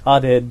wrecked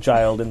hothead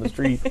child in the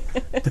street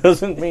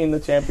doesn't mean the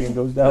champion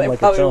goes down They like a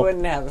probably chump.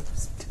 wouldn't have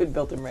if dude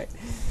built him right.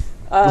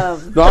 No,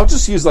 I'll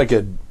just use like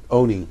a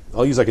Oni.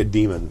 I'll use like a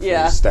demon for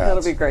Yeah, his stats.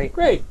 that'll be great.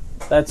 Great.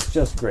 That's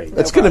just great.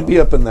 That's going to be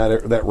up in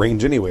that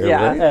range anyway,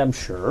 Yeah. right? I'm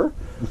sure.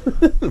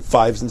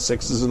 5s and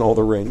 6s and all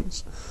the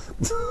rings.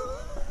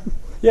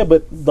 Yeah,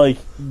 but, like,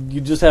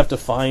 you just have to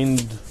find...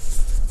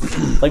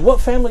 Like,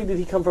 what family did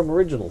he come from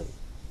originally?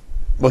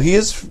 Well,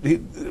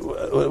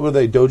 were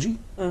they Doji?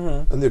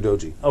 Mm-hmm. And they're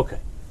Doji. Okay.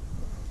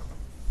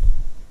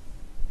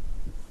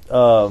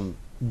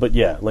 But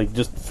yeah, like,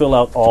 just fill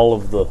out all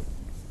of the...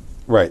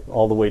 Right.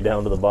 all the way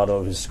down to the bottom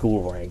of his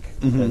school rank,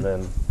 and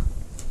then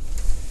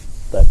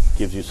that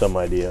gives you some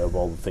idea of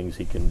all the things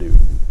he can do.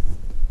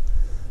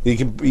 You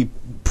can be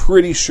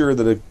pretty sure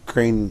that a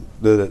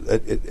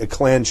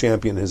clan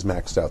champion has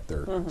maxed out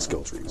their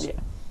skill trees. Yeah.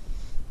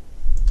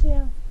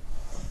 Yeah.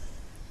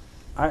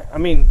 I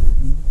mean,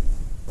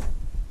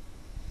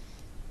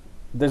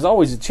 there's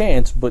always a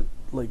chance, but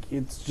like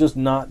it's just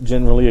not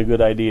generally a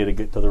good idea to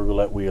get to the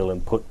roulette wheel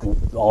and put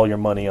all your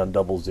money on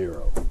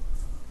 00.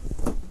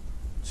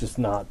 It's just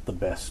not the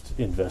best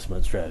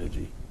investment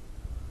strategy.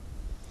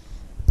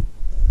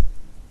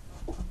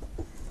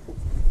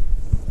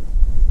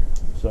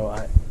 So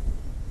I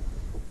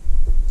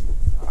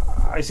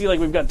see like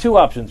we've got two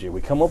options here.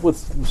 We come up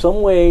with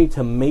some way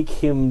to make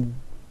him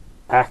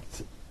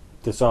act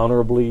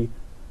dishonorably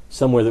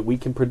somewhere that we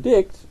can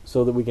predict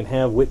so that we can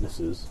have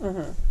witnesses.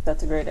 Mm-hmm.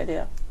 That's a great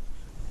idea.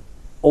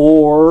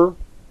 Or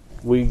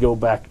we go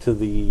back to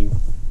the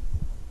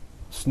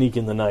sneak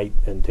in the night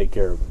and take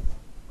care of him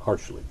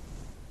harshly.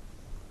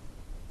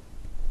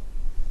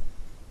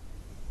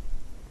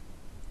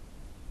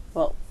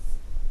 Well,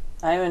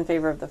 I am in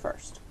favor of the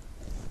first.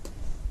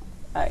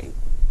 I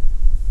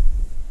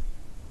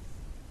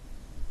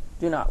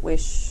do not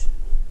wish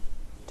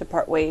to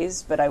part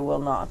ways, but I will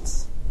not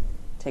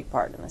take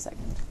part in the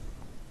second.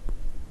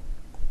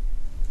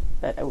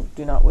 But I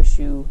do not wish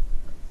you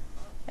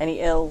any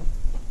ill.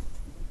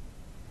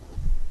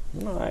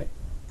 All right.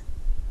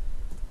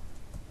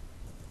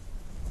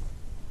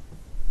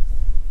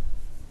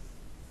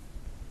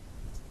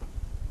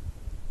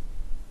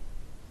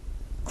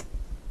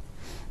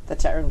 The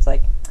chat room's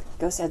like,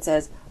 Ghosthead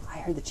says, I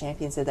heard the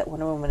champion said that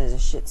Wonder Woman is a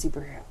shit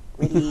superhero.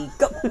 Ready,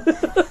 go!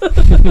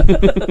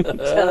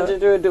 Challenge her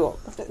to a duel.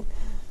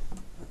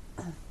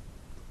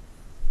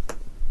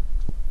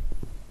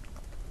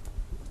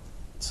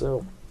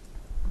 So.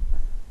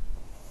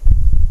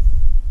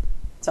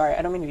 Sorry,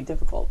 I don't mean to be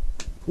difficult.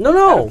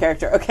 No. Out of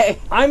character, okay.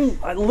 I'm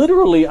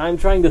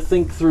trying to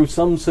think through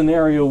some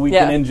scenario we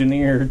can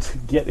engineer to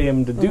get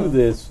him to do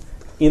this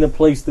in a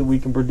place that we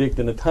can predict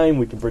in a time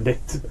we can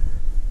predict.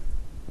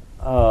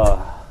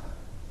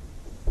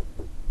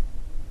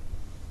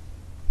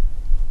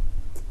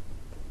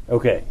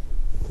 Okay.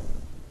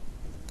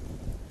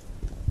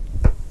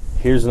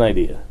 Here's an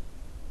idea.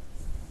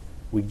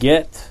 We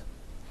get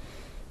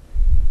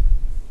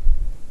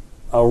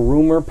a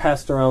rumor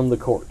passed around the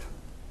court.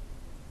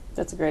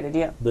 That's a great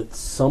idea. That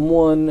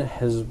someone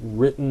has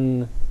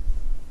written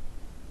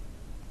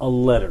a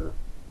letter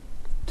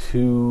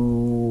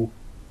to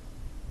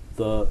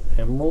the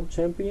Emerald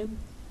Champion,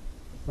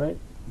 right?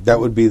 That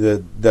would be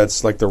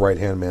that's like the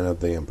right-hand man of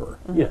the Emperor.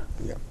 Yeah.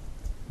 Yeah.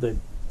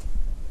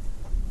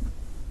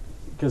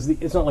 Because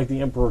it's not like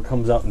the Emperor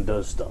comes out and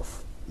does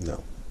stuff.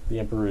 No. The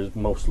Emperor is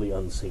mostly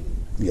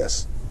unseen.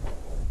 Yes.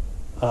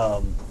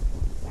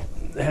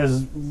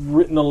 Has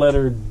written a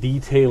letter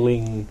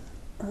detailing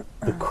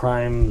the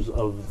crimes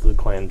of the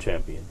clan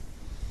champion.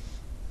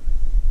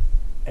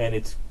 And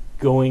it's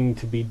going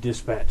to be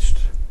dispatched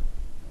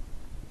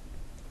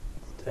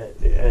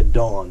at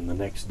dawn the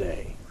next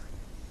day.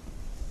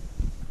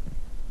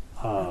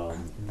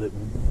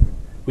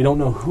 We don't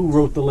know who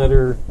wrote the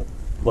letter,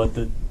 but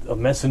a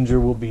messenger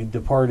will be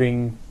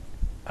departing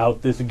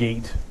out this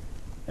gate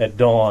at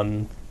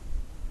dawn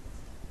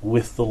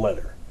with the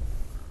letter.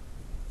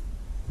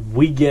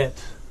 We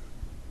get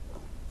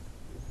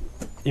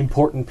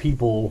important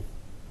people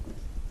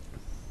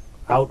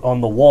out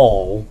on the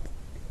wall,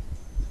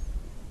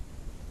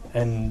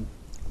 and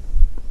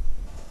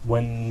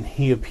when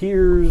he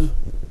appears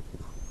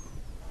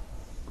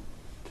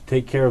to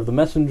take care of the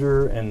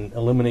messenger and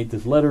eliminate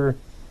this letter,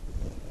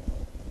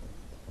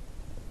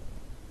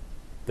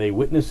 they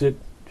witness it.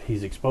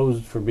 He's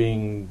exposed for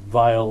being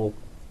vile,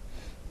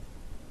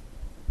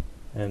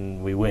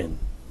 and we win.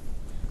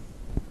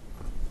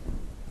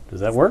 Does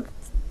that work?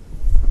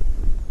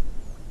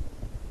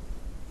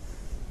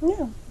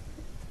 Yeah.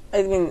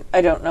 I mean,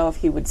 I don't know if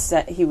he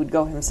would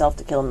go himself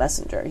to kill a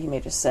messenger. He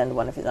may just send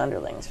one of his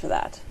underlings for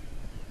that.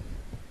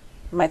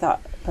 My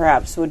thought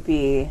perhaps would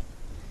be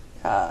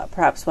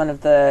perhaps one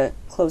of the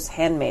close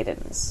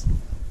handmaidens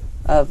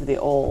of the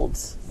old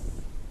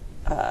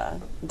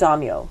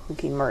daimyo who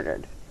he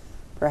murdered.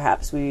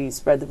 Perhaps we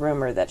spread the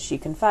rumor that she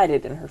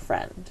confided in her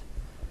friend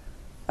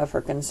of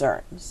her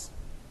concerns.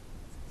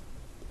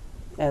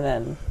 And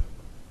then...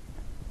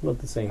 Well,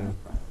 the same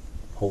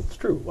holds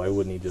true. Why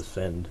wouldn't he just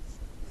send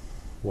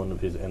one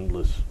of his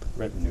endless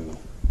retinue?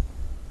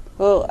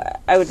 Well,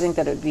 I would think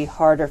that it would be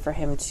harder for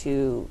him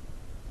to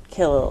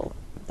kill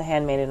the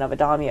handmaiden of a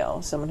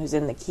daimyo, someone who's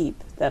in the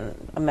keep,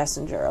 than a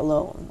messenger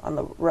alone on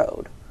the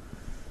road.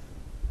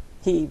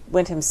 He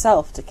went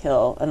himself to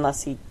kill,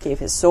 unless he gave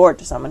his sword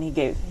to someone,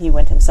 he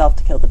went himself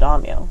to kill the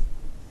daimyo.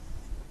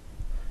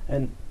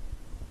 And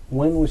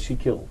when was she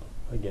killed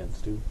again,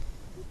 Stu?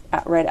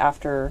 Right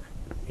after...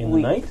 In the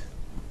night?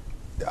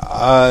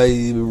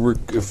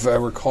 If I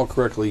recall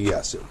correctly,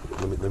 yes.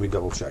 Let me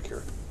double check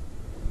here.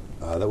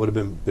 That would have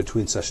been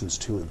between sessions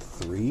 2 and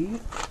 3.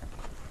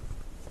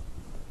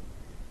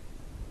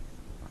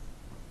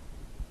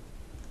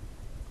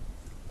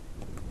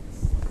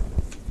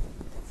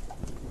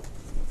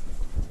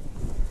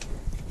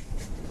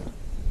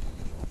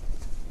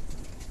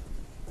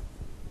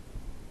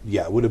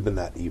 Yeah, it would have been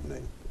that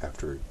evening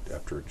after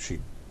she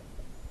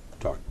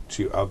talked.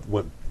 She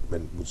went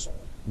and was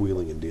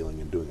wheeling and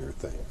dealing and doing her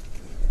thing.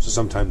 So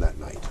sometime that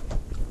night.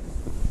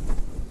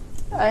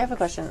 I have a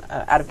question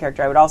out of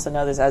character. I would also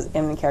know this as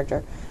in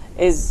character.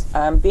 Is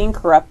being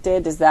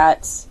corrupted, does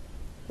that,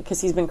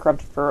 because he's been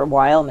corrupted for a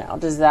while now,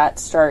 does that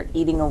start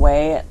eating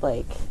away at,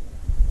 like,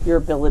 your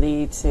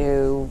ability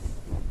to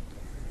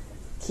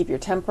keep your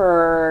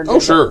temper? Oh,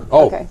 sure.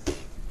 Oh, okay.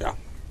 Yeah,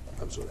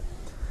 absolutely.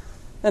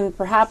 Then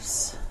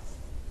perhaps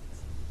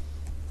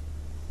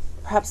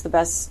the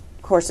best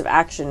course of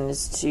action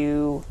is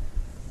to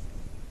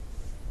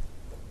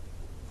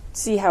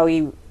see how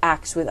he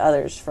acts with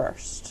others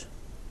first.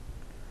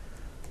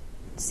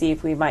 See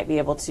if we might be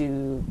able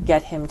to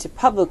get him to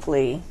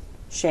publicly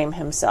shame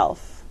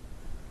himself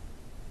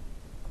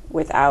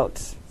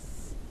without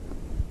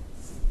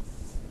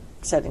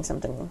setting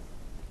something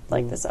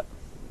like this up.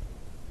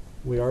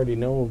 We already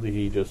know that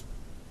he just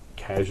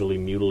casually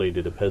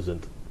mutilated a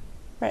peasant.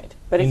 Right.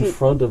 But in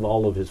front of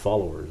all of his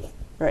followers.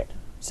 Right.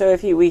 So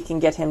if we can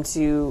get him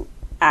to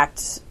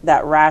act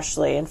that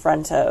rashly in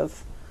front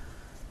of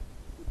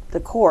the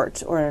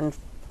court or in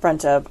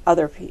front of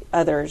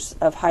others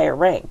of higher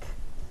rank.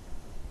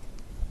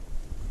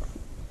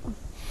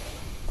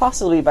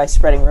 Possibly by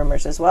spreading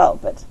rumors as well,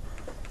 but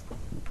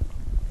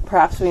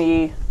perhaps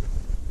we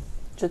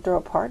should throw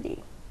a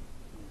party.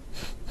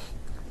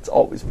 It's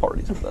always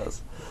parties with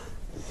us.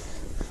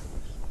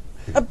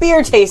 A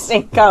beer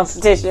tasting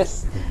competition.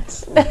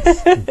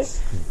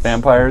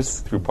 Vampires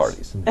through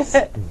parties.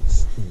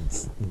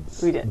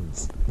 We did.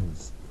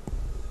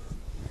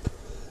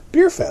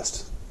 Beer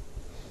fest.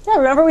 Yeah,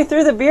 remember we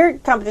threw the beer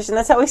competition.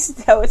 That's how we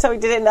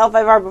did it in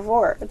L5R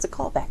before. It's a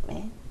callback,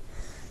 man.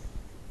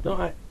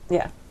 No,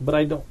 Yeah. but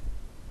I don't.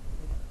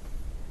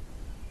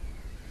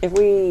 If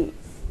we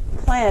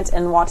plant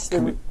and watch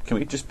the... Can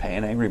we just pay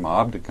an angry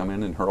mob to come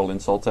in and hurl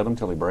insults at him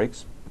till he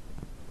breaks?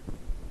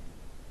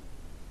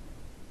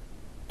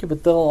 Yeah,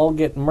 but they'll all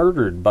get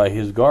murdered by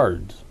his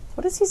guards.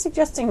 What is he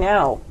suggesting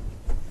now?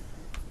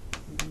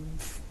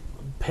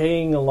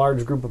 Paying a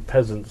large group of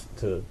peasants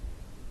to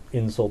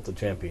insult the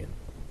champion.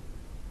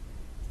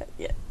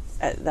 Yeah,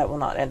 that will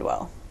not end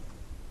well.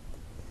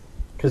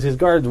 Because his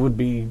guards would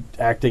be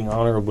acting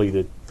honorably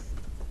to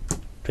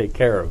take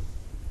care of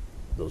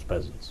those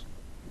peasants.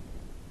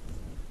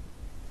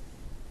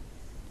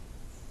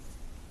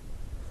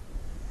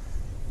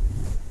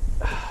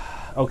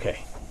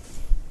 Okay.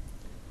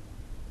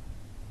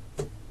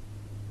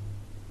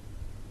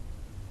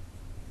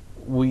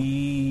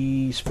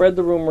 We spread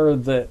the rumor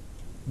that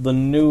the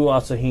new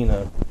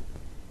Asahina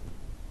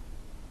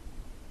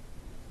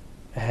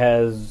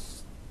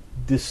has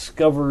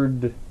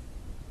discovered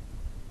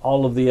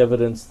all of the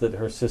evidence that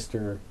her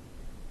sister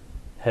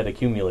had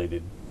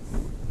accumulated.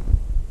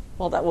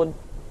 Well, that would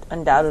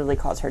undoubtedly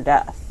cause her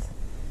death.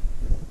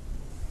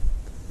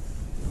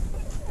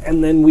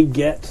 And then we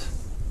get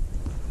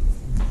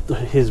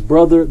his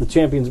brother, the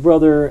champion's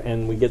brother,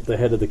 and we get the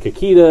head of the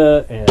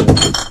Kakita,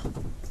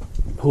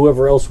 and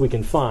whoever else we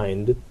can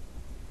find,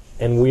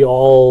 and we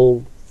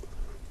all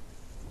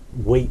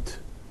wait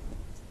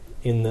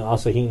in the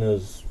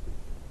Asahina's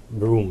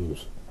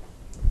rooms.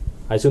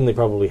 I assume they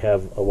probably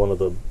have one of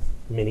the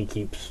mini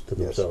keeps to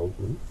themselves.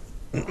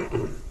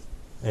 Mm-hmm.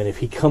 And if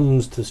he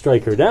comes to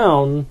strike her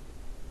down,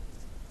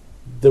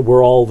 that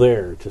we're all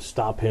there to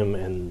stop him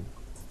and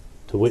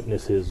to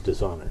witness his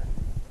dishonor.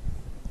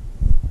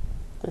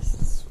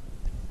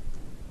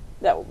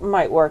 That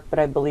might work, but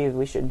I believe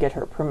we should get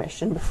her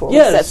permission before we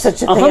Yes, set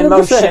such a thing in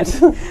motion.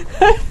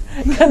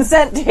 100%.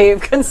 Consent,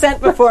 Dave.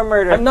 Consent before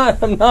murder. I'm not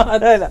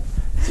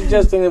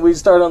suggesting that we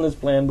start on this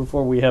plan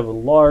before we have a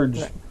large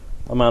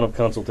amount of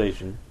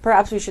consultation.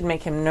 Perhaps we should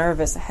make him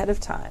nervous ahead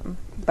of time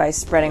by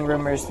spreading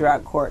rumors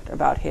throughout court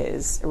about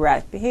his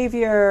erratic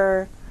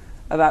behavior,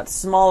 about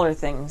smaller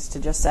things to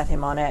just set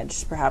him on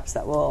edge. Perhaps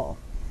that will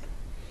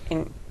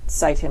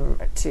incite him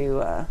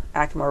to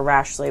act more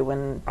rashly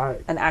when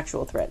an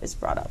actual threat is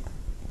brought up.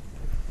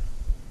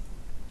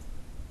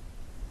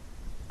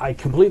 I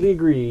completely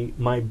agree.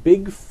 My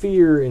big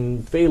fear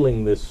in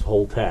failing this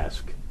whole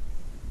task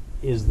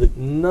is that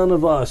none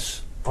of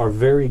us are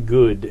very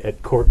good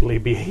at courtly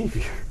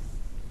behavior.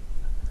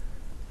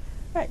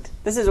 Right.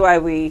 This is why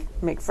we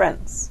make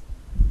friends.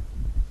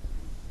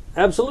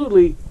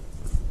 Absolutely.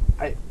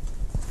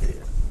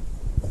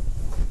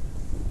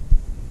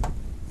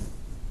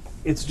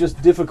 It's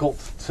just difficult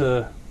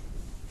to...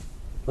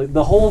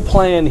 the whole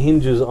plan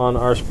hinges on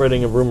our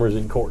spreading of rumors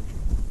in court.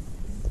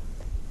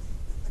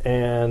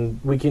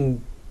 And we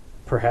can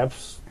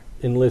perhaps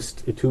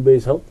enlist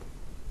Itube's help.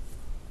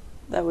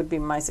 That would be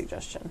my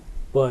suggestion.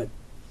 But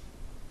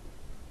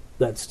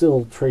that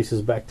still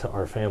traces back to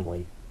our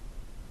family.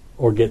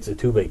 Or gets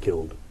Itube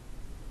killed.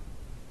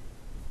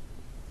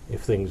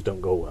 If things don't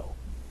go well.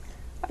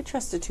 I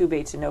trust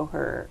Itube to know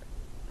her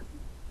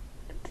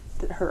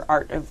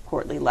art of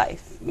courtly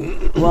life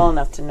well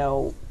enough to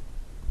know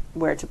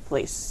where to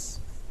place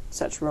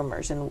such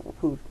rumors and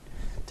who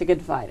to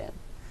confide in.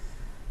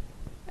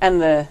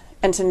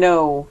 And to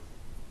know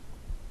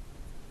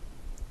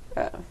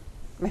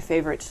my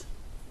favorite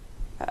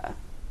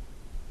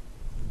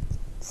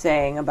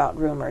saying about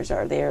rumors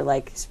are they are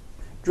like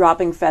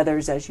dropping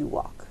feathers as you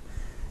walk.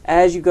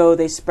 As you go,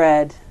 they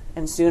spread,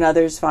 and soon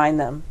others find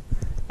them,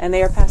 and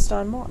they are passed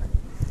on more.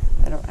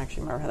 I don't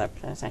actually remember how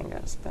that saying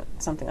goes, but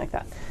something like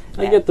that.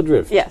 I get the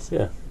drift. Yes.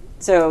 Yeah.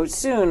 So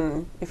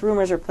soon, if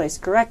rumors are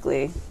placed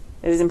correctly,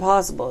 it is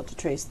impossible to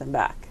trace them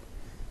back.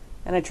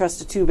 And I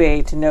trust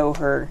Itube to know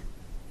her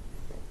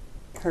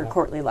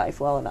courtly life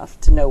well enough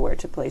to know where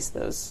to place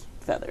those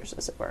feathers,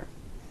 as it were.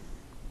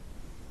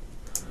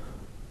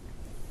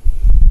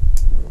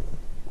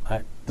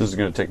 This is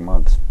going to take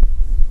months.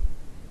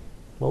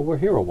 Well, we're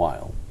here a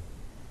while.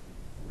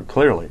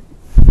 Clearly.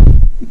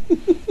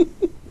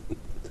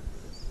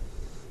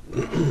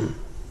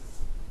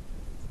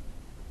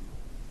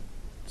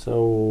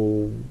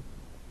 So,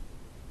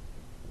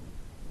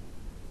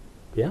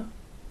 yeah.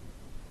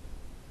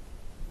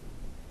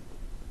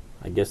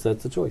 I guess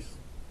that's the choice.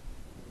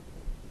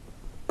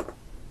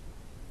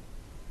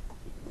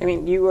 I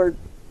mean, you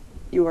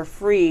are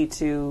free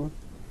to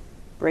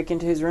break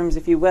into his rooms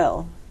if you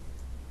will.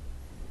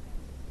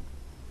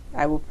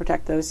 I will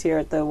protect those here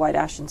at the White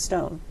Ashen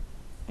Stone,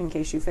 in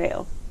case you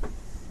fail.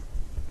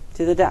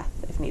 To the death,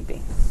 if need be.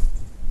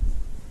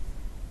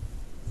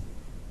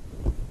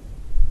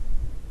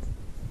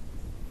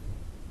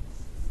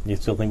 You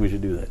still think we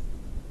should do that?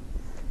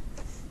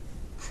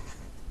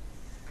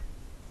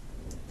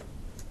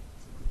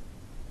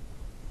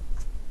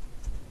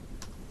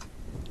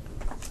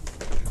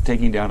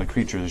 Taking down a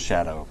creature's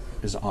shadow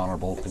is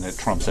honorable, and it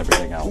trumps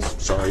everything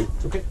else. Sorry.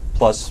 Okay.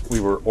 Plus, we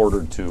were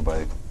ordered to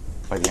by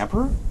the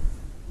Emperor?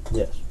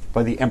 Yes.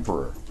 By the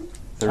Emperor.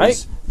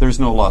 There's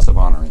no loss of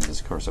honor in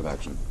this course of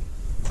action.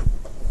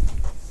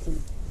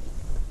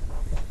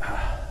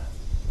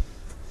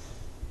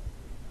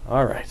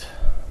 All right.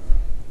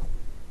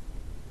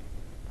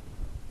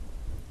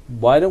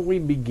 Why don't we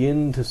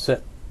begin to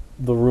set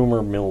the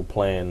rumor mill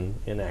plan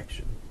in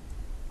action?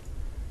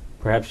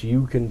 Perhaps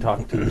you can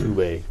talk to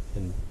Tube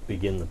and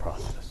begin the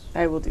process.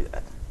 I will do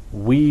that.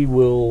 We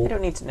will. I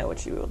don't need to know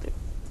what you will do.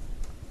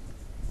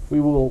 We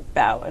will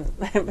Bow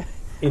and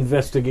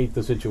investigate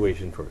the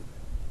situation further.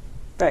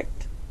 right.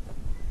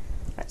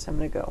 Alright, so I'm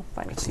gonna go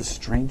find It's the Casita.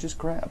 strangest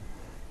crab.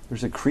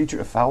 There's a creature,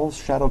 a foul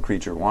shadow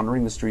creature,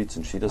 wandering the streets,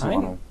 and she doesn't I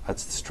want know. to.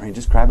 That's the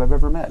strangest crab I've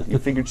ever met. You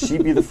figured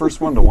she'd be the first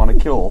one to want to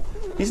kill.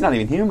 He's not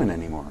even human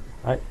anymore.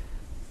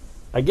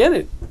 I get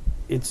it.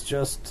 It's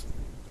just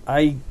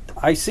I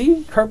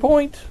see her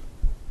point.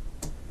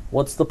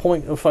 What's the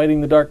point of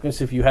fighting the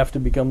darkness if you have to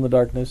become the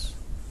darkness?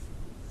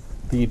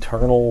 The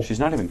eternal. She's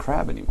not even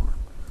crab anymore.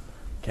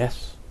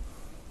 Guess.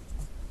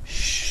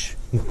 Shh.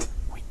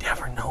 We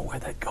never know where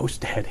that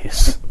ghost dad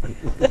is.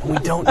 We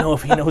don't know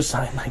if he knows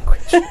sign language.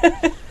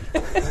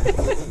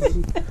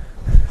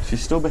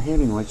 She's still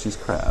behaving like she's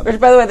crab. Which,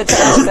 by the way, the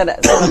chat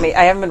said some I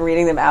haven't been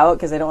reading them out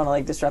because I don't want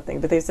to disrupt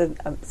things, but they said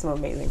some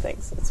amazing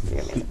things. It's pretty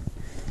amazing.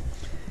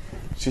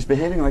 She's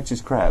behaving like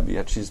she's crab,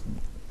 yet she's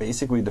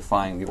basically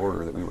defying the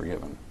order that we were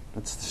given.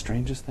 That's the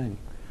strangest thing.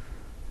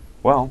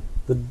 Well,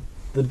 The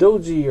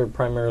Doji are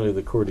primarily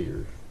the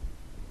courtiers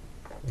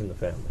in the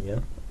family, yeah?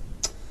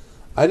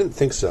 I didn't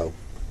think so.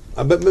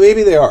 But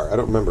maybe they are. I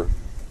don't remember.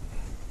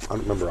 I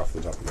don't remember off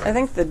the top of my I head.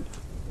 think the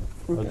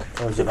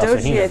Or is the it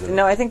Doji. Asahina?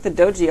 No, I think the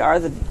Doji are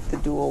the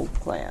dual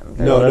clan.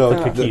 No,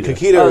 that's the the Kakita.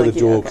 Kakita Oh, are the Kakita,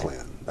 dual okay.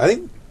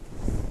 clan.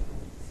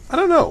 I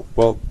don't know.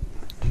 Well,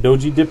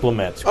 Doji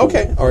diplomats. Cool.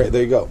 okay. All right,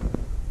 there you go.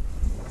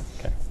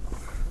 Okay.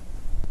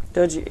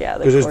 Doji, yeah.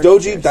 Because there's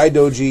Doji,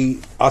 Daidoji,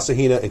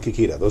 Asahina, and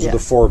Kakita. Those are Yeah. the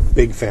four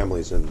big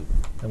families. And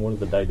And what is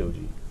the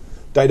Daidoji?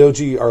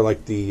 Daidoji are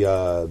like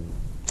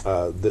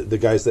the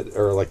guys that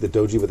are like the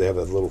Doji, but they have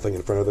a little thing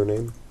in front of their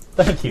name.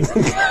 Thank you.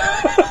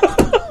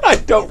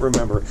 I don't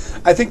remember.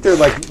 I think they're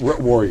like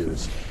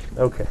warriors.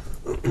 Okay.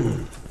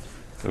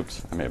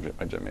 oops, I may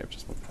have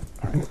just moved that.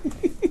 All right.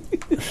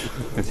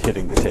 It's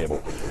hitting the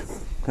table.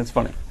 That's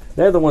funny.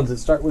 They're the ones that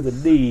start with a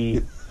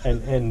D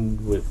and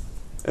end with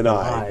An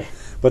I.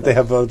 But they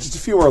have just a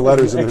few more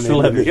letters in their Extra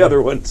name than letters, the yeah.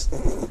 other ones.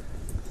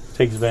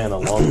 Takes Vanna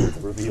longer to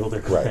reveal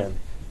their Right. clan.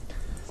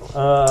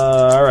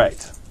 All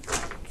right.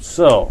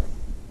 So,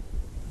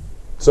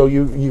 So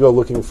you go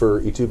looking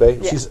for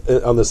Itube. Yeah. She's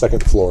on the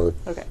second floor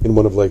Okay. in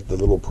one of like the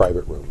little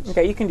private rooms.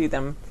 Okay, you can do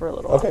them for a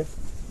little Okay. while.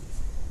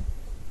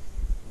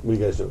 What are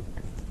you guys doing?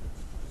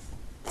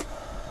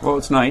 Well,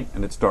 it's night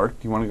and it's dark.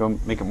 Do you want to go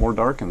make it more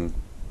dark and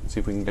see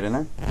if we can get in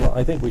there? well,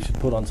 I think we should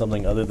put on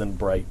something other than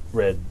bright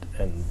red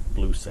and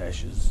blue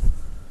sashes.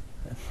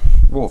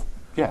 Well,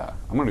 yeah.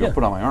 I'm going to go Yeah.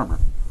 put on my armor.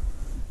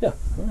 Yeah.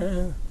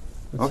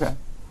 Okay.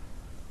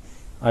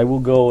 I will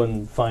go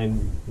and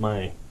find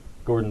my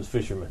Gordon's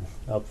Fisherman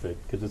outfit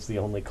because it's the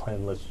only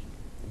clanless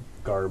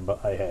garb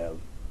I have.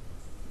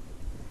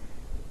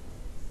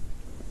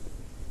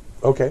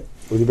 Okay.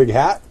 With your big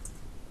hat?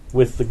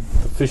 With the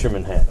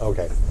fisherman hat.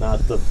 Okay. Not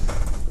the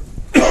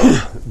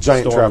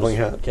Giant Storm's traveling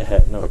hat.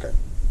 hat. No. Okay.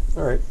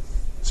 All right.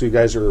 So you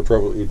guys are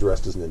appropriately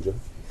dressed as ninja.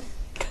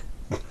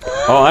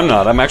 Oh, I'm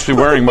not. I'm actually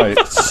wearing my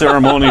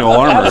ceremonial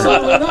armor.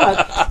 Absolutely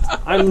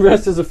not. I'm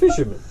dressed as a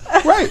fisherman.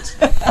 Right.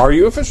 Are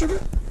you a fisherman?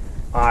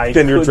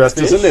 Then You're dressed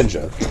as a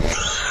ninja.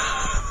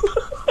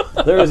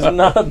 There is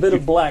not a bit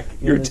of black.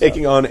 In You're this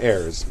taking on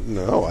airs.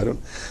 No, I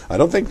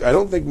don't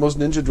think most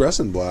ninja dress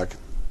in black. outfit.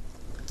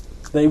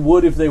 They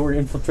would if they were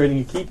infiltrating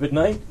a keep at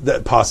night.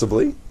 That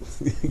possibly.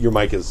 Your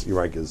mic is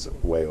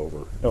way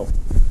over. No.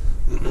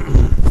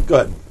 Go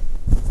ahead.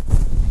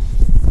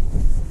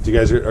 So you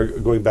guys are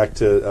going back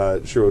to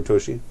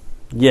Shirotoshi?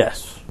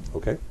 Yes.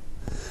 Okay.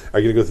 Are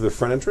you going to go through the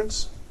front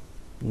entrance?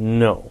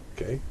 No.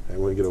 Okay. I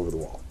want to get over the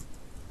wall.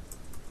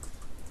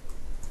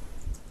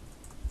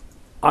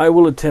 I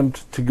will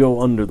attempt to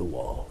go under the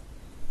wall.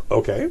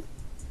 Okay.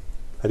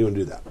 How do you want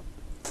to do that?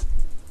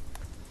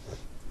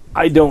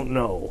 I don't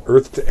know.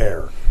 Earth to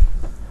air.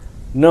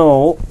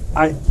 No,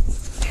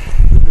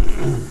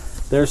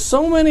 there's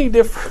so many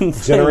different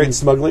Generate things.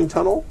 smuggling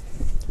tunnel?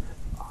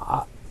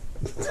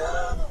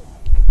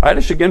 I had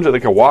a Shigenja that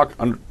could walk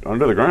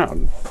under the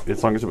ground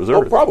as long as it was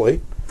Oh, earth.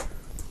 probably.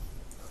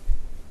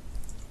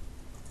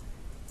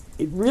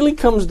 It really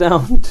comes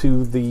down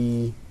to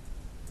the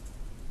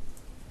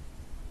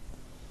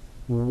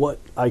what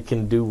I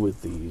can do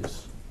with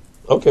these.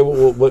 Okay,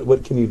 well,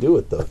 what can you do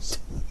with those?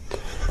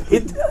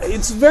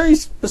 It's very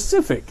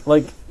specific.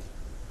 Like,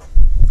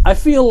 I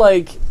feel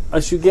like a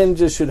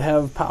Shugenja should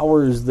have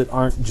powers that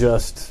aren't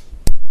just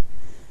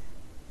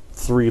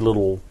 3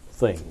 little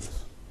things.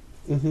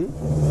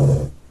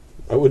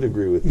 I would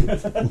agree with you.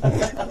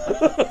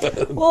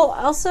 Well,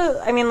 also,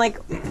 I mean, like,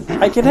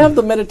 I can have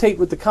the meditate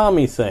with the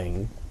kami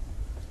thing,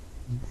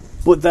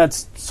 but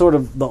that's sort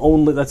of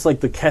that's like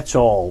the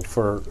catch-all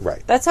for...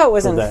 Right. that's how it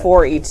was For in that.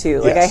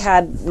 4E2. Like, I Yes.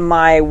 had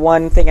my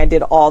one thing I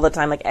did all the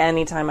time, like,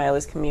 anytime I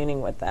was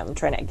communing with them,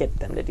 trying to get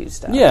them to do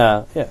stuff.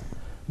 Yeah.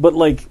 But,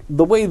 like,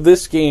 the way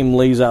this game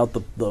lays out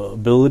the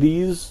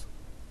abilities,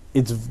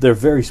 they're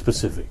very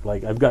specific.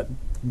 Like, I've got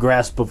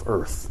Grasp of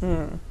Earth,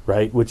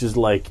 right? Which is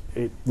like,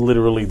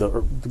 literally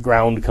the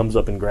ground comes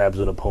up and grabs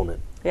an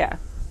opponent. Yeah.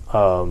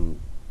 And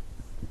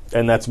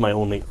that's my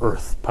only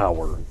Earth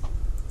power.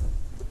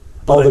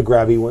 The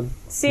grabby one?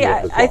 See,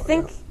 Yeah, the I claw,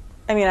 think, yeah.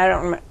 I mean, I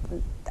don't remember.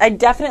 I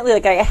definitely,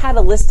 like, I had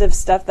a list of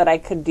stuff that I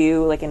could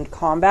do, like, in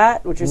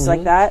combat, which is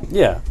like that.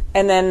 Yeah.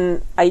 And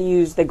then I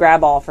used the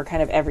grab all for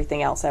kind of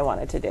everything else I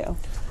wanted to do.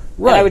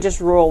 Right. And I would just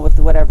roll with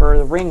whatever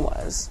the ring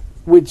was.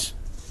 Which,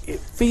 it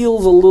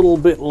feels a little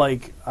bit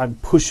like I'm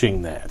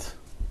pushing that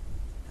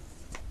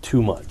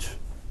too much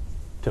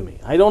to me.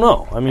 I don't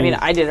know. I I mean,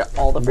 I did it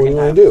all the What do you freaking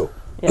want time. to do?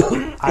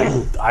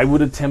 Yeah. I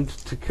would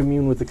attempt to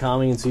commune with the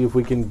kami and see if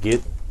we can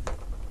get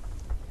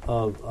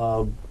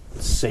a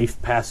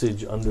safe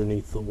passage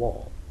underneath the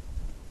wall.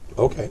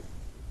 Okay.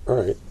 All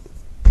right.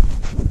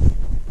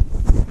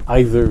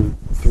 Either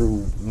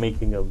through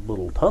making a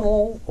little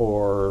tunnel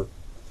or...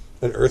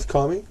 An earth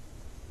kami?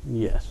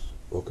 Yes.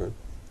 Okay.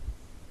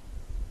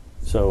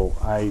 So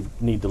I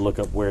need to look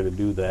up where to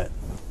do that.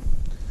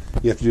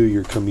 You have to do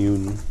your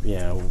commune.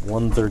 Yeah,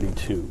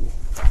 132.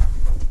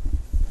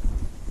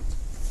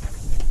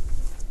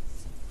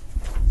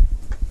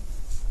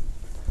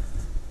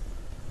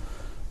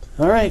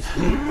 All right.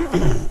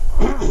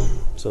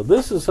 So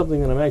this is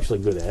something that I'm actually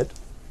good at.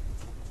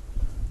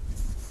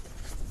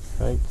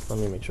 Right? Let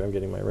me make sure I'm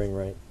getting my ring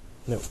right.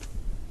 No.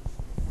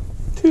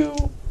 2.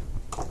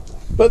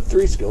 But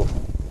 3 skill.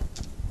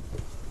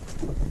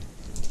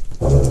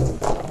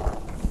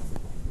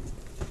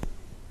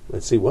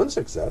 Let's see, 1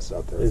 success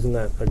out there. Isn't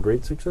that a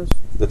great success?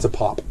 That's a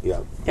pop,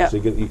 yeah. Yeah. So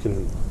you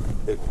can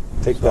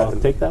take So that. I'll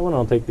take that one.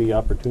 I'll take the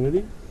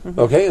opportunity.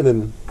 Okay, and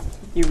then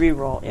You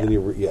re-roll, yeah. then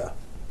you yeah.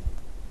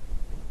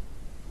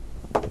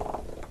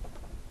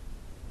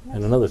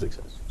 And another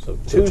success. So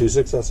So 2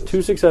 successes.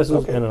 2 successes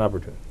Okay. and an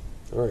opportunity.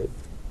 All right.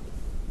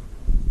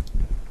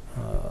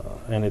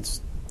 And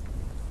it's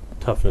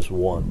toughness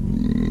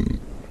 1.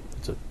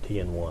 It's a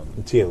TN1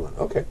 TN1.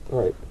 Okay.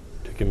 All right.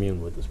 to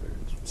commune with the spirits.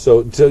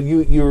 So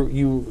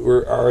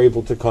you are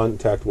able to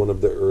contact one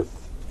of the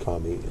Earth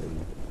kami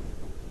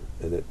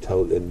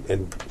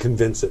and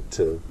convince it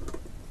to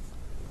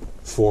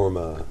form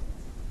a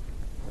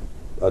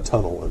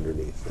tunnel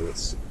underneath, and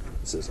it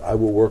says, "I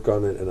will work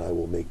on it, and I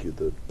will make you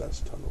the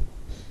best tunnel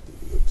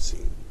that you have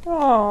seen."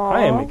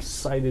 I am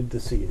excited to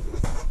see it.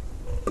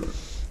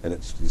 And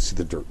you see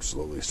the dirt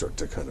slowly start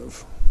to kind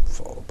of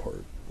fall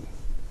apart,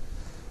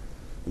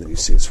 and then you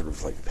see it sort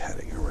of like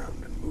padding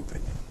around and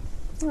moving.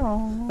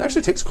 Aww. It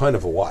actually takes kind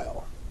of a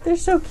while. They're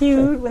so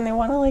cute when they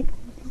want to, like...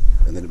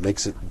 And then it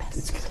makes it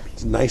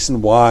it's nice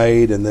and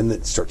wide, and then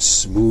it starts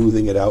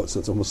smoothing it out, so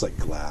it's almost like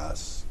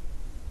glass.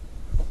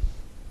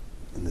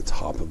 And the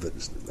top of it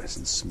is nice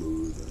and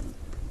smooth.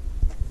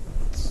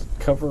 And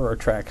Cover our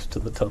tracks to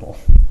the tunnel.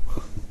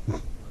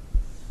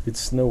 It's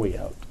snowy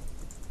out.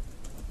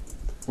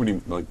 What do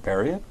you like?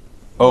 Bury it?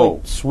 Oh,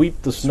 Like,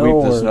 sweep the snow.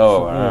 sweep the or-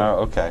 snow. yeah.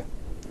 Okay.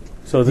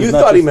 So there's you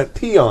not thought he just- meant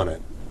pee on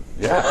it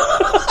Yeah.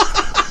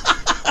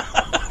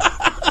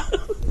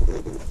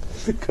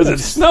 because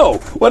it's snow.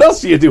 What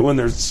else do you do when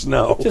there's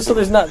snow? Just so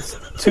there's not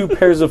 2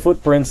 pairs of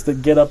footprints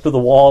that get up to the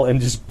wall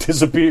and just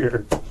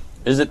disappear.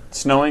 Is it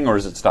snowing or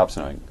is it stopped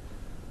snowing?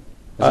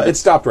 It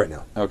stopped right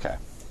now. Okay.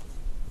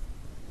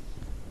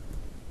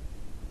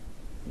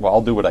 Well,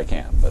 I'll do what I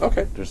can. But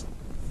Okay. Just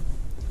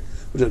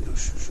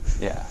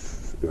yeah.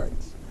 Right.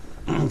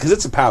 Because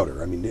it's a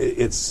powder. I mean,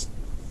 it's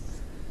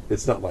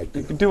not like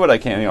Do what I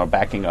can. You know,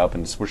 backing up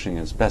and swishing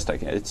as best I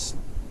can. It's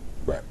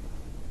right.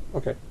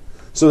 Okay.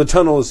 So the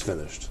tunnel is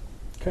finished,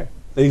 Okay.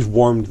 and he's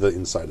warmed the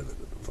inside of it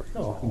for you.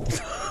 Oh.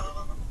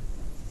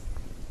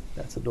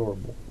 That's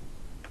adorable.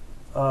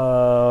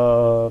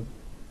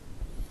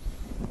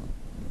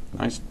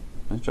 nice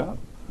job.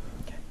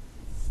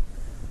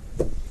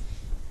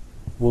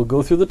 We'll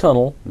go through the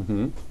tunnel.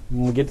 Mm-hmm.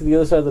 When we get to the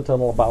other side of the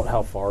tunnel, about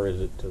how far is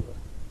it to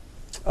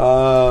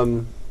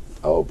the...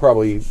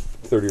 Probably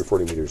 30 or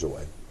 40 meters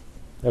away.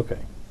 Okay.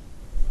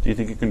 Do you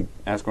think you can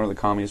ask one of the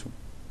commies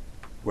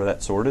where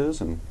that sword is,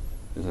 and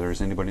if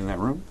there's anybody in that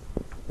room?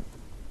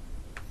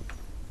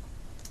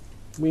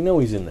 We know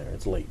he's in there.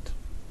 It's late.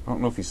 I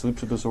don't know if he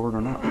sleeps with the sword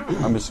or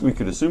not. We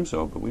could assume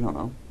so, but we don't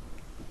know.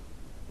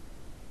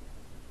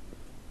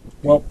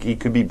 Well, He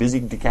could be busy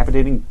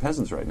decapitating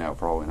peasants right now,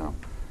 for all we know.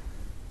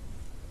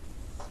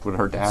 Would it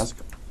hurt to ask?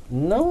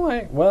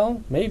 No,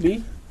 well,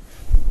 maybe.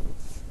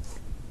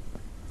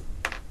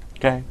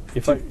 Okay.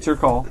 If It's your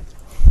call.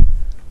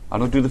 I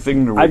don't do the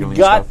finger wiggling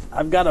stuff.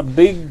 I've got a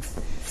big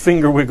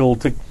finger wiggle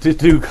to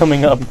do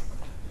coming up.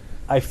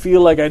 I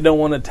feel like I don't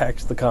want to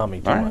tax the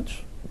commie too All right.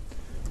 much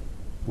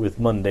with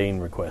mundane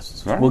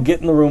requests. All right. We'll get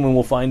in the room and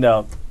we'll find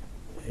out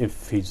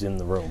if he's in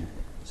the room.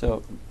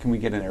 So, can we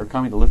get an air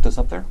commie to lift us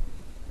up there?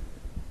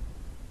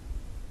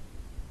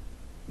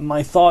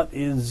 My thought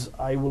is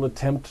I will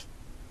attempt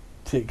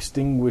to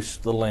extinguish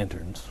the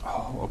lanterns,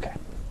 Oh, okay.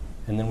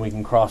 and then we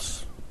can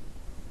cross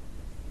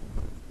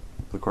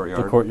The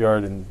courtyard. the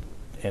courtyard and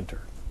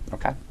enter.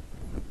 Okay.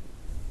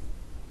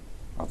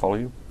 I'll follow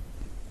you.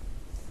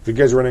 If you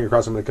guys are running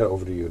across, I'm going to cut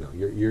over to you now.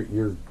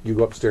 You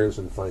go upstairs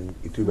and find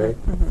Itube.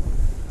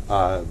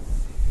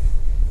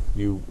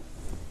 You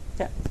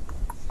Yeah.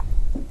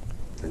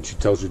 and she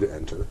tells you to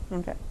enter.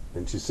 Okay.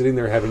 And she's sitting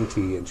there having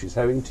tea, and she's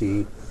having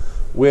tea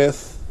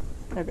with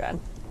Oh God.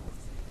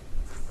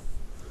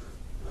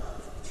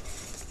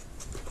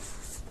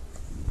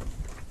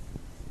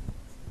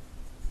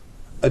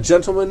 a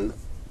gentleman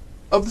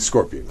of the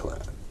Scorpion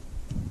clan.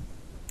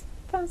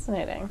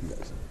 Fascinating.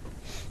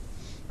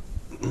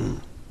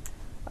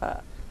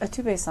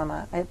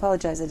 Atube-sama, I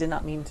apologize. I did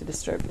not mean to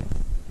disturb you.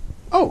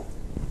 Oh,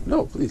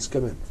 no, please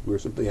come in. We're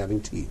simply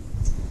having tea.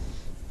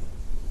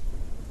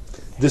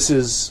 This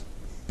is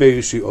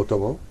Beiushi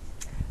Otomo.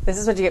 This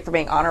is what you get for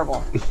being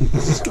honorable. Get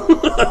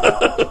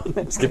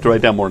to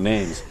write down more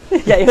names.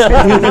 Yeah, you should.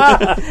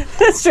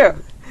 That's true.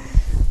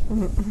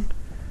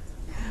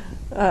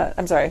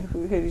 I'm sorry.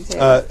 Who did you say?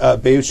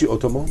 Beiushi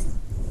Otomo.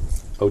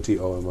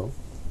 Otomo.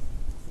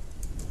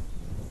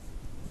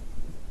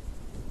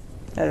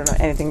 I don't know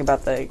anything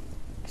about the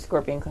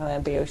Scorpion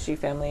Clan. Beiyoshi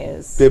family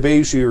is The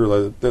Beiushi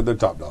are they're the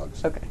top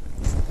dogs. okay.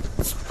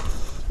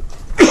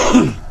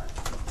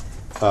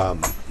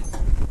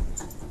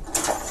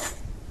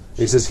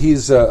 He says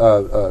he's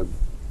with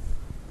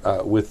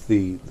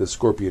the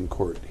Scorpion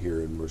Court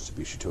here in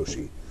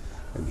Murasubishitoshi,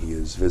 and he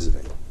is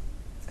visiting.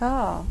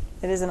 Oh,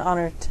 it is an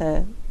honor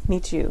to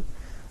meet you,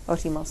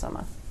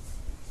 Otimo-sama.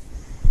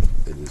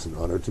 It is an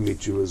honor to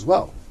meet you as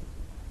well.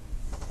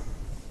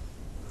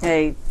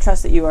 I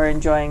trust that you are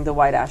enjoying the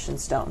White Ashen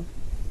Stone.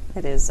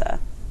 It is a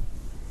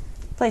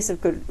place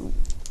of good,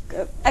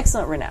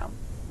 excellent renown.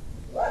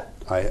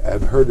 I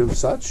have heard of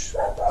such.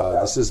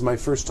 This is my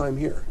first time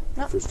here,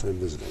 Oh. first time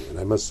visiting, and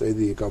I must say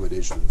the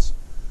accommodations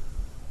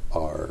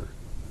are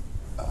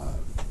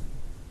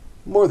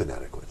more than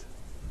adequate.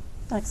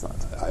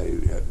 Excellent. I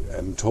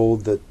am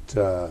told that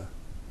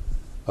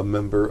a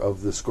member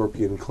of the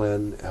Scorpion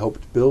clan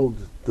helped build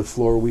the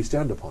floor we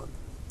stand upon.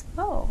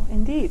 Oh,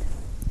 indeed.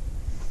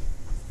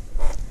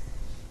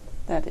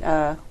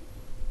 That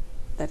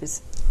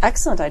is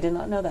excellent. I did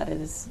not know that. It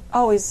is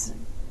always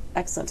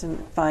excellent to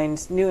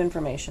find new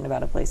information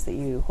about a place that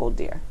you hold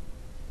dear.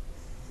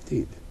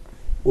 Indeed.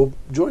 Well,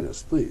 join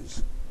us,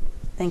 please.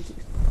 Thank you.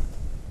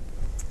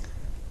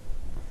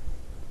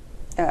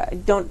 I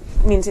don't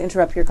mean to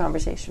interrupt your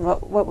conversation.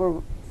 What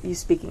were you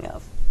speaking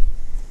of?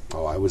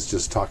 Oh, I was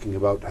just talking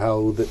about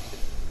how that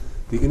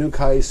the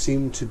Inukai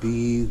seem to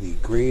be the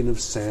grain of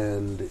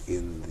sand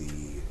in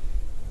the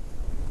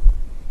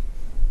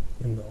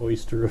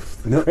oyster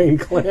of the No. Crane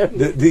Clan.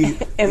 In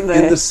in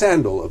the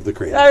sandal of the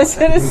crane. I was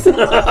clan. going to say.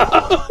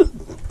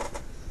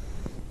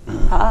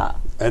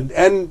 And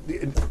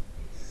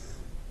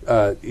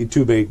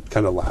Itube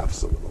kind of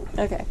laughs a little.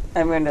 Okay,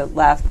 I'm going to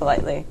laugh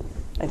politely.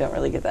 I don't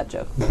really get that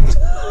joke.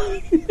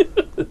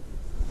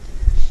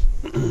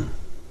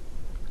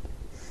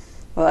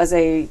 Well, as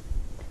a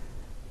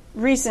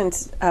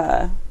recent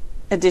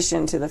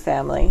addition to the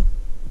family,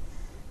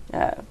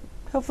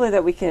 hopefully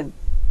that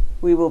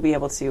we will be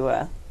able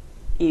to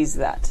ease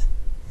that.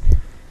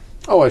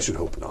 Oh, I should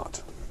hope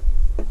not.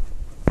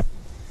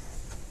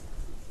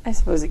 I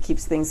suppose it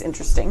keeps things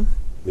interesting.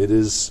 It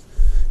is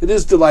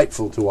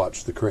delightful to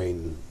watch the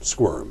crane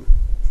squirm.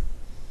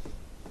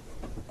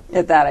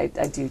 At that, I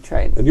do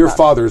try. And your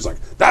father is like,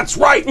 "That's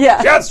right.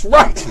 Yeah. That's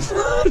right."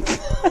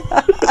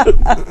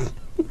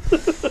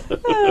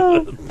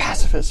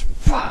 Pacifist.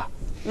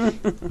 I'm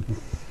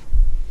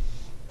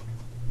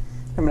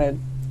going to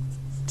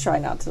try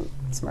not to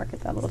smirk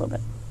at that a little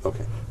bit.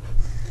 Okay.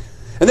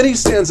 And then he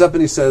stands up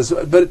and he says,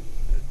 "But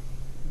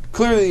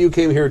clearly you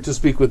came here to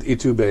speak with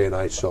Itube, and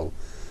I shall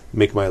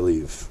make my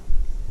leave.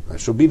 I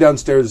shall be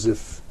downstairs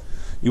if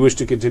you wish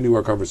to continue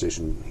our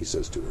conversation," he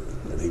says to her,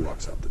 and he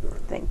walks out the door.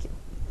 Thank you.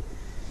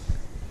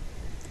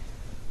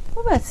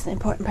 Well, that's an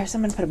important person.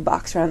 I'm going to put a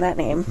box around that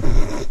name.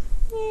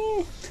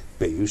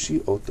 Beiushi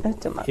Otomo.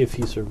 Otoma. If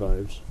he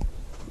survives.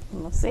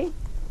 We'll see.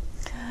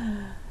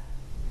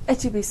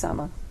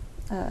 Etube-sama,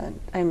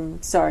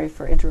 I'm sorry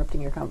for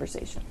interrupting your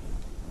conversation.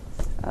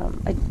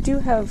 I do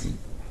have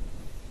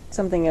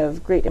something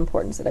of great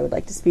importance that I would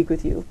like to speak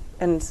with you.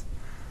 And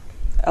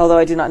although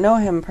I do not know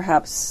him,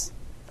 perhaps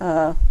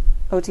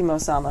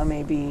Otimo-sama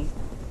may be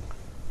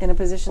in a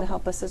position to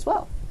help us as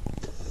well.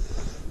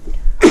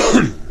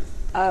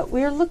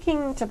 We are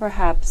looking to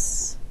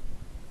perhaps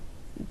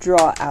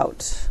draw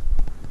out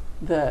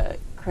the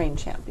Crane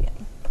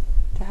Champion,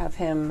 to have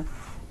him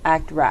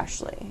act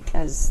rashly,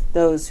 as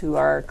those who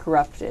are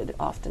corrupted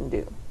often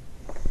do.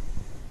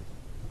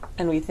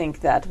 And we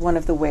think that one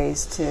of the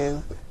ways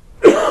to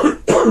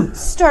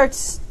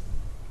start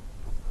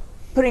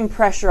putting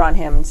pressure on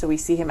him so we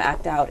see him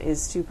act out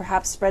is to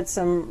perhaps spread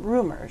some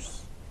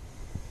rumors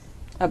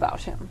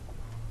about him.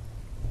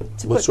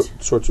 What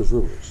sorts of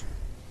rumors?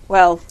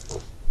 Well,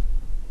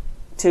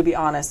 to be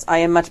honest, I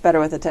am much better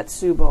with a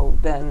Tetsubo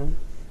than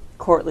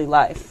courtly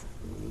life.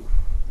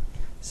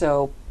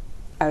 So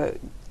I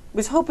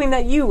was hoping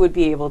that you would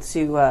be able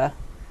to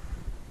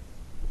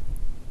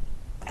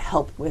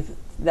help with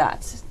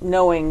that,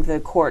 knowing the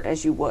court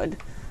as you would.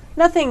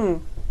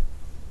 Nothing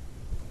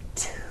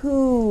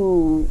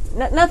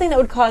that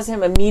would cause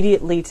him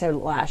immediately to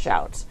lash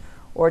out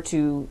or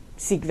to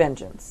seek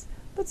vengeance,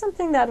 but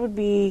something that would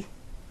be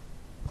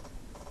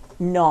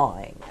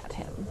gnawing at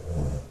him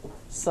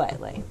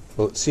slightly.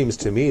 Well, it seems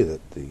to me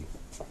that the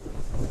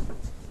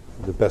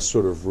best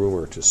sort of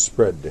rumor to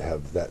spread to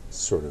have that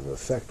sort of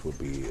effect would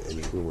be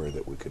any rumor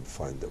that we could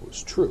find that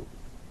was true.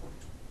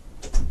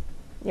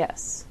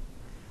 Yes.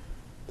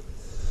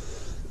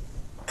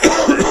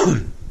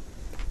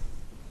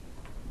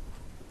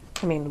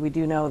 I mean, we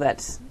do know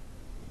that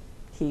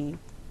he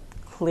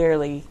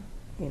clearly,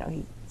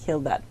 he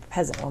killed that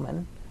peasant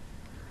woman.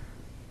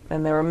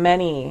 And there were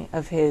many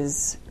of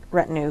his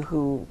retinue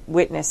who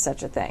witnessed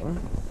such a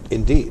thing.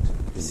 Indeed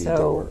there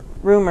So were.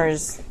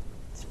 rumors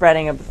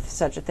spreading of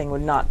such a thing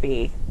would not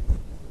be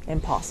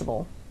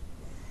impossible.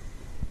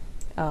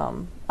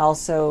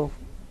 Also,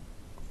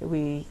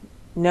 we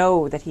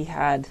know that he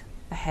had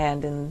a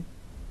hand in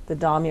the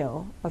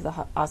daimyo of the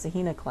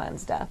Asahina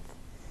clan's death.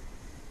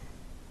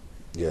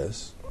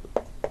 Yes.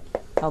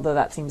 Although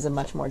that seems a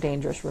much more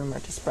dangerous rumor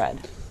to spread.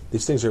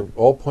 These things are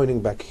all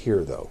pointing back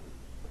here, though.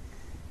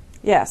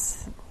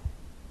 Yes.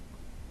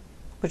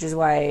 Which is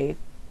why...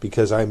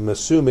 Because I'm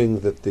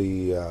assuming that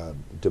the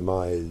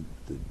Demai,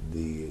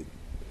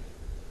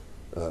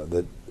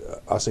 that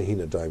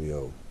Asahina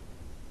daimyo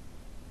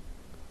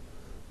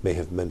may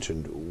have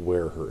mentioned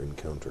where her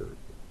encounter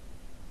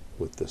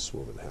with this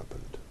woman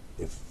happened,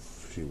 if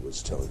she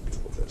was telling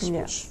people this,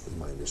 Yes. which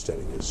my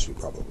understanding is she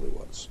probably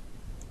was.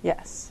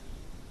 Yes.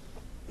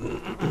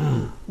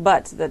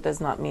 But that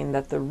does not mean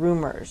that the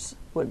rumors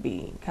would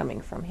be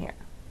coming from here.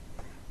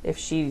 If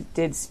she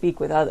did speak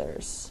with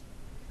others,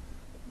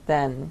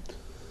 then...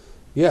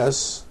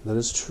 Yes, that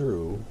is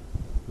true.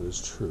 That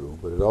is true.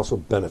 But it also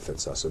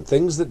benefits us. And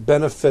things that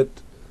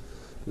benefit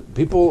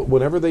people,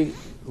 whenever they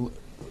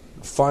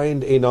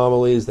find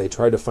anomalies, they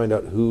try to find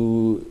out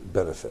who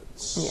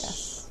benefits.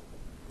 Yes.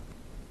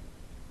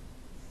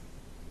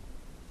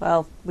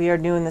 Well, we are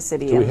new in the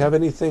city. Do we have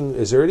anything?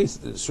 Is there any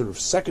sort of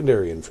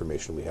secondary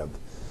information we have?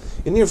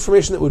 Any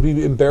information that would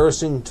be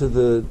embarrassing to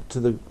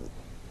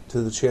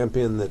the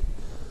champion that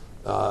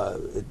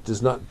it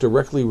does not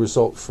directly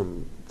result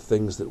from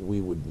things that we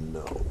would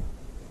know?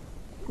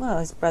 Well,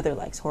 his brother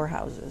likes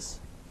whorehouses.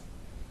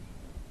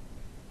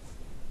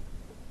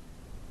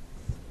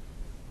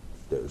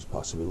 There's a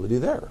possibility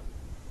there.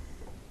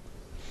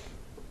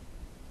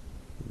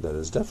 That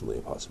is definitely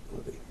a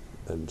possibility.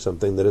 And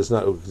something that is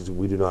not,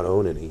 we do not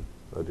own any.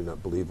 I do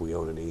not believe we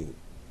own any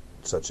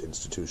such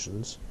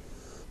institutions.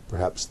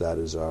 Perhaps that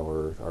is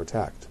our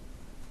tact.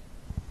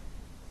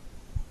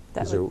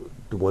 Is there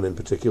one in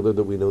particular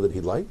that we know that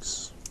he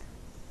likes?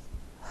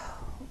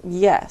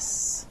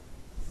 Yes.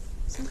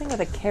 Something with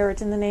a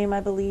carrot in the name,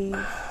 I believe.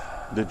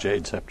 The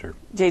Jade Scepter.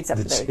 Jade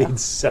Scepter, The there you go. Jade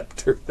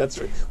Scepter. That's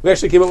right. We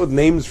actually came up with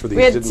names for these,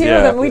 We had didn't two we?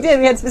 of them. We did.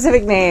 We had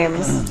specific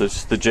names.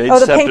 The Jade Oh,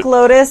 the Scepter. Pink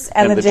Lotus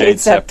and the Jade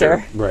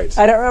Scepter. Right.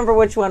 I don't remember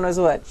which one was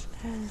which.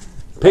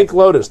 Pink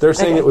Lotus. They're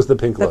saying Okay. it was the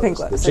Pink The Lotus. Pink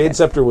Lotus, The Jade okay.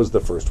 Scepter was the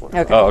first one.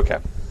 Okay. Oh, okay.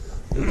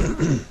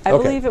 I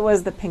Okay. believe it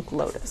was the Pink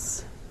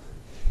Lotus.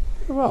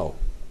 Well,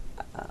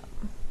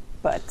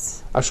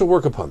 But I shall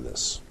work upon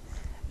this.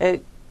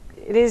 it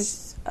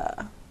is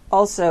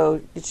also,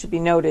 it should be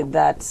noted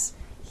that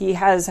he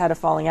has had a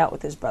falling out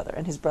with his brother,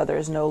 and his brother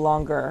is no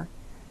longer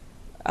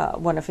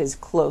one of his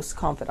close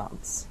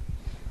confidants.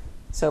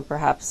 So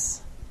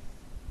perhaps...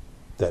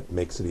 That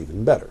makes it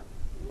even better.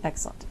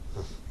 Excellent.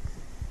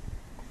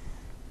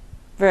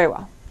 Very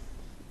well.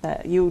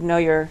 You know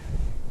your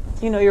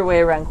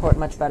way around court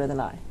much better than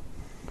I.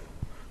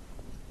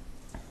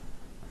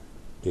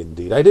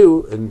 Indeed, I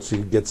do. And she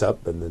gets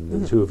up, and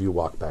then the two of you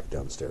walk back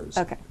downstairs.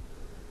 Okay.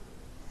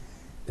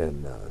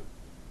 And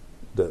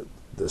the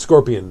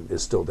scorpion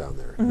is still down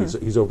there.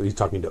 He's over. He's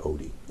talking to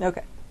Odie.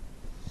 Okay.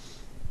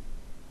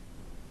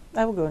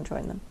 I will go and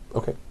join them.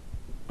 Okay.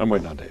 I'm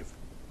waiting on Dave.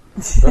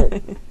 All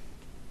right.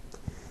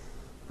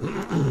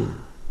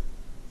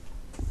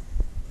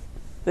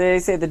 They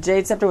say the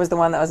Jade Scepter was the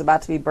one that was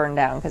about to be burned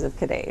down because of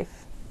Kadave.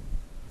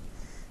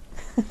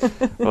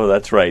 Oh,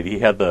 that's right. He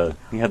had the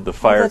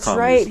fire. That's commies.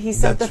 right. He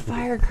set the That's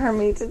fire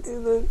Kermie to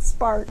do the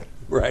spark.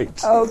 Right.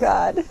 Oh,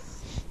 God.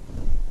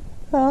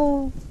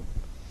 Oh.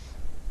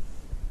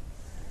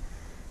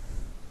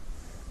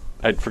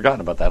 I'd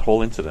forgotten about that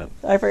whole incident.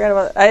 I forgot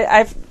about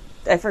it.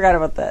 I forgot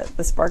about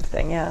the spark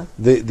thing. Yeah.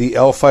 The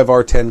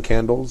L5R10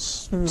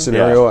 candles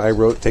scenario I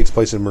wrote takes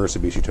place in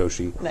Murasabishu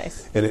Toshi.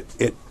 Nice. And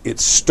it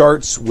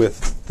starts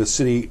with the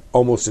city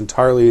almost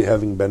entirely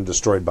having been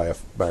destroyed by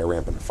a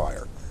rampant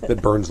fire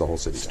that burns the whole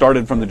city.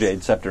 Started from the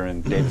Jade Scepter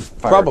and Dave's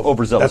Probably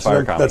overzealous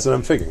fire comedy. That's what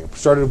I'm figuring. It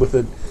started with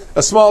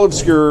a small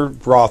obscure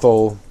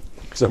brothel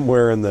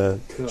somewhere in the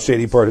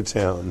shady part of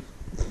town.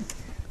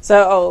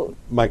 So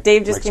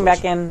Dave just Mike came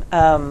back in.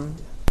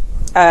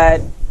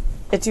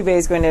 Itube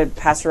is going to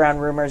pass around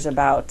rumors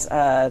about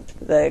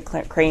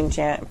the Crane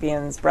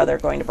champion's brother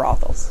going to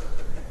brothels.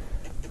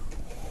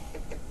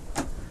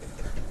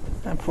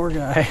 That poor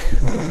guy.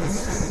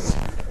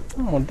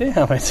 Oh,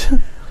 damn it.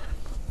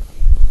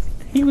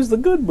 He was the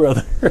good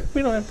brother.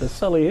 We don't have to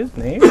sully his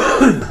name.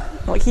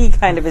 Well, he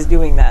kind of is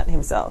doing that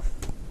himself.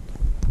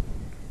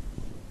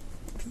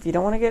 If you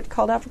don't want to get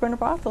called out for going to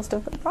brothels,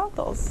 don't go to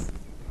brothels.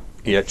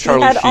 Yeah, If he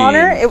Charlie had Sheen.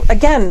 honor,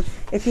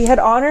 if he had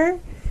honor,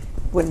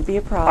 wouldn't be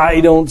a problem. I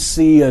don't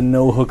see a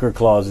no hooker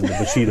clause in the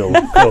Bushido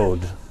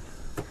code.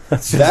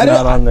 That's just That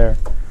not on there.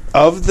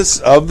 Of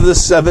the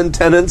 7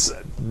 tenants,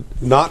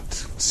 not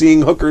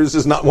seeing hookers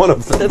is not one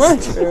of them.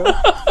 That's true.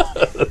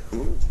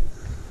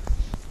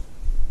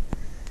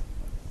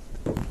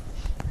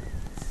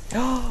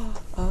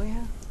 Oh,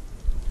 yeah.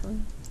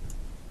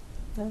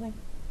 Nothing.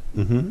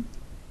 Mm-hmm.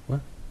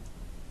 What?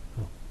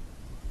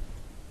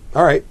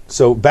 All right.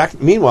 So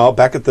meanwhile,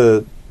 back at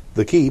the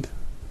keep,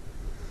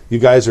 you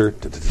guys are,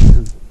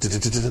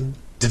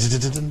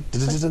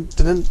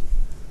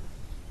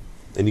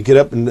 and you get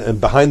up and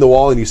behind the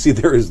wall, and you see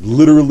there is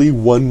literally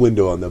one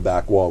window on the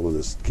back wall of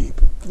this keep.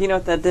 Do you know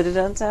what that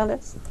did-dun sound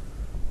is?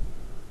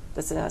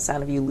 That's the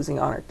sound of you losing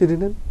honor.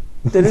 Did-dun.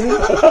 Did-dun.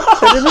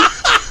 Did-dun.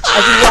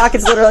 As you walk,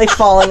 it's literally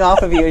falling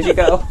off of you as you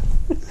go.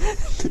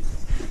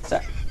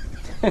 Sorry.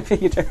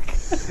 You jerk.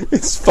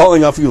 It's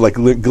falling off you like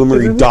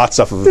glimmering dots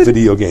off of a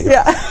video game.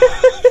 Yeah.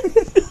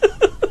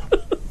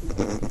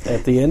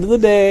 At the end of the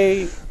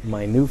day,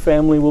 my new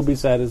family will be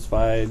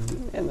satisfied.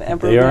 And the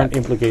Emperor They will aren't be-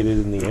 implicated,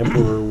 and the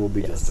Emperor will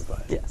be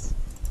justified. Yes.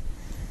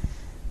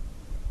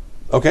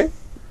 Okay.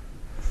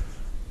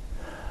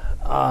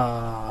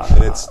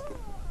 And it's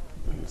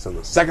on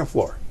the second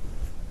floor.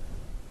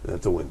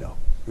 That's a window.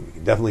 You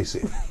can definitely see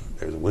it.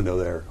 There's a window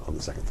there on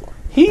the second floor.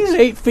 He's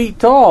 8 feet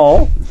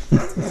tall.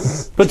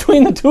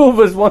 Between the two of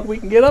us, we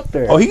can get up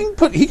there. Oh, he can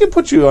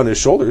put you on his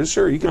shoulders.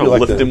 Sure, you can be like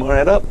lift him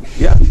right up.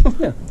 Yeah.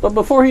 Yeah. But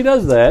before he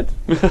does that,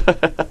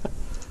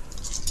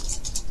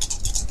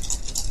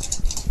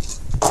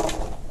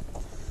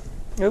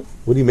 Nope.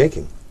 What are you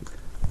making?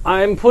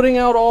 I'm putting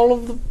out all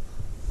of the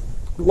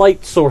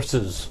light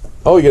sources.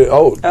 Oh, you get it.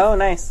 Oh, Oh,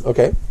 nice.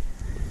 okay.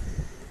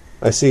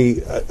 I see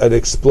an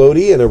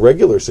explodey and a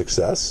regular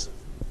success,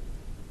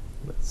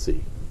 Let's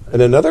see.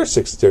 and another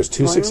six. There's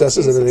two One,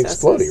 successes two and an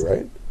successes. explodey,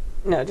 right?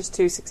 No, just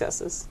 2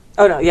 successes.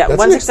 Oh, no, yeah. That's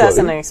one an success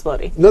and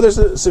explodey. an explodey. No, there's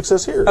a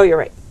success here. Oh, you're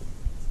right.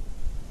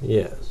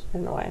 Yes, I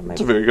don't know why.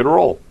 It's a very good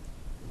roll.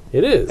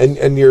 it is.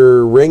 And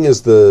your ring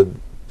is the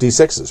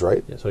d6s,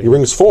 right? Yeah, so your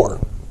ring is 4,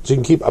 so you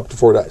can keep up to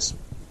 4 dice.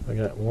 I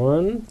got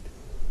one,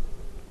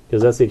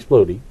 because that's the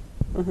explodey.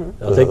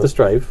 I'll take the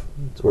strife.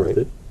 It's worth Right.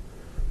 it.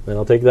 Then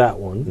I'll take that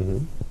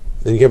one.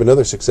 And you have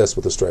another success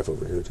with the strife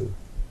over here too.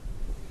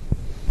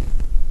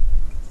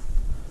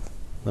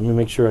 Let me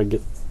make sure I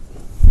get...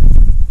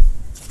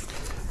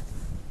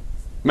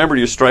 Remember,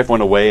 your strife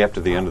went away after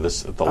the end of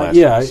this, the last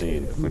yeah,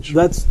 scene. Which,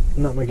 that's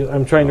not my...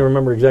 I'm trying to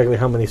remember exactly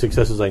how many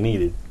successes I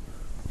needed,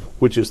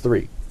 which is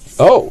 3.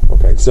 Oh,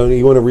 okay. So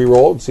you want to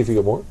re-roll and see if you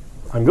get more?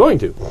 I'm going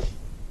to.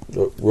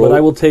 Roll But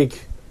I will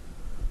take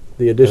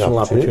the an additional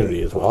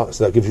opportunity as well.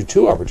 So that gives you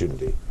 2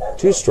 opportunity,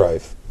 2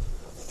 strife,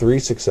 3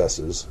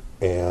 successes,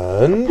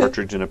 and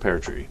partridge in a pear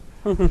tree.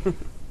 Oh.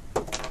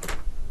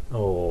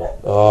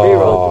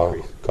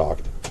 Reroll.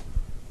 cocked.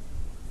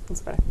 That's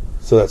better.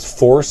 So that's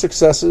 4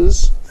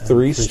 successes, 3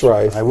 3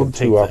 strife, I will and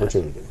take 2 that.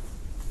 opportunity.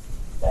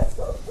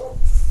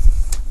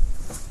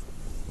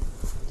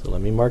 So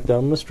let me mark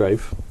down the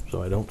strife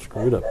so I don't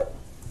screw it up.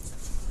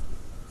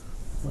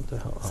 What the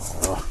hell?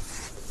 Oh.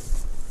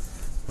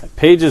 My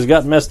pages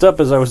got messed up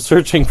as I was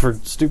searching for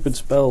stupid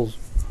spells.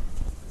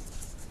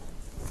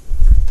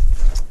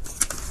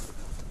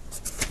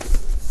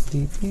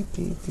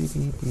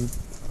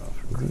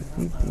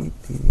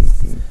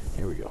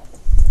 Here we go.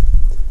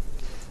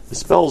 The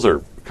spells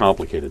are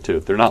complicated too.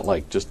 They're not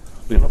like just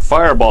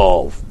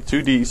fireball,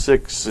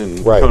 2d6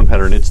 in Right. cone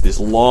pattern. It's this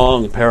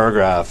long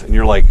paragraph, and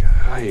you're like,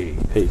 hey,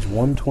 Page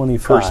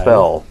 125. per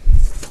spell.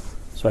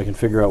 So I can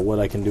figure out what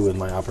I can do with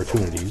my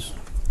opportunities.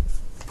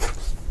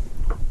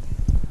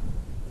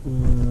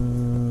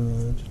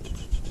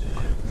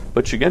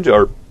 But Shigenja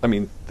are, I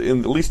mean, at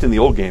least in the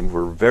old game,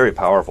 were very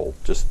powerful.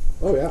 Just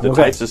Oh, yeah. the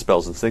Okay. types of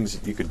spells and things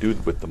that you could do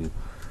with them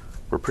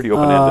were pretty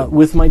open-ended.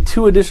 With my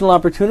 2 additional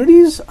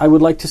opportunities, I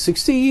would like to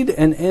succeed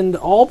and end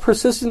all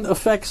persistent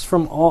effects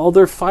from all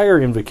other fire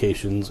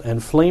invocations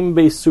and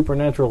flame-based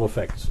supernatural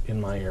effects in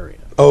my area.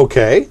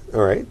 Okay,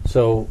 all right.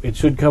 So it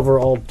should cover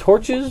all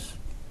torches,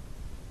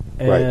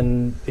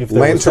 and if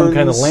there was some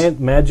kind of Lanterns.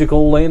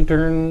 magical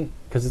lantern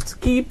Because it's a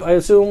keep, I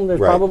assume there's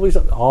Right. probably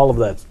all of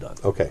that's done.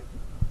 Okay.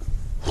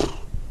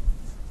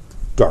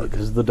 Dark.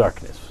 Because of the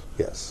darkness.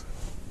 Yes.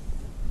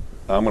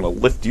 I'm going to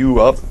lift you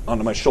up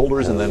onto my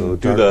shoulders and Hello, then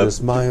do darkness,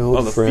 the my old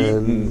on the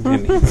friend.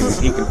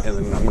 feet, and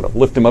then I'm going to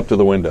lift him up to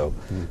the window.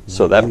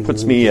 So that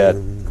puts me at.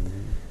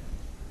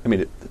 I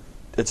mean,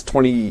 it's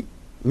 20.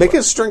 Make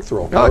a strength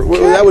roll. Okay. Or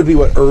that would be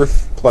what,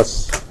 Earth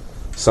plus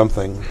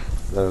something.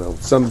 I don't know.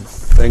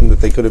 Something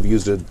that they could have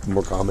used a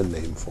more common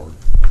name for.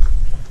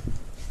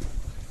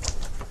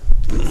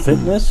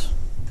 Fitness?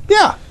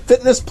 Yeah.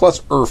 Fitness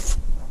plus Earth.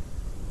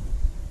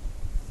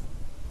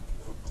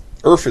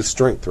 Earth is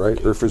strength, right?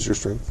 Earth is your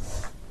strength.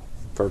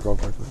 If I recall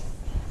correctly.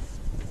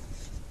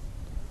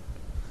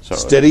 So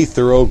Steady,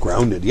 thorough,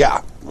 grounded.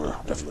 Yeah.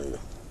 Definitely.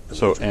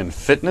 So and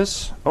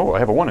fitness. Oh, I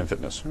have a 1 in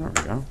fitness. There we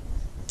go.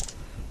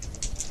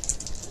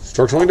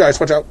 Start rolling dice.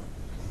 Watch out.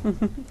 I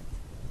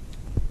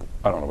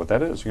don't know what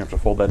that is. You have to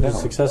fold that down.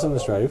 Success in the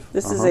strife.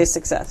 This is a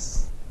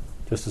success.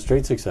 Just a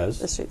straight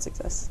success. A straight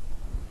success.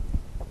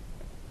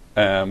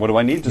 What do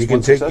I need? Just You can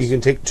one take. success? You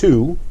can take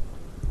 2.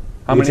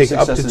 How You many take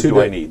up to successes 2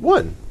 do I need?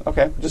 1.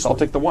 Okay, I'll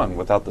take the 1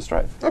 without the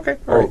strife. Okay.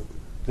 All Or right.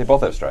 they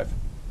both have strife.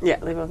 Yeah,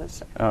 they both have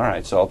strife. All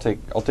right, so I'll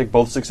take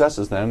both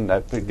successes then.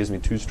 That gives me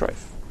 2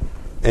 strife.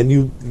 And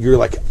you're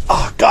like,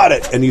 got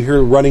it. And you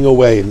hear running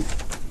away, and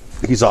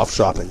he's off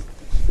shopping.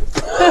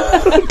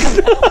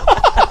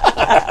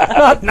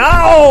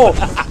 No!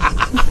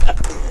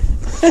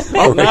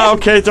 Oh, now,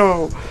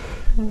 Kato.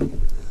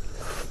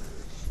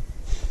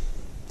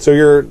 So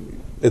you're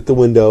at the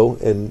window,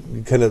 and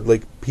you kind of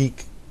like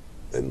peek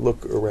and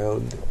look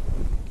around.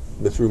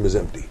 This room is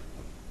empty.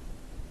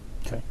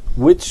 Okay.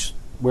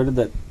 Where did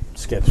that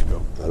sketch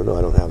go? I don't know.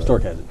 I don't have it.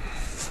 Stork has it.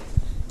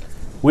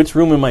 Which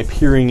room am I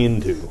peering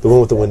into? The one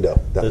with the window.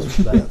 That This-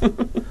 one. that-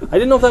 I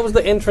didn't know if that was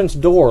the entrance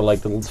door,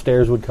 like the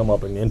stairs would come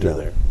up and enter No.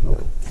 there. No.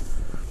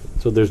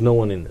 So there's no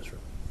one in this room.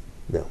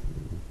 No.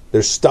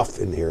 There's stuff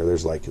in here.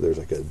 There's like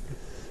a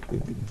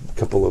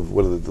couple of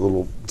what are the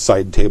little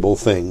side table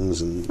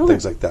things and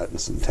things like that, and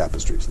some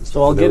tapestries and stuff.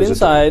 So I'll And there get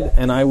was a door. inside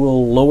and I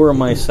will lower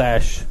my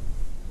sash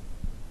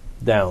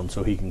down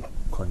so he can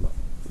climb up.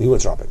 He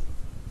went shopping.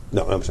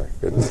 No, I'm sorry.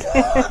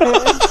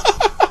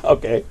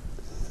 Okay.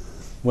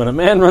 When a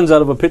man runs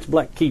out of a pitch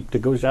black keep to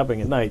go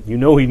shopping at night, you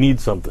know he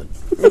needs something.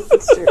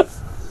 It's true.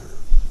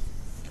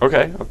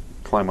 Okay, I'll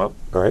climb up.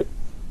 All right.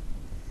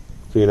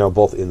 So you're now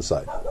both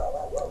inside.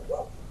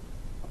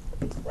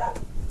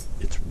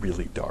 It's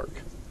really dark.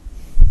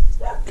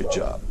 Good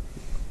job.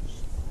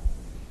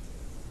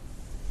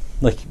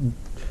 Like,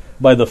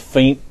 by the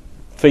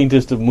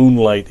faintest of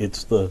moonlight,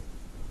 it's the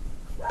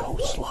go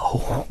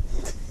slow.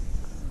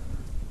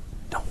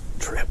 Don't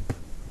trip.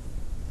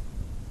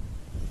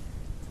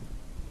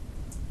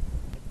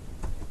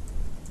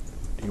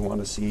 Do you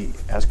want to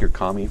ask your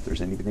commie if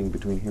there's anything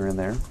between here and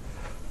there?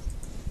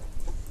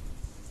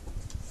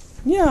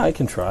 Yeah, I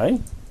can try.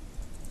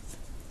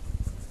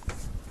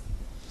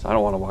 So I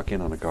don't want to walk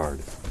in on a guard.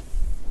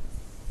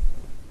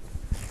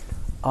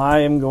 I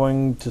am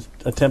going to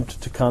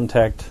attempt to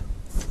contact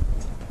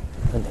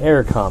an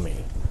air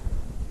commie.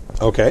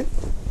 Okay.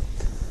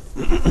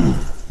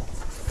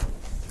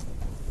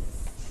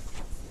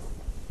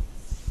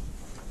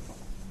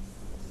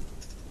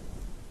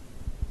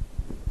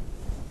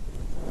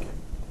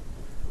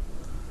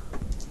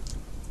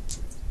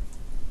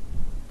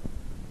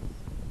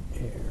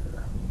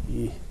 Air.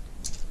 E.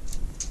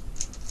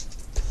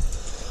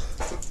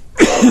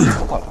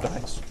 A lot of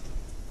dice.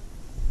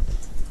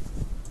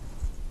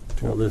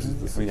 Well, this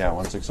is the Yeah,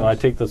 1 success. So I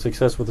take the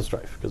success with the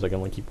strife because I can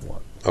only keep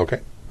one.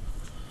 Okay.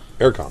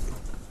 Aircom.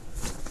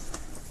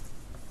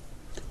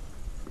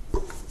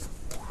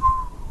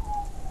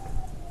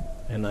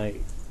 And I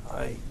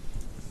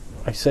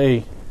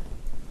say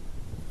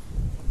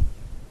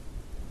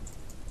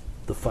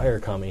the fire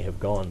kami have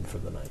gone for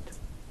the night.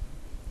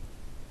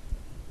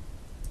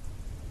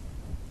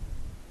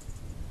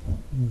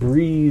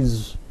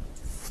 Breeze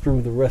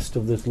through the rest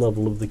of this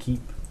level of the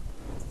keep,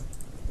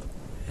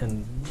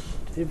 and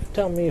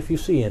tell me if you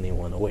see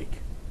anyone awake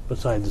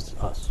besides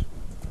us.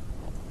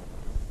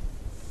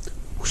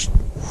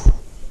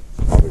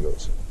 Off it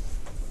goes.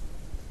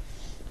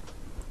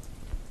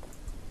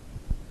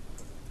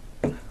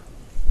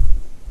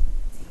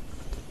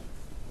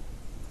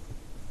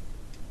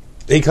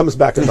 He comes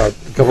back about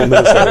a couple of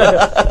minutes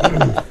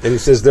later, and he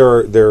says there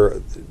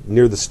are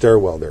near the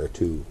stairwell. There are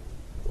 2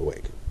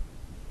 awake.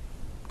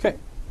 Okay.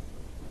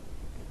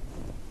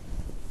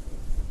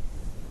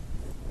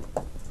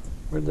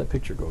 Where did that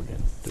picture go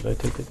again? Did I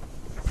take it?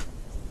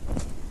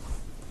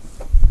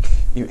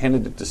 You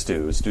handed it to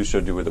Stu. Stu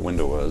showed you where the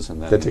window was,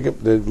 and then Did I take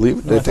it? Did I leave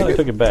it? No, I Did I thought I take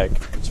took it? it back.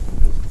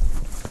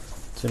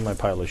 It's in my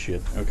pile of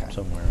shit. Okay.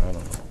 Somewhere. I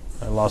don't know.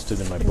 I lost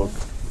it in my book.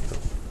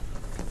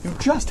 you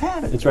just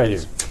had it. It's right here.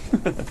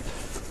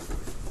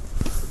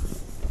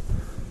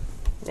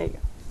 There you go.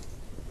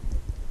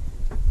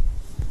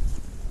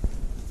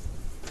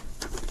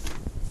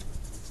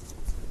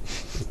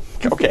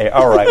 Okay,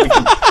 all right. We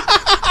can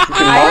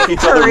mock each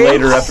other courage.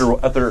 later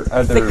after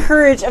The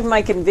courage of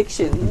my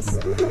convictions.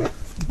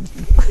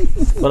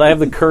 but I have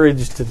the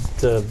courage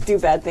to Do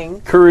bad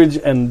things. courage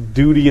and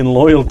duty and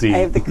loyalty. I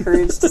have the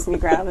courage to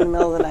sneak around in the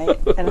middle of the night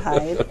and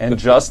hide. And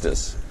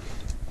justice.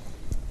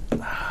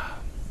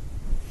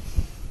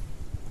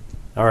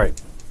 All right.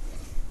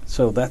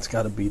 So that's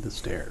got to be the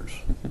stairs.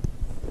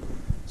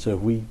 So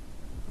we.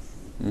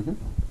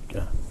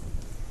 Yeah.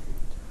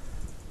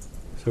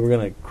 So we're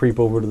gonna creep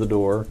over to the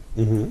door.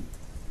 Mm-hmm.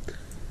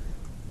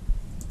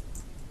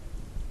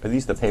 Are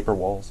these the paper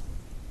walls?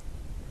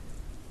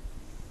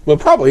 Well, it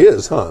probably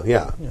is, huh?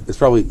 Yeah. It's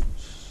probably.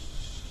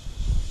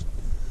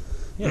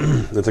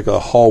 Yeah. It's like a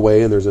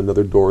hallway, and there's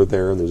another door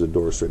there, and there's a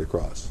door straight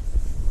across.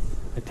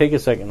 I take a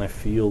second. And I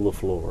feel the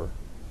floor.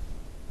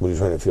 What are you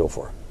trying to feel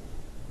for?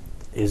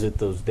 Is it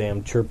those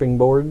damn chirping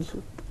boards?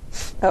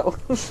 Oh.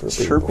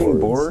 Chirping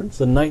boards? It's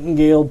the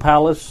Nightingale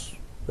Palace.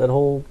 That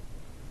whole.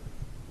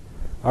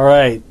 All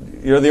right.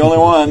 You're the only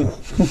one.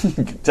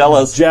 Tell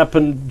us.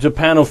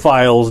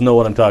 Japanophiles know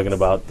what I'm talking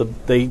about.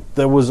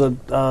 There was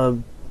a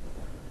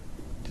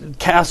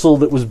castle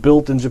that was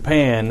built in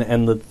Japan,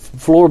 and the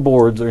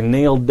floorboards are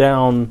nailed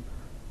down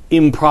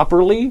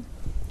improperly.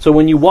 So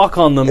when you walk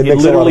on them, it makes a lot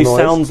of literally noise.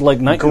 sounds like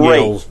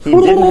nightingales. Great.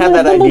 He didn't have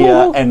that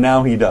idea, and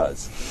now he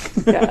does.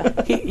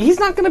 Yeah. He's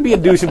not going to be a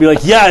douche and be like,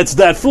 "Yeah, it's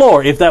that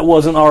floor," if that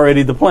wasn't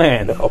already the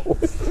plan.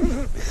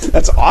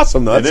 That's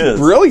awesome, though. It That's is.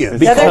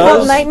 brilliant. Yeah, they're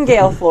called Because-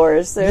 nightingale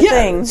floors. They're a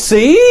thing.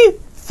 See?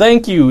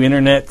 Thank you,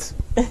 Internet.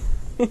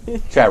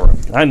 Chat room.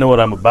 I know what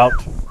I'm about.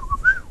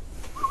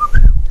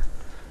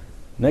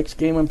 Next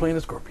game, I'm playing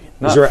a scorpion.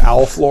 Is there an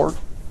owl floor?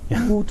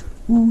 Yes.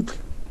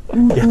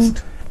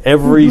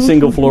 Every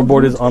single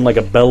floorboard is on like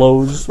a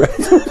bellows.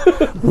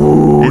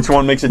 Each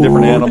one makes a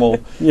different animal.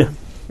 Yeah.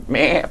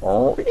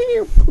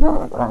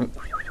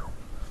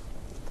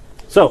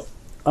 So,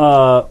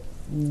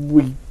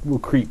 we will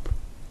creep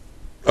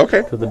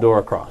Okay. to the door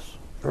across.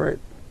 All right.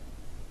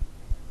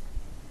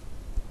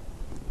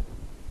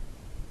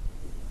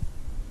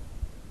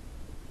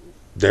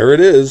 There it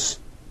is.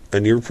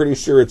 And you're pretty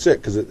sure it's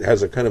it because it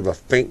has a kind of a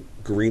faint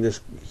greenish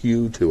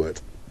hue to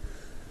it.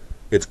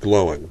 It's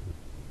glowing.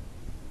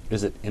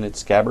 Is it in its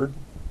scabbard?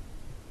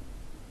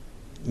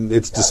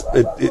 It's just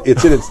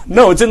it's in its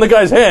No, it's in the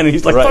guy's hand. And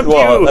he's like, "Fuck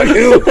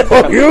you!"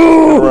 fuck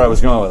you. Where I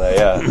was going with that,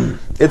 yeah.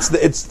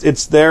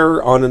 It's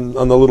there on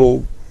the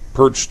little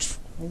perched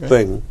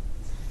thing.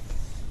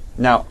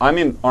 Now, I'm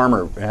in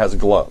armor. It has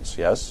gloves,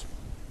 yes?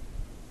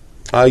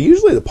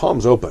 Usually the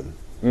palm's open.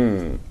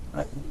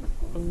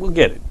 We'll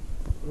get it.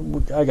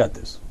 I got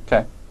this.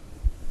 Okay.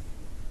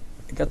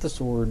 I got the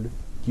sword.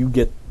 You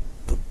get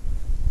the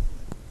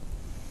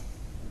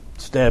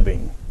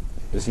stabbing.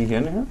 Is he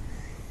in here?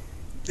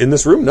 In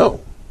this room,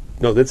 no.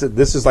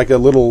 This is like a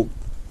little.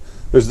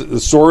 There's the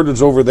sword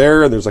is over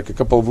there, and there's like a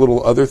couple of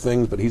little other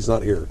things, but he's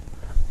not here.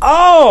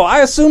 Oh,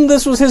 I assumed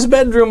this was his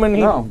bedroom, and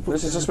he. No,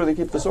 this is just where they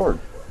keep the sword.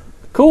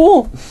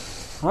 Cool.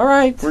 All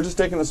right. We're just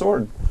taking the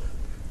sword.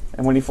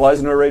 And when he flies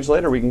into a rage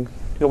later,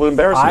 he'll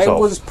embarrass I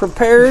himself. was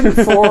prepared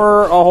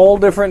for a whole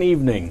different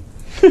evening.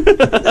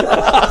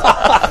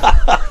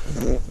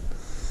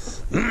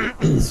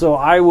 So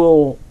I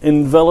will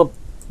envelop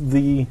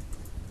the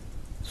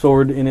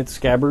sword in its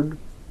scabbard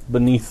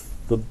beneath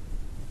the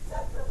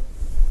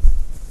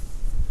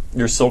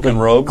Your silken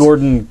robes?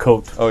 Gordon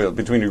coat. Oh, yeah,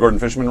 between your Gordon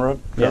Fisherman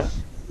robe? Yeah.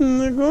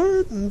 The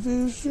Gordon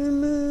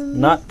Fisherman.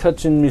 Not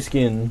touching me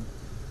skin.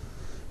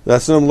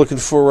 That's what I'm looking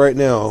for right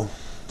now.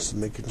 Just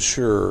making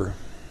sure.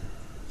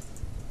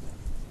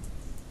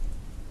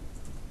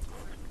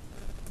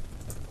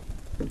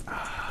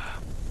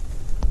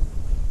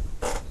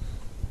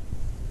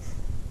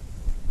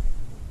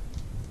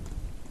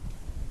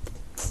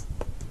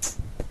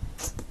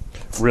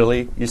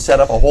 Really? You set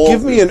up a whole...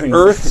 Give me an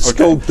earth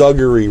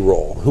skullduggery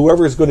roll.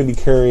 Whoever's going to be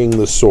carrying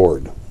the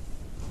sword.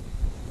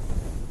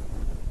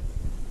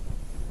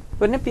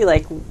 Wouldn't it be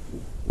like...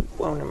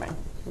 Oh, never mind.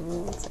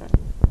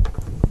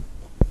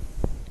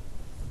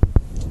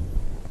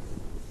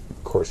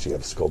 Of course you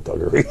have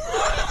skullduggery.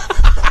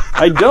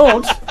 I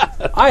don't.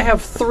 I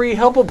have 3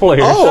 helper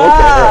players.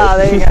 Ah,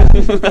 there you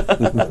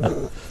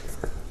go.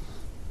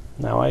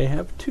 Now I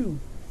have 2.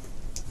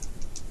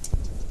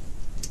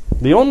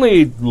 The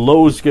only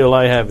low skill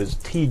I have is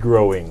tea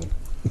growing.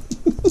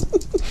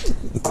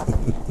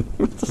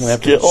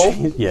 Skill?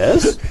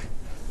 Yes.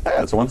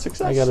 Yeah, it's one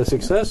success. I got a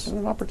success. And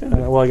an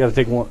opportunity. Well, I got to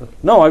take one.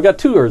 No, I've got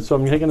 2 earths, so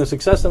I'm taking a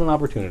success and an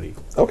opportunity.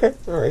 Okay,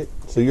 all right.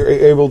 So you're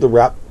able to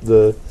wrap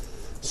the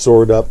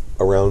sword up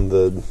around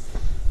the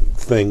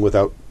thing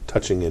without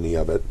touching any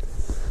of it.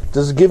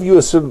 Does it give you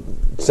a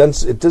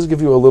sense? It does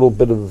give you a little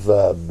bit of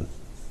The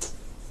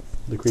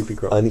creepy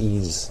crow.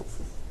 unease.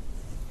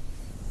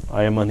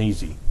 I am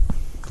uneasy.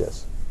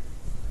 Yes.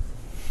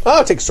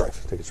 Oh, take a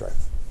strife. Take a strife.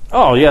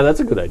 Oh, yeah, that's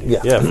a good idea.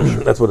 Yeah, for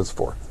sure. That's what it's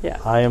for. Yeah.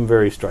 I am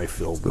very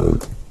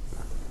strife-filled.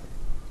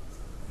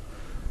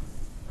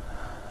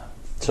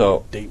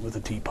 So, Date with a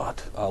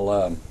teapot.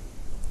 I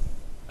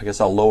guess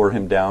I'll lower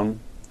him down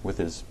with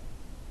his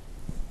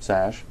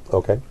sash,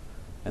 Okay.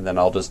 and then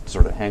I'll just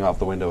sort of hang off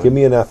the window. Give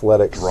me an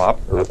athletics. drop.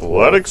 Earth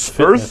Athletics,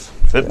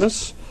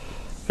 Fitness.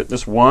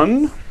 Fitness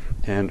 1.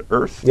 And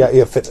Earth.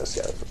 Yeah, fitness.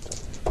 Yeah.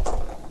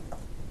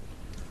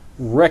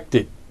 Wrecked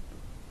it.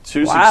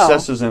 2 Wow.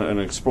 successes and an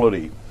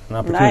explodey. An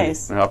opportunity.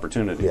 Nice. An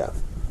opportunity. Yeah.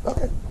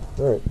 Okay.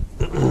 All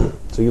right.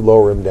 So you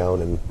lower him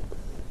down and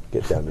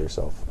get down to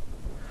yourself.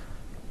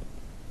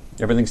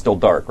 Everything's still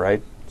dark,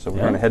 right? So we're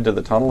Yeah. going to head to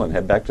the tunnel and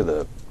head back to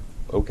the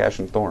Oak, Ash,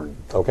 and Thorn.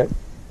 Okay.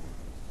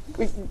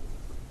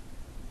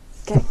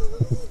 Okay.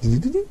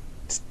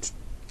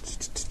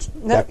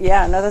 No, Back-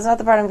 no, that's not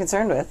the part I'm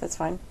concerned with. That's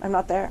fine. I'm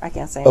not there. I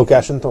can't say Oak, anything.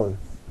 Ash, and Thorn.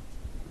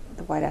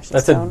 The White Ash and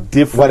That's a Stone.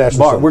 different White Ash and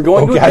bar. Stone. We're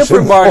going to Oak, a Ash,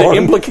 different and bar to Thorn.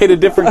 implicate a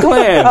different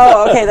clan.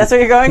 Oh, okay. That's where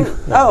you're going?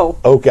 Oh.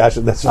 Oak, Ash,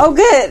 and that's Oh,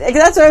 good.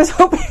 That's what I was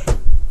hoping.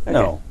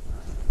 No.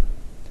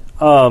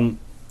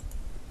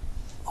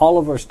 All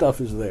of our stuff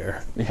is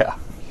there. Yeah.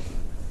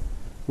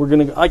 We're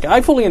gonna.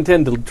 I fully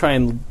intend to try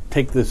and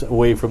take this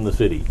away from the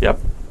city, Yep.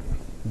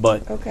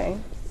 but Okay.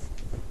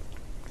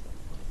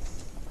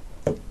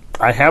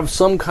 I have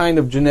some kind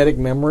of genetic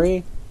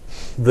memory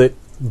that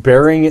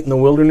burying it in the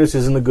wilderness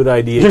isn't a good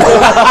idea.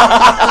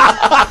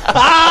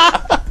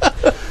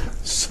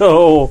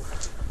 So,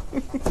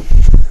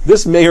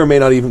 This may or may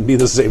not even be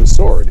the same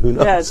sword. Who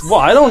knows? Yes. well,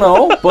 I don't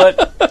know,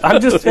 but I'm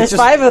just. There's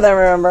 5 of them,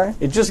 remember?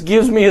 It just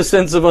gives me a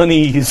sense of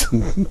unease.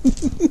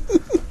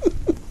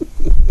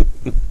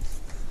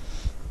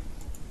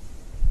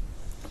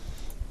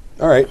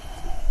 All right.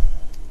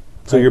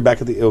 So you're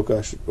back at the Oak,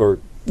 Ash, or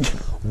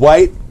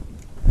White,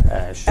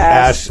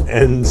 Ash,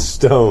 and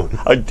Stone.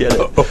 I get it.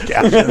 Oak,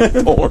 Ash, and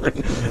Thorn.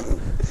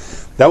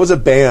 That was a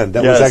band.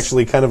 That was Yes.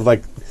 actually kind of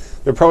like,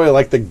 they're probably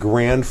like the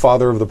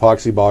grandfather of the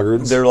Poxy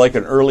Boggards. They're like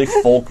an early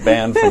folk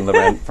band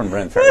from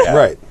Ren Fair. Yeah.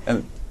 Right.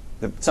 And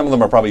some of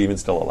them are probably even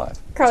still alive.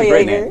 Carl it's a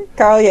great Yeager. name.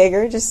 Carl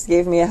Yeager just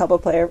gave me a helpful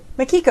player.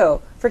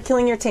 Makiko, for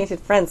killing your tainted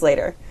friends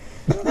later.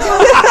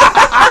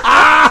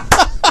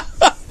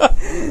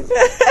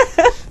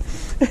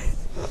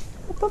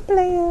 Helpful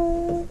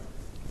player.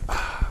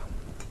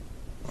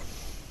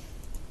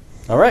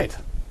 All right,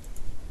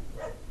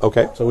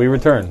 Okay. so we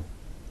return,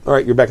 All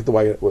right, you're back at the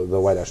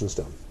White Ash and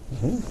Stone.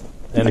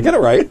 and I get it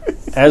right.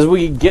 as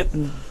we get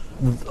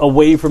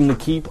away from the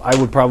keep, I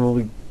would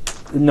probably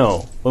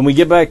no. When we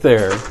get back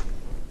there,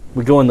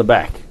 we go in the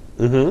back,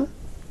 and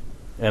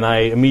I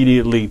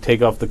immediately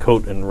take off the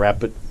coat and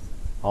wrap it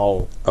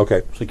all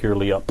Okay.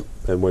 securely up.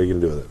 And what are you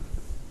going to do with it?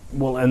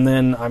 Well, and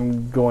then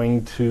I'm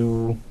going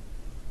to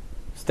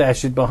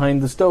stash it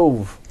behind the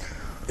stove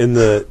In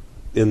the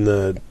in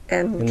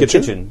And the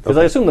Kitchen? kitchen, because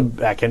I assume the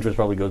back entrance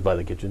probably goes by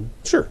the kitchen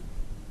Sure.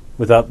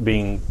 without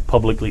being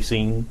publicly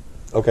seen.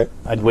 Okay.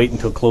 I'd wait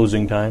until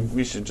closing time.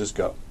 We should just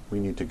go. We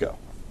need to go.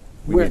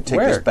 We Where- need to take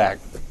where? this back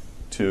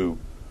to...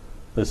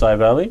 The Sai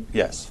Valley.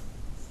 Yes.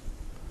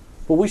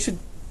 Well, we should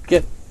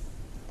get.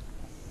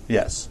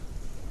 Yes.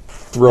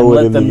 Throw And it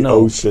let in them the know.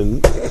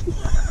 ocean.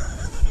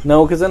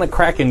 No, because then a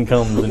kraken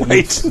comes and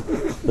eats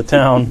the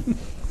town.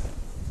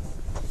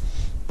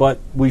 But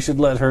we should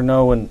let her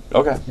know, and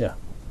Okay. yeah.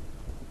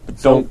 But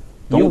So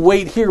don't... you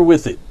wait here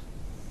with it.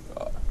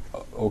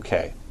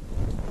 Okay.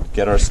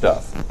 Get our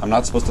stuff. I'm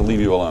not supposed to leave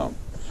you alone.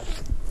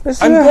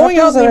 I'm going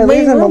out in the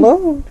main room.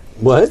 alone.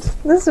 What?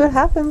 This is what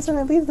happens when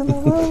I leave them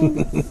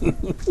alone.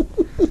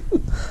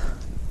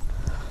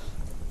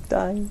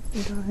 Dying.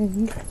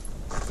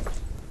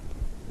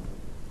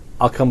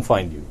 I'll come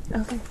find you.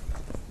 Okay.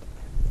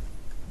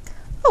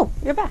 Oh,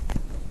 you're back.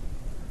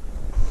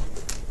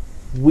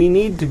 We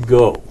need to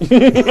go.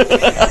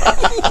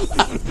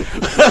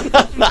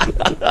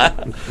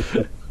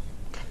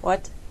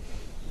 What?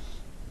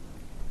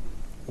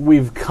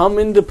 We've come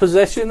into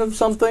possession of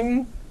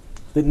something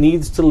that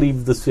needs to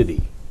leave the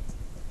city.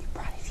 You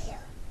brought it here.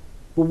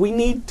 Well, we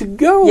need to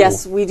go.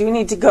 Yes, we do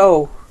need to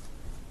go.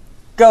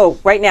 Go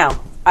right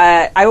now.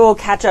 I will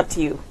catch up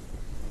to you.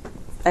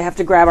 I have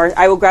to grab our.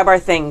 I will grab our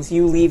things.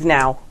 You leave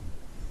now.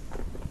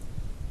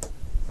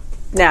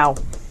 Now.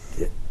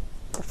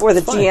 Before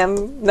the fine.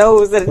 GM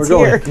knows that it's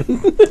We're here.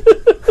 going.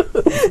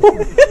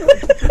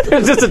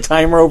 There's just a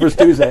timer over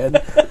Stu's head.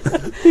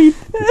 Beep,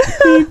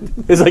 beep.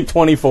 It's like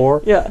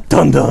 24. Yeah.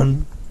 Dun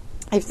dun.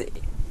 If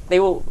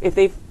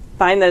they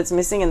find that it's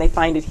missing and they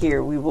find it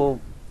here, we will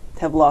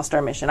have lost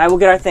our mission. I will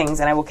get our things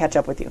and I will catch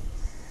up with you.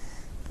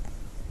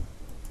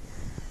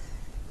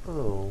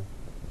 Oh,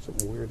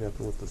 something weird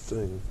happened with the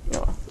thing.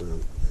 No.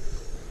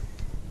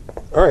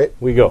 All right.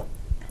 We go.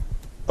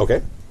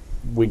 Okay.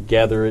 We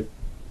gather it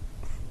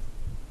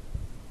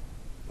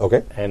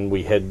Okay. and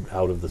we head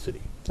out of the city.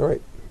 All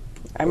right.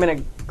 I'm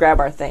gonna grab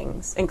our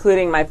things,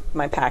 including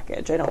my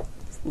package. I don't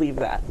leave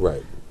that,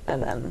 Right.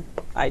 and then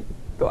I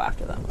go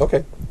after them.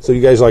 Okay. So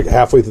you guys like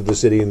halfway through the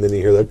city, and then you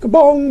hear the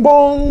bong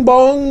bong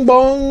bong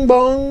bong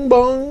bong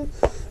bong,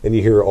 and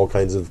you hear all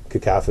kinds of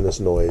cacophonous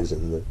noise,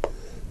 and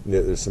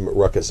there's some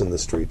ruckus in the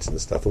streets and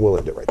stuff, and we'll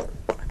end it right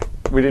there.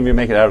 We didn't even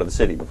make it out of the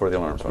city before the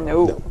alarms went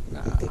off.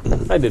 No.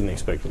 I didn't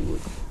expect we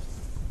would.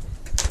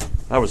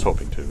 I was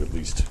hoping to at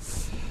least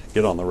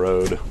get on the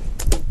road.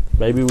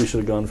 Maybe we should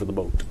have gone for the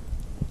boat.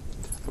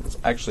 It was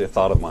actually a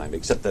thought of mine,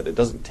 except that it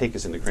doesn't take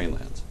us into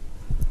Cranelands.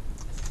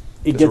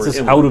 It Because gets we're us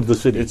inland. out of the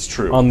city. It's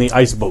true. On the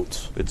ice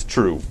boats. It's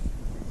true.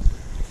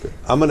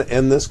 I'm going to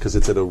end this because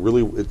it's at a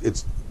really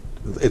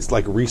it's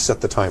like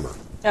reset the timer.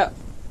 Oh,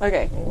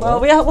 okay. Well,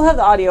 we'll have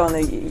the audio on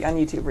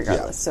YouTube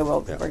regardless. So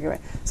we're going.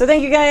 So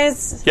thank you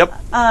guys. Yep.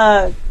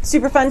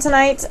 Super fun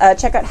tonight.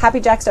 Check out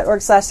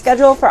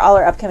happyjacks.org/schedule for all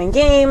our upcoming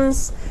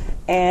games,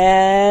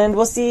 and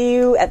we'll see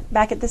you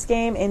back at this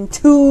game in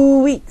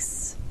 2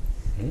 weeks.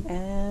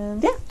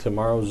 And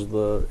tomorrow's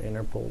the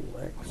Interpol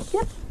X.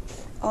 Yep.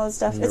 All the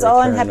stuff. It's all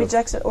on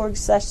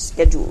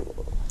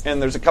happyjacks.org/schedule.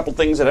 And there's a couple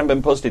things that haven't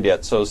been posted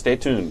yet, so stay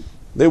tuned.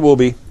 They will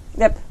be.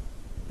 Yep.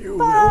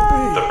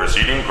 The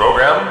preceding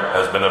program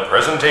has been a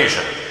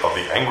presentation of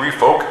the Angry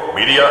Folk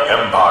Media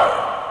Empire.